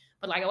large.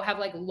 But like I'll have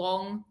like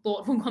long,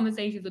 thoughtful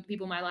conversations with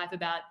people in my life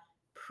about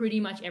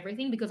pretty much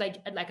everything, because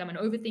I'm an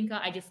overthinker.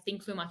 I just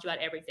think so much about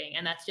everything,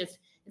 and that's just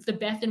it's the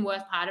best and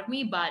worst part of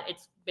me, but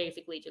it's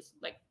basically just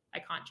like I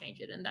can't change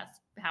it, and that's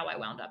how I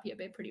wound up here,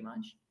 babe, pretty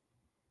much.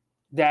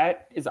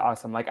 That is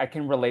awesome. Like I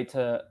can relate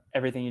to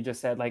everything you just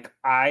said. Like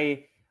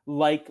I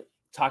like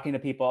talking to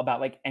people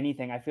about like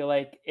anything. I feel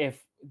like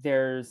if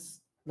there's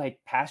like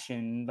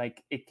passion,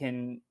 like it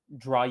can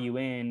draw you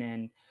in,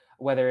 and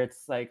whether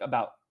it's like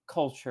about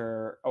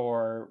culture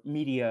or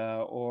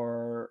media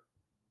or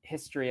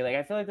history, like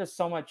I feel like there's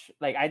so much,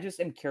 like I just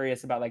am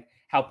curious about like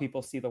how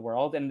people see the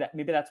world, and that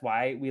maybe that's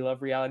why we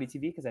love reality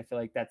TV, because I feel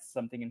like that's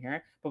something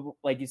inherent. But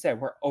like you said,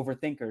 we're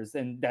overthinkers,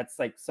 and that's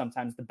like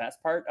sometimes the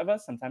best part of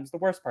us, sometimes the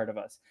worst part of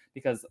us,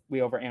 because we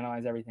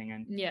overanalyze everything.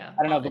 And Yeah,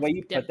 I don't know, oh, the it's way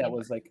you put that definitely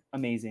was like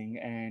amazing,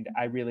 and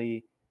I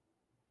really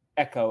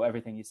echo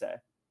everything you say.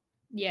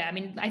 yeah, I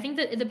mean, I think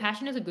that the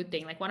passion is a good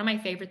thing. Like one of my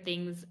favorite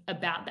things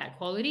about that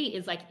quality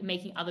is like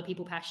making other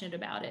people passionate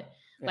about it.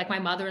 Like Yeah. my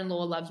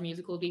mother-in-law loves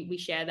musicals. We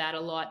share that a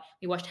lot.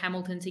 We watched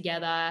Hamilton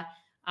together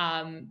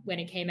when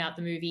it came out,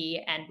 the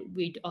movie, and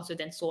we also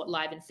then saw it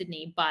live in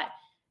Sydney. But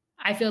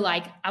I feel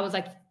like I was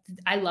like,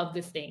 I love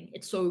this thing.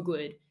 It's so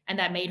good. And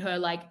that made her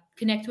like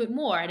connect to it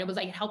more. And it was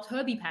like, it helped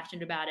her be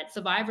passionate about it.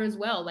 Survivor as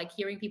well. Like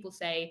hearing people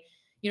say,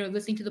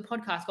 listening to the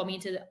podcast got me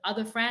into the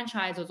other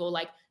franchises or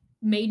like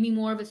made me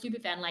more of a super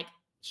fan. Like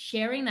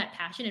sharing that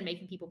passion and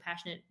making people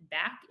passionate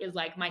back is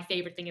like my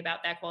favorite thing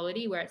about that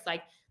quality, where it's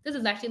like, this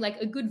is actually like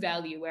a good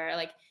value where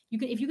like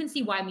if you can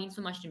see why it means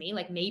so much to me,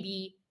 like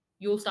maybe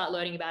you'll start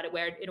learning about it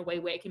where in a way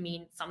where it can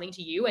mean something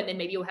to you, and then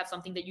maybe you'll have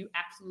something that you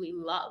absolutely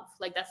love.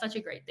 Like that's such a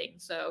great thing.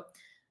 So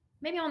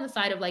maybe I'm on the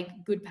side of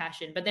like good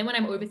passion, but then when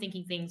I'm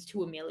overthinking things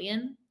to a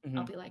million,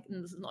 I'll Mhm. be like,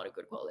 this is not a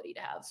good quality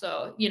to have.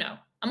 So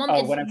I'm on, Oh,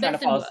 it's when I'm trying to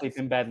best and fall asleep worst.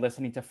 in bed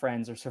listening to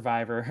Friends or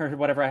Survivor or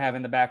whatever I have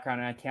in the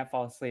background, and I can't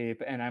fall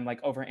asleep, and I'm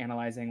like over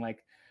analyzing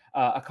like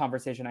a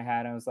conversation I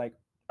had. I was like,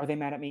 "Are they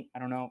mad at me? I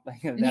don't know."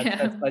 Like that's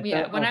Yeah, like the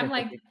yeah, when I'm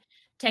like overthinking.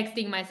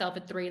 texting myself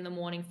at 3 in the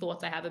morning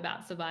thoughts I have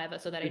about Survivor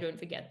so that I don't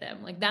forget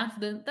them, like that's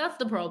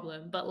the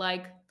problem. But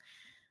like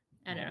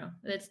I don't Yeah. know.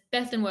 It's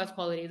best and worst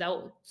qualities. I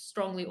will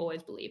strongly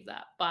always believe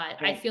that.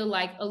 But I Well, feel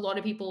like a lot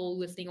of people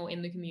listening or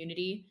in the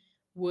community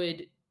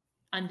would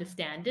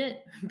understand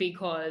it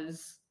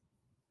because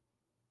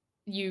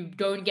you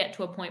don't get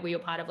to a point where you're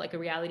part of like a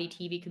reality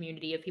TV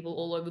community of people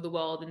all over the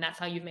world and that's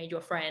how you've made your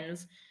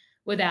friends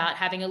without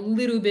having a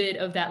little bit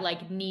of that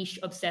like niche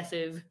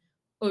obsessive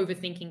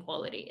overthinking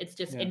quality. It's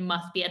just yeah. it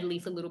must be at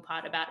least a little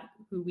part about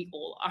who we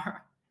all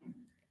are.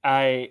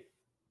 I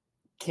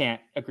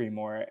can't agree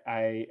more.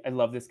 I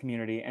love this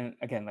community, and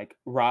again, like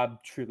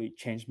Rob truly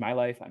changed my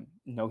life. I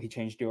know he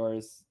changed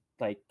yours.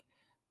 Like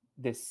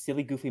this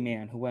silly, goofy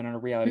man who went on a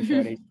reality show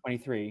at age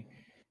 23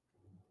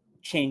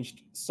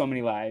 changed so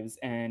many lives,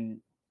 and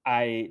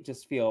I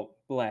just feel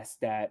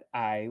blessed that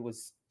I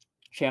was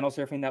channel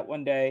surfing that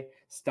one day,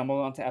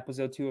 stumbled onto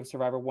episode 2 of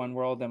Survivor One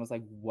World, and was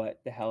like, "What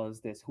the hell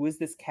is this? Who is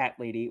this cat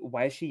lady?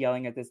 Why is she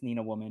yelling at this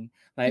Nina woman?"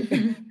 Like,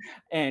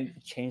 and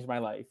changed my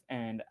life,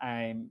 and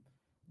I'm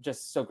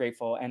just so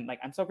grateful, and like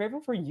I'm so grateful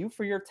for you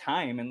for your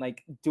time and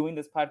like doing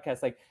this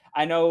podcast. Like,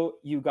 I know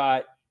you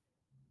got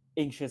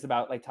anxious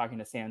about like talking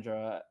to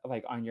Sandra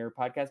like on your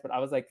podcast, but I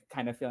was like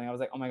kind of feeling, I was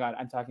like, oh my god,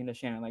 I'm talking to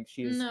Shannon. Like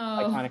she's No,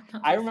 iconic.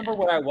 not I so remember sad.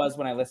 where I was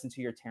when I listened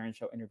to your Taryn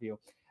show interview.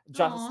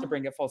 Just to Aw.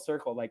 bring it full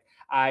circle, like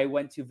I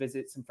went to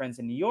visit some friends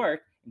in New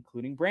York,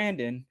 including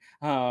Brandon.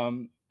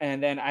 And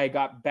then I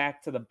got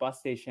back to the bus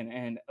station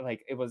and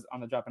like it was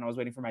on the drop and I was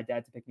waiting for my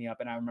dad to pick me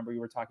up. And I remember you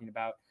were talking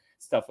about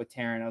stuff with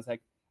Taryn. I was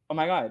like, oh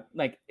my god,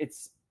 like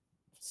it's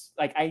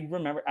like I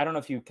remember, I don't know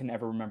if you can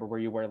ever remember where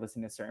you were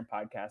listening to certain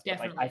podcasts, but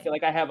like I feel Definitely.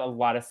 like I have a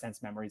lot of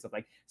sense memories of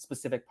like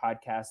specific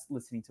podcasts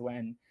listening to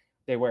when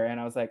they were, and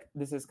I was like,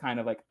 this is kind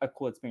of like a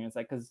cool experience,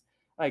 like because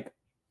like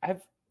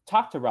I've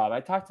talked to Rob, I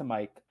talked to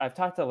Mike, I've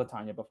talked to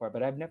Latanya before,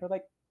 but I've never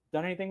like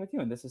done anything with you,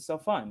 and this is so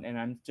fun, and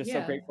I'm just so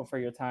Yeah. grateful for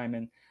your time,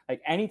 and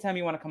like anytime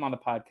you want to come on the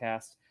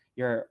podcast,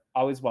 you're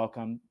always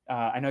welcome.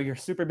 I know you're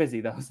super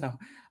busy though, so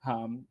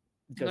I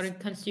gotta just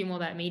consume all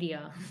that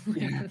media.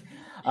 yeah.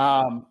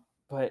 Um,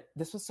 but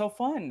this was so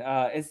fun.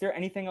 Is there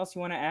anything else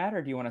you want to add,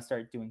 or do you want to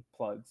start doing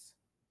plugs?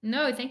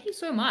 No, thank you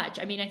so much.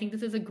 I mean, I think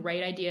this is a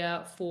great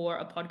idea for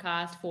a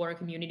podcast for a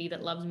community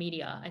that loves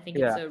media. I think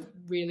it's Yeah. a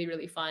really,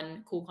 really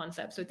fun, cool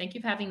concept. So thank you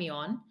for having me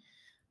on.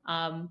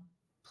 Um,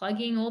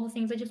 Plugging all the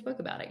things I just spoke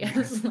about, I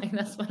guess. Like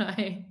that's what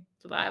I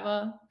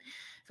Survivor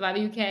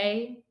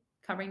UK,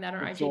 covering that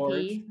on With George.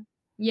 IJP.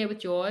 Yeah, with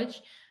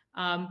George.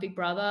 Big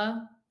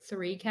Brother, it's a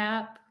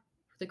recap.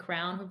 The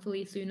Crown,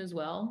 hopefully soon as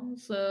well.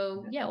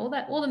 So yeah,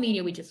 all the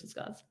media we just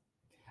discussed.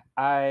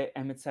 I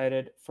am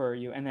excited for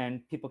you. And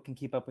then people can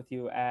keep up with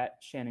you at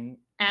Shannon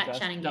At Gus.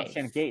 Shannon No,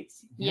 Shannon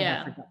Gates. Gates. I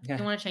Yeah. forgot. Don't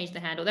Yeah. want to change the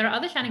handle. There are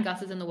other Shannon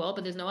Gusses in the world,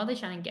 but there's no other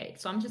Shannon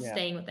Gates. So I'm just Yeah.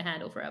 staying with the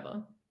handle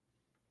forever.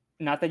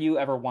 Not that you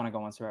ever want to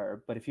go on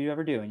Survivor, but if you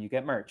ever do and you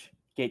get merch,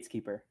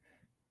 Gateskeeper.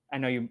 I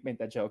know you made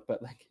that joke,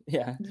 but like,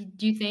 yeah.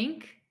 Do you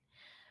think?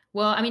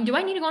 Well, I mean, do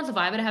I need to go on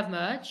Survivor to have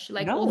merch?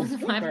 Like all the No, get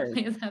Survivor merch.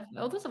 players have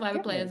all the Survivor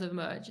Get players merch. have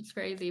merch. It's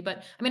crazy.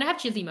 But I mean I have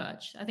Chizzy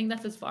merch. I think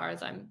that's as far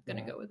as I'm gonna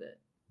Yeah. go with it.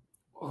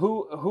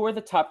 Who are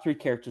the top 3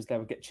 characters that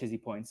would get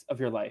Chizzy points of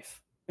your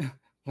life?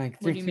 Like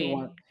What three, do you two,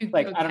 one. mean?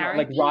 Like I don't know. Like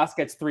Characters? Ross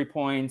gets 3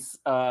 points.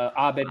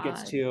 Abed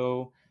gets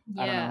two.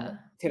 I don't know. Yeah. I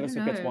Taylor don't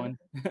Swift gets know. one.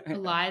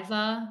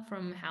 Eliza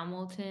from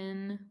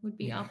Hamilton would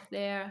be Yeah. up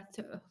there.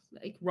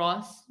 Like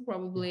Ross,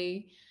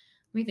 probably.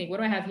 Let me think. What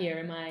do I have here?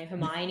 Am I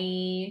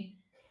Hermione?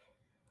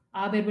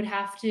 Abed would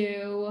have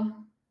to.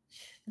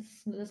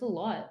 There's a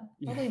lot.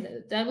 Yeah. Probably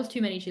that was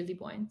too many cheesy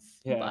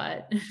points, Yeah.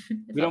 but it's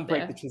We don't up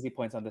break the there. cheesy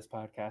points on this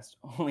podcast.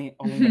 Only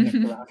when it's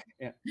around.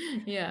 Yeah.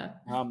 Yeah.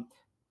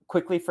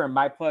 Quickly for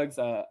my plugs,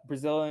 the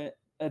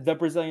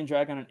Brazilian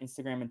Dragon on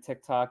Instagram and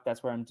TikTok.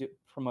 That's where I'm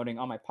promoting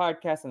all my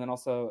podcasts, and then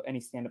also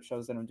any stand-up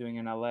shows that I'm doing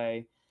in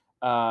LA.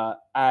 I'm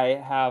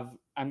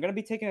going to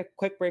be taking a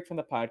quick break from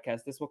the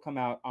podcast. This will come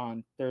out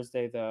on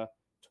Thursday, the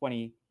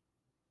 25th.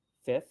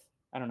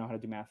 I don't know how to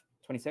do math.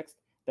 26th.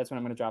 That's when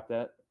I'm going to drop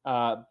that.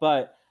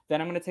 But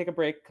then I'm going to take a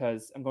break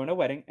because I'm going to a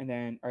wedding, and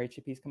then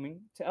RHAP is coming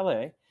to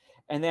LA.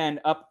 And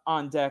then up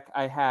on deck,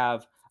 I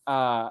have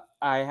a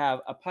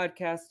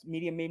podcast,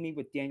 Media Made Me,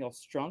 with Daniel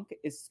Strunk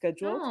is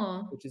scheduled,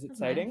 Oh, which is that's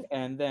nice. exciting.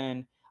 And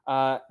then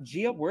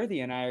Gia Worthy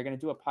and I are going to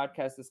do a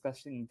podcast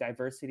discussing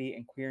diversity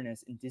and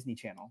queerness in Disney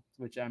Channel,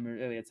 which I'm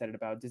really excited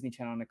about. Disney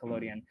Channel and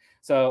Nickelodeon.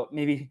 So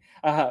maybe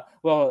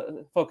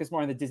we'll focus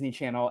more on the Disney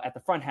Channel at the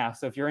front half.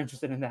 So if you're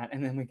interested in that,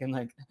 and then we can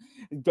like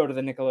go to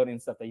the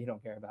Nickelodeon stuff that you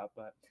don't care about.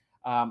 But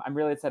I'm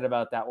really excited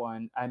about that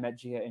one. I met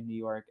Gia in New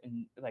York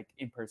and like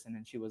in person,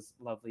 and she was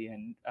lovely.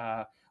 And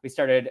we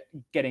started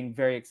getting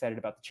very excited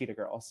about the Cheetah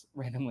Girls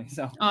randomly.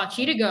 So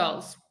Cheetah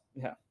Girls.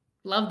 Yeah.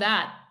 Love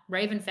that.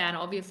 Raven fan,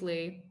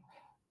 obviously.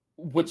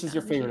 Which is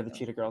your favorite of the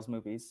Cheetah Girls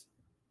movies?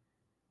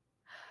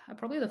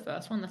 Probably the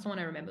first one. That's the one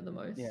I remember the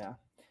most. Yeah.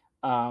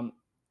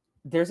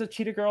 There's a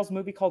Cheetah Girls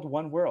movie called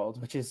One World,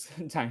 which is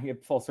tying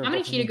it full circle. How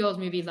many Cheetah Girls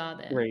movies are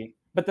there? 3.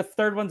 But the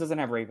third one doesn't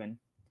have Raven.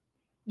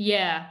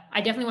 Yeah,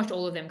 I definitely watched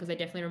all of them because I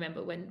definitely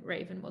remember when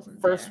Raven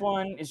wasn't First there.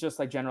 one is just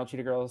like general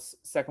Cheetah Girls.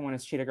 Second one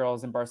is Cheetah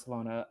Girls in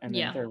Barcelona. And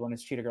then third one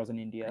is Cheetah Girls in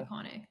India.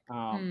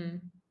 Iconic.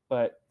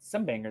 But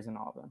some bangers in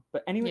all of them.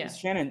 But anyways, Yeah.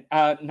 Shannon,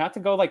 not to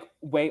go like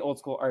way old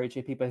school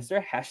RHAP, but is there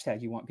a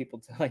hashtag you want people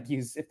to like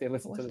use if they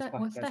listen to this podcast?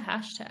 What's the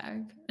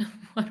hashtag?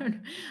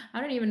 I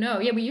don't even know.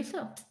 Yeah, we used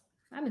to.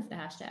 I miss the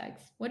hashtags.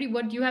 What do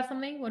you have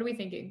something? What are we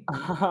thinking?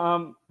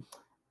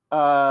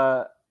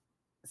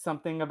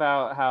 Something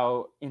about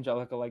how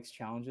Angelica likes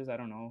challenges. I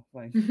don't know,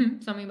 like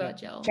something about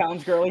gel.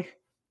 Challenge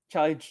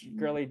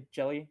girly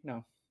jelly.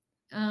 No.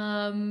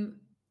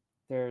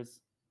 There's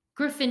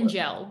Griffin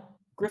gel.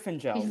 Griffin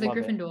gel. She's the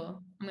Gryffindor.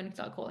 I'm gonna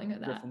start calling her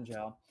that. Griffin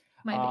gel.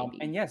 My baby.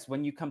 And yes,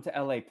 when you come to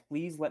LA,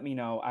 please let me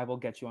know. I will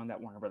get you on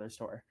that Warner Brothers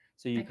tour,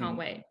 so you can't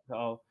wait.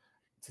 Go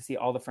to see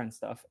all the Friends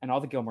stuff and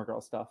all the Gilmore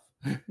Girls stuff.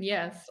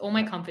 Yes, all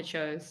my comfort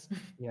shows.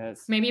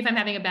 Yes. Maybe if I'm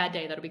having a bad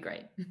day, that'll be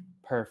great.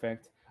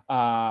 Perfect.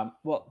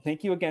 Well,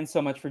 thank you again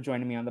so much for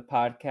joining me on the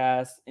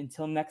podcast.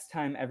 Until next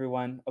time,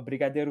 everyone.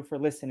 Obrigado for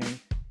listening.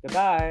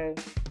 Goodbye.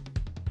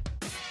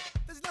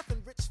 There's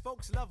nothing rich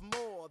folks love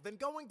more than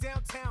going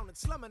downtown and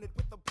slumming it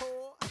with the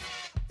poor.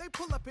 They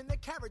pull up in their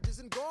carriages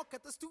and gawk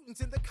at the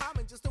students in the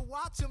common just to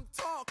watch them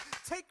talk.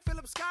 Take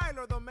Philip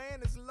Schuyler, the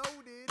man is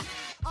loaded.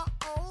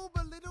 Uh-oh,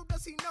 but little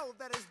does he know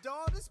that his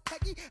daughters,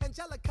 Peggy,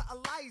 Angelica,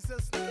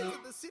 Eliza, sneak into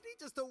the city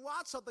just to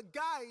watch all the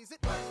guys.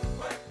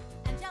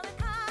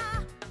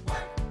 Angelica,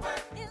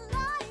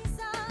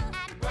 Eliza,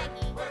 and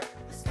Peggy,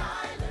 the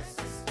Schuyler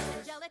sisters.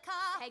 Angelica,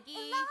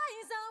 Peggy,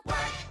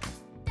 Eliza,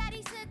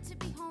 Daddy said to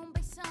be home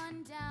by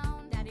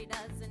sundown. Daddy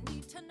doesn't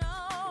need to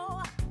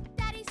know.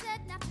 Daddy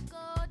said not to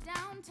go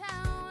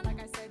downtown. Like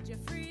I said, you're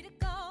free to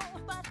go,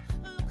 but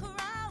look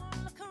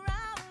around,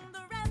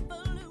 the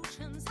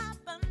revolution's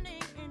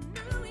happening in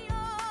New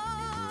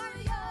York.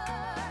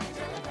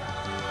 Angelica,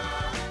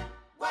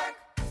 work.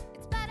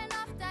 It's bad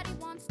enough Daddy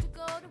wants to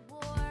go to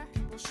war.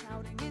 People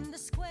shouting in the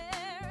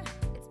square.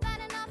 It's bad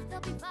enough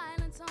there'll be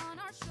violence on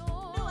our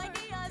shore. New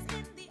ideas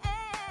in the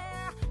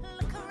air.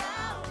 Look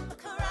around,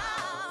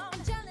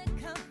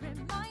 Angelica,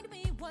 remind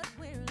me what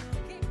we're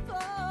looking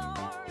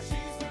for.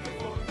 She's looking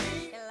for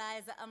me.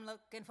 Eliza, I'm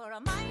looking for a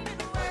mind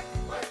at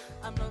work.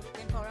 I'm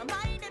looking for a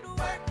mind at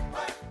work.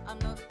 I'm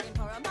looking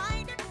for a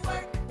mind at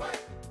work.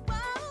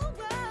 Whoa,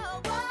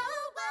 whoa, whoa,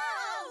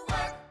 whoa,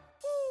 work.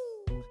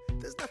 Ooh,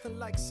 there's nothing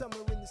like summer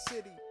in the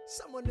city.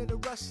 Someone in a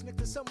rush next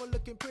to someone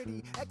looking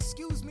pretty.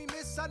 Excuse me,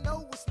 miss, I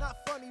know it's not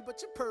funny,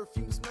 but your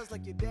perfume smells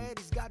like your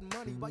daddy's got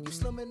money. While you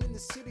slumming in the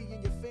city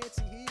in your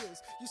fancy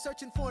heels, you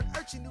searching for an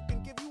urchin who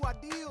can give you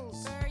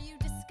ideals. Sir, you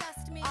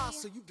disgust me.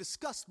 So you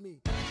disgust me.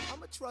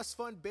 I'm a trust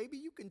fund, baby,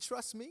 you can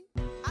trust me.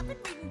 I've been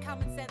reading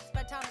Common Sense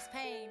by Thomas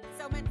Paine.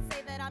 So men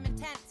say that I'm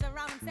intense or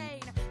I'm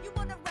insane. You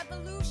want a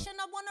revolution,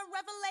 I want a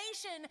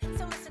revelation.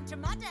 So listen to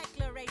my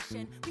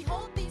declaration. We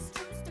hold these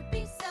truths to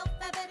be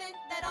self-evident,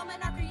 that all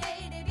men are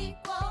created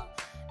equal.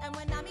 And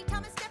when I meet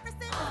Thomas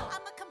Jefferson,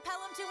 I'ma compel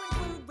him to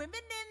include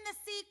women in